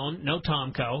out alone, no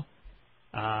Tomko.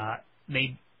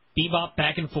 They bebop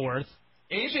back and forth.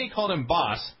 AJ called him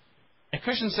boss, and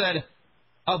Christian said,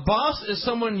 a boss is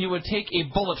someone you would take a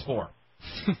bullet for.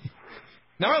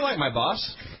 Now, I like my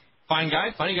boss. Fine guy,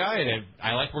 funny guy, and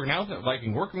I like working out,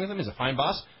 liking working with him. He's a fine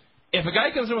boss. If a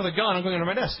guy comes in with a gun, I'm going under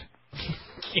my desk.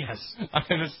 Yes. I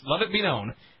just let it be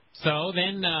known. So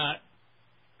then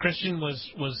Christian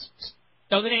was...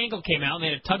 Oh, then Angle came out, and they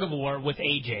had a tug-of-war with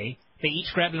AJ. They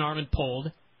each grabbed an arm and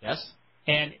pulled. Yes.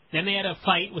 And then they had a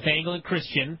fight with Angle and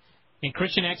Christian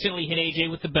accidentally hit AJ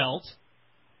with the belt.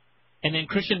 And then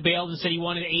Christian bailed and said he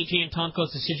wanted AJ and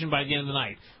Tomko's decision by the end of the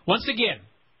night. Once again,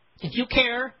 if you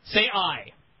care, say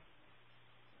aye.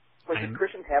 Wait, did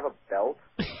Christian have a belt?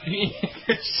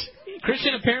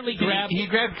 Christian apparently grabbed... He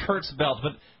grabbed Kurt's belt,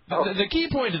 but the key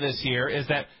point of this here is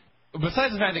that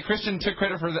besides the fact that Christian took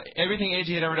credit for everything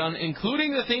AJ had ever done,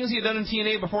 including the things he had done in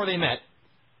TNA before they met,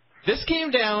 this came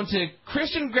down to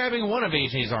Christian grabbing one of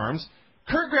AJ's arms,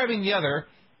 Kurt grabbing the other.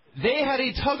 They had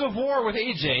a tug-of-war with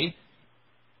AJ,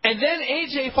 and then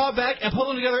AJ fought back and pulled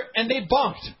them together, and they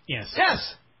bonked. Yes.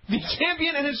 Yes! The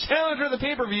champion and his challenger of the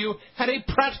pay-per-view had a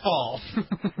pratfall.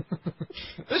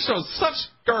 This show's such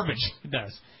garbage. It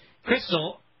does.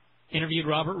 Crystal interviewed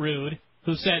Robert Roode,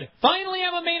 who said, finally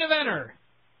I'm a main eventer.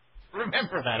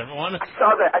 Remember that, everyone. I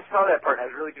saw that part, and I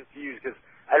was really confused, because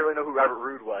I didn't really know who Robert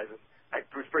Roode was. I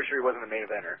was pretty sure he wasn't a main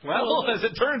eventer. Well, as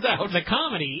it turns out, the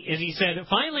comedy is he said,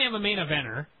 finally I'm a main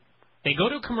eventer. They go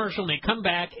to a commercial, and they come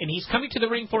back, and he's coming to the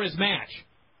ring for his match.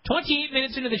 28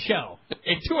 minutes into the show.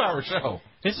 A 2-hour show.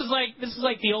 This is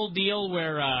like the old deal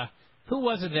where, who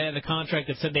was it that the contract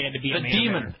that said they had to be a main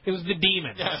Demon. eventer? It was the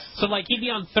Demon. Yes. So, like, he'd be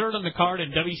on third on the card,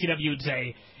 and WCW would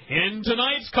say, in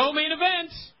tonight's co-main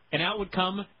event, and out would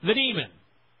come the Demon.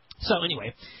 So,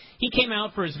 anyway, he came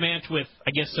out for his match with,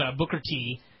 I guess, Booker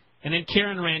T, and then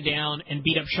Karen ran down and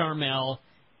beat up Charmel,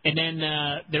 and then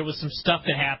there was some stuff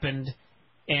that happened,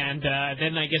 and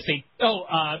then I guess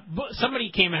somebody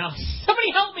came out.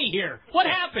 Somebody help me here. What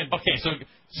happened? Okay,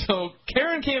 so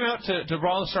Karen came out to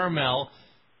brawl with Charmel.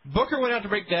 Booker went out to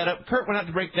break that up. Kurt went out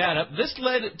to break that up. This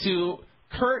led to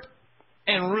Kurt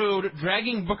and Rude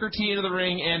dragging Booker T into the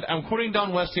ring, and I'm quoting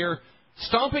Don West here,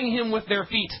 stomping him with their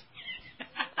feet.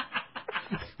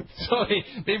 So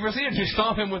they proceeded to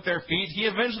stomp him with their feet. He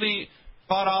eventually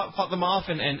fought them off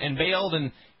and bailed,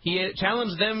 and he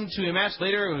challenged them to a match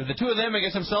later. It was the two of them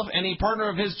against himself and a partner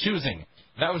of his choosing.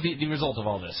 That was the result of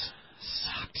all this.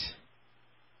 Sucked.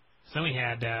 So we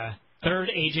had third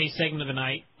AJ segment of the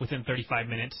night within 35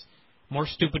 minutes. More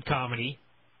stupid comedy.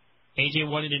 AJ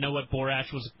wanted to know what Borash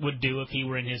would do if he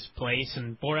were in his place,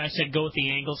 and Borash said go with the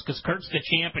Angles because Kurt's the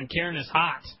champ and Karen is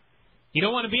hot. You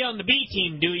don't want to be on the B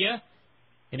team, do you?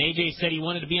 And AJ said he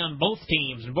wanted to be on both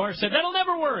teams, and Borash said that'll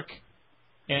never work.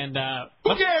 And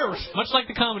who cares? Much like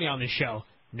the comedy on this show,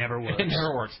 never works. It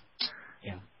never works.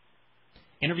 Yeah.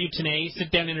 interview TNA,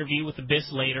 sit-down interview with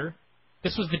Abyss later.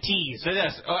 This was the tease. So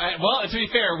yes. Well, to be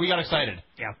fair, we got excited.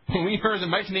 Yeah. When we heard that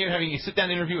Mike TNA were having a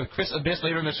sit-down interview with Chris Abyss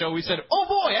later in the show, we said, oh,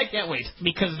 boy, I can't wait.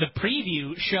 Because the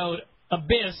preview showed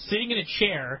Abyss sitting in a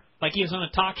chair like he was on a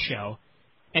talk show,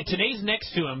 and TNA's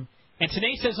next to him, and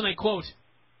TNA says, and I quote,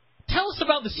 "Tell us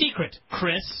about the secret,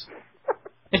 Chris."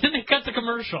 And then they cut the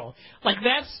commercial. Like,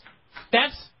 that's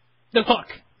the hook.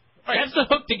 Right. That's the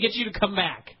hook to get you to come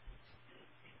back.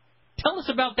 Tell us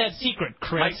about that secret,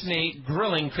 Chris. Mike TNA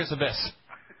grilling Chris Abyss.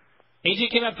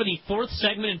 AJ came out for the 4th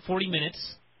segment in 40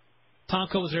 minutes.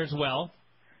 Tonko was there as well.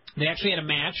 They actually had a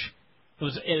match.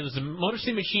 It was the Motor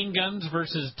City Machine Guns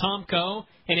versus Tomko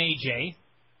and AJ.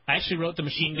 I actually wrote the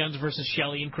Machine Guns versus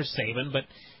Shelley and Chris Sabin, but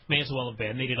may as well have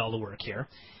been. They did all the work here.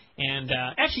 And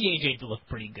actually, AJ looked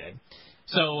pretty good.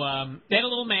 So they had a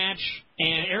little match,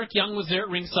 and Eric Young was there at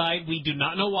ringside. We do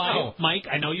not know why. Oh. Mike,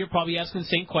 I know you're probably asking the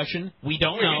same question. We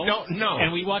don't know. We don't know.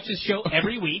 And we watch this show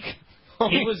every week.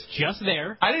 He was just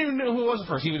there. I didn't even know who it was at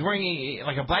first. He was wearing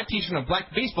a black T-shirt and a black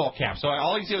baseball cap. So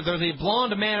all I could see was there was a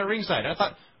blonde man at ringside. I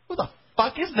thought, who the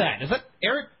fuck is that? Is that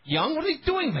Eric Young? What are they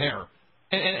doing there?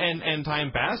 And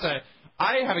time passed.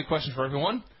 I have a question for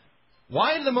everyone.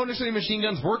 Why do the Motor City Machine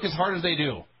Guns work as hard as they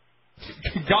do?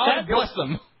 God bless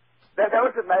them. That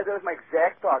was my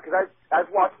exact thought, because I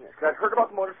was watching this, because I'd heard about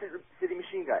the Motor City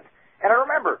Machine Guns. And I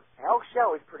remember, Alex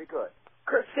Shelley's pretty good.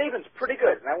 Chris Sabin's pretty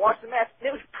good. And I watched the match, and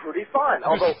it was pretty fun.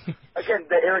 Although, again,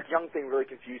 the Eric Young thing really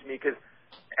confused me, because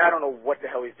I don't know what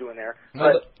the hell he's doing there.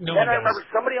 But then I remember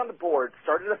somebody on the board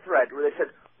started a thread where they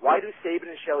said, why do Sabin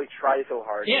and Shelley try so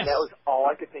hard? Yes. And that was all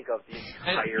I could think of the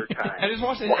entire time. I just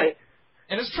watched it,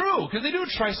 and it's true, because they do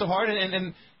try so hard,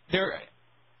 and they're...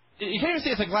 You can't even say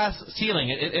it's a glass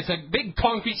ceiling. It's a big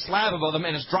concrete slab above them,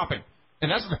 and it's dropping. And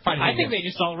that's what they're fighting. I think they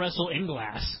just all wrestle in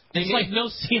glass. It's like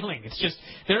no ceiling. It's just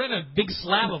they're in a big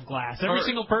slab of glass. Every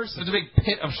single person. There's a big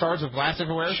pit of shards of glass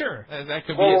everywhere. Sure. That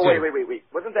could be wait.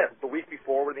 Wasn't that the week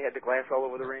before when they had the glass all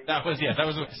over the ring? That was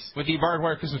with the barbed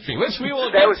wire Christmas tree, which we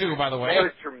will get to, by the way. That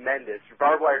was tremendous.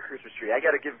 Barbed wire Christmas tree. I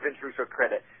got to give Vince Russo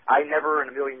credit. I never in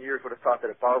a million years would have thought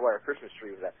that a barbed wire Christmas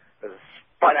tree was a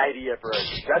fun idea for a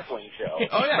wrestling show.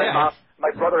 Oh yeah. My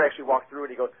brother actually walked through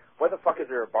and he goes, "Why the fuck is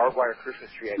there a barbed wire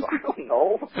Christmas tree?" I go, "I don't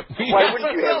know. Why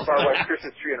wouldn't you have a barbed wire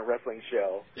Christmas tree in a wrestling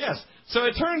show?" Yes. So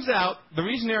it turns out the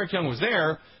reason Eric Young was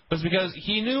there was because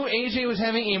he knew AJ was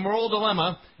having a moral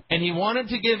dilemma, and he wanted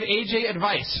to give AJ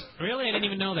advice. Really? I didn't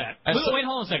even know that. Wait,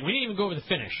 hold on a second. We didn't even go over the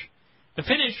finish. The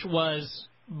finish was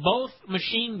both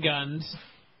Machine Guns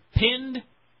pinned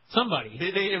somebody.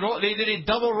 They did a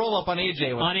double roll-up on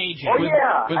AJ.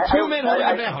 Oh, with two men holding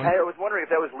him down. I was wondering if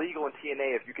that was legal in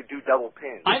TNA, if you could do double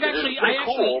pins.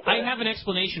 I have an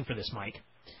explanation for this, Mike.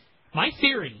 My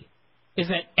theory is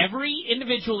that every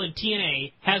individual in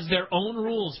TNA has their own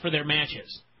rules for their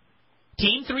matches.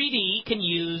 Team 3D can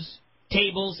use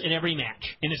tables in every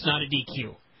match, and it's not a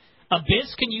DQ.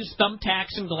 Abyss can use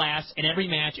thumbtacks and glass in every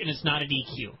match, and it's not a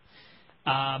DQ.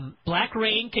 Black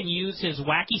Rain can use his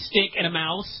wacky stick and a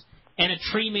mouse and a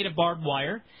tree made of barbed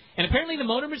wire. And apparently the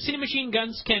Motor City Machine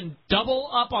Guns can double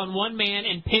up on one man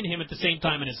and pin him at the same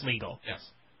time, and it's legal. Yes.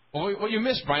 Well, what you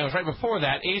missed, Brian, was right before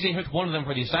that, AJ hooked one of them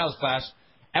for the Styles class,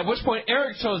 at which point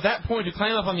Eric chose that point to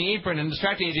climb up on the apron and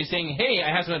distract AJ, saying, "Hey,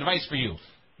 I have some advice for you."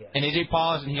 Yes. And AJ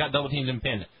paused, and he got double-teamed and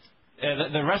pinned.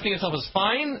 The wrestling itself was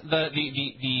fine.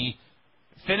 The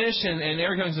finish and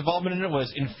Eric Young's involvement in it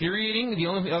was infuriating. The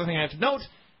only other thing I have to note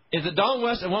is that Don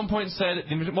West at one point said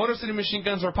the Motor City Machine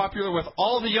Guns are popular with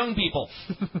all the young people.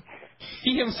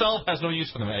 He himself has no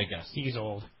use for them, I guess. He's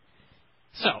old.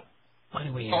 So, what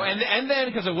do we have? Oh, and then,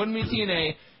 because it wouldn't be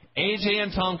TNA, AJ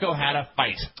and Tomko had a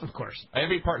fight. Of course.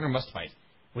 Every partner must fight.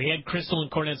 We had Crystal in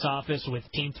Cornette's office with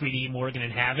Team 3D, Morgan,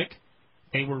 and Havoc.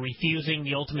 They were refusing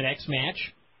the Ultimate X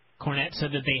match. Cornette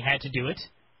said that they had to do it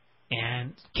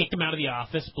and kicked him out of the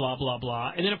office, blah, blah,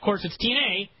 blah. And then, of course, it's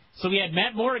TNA, so we had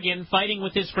Matt Morgan fighting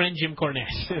with his friend Jim Cornette.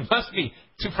 It must be.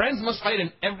 Two friends must fight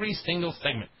in every single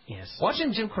segment. Yes.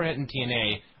 Watching Jim Cornette in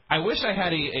TNA, I wish I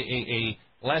had a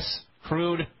less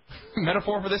crude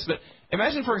metaphor for this, but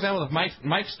imagine, for example, if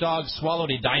Mike's dog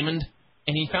swallowed a diamond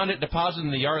and he found it deposited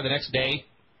in the yard the next day.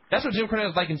 That's what Jim Cornette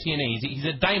is like in TNA. He's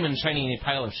a diamond shining in a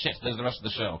pile of shit as the rest of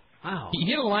the show. Wow. He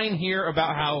had a line here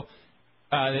about how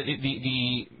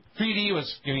the 3D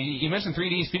was, you mentioned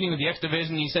 3D speaking with the X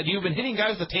Division. He said, "You've been hitting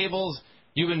guys with tables,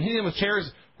 you've been hitting them with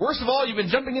chairs. Worst of all, you've been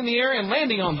jumping in the air and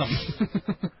landing on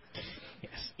them."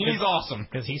 Yes. He's awesome.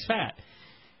 Because he's fat.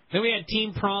 Then we had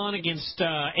Team Prawn against,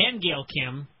 and Gail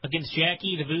Kim, against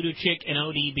Jackie, the Voodoo Chick, and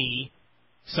ODB.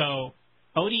 So,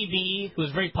 ODB, who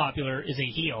is very popular, is a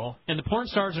heel, and the porn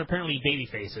stars are apparently baby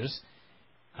faces.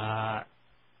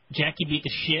 Jackie beat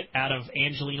the shit out of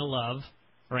Angelina Love,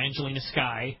 or Angelina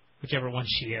Sky, whichever one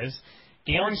she is.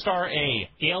 Porn star A.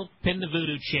 Gail pinned the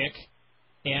voodoo chick,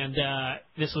 and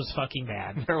this was fucking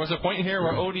bad. There was a point here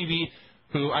where ODB,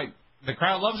 the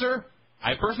crowd loves her.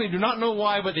 I personally do not know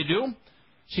why, but they do.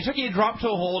 She took a drop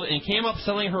toe hold and came up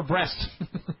selling her breast.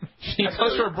 She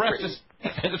closed her breast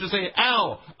and to say,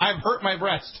 "Ow, I've hurt my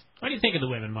breast." What do you think of the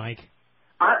women, Mike?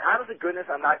 Honest to goodness,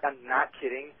 I'm not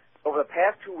kidding. Over the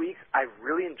past 2 weeks, I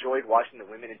really enjoyed watching the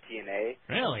women in TNA.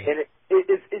 Really? And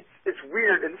it's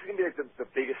weird, and this is going to be like the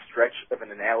biggest stretch of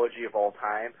an analogy of all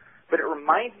time, but it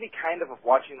reminds me kind of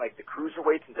watching like the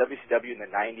cruiserweights in WCW in the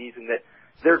 90s, and that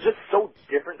they're just so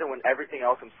different than everything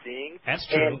else I'm seeing. That's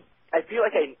true. And I feel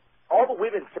like all the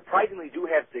women surprisingly do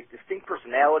have distinct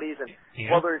personalities, and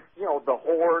whether it's, the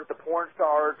whore, the porn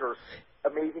stars, or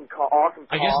amazing, awesome.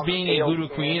 I guess being a voodoo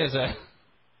queen is a...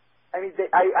 I mean,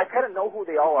 I kind of know who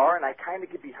they all are, and I kind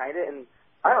of get behind it, and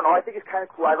I don't know, I think it's kind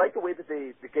of cool. I like the way that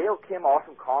the Gail Kim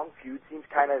Awesome Kong feud seems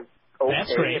kind of okay.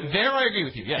 That's great. There I agree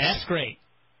with you, yes. That's great.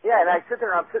 Yeah, and I'm sitting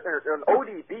there, and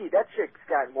ODB, that chick's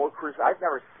got more charisma. I've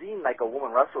never seen like a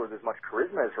woman wrestler with as much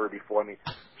charisma as her before. I mean,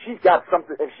 she's got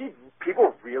something, and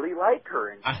people really like her.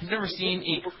 And I've never seen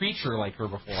a creature like her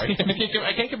before. I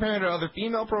can't compare her to other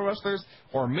female pro wrestlers,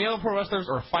 or male pro wrestlers,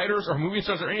 or fighters, or movie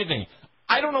stars, or anything.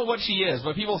 I don't know what she is,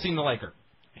 but people seem to like her.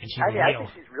 And she's I think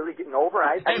she's really getting over.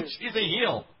 She's a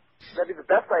heel. That'd be the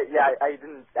best. I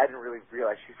didn't really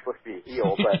realize she's supposed to be a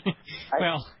heel, but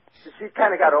she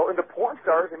kind of got over. And the porn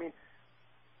stars, I mean,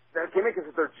 their gimmick is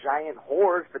that they're giant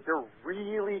whores, but they're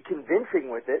really convincing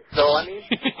with it. So I mean,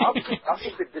 I'll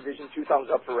give the Division 2 thumbs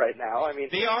up for right now. I mean,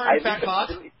 they are in fact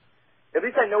hot. At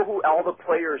least I know who all the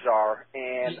players are,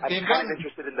 and I'm kind of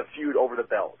interested in the feud over the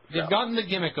belt. They've gotten the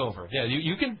gimmick over. Yeah,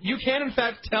 you can in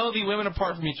fact tell the women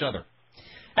apart from each other.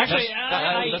 Actually,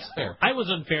 that's fair. I was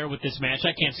unfair with this match.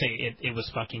 I can't say it was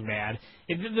fucking bad.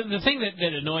 The thing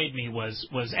that annoyed me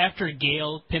was after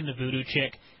Gail pinned the voodoo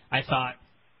chick, I thought,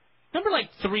 remember like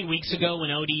 3 weeks ago when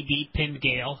ODB pinned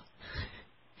Gail?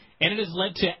 And it has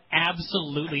led to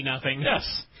absolutely nothing.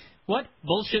 Yes. What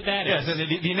bullshit that is.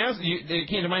 Yes, the announcer, it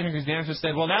came to mind because the announcer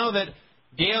said, well, now that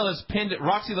Gail has pinned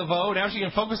Roxy Laveau, now she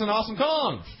can focus on Awesome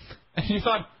Kong. And you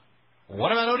thought,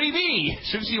 what about ODB?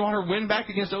 Shouldn't she want her win back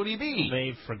against ODB?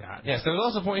 They've forgotten. Yes, there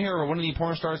was also a point here where one of the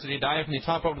porn stars did dive from the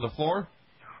top rope to the floor.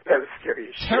 That was scary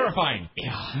as shit. Terrifying.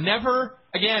 Yeah. Never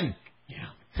again. Yeah.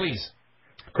 Please.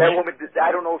 That woman,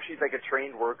 I don't know if she's like a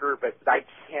trained worker, but I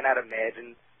cannot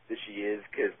imagine that she is,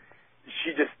 because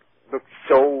she just looked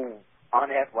so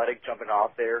unathletic jumping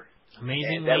off there.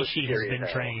 Amazingly, she has been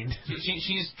trained.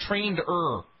 She's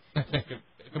trained-er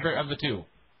compared of the two.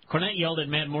 Cornette yelled at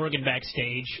Matt Morgan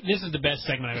backstage. This is the best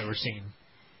segment I've ever seen.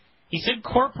 He said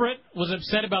corporate was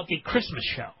upset about the Christmas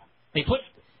show. He put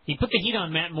the heat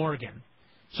on Matt Morgan.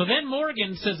 So then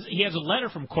Morgan says he has a letter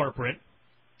from corporate,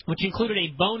 which included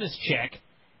a bonus check,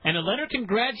 and a letter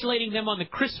congratulating them on the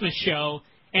Christmas show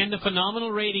and the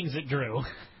phenomenal ratings it drew.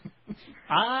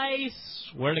 I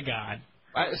swear to God.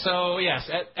 So, yes,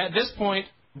 at this point,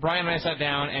 Brian and I sat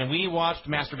down and we watched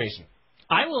masturbation.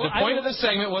 The point of the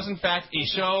segment was, in fact, a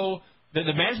show, the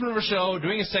management of a show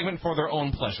doing a segment for their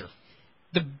own pleasure.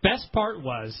 The best part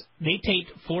was they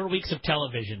taped 4 weeks of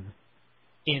television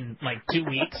in, like, 2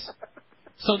 weeks.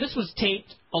 So this was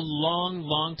taped a long,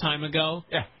 long time ago.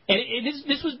 Yeah. And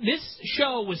this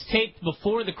show was taped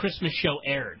before the Christmas show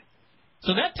aired.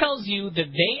 So that tells you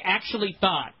that they actually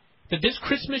thought that this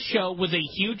Christmas show was a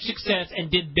huge success and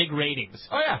did big ratings.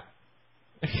 Oh, yeah.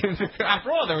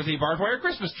 After all, there was a barbed wire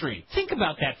Christmas tree. Think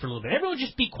about that for a little bit. Everyone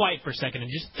just be quiet for a second and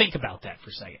just think about that for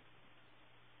a second.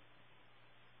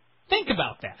 Think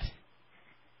about that.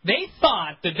 They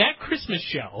thought that Christmas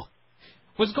show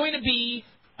was going to be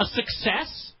a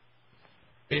success.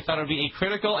 They thought it would be a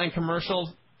critical and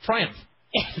commercial triumph.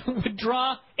 And would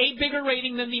draw a bigger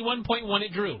rating than the 1.1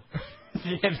 it drew.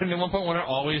 Yeah, than the 1.1 it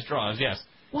always draws, yes.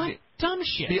 What dumb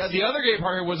shit. The other great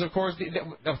part here was, of course,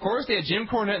 they had Jim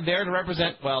Cornette there to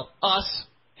represent, well, us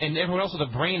and everyone else with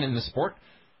a brain in the sport.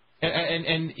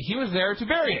 And he was there to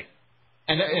bury it.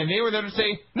 And they were there to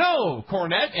say, no,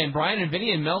 Cornette and Bryan and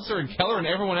Vinny and Meltzer and Keller and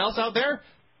everyone else out there,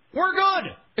 we're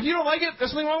good. If you don't like it,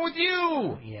 there's something wrong with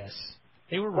you. Yes.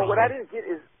 They were Well, wrong. what I didn't get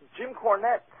is Jim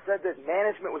Cornette said that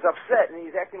management was upset, and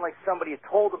he's acting like somebody had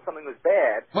told him something was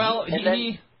bad. Well,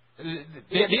 they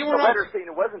were a letter saying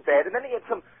it wasn't bad, and then he had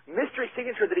some mystery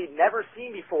signature that he'd never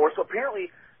seen before. So apparently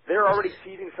they're already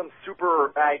seizing some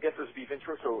super, I guess it was beef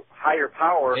intro, so higher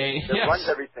power that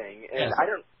runs everything. And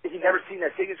he'd never seen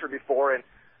that signature before, and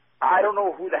I don't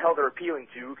know who the hell they're appealing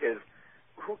to, because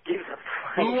who gives a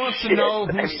Who wants to know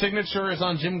whose signature is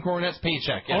on Jim Cornette's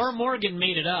paycheck? Yes. Or Morgan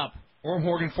made it up. Or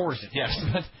Morgan forced it, yes.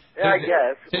 Yeah, I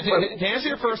guess. To answer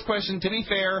your first question, to be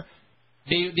fair,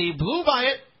 they blew by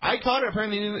it. I caught it.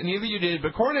 Apparently, neither of you did.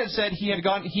 But Cornet said he had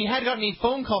gotten a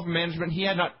phone call from management. He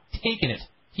had not taken it.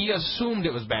 He assumed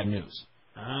it was bad news.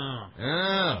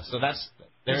 Oh. So that's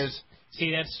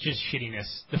just shittiness.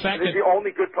 The fact that the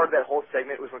only good part of that whole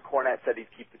segment was when Cornette said he'd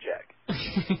keep the check.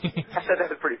 I thought that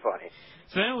was pretty funny.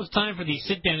 So then it was time for the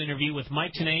sit-down interview with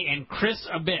Mike Tenay and Chris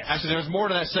Abyss. Actually, there was more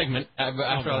to that segment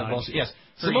after all that bullshit. Yes.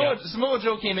 Samoa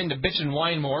Joe came in to bitch and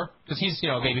whine more because he's, a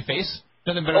babyface.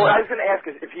 Nothing better. I was going to ask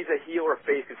if he's a heel or a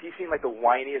face because he seemed like the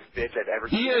whiniest bitch I've ever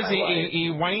seen. He is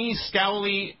a whiny,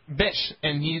 scowly bitch,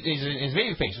 and he's a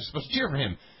babyface. We're supposed to cheer for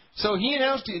him. So he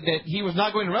announced that he was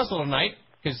not going to wrestle tonight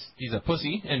because he's a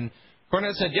pussy, and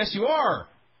Cornette said, "Yes, you are.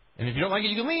 And if you don't like it,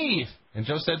 you can leave." And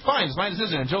Joe said, "Fine, it's my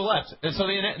decision." And Joe left. And so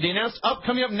they announced,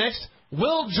 coming up next,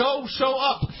 will Joe show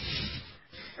up?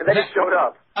 And then he showed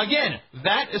up. Again,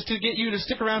 that is to get you to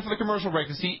stick around for the commercial break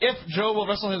to see if Joe will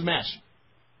wrestle his match.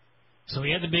 So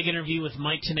we had the big interview with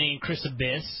Mike Tenay and Chris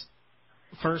Abyss.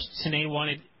 First, Tenay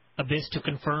wanted Abyss to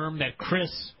confirm that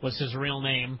Chris was his real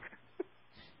name.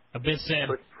 Abyss said,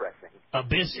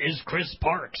 "Abyss is Chris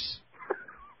Parks."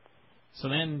 So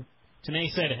then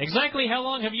Tenay said, "Exactly how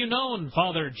long have you known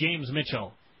Father James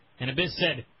Mitchell?" And Abyss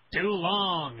said, "Too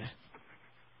long."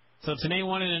 So Tenay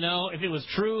wanted to know if it was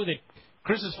true that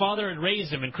Chris's father had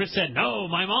raised him, and Chris said, "No,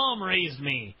 my mom raised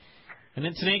me." And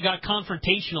then Tenay got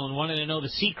confrontational and wanted to know the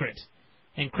secret.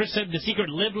 And Chris said the secret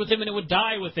lived with him and it would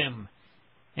die with him.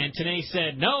 And Tenay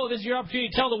said, "No, this is your opportunity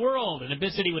to tell the world." And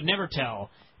Abyss said he would never tell.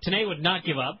 Tenay would not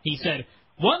give up. He said,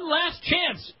 "One last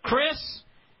chance, Chris."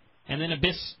 And then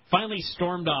Abyss finally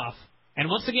stormed off. And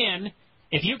once again,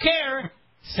 if you care,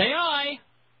 say aye.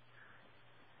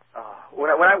 When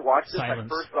I watched this, Silence. my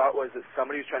first thought was that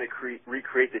somebody was trying to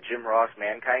recreate the Jim Ross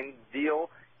Mankind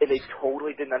deal, and they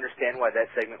totally didn't understand why that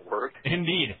segment worked.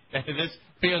 Indeed.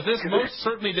 Because this most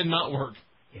certainly did not work.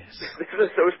 Yes. It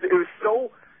was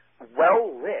so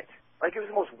well lit. Like, it was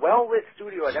the most well lit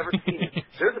studio I'd ever seen.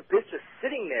 There's a bitch just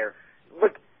sitting there,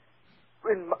 like,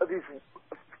 in these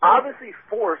obviously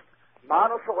forced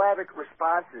monosyllabic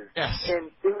responses. Yes.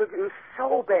 And it was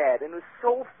so bad, and it was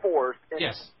so forced. And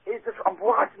yes. I'm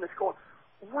watching this going,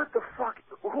 what the fuck?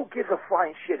 Who gives a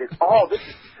flying shit at all? This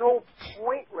is so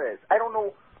pointless. I don't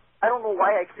know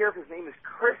why I care if his name is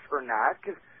Chris or not,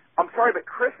 because I'm sorry, but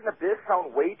Chris and Abyss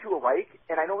sound way too alike,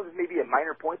 and I know this may be a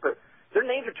minor point, but their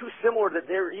names are too similar that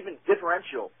they're even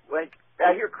differential. Like,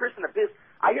 I hear Chris and Abyss,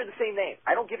 I hear the same name.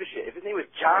 I don't give a shit. If his name was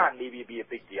John, maybe it'd be a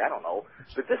big deal. I don't know.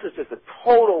 But this is just a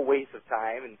total waste of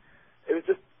time, and it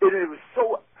was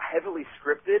so heavily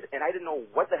scripted, and I didn't know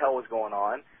what the hell was going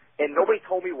on, and nobody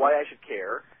told me why I should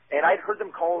care, and I'd heard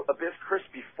them call Abyss Chris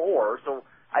before, so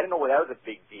I didn't know why that was a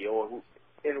big deal.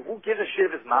 And who gives a shit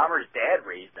if his mom or his dad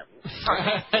raised him?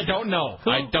 I don't know.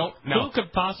 Who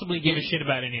could possibly give a shit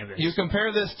about any of this? You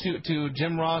compare this to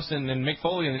Jim Ross and Mick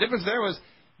Foley, and the difference there was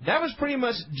that was pretty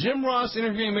much Jim Ross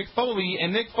interviewing Mick Foley,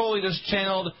 and Mick Foley just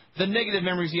channeled the negative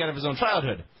memories he had of his own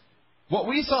childhood. What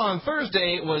we saw on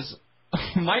Thursday was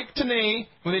Mike Tenay,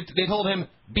 when they told him,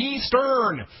 "Be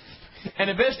stern," and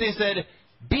Abyss, they said,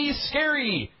 "Be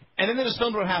scary," and then they just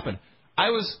filmed what happened. I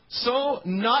was so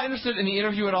not interested in the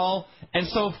interview at all, and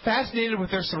so fascinated with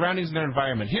their surroundings and their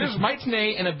environment. Here's Mike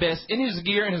Tenay and Abyss in his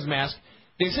gear and his mask.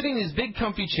 They're sitting in these big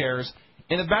comfy chairs.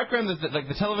 In the background, there's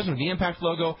the television with the Impact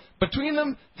logo. Between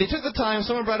them, they took the time,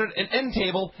 someone brought an end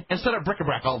table, and set up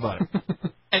bric-a-brac all about it.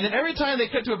 And then every time they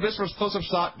cut to Abyss for his close-up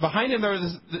shot, behind him there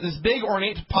was this big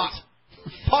ornate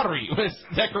pottery was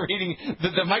decorating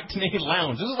the Mike Tenay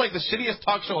lounge. This is like the shittiest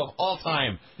talk show of all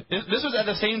time. This was at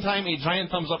the same time a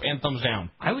giant thumbs up and thumbs down.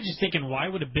 I was just thinking, why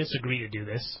would Abyss agree to do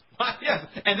this? Yes,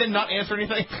 and then not answer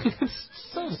anything.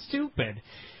 So stupid.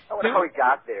 I wonder how he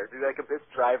got there. Did Abyss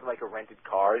drive like a rented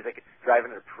car? He's like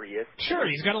driving a Prius. Sure,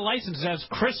 he's got a license that has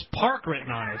Chris Park written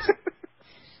on it.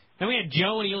 Then we had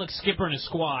Joe and he looked skipper in a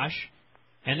squash.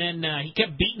 And then he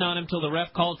kept beating on him until the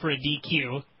ref called for a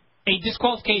DQ. A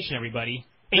disqualification, everybody.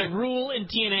 A rule in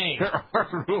TNA. There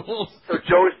are rules. So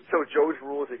Joe's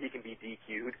rule is that he can be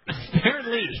DQ'd.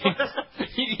 Apparently.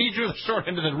 he drew the short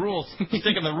end of the rules. He's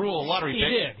taking the rule lottery pick.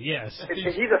 He did, yes. And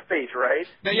he's a face, right?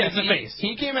 Yes, he's a face.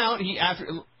 He came out.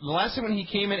 The last time when he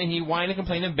came in and he whined and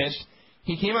complained and bitched,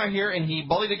 he came out here and he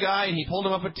bullied a guy and he pulled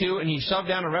him up a 2 and he shoved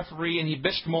down a referee and he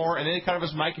bitched more and then he cut off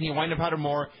his mic and he whined about it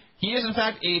more. He is in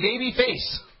fact a baby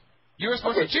face. You were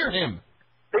supposed to cheer him.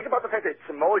 Think about the fact that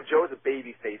Samoa Joe's a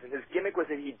baby face, and his gimmick was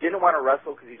that he didn't want to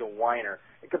wrestle because he's a whiner.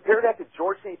 and compared that to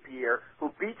George St. Pierre,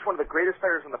 who beats one of the greatest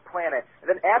fighters on the planet, and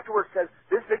then afterwards says,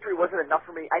 this victory wasn't enough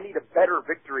for me, I need a better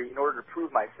victory in order to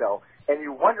prove myself. And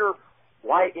you wonder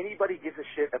why anybody gives a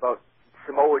shit about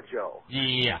Samoa Joe.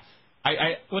 Yeah.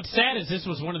 What's sad is this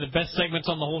was one of the best segments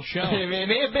on the whole show. It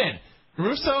may have been.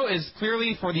 Russo is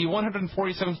clearly, for the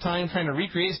 147th time, trying to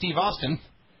recreate Steve Austin.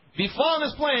 The flaw in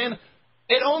his plan,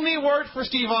 it only worked for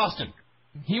Steve Austin.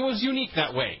 He was unique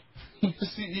that way.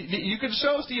 You could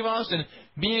show Steve Austin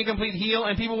being a complete heel,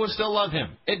 and people would still love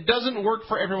him. It doesn't work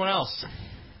for everyone else.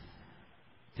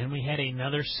 Then we had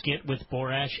another skit with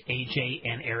Borash, AJ,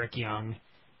 and Eric Young.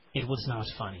 It was not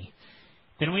funny.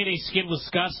 Then we had a skit with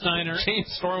Scott Steiner.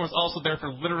 James Storm was also there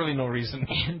for literally no reason.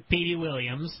 And Petey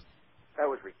Williams. That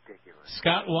was ridiculous.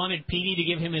 Scott wanted Petey to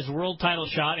give him his world title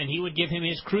shot, and he would give him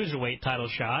his cruiserweight title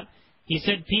shot. He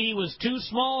said Petey was too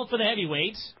small for the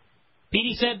heavyweights.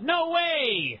 Petey said, no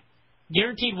way!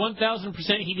 Guaranteed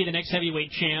 1,000% he'd be the next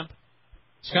heavyweight champ.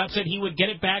 Scott said he would get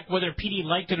it back whether Petey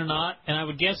liked it or not, and I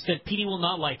would guess that Petey will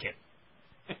not like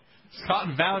it. Scott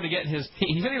vowed to get his...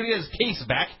 He said he would get his case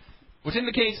back, which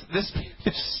indicates this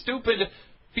stupid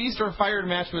Feast or Fired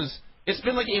match was... It's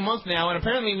been like a month now, and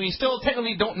apparently we still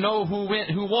technically don't know who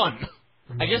won.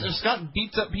 I guess if Scott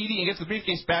beats up Petey and gets the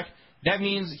briefcase back, that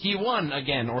means he won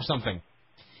again or something.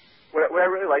 What I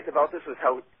really liked about this was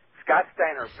how Scott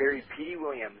Steiner buried Petey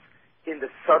Williams in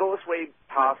the subtlest way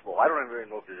possible. I don't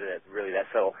even know if it's really that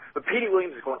subtle. But Petey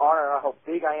Williams is going on and on how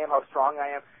big I am, how strong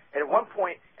I am. And at one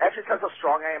point, after he tells how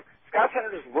strong I am, Scott Steiner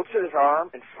just looks at his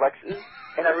arm and flexes,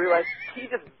 and I realized he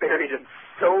just buried him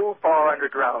so far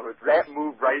underground with that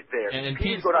move right there. And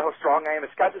Petey's going on how strong I am,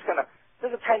 and Scott just kind of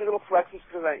does a tiny little flex and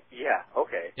says, yeah,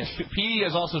 okay. Yes, Petey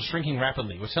is also shrinking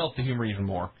rapidly, which helped the humor even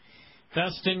more.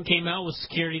 Dustin came out with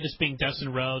security, this being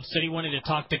Dustin Rhodes, said he wanted to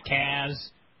talk to Kaz.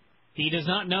 He does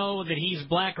not know that he's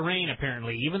Black Rain,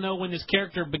 apparently, even though when this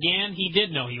character began, he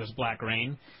did know he was Black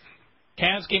Rain.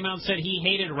 Kaz came out and said he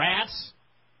hated rats.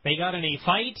 They got in a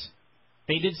fight.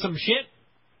 They did some shit.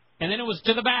 And then it was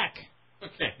to the back.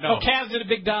 Okay, no. Oh, Kaz did a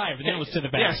big dive, and then it was to the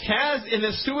back. Yes, Kaz, in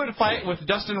this stupid fight with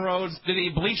Dustin Rhodes, did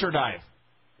a bleacher dive.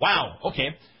 Wow, okay.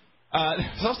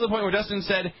 It's also the point where Dustin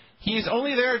said he's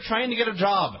only there trying to get a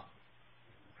job.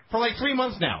 For like 3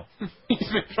 months now. He's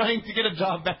been trying to get a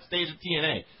job backstage at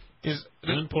TNA.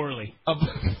 Doing poorly.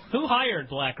 Who hired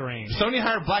Black Rain? Sony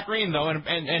hired Black Rain, though,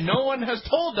 and no one has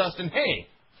told Dustin, hey,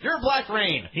 you're Black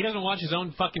Rain. He doesn't watch his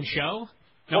own fucking show?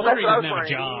 No Well, wonder he that's doesn't what I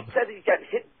was have a wondering. job. He said he got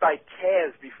hit by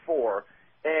Kaz before,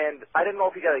 and I didn't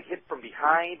know if he got hit from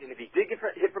behind, and if he did get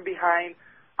hit from behind,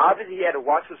 obviously he had to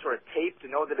watch some sort of tape to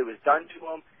know that it was done to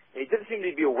him. And he didn't seem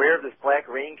to be aware of this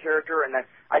Black Rain character, and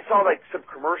I saw like some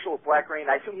commercial with Black Rain.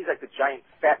 I assume he's like the giant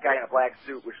fat guy in a black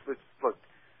suit, which looked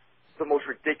the most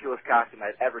ridiculous costume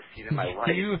I've ever seen in my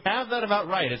life. You have that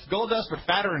about right. It's Goldust, but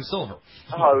fatter and silver.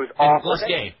 Oh, it was awful. Less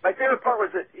gay. My favorite part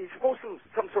was that he's supposed to be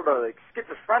some sort of like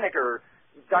schizophrenic or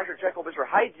Dr. Jekyll, Mr.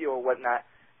 Hyde deal or whatnot.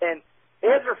 And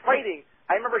as they're fighting,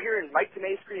 I remember hearing Mike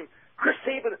Tenay scream,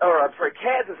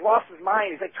 Kaz has lost his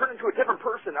mind. He's like turned into a different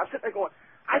person. I'm sitting there going,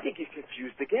 I think he's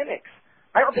confused the gimmicks.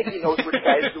 I don't think he knows which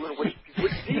guy is doing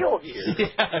which deal here.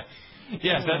 Yeah.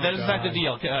 Yes, that is in fact the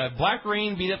deal. Black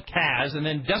Rain beat up Kaz, and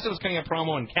then Dustin was cutting a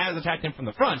promo, and Kaz attacked him from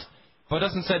the front. But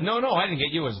Dustin said, no, I didn't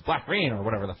get you as Black Rain, or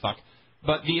whatever the fuck.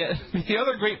 But the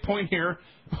other great point here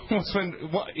was when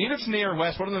either Tenay or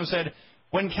West, one of them said,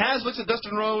 when Kaz looks at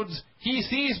Dustin Rhodes, he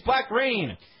sees Black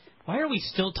Rain. Why are we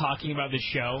still talking about this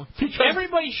show?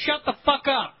 Everybody shut the fuck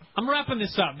up. I'm wrapping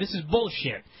this up. This is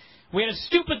bullshit. We had a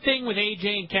stupid thing with AJ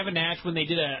and Kevin Nash when they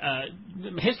did a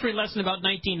history lesson about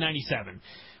 1997.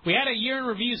 We had a year in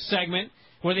review segment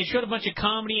where they showed a bunch of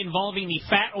comedy involving the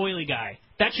fat, oily guy.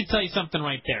 That should tell you something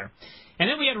right there. And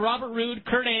then we had Robert Roode,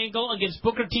 Kurt Angle against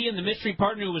Booker T and the mystery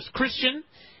partner who was Christian.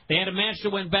 They had a match that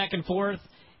went back and forth,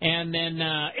 and then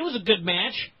it was a good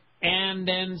match. And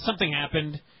then something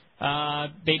happened.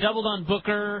 They doubled on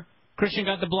Booker. Christian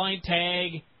got the blind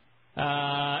tag.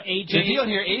 AJ. The deal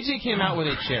here, AJ came out with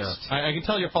a chair. I can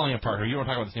tell you're falling apart here. You don't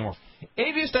talk about this anymore.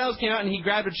 AJ Styles came out and he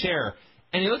grabbed a chair.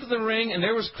 And he looked at the ring, and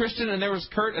there was Christian and there was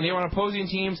Kurt, and they were on opposing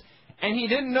teams, and he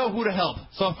didn't know who to help.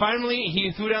 So finally,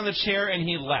 he threw down the chair and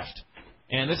he left.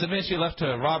 And this eventually left to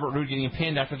Robert Roode getting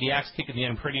pinned after the axe kick at the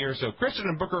end prettier. So Christian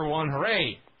and Booker won.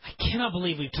 Hooray! I cannot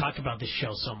believe we've talked about this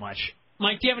show so much.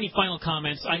 Mike, do you have any final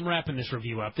comments? I'm wrapping this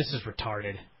review up. This is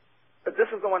retarded. But this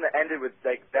is the one that ended with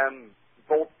like them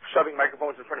both shoving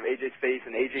microphones in front of AJ's face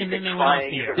and AJ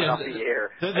crying and went off the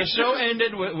air. The show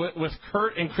ended with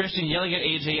Kurt and Christian yelling at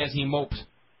AJ as he moped.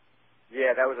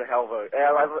 Yeah, that was a hell of a...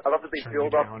 I love that they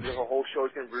build up the whole show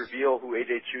is going to reveal who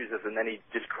AJ chooses, and then he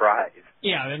just cries.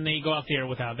 Yeah, then they go out there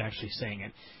without actually saying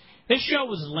it. This show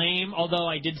was lame, although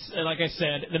I did, like I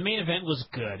said, the main event was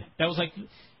good. That was like,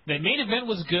 the main event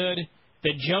was good,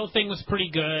 the Joe thing was pretty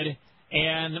good,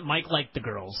 and Mike liked the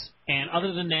girls. And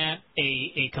other than that,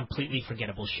 a completely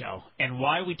forgettable show. And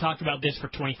why we talked about this for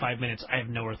 25 minutes, I have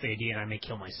no earthly idea, and I may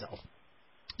kill myself.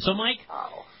 So, Mike,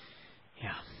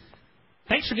 yeah.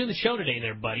 Thanks for doing the show today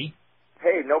there, buddy.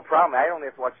 Hey, no problem. I only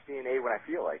have to watch TNA when I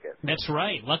feel like it. That's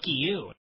right. Lucky you.